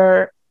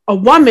character a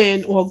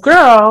woman or a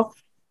girl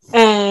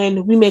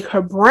and we make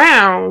her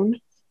brown,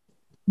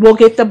 we'll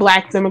get the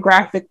Black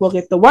demographic, we'll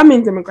get the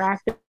woman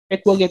demographic,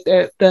 we'll get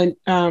the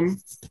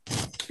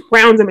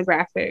brown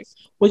demographic.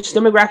 Which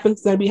demographic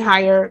is going to be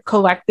higher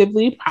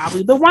collectively?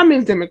 Probably the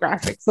woman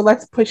demographic. So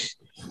let's push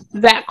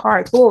that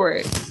card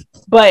forward.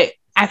 But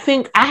I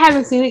think I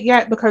haven't seen it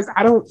yet because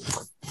I don't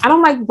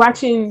like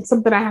watching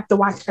something I have to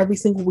watch every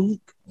single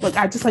week. Like,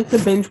 I just like to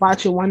binge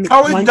watch it one.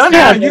 Oh, it's done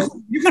now.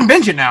 You can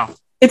binge it now.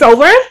 It's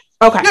over?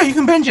 Okay. Yeah, you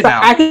can binge it so now.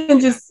 I can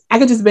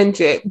just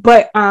binge it.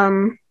 But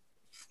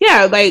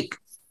yeah, like,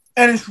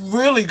 and it's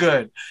really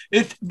good.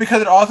 It's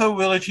because it also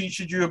really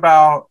teaches you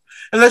about,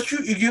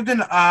 it gives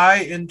an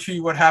eye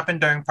into what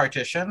happened during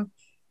partition.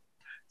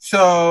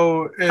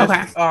 So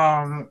it's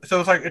so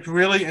it's like it's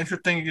really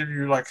interesting to give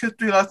you like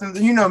history lessons.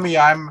 And you know me,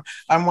 I'm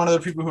one of the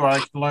people who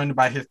like learn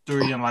about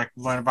history and like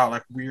learn about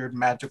like weird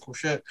magical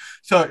shit.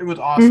 So it was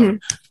awesome.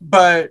 Mm-hmm.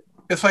 But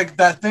it's like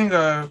that thing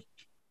of,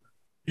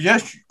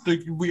 yes,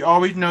 we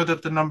always know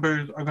that the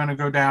numbers are going to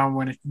go down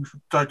when you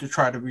start to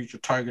try to reach a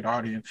target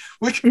audience,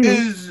 which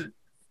is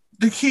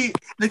the key.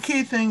 The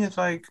key thing is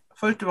like,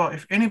 first of all,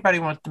 if anybody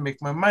wants to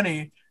make more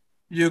money,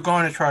 you're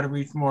going to try to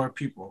reach more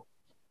people.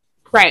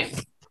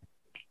 Right.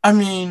 I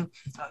mean,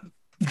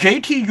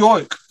 JT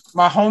York,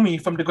 my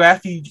homie from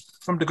Degrassi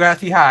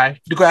High,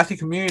 Degrassi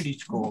Community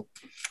School,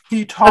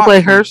 he taught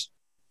me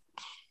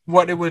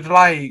what it was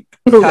like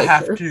to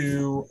have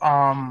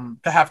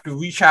to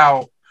reach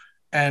out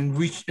and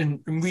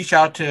reach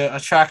out to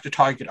attract the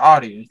target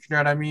audience. You know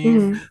what I mean?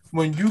 Mm-hmm.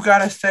 When you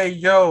gotta say,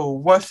 "Yo,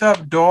 what's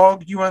up,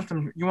 dog? You want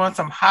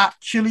some hot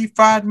chili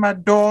fried, my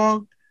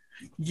dog?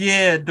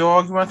 Yeah,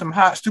 dog. You want some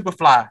hot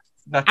Superfly?"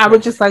 I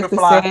would just like to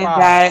say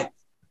that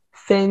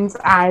Finn's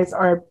eyes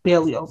are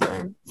barely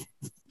open.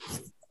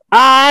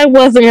 I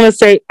wasn't gonna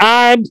say.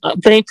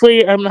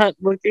 Thankfully I'm not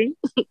looking.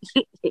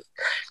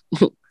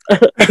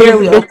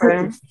 Barely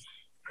open.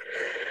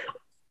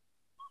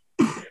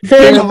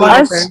 Finn,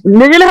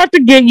 we're gonna have to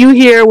get you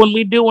here when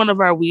we do one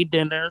of our weed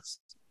dinners.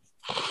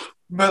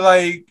 But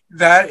like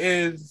that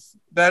is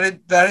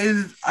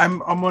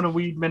I'm on a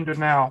weed bender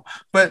now.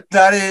 But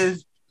that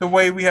is the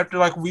way we have to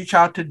like reach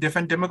out to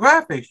different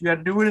demographics. You have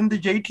to do it in the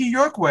JT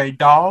York way,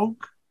 dog.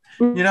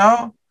 Mm-hmm. You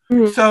know?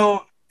 Mm-hmm.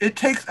 So it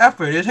takes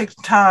effort, it takes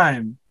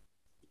time.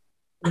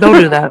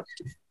 Don't do that.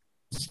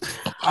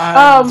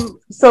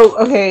 So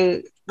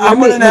okay. I'm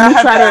gonna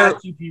have to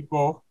ask you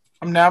people.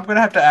 I'm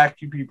gonna have to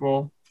ask you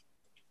people.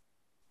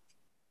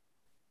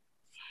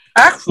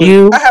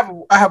 Actually, I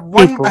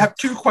have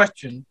two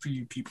questions for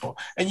you people.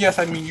 And yes,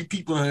 I mean you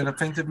people in an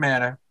offensive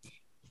manner.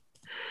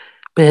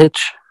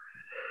 Bitch.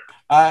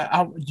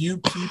 You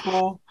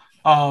people,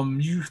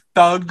 you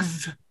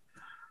thugs,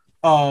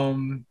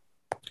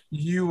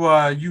 you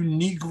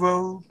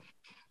Negro,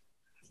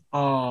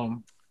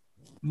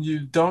 you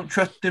don't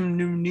trust them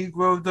new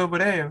Negroes over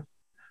there.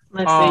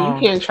 Listen, you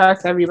can't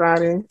trust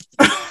everybody.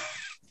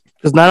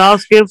 Because not all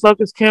skin folk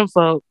is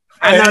kinfolk.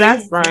 I know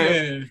that's right.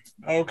 Yeah.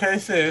 Okay,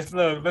 sis.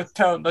 Look,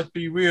 let's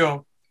be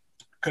real.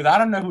 Because I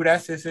don't know who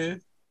that sis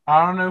is.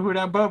 I don't know who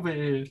that Bubba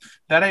is.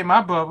 That ain't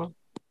my Bubba.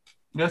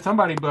 That's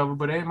somebody Bubba,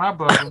 but it ain't my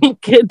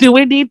Bubba. Do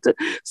we need to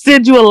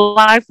send you a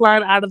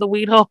lifeline out of the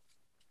weed hole?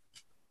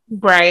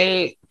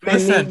 Right.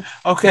 Listen,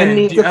 okay.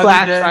 Need the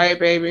flashlight,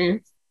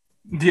 baby.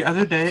 The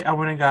other day, I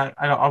went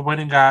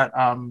and got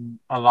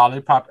a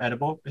lollipop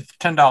edible. It's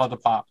 $10 a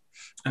pop.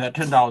 and that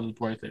 $10 is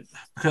worth it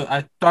because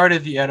I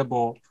started the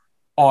edible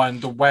on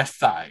the west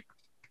side.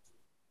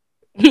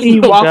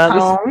 You Oh, walked God,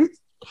 this- home.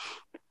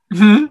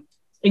 Hmm?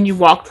 And you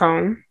walked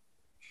home.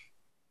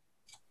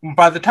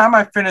 By the time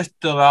I finished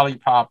the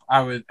lollipop,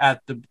 I was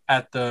at the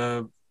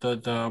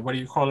what do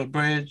you call it,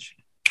 bridge?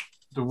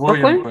 The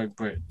Brooklyn? Williamsburg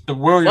Bridge. The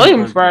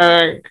Williamsburg Bridge.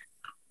 Williamsburg.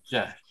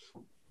 Yeah.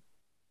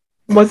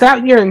 Was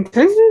that your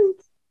intention?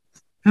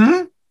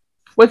 Hmm?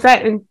 Was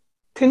that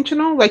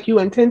intentional? Like you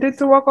intended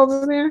to walk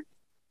over there?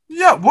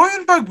 Yeah,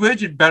 Williamsburg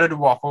Bridge is better to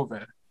walk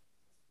over.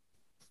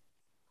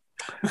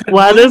 Because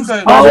Why does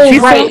Williamsburg- why does Oh, she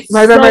right.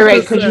 so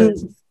Because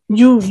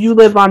self-obsessed? you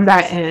live on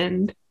that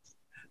end.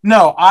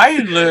 No, I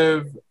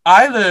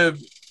live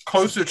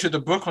closer to the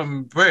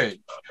Brooklyn Bridge,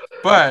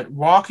 but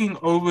walking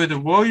over the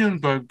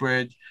Williamsburg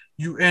Bridge,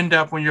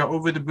 when you're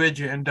over the bridge,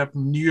 you end up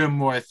near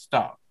more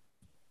stuff.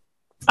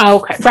 Oh,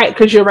 okay, right,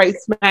 because you're right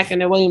smack in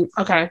the William.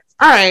 Okay,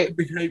 all right.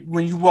 Because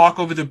when you walk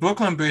over the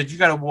Brooklyn Bridge, you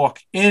got to walk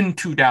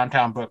into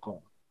downtown Brooklyn.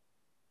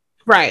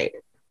 Right.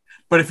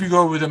 But if you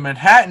go over the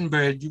Manhattan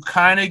Bridge, you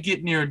kind of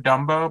get near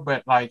Dumbo,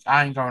 but like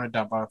I ain't going to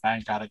Dumbo if I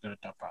ain't gotta go to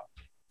Dumbo.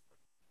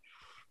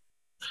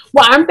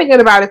 Well, I'm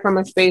thinking about it from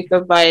a space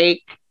of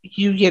like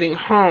you getting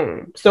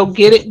home. So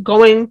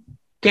going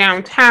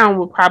downtown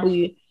would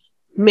probably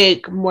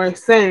make more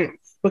sense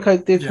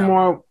because there's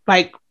more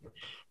like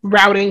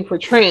routing for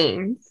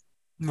trains.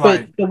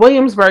 Right. But the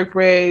Williamsburg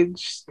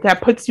Bridge,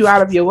 that puts you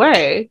out of your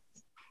way.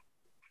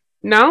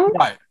 No?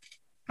 Right.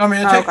 I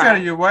mean, it takes you out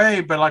of your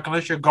way, but like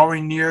unless you're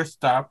going near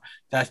stuff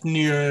that's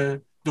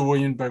near the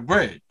Williamsburg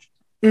Bridge.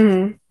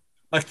 Mm-hmm.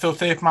 Like, so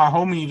say if my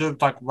homie lives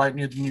like right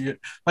near the New York,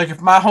 like if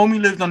my homie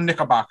lives on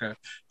Knickerbocker,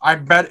 I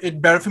bet it's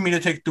better for me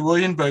to take the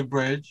Williamsburg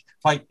Bridge,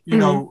 like, you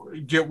know,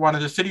 get one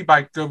of the city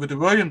bikes over the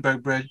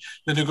Williamsburg Bridge,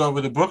 than to go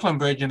over the Brooklyn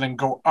Bridge and then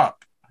go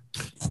up.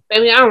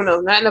 Baby, I don't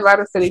know nothing about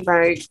a city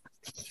bike.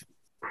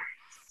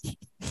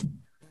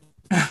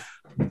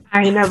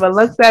 I ain't never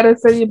looked at a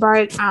city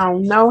bike. I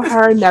don't know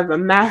her, never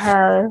met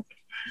her.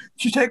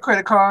 She take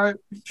credit card.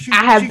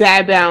 I have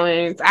bad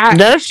balance.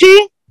 Does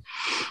she?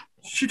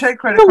 She take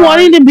credit I'm card.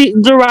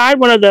 wanting to ride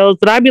one of those,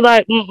 but I'd be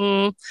like,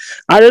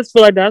 I just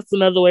feel like that's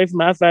another way for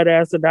my fat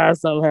ass to die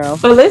somehow.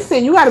 But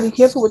listen, you got to be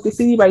careful with the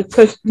city bike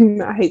because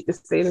I hate to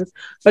say this,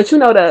 but you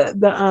know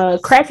the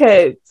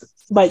crackheads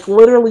like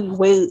literally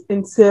wait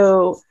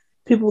until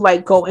people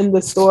like go in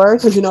the store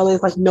because you know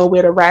there's like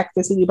nowhere to rack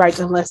the city bike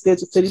unless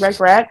there's a city bike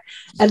rack,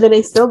 and then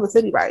they steal the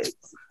city bikes.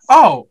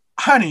 Oh,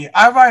 honey,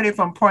 I ride it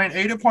from point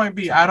A to point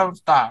B. I don't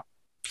stop.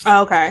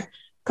 Oh, okay,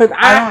 because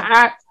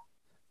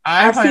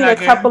I've seen a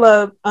couple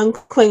of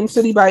unclaimed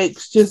city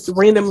bikes just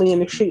randomly in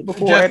the street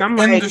before, just and I'm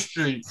in like, the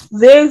street.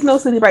 there's no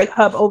city bike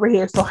hub over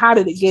here, so how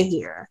did it get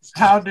here?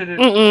 How did it?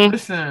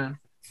 Listen,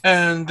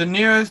 and the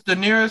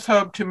nearest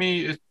hub to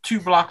me is 2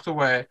 blocks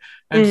away,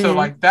 and so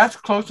like that's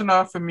close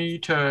enough for me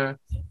to.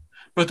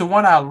 But the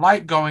one I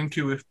like going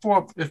to is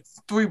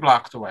 3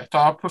 blocks away, so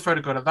I prefer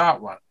to go to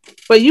that one.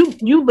 But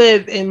you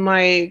live in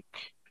like,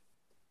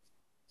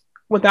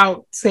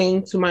 without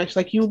saying too much,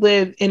 like you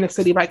live in a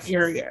city bike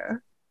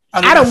area.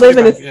 I don't live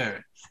in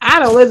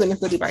a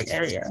city bike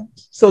area,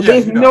 so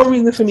there's no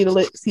reason for me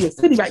to see a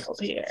city bike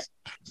over here.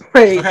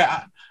 Like, okay,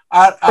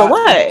 for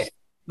what?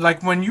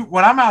 Like when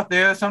I'm out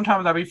there,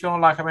 sometimes I be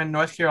feeling like I'm in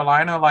North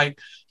Carolina. Like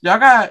y'all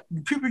got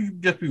people, you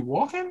just be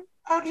walking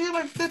out here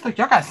like this. Like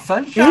y'all got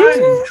sunshine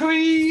and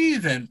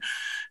trees and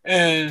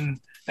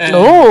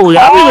oh,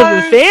 y'all be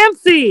living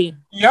fancy.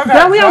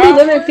 Don't we all be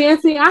living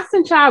fancy? I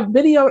sent y'all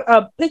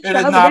a picture the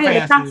other day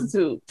of a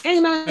prostitute.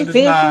 Ain't nothing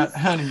fancy, not,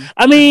 honey.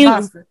 I mean,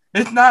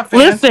 it's not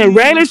fancy. Listen,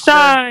 rain and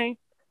shine,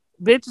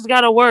 bitches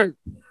gotta work.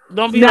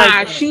 Don't be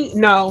like ain't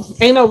no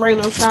rain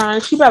no shine.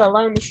 She better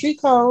learn the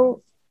street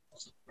code.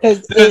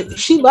 Cause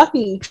she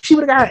lucky. She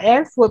would have got her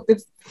ass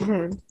whooped.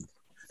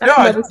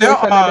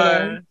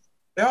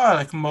 There are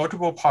like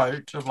multiple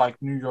parts of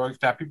like New York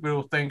that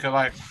people think are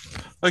like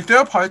there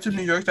are parts of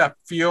New York that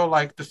feel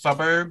like the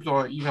suburbs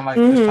or even like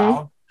the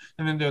South,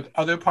 and then there's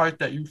other parts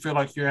that you feel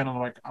like you're in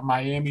like a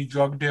Miami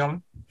drug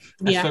dealing.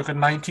 It's like a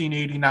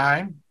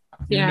 1989.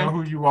 You know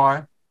who you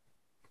are.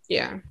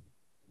 Yeah.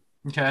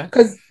 Okay.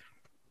 Because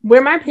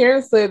where my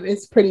parents live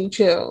is pretty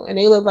chill, and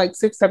they live like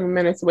 6-7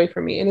 minutes away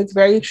from me, and it's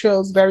very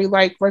chill. It's very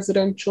like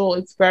residential.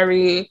 It's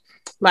very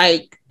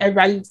like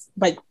everybody's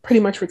like pretty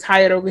much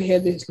retired over here.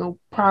 There's no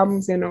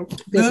problems. There's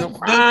no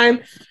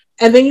crime.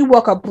 And then you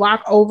walk a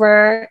block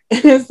over,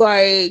 and it's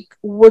like,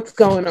 what's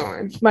going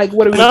on? Like,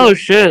 what are we doing?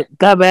 Shit,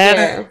 that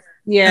bad?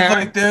 Yeah. It's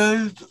like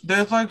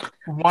there's like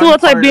one. So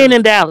it's like being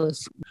in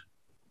Dallas.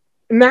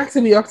 Not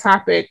to be off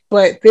topic,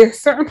 but there's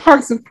certain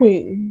parts of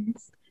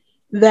Queens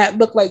that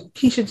look like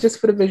Keisha just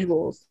for the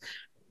visuals.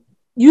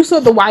 You saw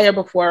The Wire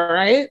before,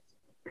 right?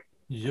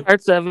 Yep.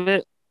 Parts of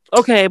it.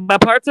 Okay, by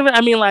parts of it,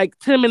 I mean like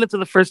 10 minutes of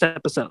the first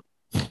episode.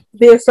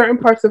 There are certain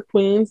parts of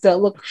Queens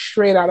that look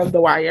straight out of The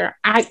Wire.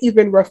 I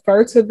even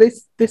refer to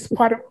this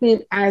part of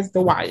Queens as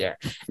The Wire.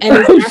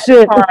 And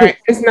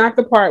it's not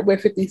the part where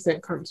 50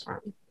 Cent comes from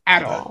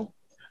at all.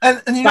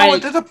 And you know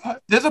what?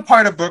 There's a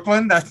part of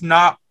Brooklyn that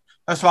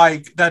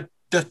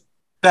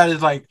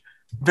is like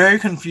very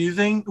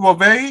confusing. Well,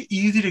 very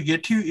easy to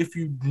get to if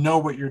you know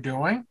what you're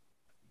doing.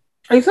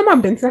 Are you talking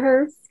about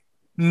Bensonhurst?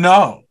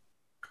 No.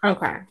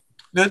 Okay.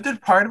 This is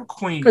part of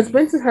Queens. Because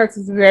Bensonhurst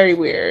is very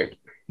weird.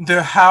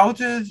 The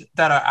houses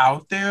that are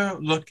out there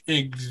look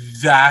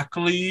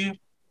exactly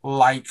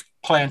like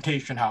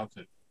plantation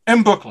houses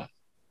in Brooklyn.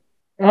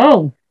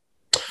 Oh.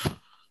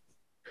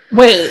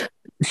 Wait.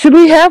 Should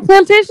we have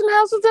plantation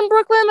houses in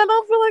Brooklyn? I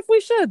don't feel like we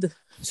should.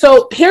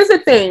 So here's the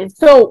thing.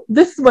 So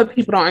this is what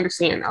people don't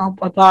understand. A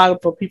lot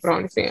of people don't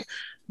understand.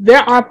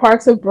 There are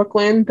parts of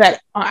Brooklyn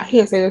that I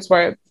can't say this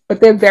word, but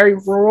they're very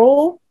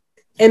rural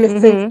in the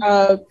sense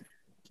of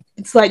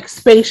it's like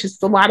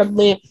spacious, a lot of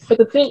land. But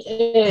the thing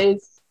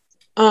is,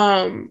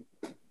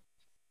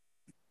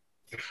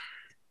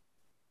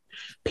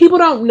 people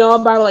don't know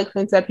about it. Like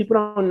Clint said, people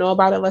don't know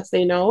about it unless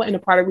they know. And the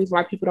part of the reason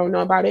why people don't know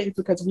about it is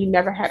because we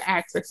never had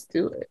access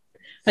to it.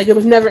 Like it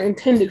was never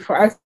intended for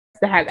us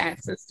to have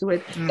access to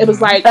it. It was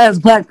like as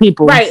Black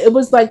people, right? It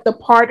was like the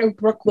part of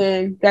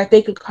Brooklyn that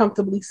they could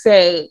comfortably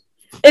say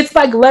it's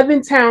like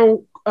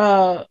Levittown,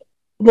 Long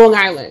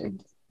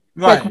Island.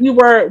 Right. Like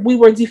we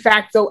were de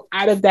facto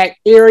out of that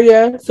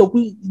area, so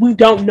we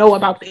don't know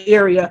about the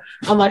area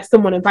unless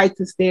someone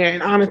invites us there.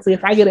 And honestly,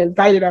 if I get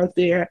invited out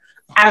there,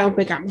 I don't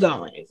think I'm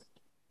going.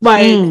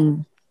 Like,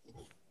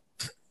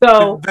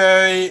 so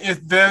it's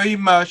very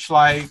much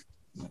like,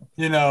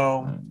 you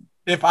know,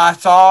 if I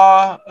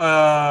saw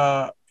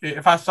a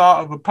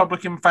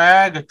Republican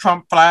flag, a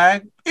Trump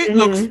flag, it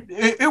looks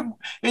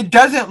it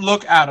doesn't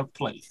look out of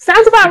place.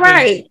 Sounds about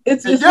right.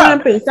 It's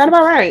one thing. Sounds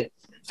about right.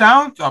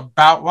 Sounds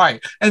about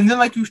right. And then,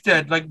 like you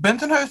said, like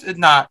Bensonhurst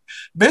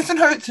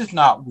is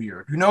not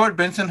weird. You know what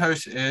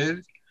Bensonhurst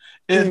is?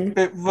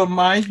 It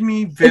reminds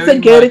me very. It's a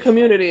gated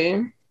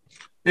community.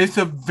 It's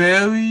a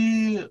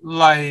very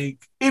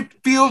it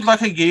feels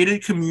like a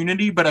gated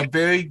community, but a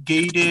very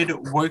gated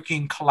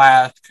working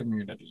class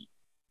community.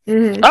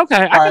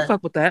 Okay, I can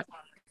fuck with that.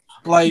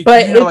 Like,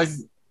 but you know, like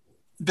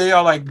they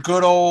are like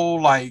good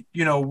old, like,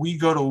 you know, we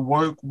go to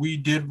work, we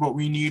did what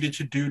we needed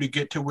to do to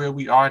get to where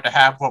we are to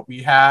have what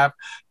we have,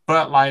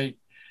 but like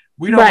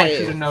we don't want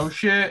you to know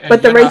shit.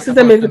 But the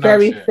racism is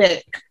very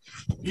thick.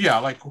 Yeah,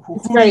 like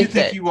who do you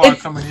think you are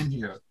coming in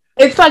here?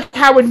 It's like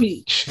Howard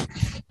Beach.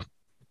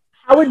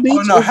 Howard Beach.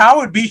 Oh no,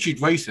 Howard Beach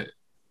is racist.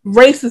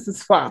 Racist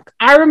as fuck.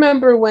 I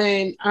remember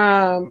when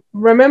the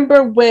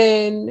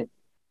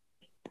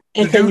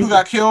dude who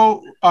got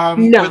killed.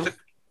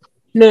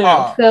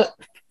 No. So,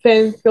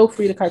 then feel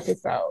free to cut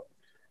this out.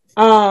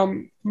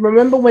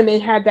 Remember when they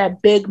had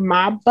that big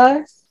mob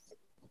bus?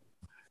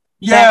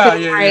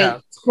 Yeah.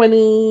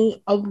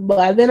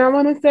 2011, I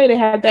want to say they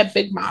had that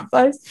big mob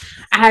bus.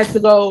 I had to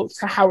go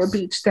to Howard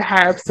Beach to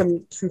have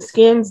some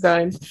scans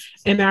done,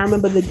 and I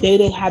remember the day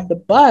they had the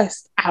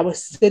bus, I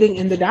was sitting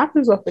in the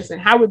doctor's office, and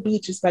Howard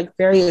Beach is like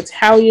very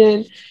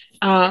Italian.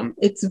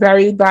 It's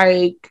very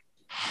like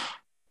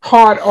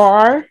hard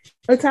R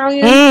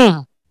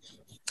Italian.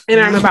 And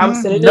I remember I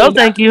was sitting in the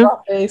doctor's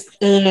office,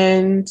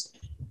 and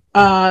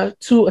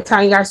two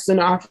Italian guys was in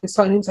the office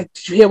talking. He was like,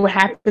 "Did you hear what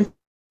happened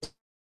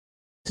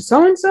to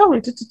so and so?"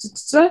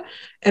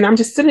 And I'm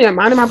just sitting there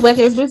minding my Black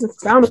ass business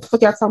because I don't know what the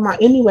fuck y'all talking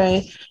about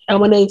anyway. And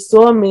when they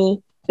saw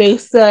me, they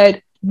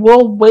said,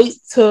 "We'll wait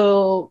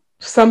till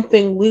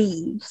something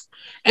leaves."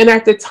 And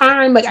at the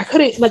time, like I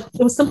couldn't, like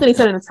it was something they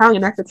said in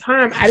Italian. At the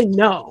time, I didn't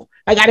know.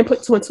 Like I didn't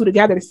put two and two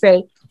together to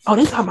say, "Oh,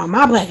 they talking about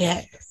my Black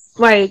ass."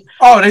 Like,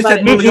 oh, they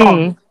said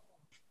Leon.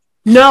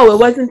 No, it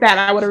wasn't that.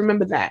 I would have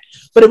remembered that,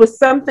 but it was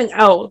something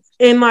else.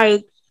 And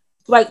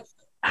like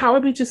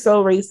Howard Beach is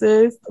so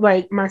racist.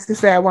 Like my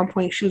sister at one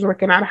point, she was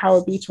working out of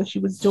Howard Beach when she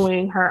was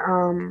doing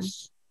her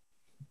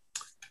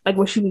like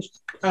when she was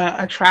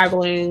a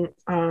traveling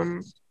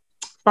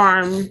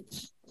farm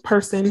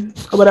person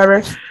or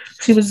whatever.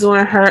 She was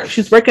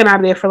working out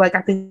of there for like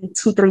I think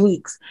 2-3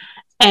 weeks,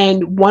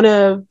 and one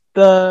of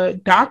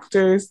the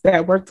doctors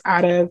that worked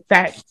out of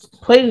that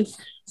place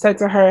said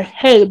to her,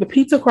 "Hey, the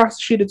pizza across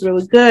the street is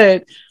really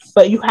good,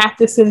 but you have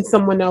to send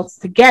someone else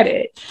to get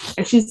it."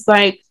 And she's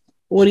like,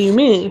 "What do you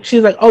mean?"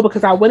 She's like, "Oh,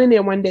 because I went in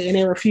there one day and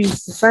they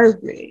refused to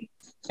serve me,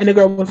 and the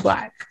girl was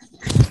Black."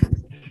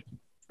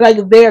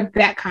 Like they're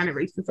that kind of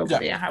racist over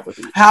there.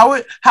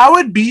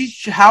 Howard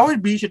Beach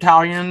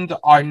Italians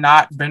are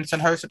not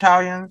Bensonhurst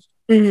Italians.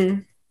 Mm-hmm.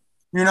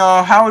 You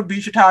know, Howard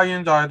Beach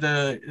Italians are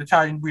the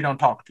Italians we don't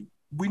talk to.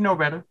 We know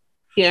better.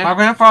 Yeah. My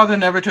grandfather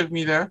never took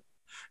me there.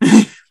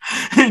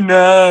 He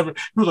never.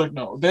 He was like,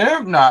 "No,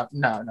 they're not.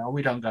 No,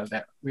 we don't go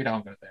there. We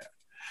don't go there."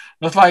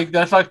 That's like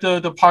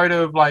the part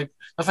of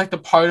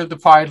the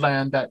Pride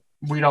Land that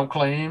we don't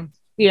claim.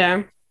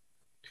 Yeah.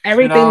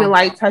 Everything the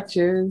light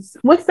touches.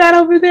 What's that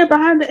over there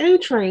behind the A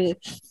train?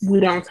 We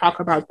don't talk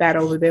about that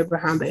over there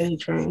behind the A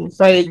train.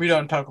 Like we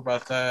don't talk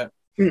about that.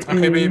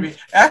 Okay, baby.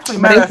 Actually,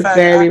 matter of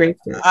fact,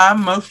 I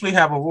mostly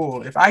have a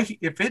rule. If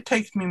it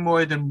takes me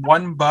more than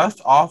one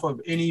bus off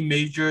of any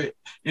major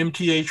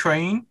MTA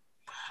train,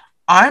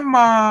 I'm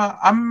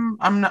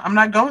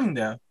not going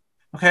there.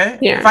 Okay?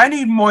 Yeah. If I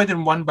need more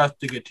than one bus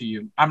to get to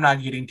you, I'm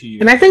not getting to you.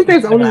 And I think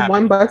there's It's never only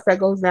one happening. bus that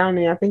goes down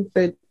there. I think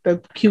the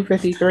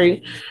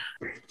Q53.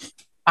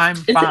 I'm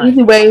It's an fine.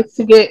 easy way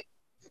to get.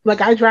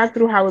 Like I drive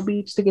through Howard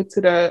Beach to get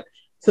to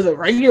the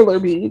regular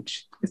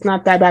beach. It's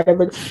not that bad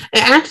of a. And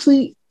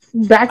actually,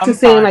 back to I'm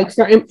saying fine. like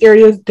certain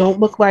areas don't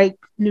look like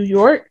New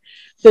York.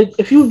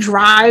 If you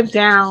drive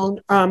down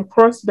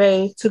Cross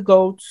Bay to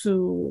go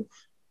to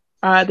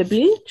the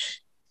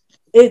beach,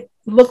 it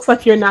looks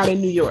like you're not in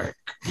New York.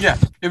 Yeah,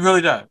 it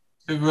really does.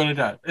 It really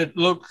does. It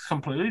looks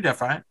completely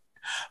different.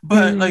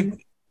 But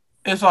like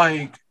it's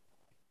like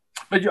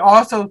but you're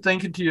also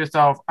thinking to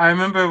yourself, I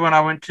remember when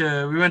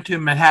we went to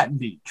Manhattan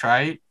Beach,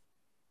 right?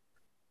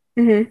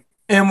 Mm-hmm.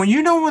 And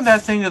when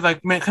that thing is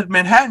like, because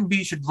Manhattan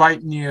Beach is right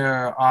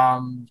near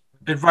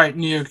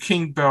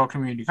Kingsborough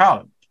Community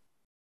College.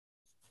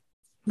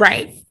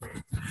 Right.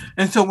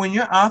 And so when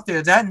you're out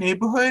there, that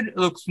neighborhood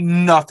looks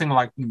nothing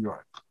like New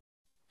York.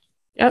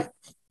 Yep.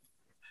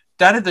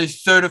 That is a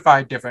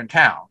certified different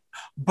town.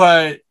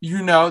 But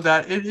you know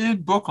that it is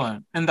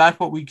Brooklyn, and that's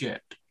what we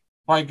get.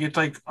 Like, it's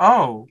like,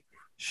 oh,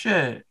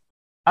 shit,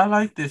 I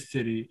like this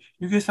city.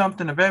 You get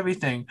something of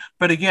everything.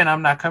 But again,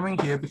 I'm not coming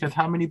here because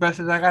how many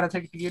buses I got to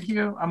take to get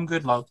here? I'm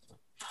good, love.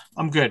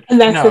 I'm good. And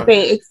that's the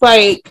thing. It's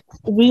like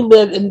we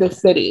live in the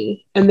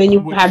city, and then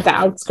you have the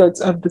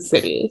outskirts of the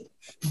city.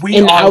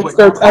 And the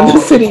outskirts of the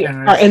city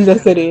are in the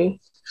city.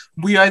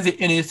 We are the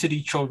inner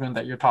city children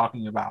that you're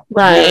talking about.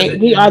 Right.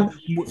 We are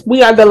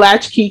the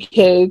latchkey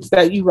kids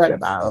that you read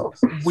about.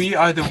 We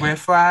are the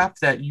riffraff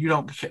that you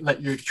don't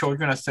let your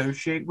children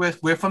associate with.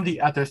 We're from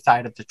the other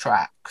side of the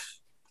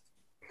tracks.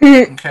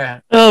 Okay.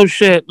 Oh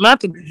shit!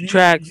 Not the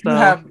tracks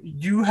though.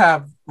 You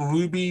have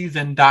rubies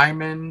and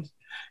diamonds,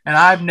 and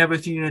I've never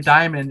seen a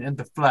diamond in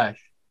the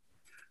flesh.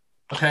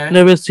 Okay.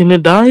 Never seen a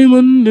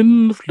diamond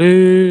in the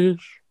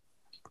flesh.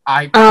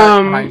 I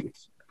cut my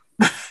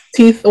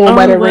teeth on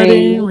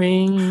wedding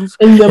rings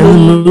in the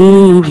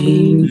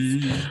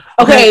movies.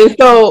 Okay,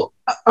 so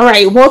all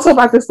right, we'll talk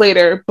about this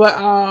later. But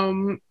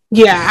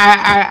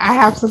yeah, I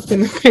have something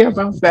to say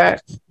about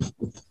that.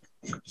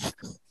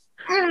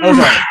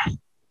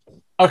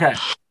 Okay.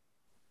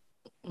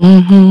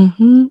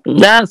 Mm-hmm.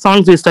 That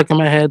song's just stuck in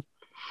my head.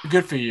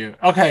 Good for you.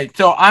 Okay,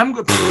 so I'm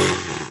good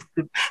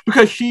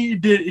because she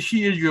is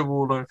your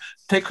ruler.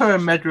 Take her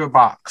and measure a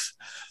box.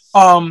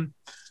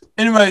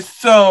 Anyway,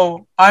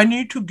 so I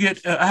need to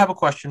get. I have a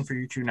question for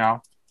you two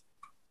now.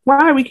 Why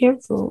are we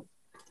canceled?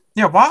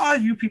 Yeah, why are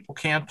you people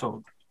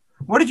canceled?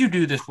 What did you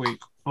do this week?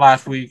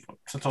 Last week,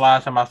 since the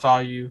last time I saw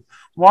you,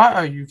 why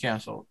are you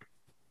canceled?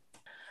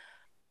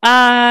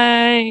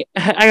 I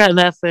got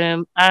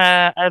nothing.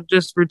 I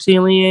just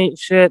routinely ain't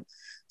shit.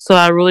 So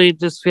I really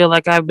just feel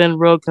like I've been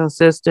real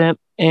consistent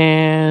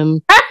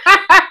and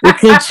we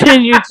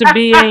continue to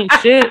be ain't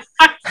shit.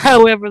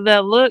 However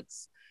that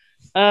looks.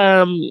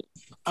 I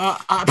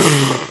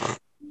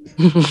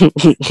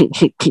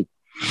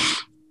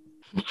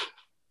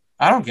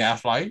don't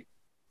gaslight.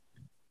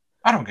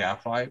 Oh,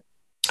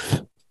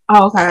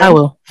 okay. I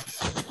will.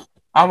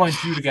 I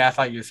want you to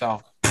gaslight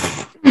yourself.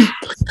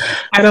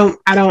 I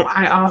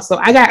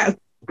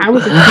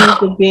was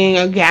accused of being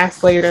a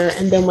gaslighter,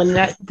 and then when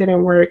that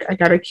didn't work, I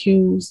got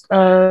accused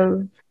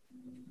of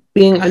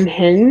being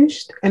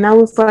unhinged, and I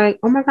was like,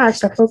 oh my gosh,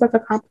 that feels like a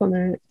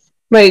compliment.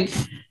 Like,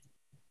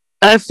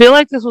 I feel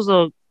like this was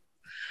a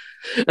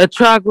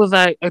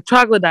troglodyte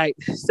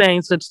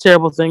saying such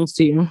terrible things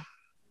to you.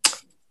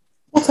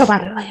 We'll talk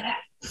about it later.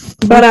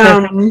 But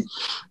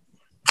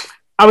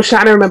I was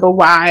trying to remember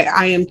why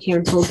I am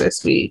canceled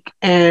this week,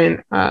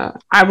 and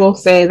I will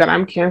say that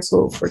I'm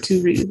canceled for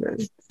two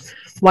reasons.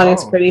 One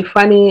is pretty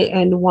funny,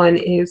 and one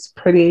is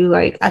pretty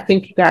like I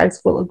think you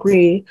guys will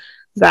agree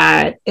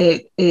that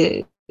it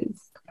is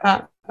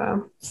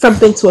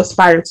something to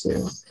aspire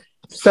to.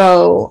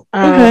 So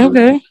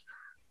okay.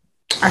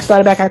 I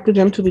started back at the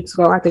gym 2 weeks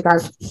ago. I think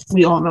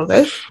we all know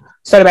this.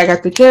 Started back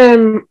at the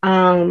gym,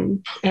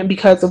 and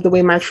because of the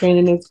way my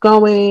training is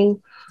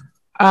going,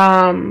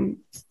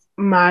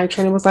 my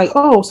trainer was like,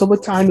 oh, so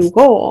what's our new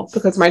goal?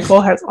 Because my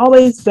goal has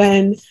always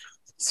been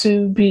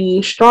to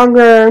be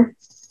stronger,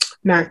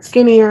 not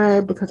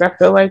skinnier, because I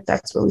feel like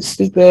that's really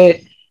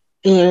stupid.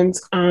 And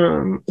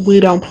we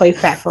don't play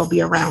fat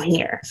phobia around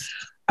here.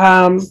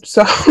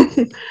 So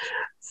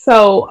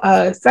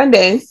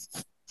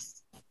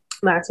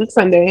last week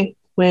Sunday,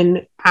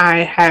 when I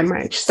had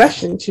my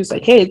session, she was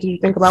like, hey, do you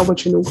think about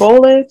what your new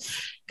goal is?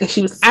 And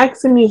she was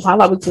asking me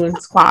while I was doing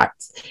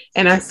squats.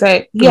 And I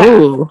said, yeah.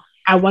 Ooh.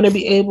 I want to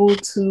be able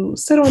to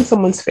sit on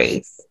someone's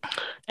face.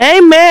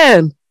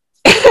 Amen.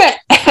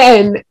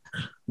 And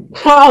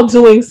while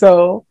doing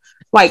so,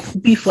 like,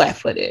 be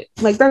flat-footed.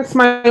 Like, that's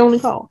my only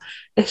goal.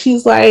 And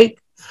she's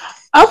like,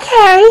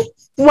 okay,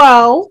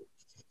 well,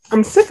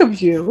 I'm sick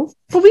of you,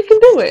 but we can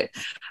do it.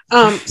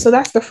 So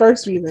that's the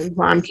first reason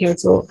why I'm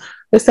canceled.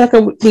 The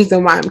second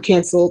reason why I'm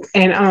canceled,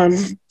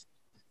 and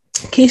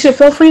Keisha,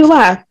 feel free to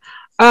laugh.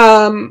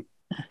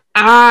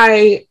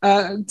 I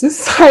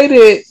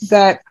decided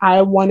that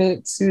I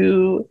wanted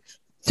to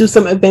do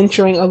some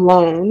adventuring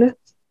alone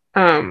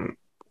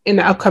in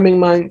the upcoming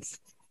months.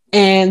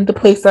 And the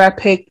place that I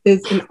picked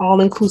is an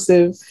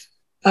all-inclusive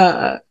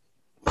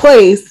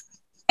place.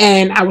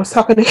 And I was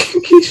talking to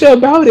Keisha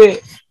about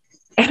it.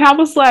 And I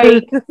was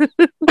like,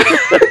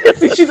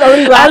 she's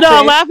already laughing. I know,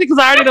 I'm laughing because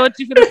I already know what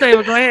you're going to say,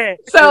 but go ahead.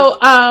 So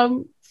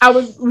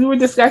we were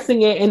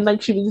discussing it, and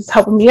like she was just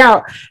helping me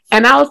out.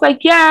 And I was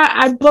like, yeah,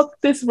 I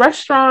booked this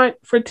restaurant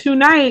for 2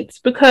 nights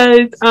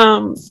because,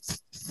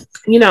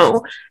 you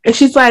know, and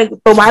she's like,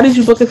 but why did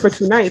you book it for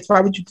 2 nights?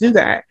 Why would you do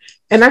that?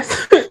 And I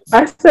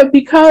said,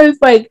 because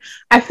like,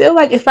 I feel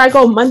like if I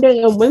go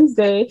Monday and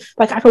Wednesday,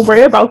 like I could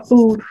worry about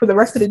food for the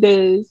rest of the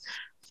days,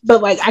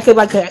 but like I could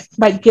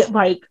like get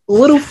like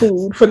little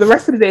food for the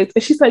rest of the days.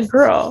 And she's like,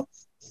 girl,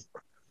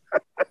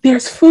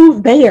 there's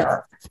food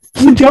there.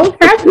 You don't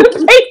have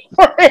to pay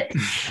for it.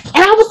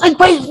 And I was like,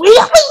 wait,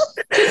 really?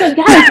 She's like,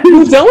 guys,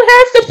 you don't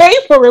have to pay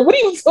for it. What are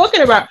you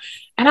talking about?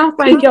 And I was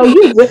like,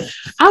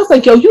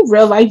 you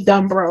real life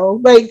dumb,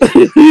 bro. Like,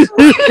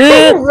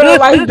 real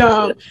life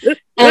dumb.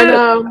 And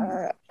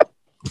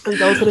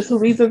those are the 2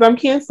 reasons I'm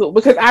canceled.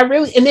 Because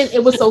and then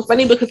it was so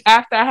funny because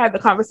after I had the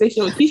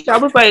conversation with Keisha, I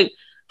was like,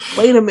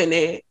 wait a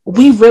minute.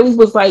 We really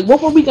was like,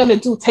 what were we going to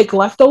do? Take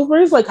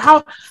leftovers? Like,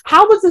 how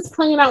was this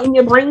playing out in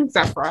your brain,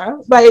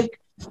 Zephyra? Like,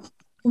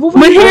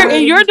 but here,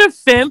 in your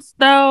defense,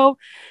 though,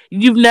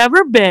 you've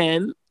never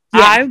been.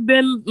 Yeah. I've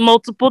been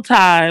multiple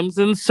times.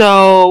 And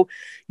so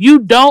you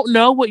don't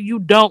know what you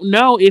don't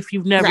know if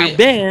you've never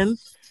been.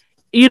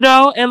 You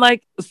know, and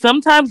like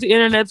sometimes the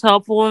internet's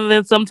helpful and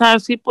then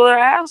sometimes people are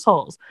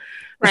assholes.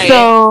 Right.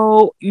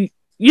 So, you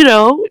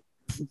know,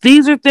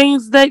 these are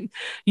things that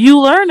you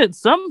learn at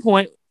some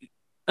point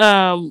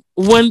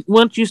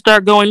once you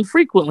start going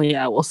frequently,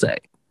 I will say.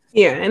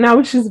 Yeah, and I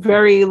was just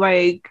very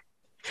like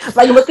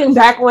looking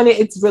back on it,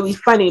 it's really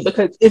funny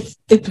because it's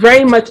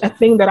very much a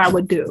thing that I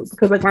would do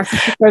because like my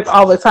sister says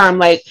all the time,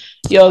 like,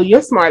 yo,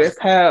 you're smart as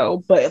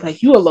hell, but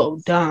like you a little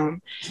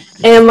dumb.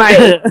 And like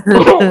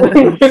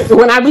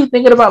when I be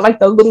thinking about like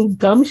the little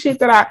dumb shit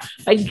that I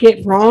like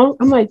get wrong,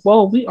 I'm like,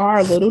 whoa, we are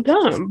a little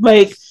dumb.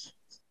 Like,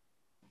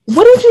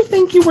 what did you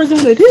think you were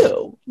gonna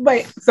do?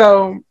 Like,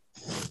 so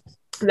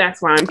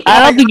that's why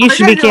I don't think you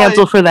should be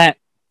canceled for that.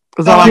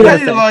 I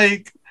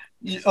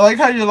like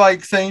how you're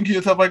like saying to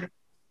yourself, like,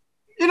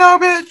 you know,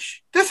 bitch,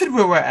 this is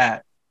where we're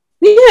at.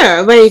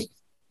 Yeah, like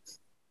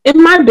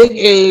in my big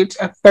age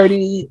of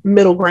 30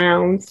 middle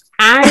grounds,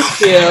 I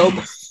feel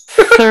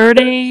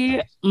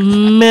 30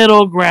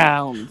 middle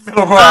grounds.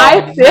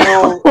 I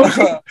feel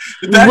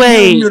is that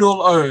near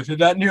Middle Earth? Is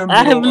that near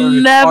Middle Earth? I have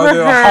never Are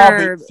there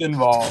heard hobbits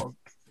involved?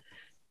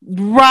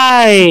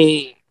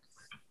 Right.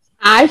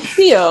 I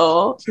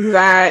feel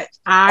that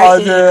are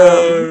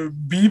there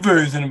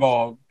beavers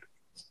involved?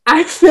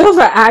 I feel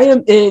that I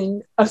am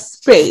in a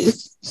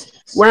space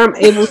where I'm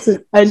able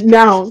to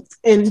announce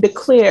and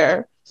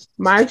declare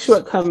my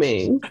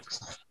shortcomings.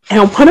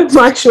 And one of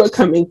my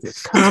shortcomings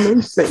is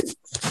common sense.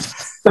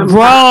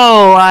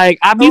 Bro, like,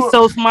 I be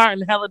so smart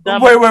and hella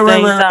dumb wait,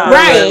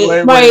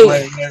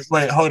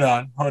 hold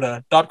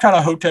on. Stop trying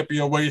to hotep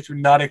your way through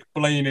not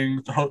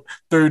explaining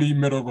 30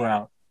 middle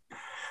ground.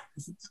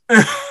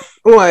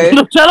 What?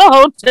 I'm trying to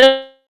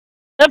hotep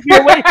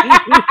your way.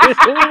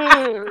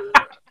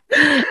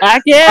 I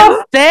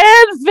can't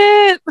stand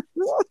it.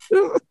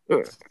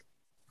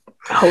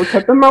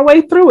 Hotepping my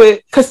way through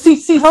it. Because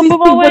see, what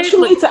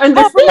you need to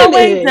understand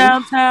is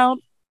downtown,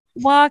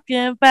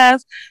 walking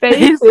fast,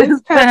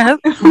 faces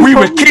fast. We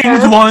were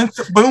kings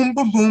once. Boom,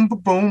 boom, boom, boom,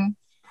 boom.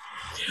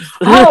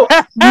 Oh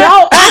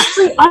no!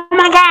 Actually, oh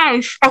my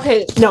gosh.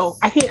 Okay, no,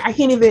 I can't.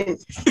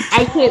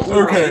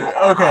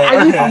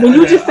 Okay. When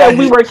you just said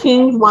we were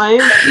kings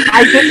once,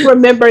 I just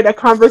remembered a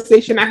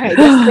conversation I had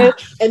yesterday,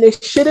 and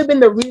it should have been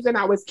the reason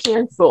I was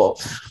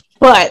canceled.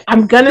 But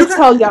I'm gonna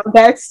tell y'all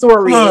that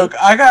story. Look,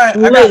 I got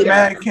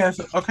mad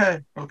canceled. Okay.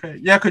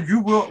 Yeah, because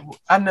you will.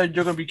 I know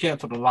you're gonna be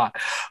canceled a lot.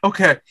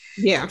 Okay.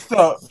 Yeah.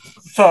 So,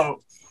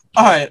 all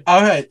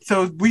right.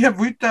 So we have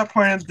reached that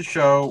point of the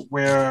show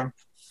where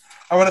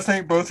I want to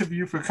thank both of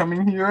you for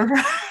coming here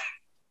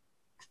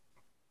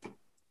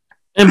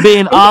and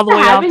being all the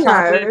way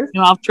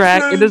off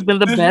track. It has been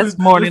the best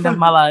morning of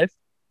my life.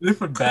 This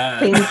was bad.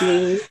 Thank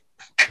you.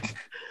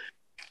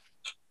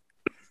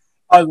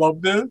 I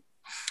love this.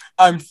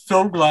 I'm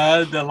so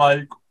glad that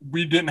like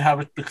we didn't have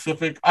a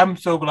specific. I'm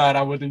so glad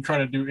I wasn't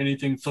trying to do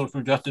anything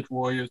social justice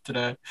warriors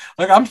today.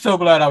 Like I'm so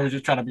glad I was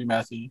just trying to be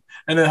messy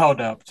and it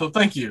held up. So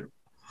thank you.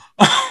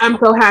 I'm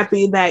so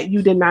happy that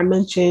you did not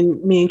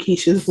mention me and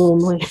Keisha's Zoom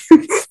link.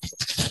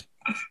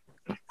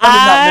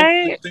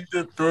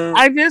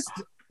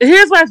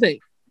 Here's my thing.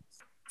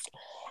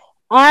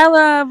 I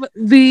love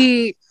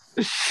the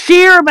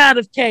sheer amount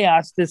of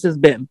chaos this has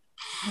been.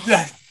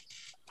 Yes.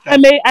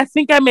 I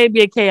think I may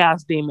be a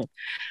chaos demon,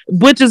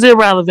 which is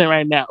irrelevant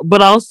right now.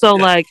 But also,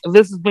 like,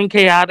 this has been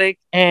chaotic,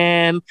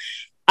 and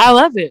I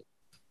love it.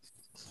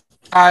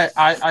 I'm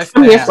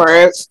here for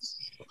it.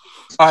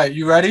 All right,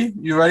 you ready?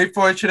 You ready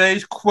for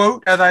today's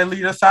quote as I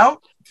lead us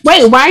out?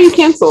 Wait, why are you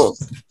canceled?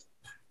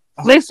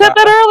 They said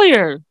that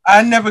earlier.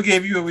 I never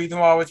gave you a reason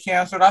why I was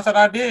canceled. I said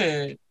I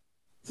did.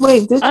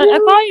 Wait, did I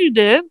you? thought you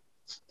did.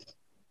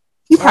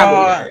 You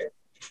probably did.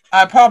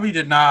 I probably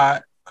did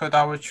not,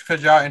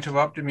 because y'all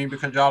interrupted me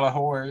because y'all are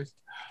whores.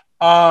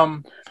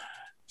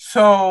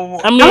 So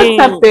I I'll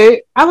accept mean,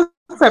 it. I'll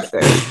accept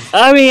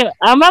it.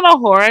 I'm not a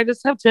whore. I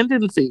just have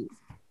tendencies.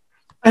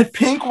 and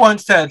Pink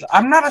once said,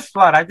 "I'm not a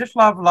slut. I just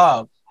love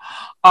love."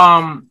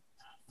 I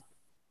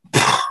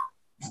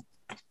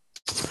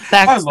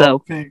Facts, though.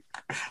 love Pink.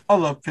 I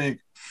love Pink.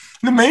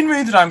 The main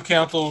reason I'm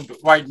canceled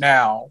right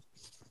now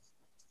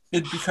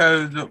is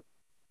because.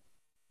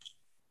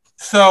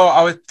 So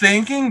I was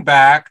thinking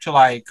back to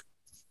like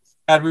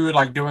as we were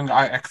like doing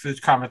our exes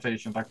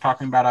conversations, like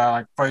talking about our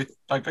like first,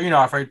 like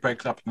our first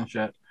breakups and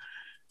shit.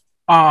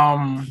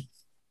 I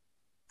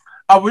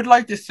would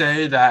like to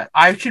say that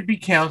I should be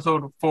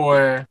canceled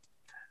for.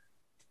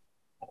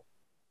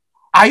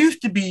 I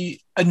used to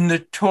be a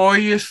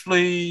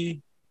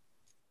notoriously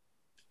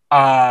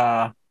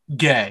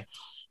gay.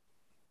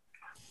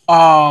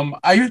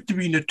 I used to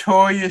be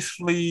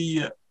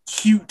notoriously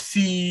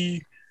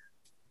cutesy.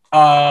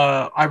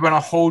 I want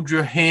to hold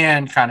your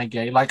hand kind of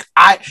gay. Like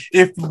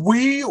if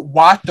we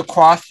watched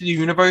Across the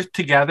Universe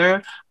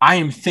together, I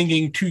am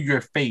singing to your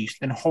face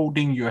and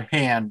holding your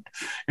hand,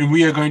 and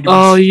we are going to be.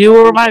 Oh, you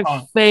were my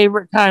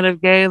favorite kind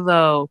of gay,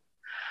 though.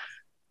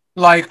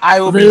 Like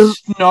I will be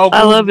snuggled.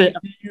 I love it.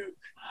 With you.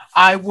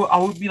 I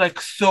would be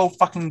like so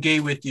fucking gay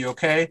with you,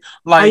 okay?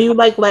 Like, are you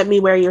like let me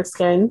wear your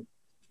skin?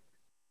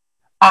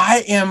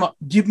 I am.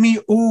 Give me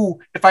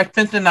if I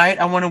spent the night,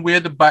 I want to wear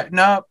the button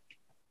up.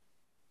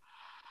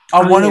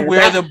 I want to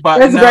wear the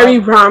button up. That's very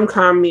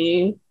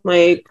rom-com-y.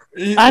 Like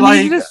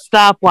I need to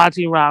stop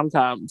watching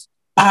rom-coms.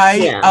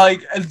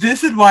 Like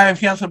this is why I'm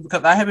canceled,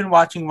 because I have been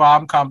watching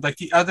rom-coms. Like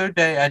the other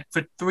day,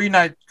 for 3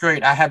 nights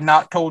straight, I have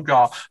not told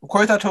y'all. Of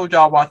course, I told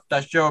y'all about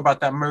that show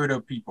about that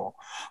murder people,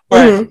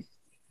 but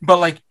but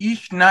like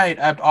each night,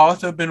 I've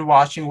also been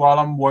watching while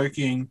I'm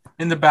working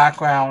in the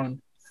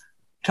background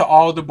to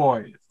All the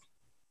Boys.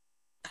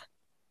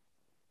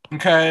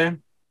 Okay.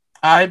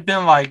 I've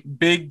been like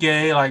big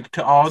gay, like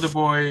to All the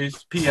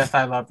Boys. P.S.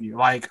 I love you.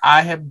 Like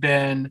I have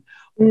been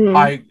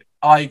like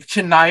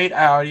tonight.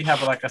 I already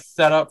have like a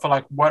setup for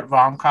like what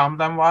rom-coms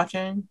I'm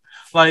watching.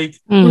 Like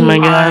my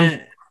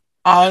God,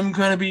 I'm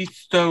gonna be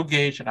so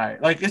gay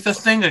tonight. Like it's a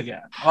thing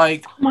again.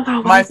 Like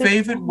my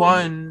favorite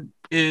one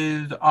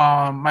is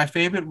my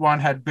favorite one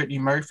had Brittany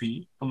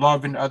Murphy,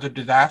 Love and Other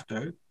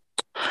Disasters.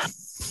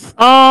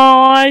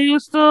 Oh, I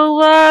used to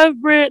love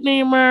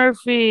Brittany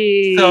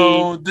Murphy.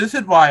 So this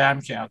is why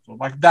I'm canceled.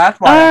 Like that's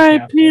why I'm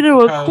canceled. Peter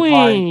a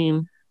queen.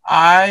 Like,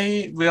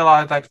 I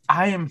realized like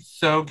I am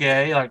so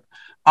gay. Like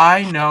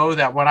I know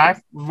that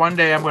one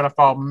day I'm gonna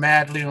fall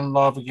madly in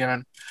love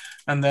again,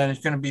 and then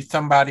it's gonna be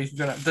somebody who's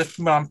gonna. This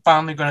when I'm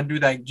finally gonna do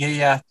that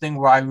gay ass thing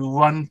where I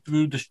run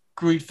through the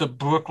streets of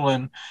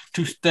Brooklyn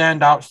to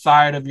stand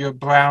outside of your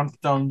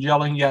brownstone,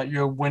 yelling at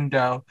your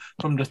window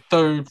from the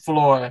 3rd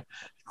floor,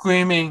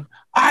 screaming,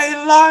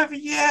 "I love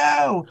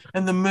you!"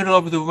 in the middle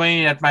of the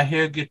rain as my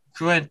hair gets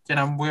drenched and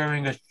I'm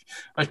wearing a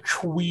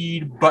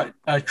tweed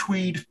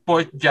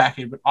sports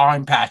jacket with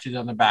arm patches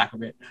on the back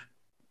of it.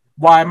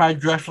 Why am I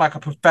dressed like a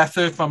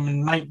professor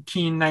from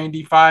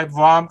 1995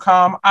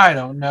 rom-com? I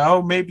don't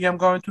know. Maybe I'm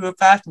going through a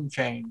fashion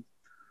change.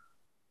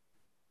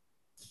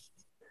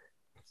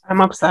 I'm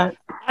upset.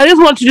 I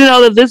just want you to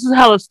know that this is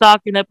how the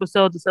stalking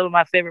episodes of some of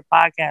my favorite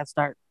podcasts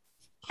start.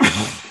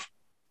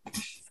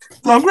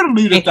 So I'm going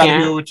to leave it out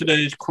here with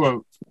today's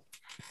quote.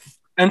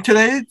 And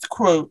today's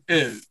quote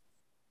is,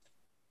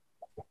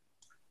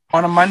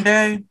 on a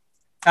Monday,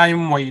 I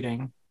am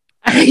waiting.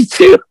 I hate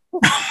you.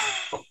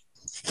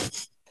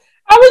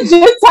 I was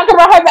just talking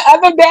about her the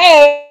other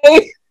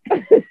day.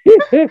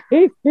 I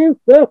hate you.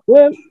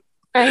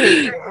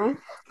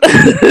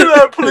 Can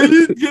I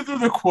please get to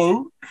the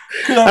quote?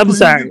 I'm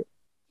sorry.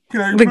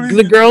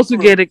 The girls who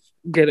get it,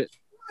 get it.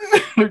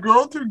 The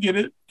girls who get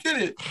it,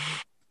 get it.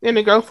 And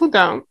the girls who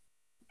don't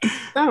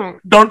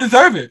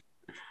deserve it.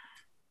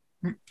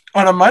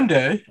 On a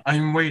Monday, I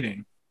am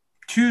waiting.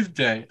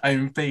 Tuesday, I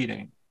am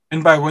fading.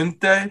 And by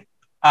Wednesday,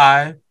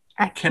 I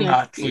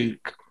cannot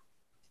sleep.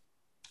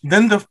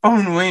 Then the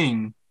phone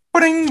rings.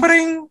 Bring,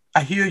 bring.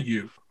 I hear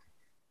you.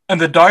 And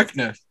the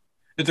darkness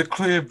is a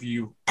clear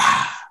view.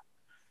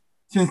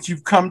 Since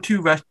you've come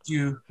to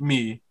rescue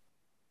me.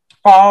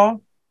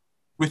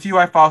 With you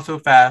I fall so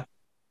fast.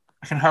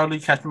 I can hardly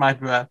catch my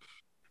breath.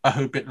 I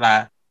hope it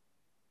lasts.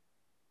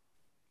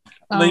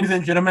 Ladies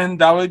and gentlemen,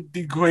 that was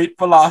the great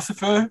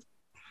philosopher.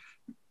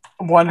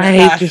 One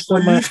Ashley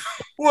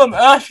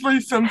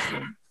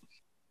Simpson.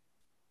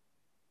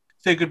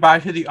 Say goodbye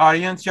to the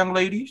audience, young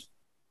ladies.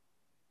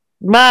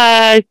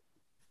 Bye.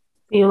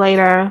 See you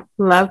later.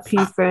 Love,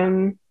 peace,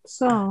 and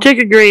so.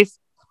 Chicken grease.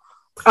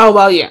 Oh,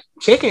 well, yeah.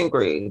 Chicken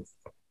grease.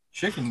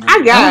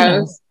 I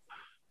guess.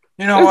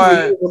 You know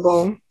what?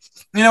 Reasonable.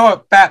 You know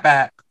what? Fat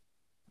back.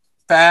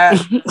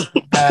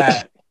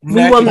 He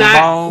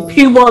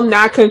will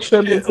not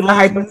contribute to the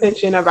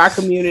hypertension of our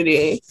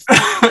community.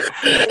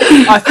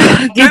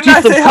 Get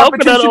you some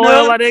coconut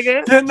oil, my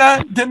nigga.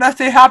 Didn't I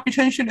say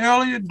hypertension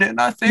earlier? Didn't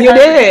I say you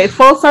did.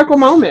 Full circle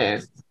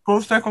moment.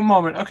 Full circle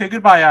moment. Okay,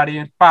 goodbye,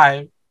 audience.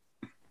 Bye.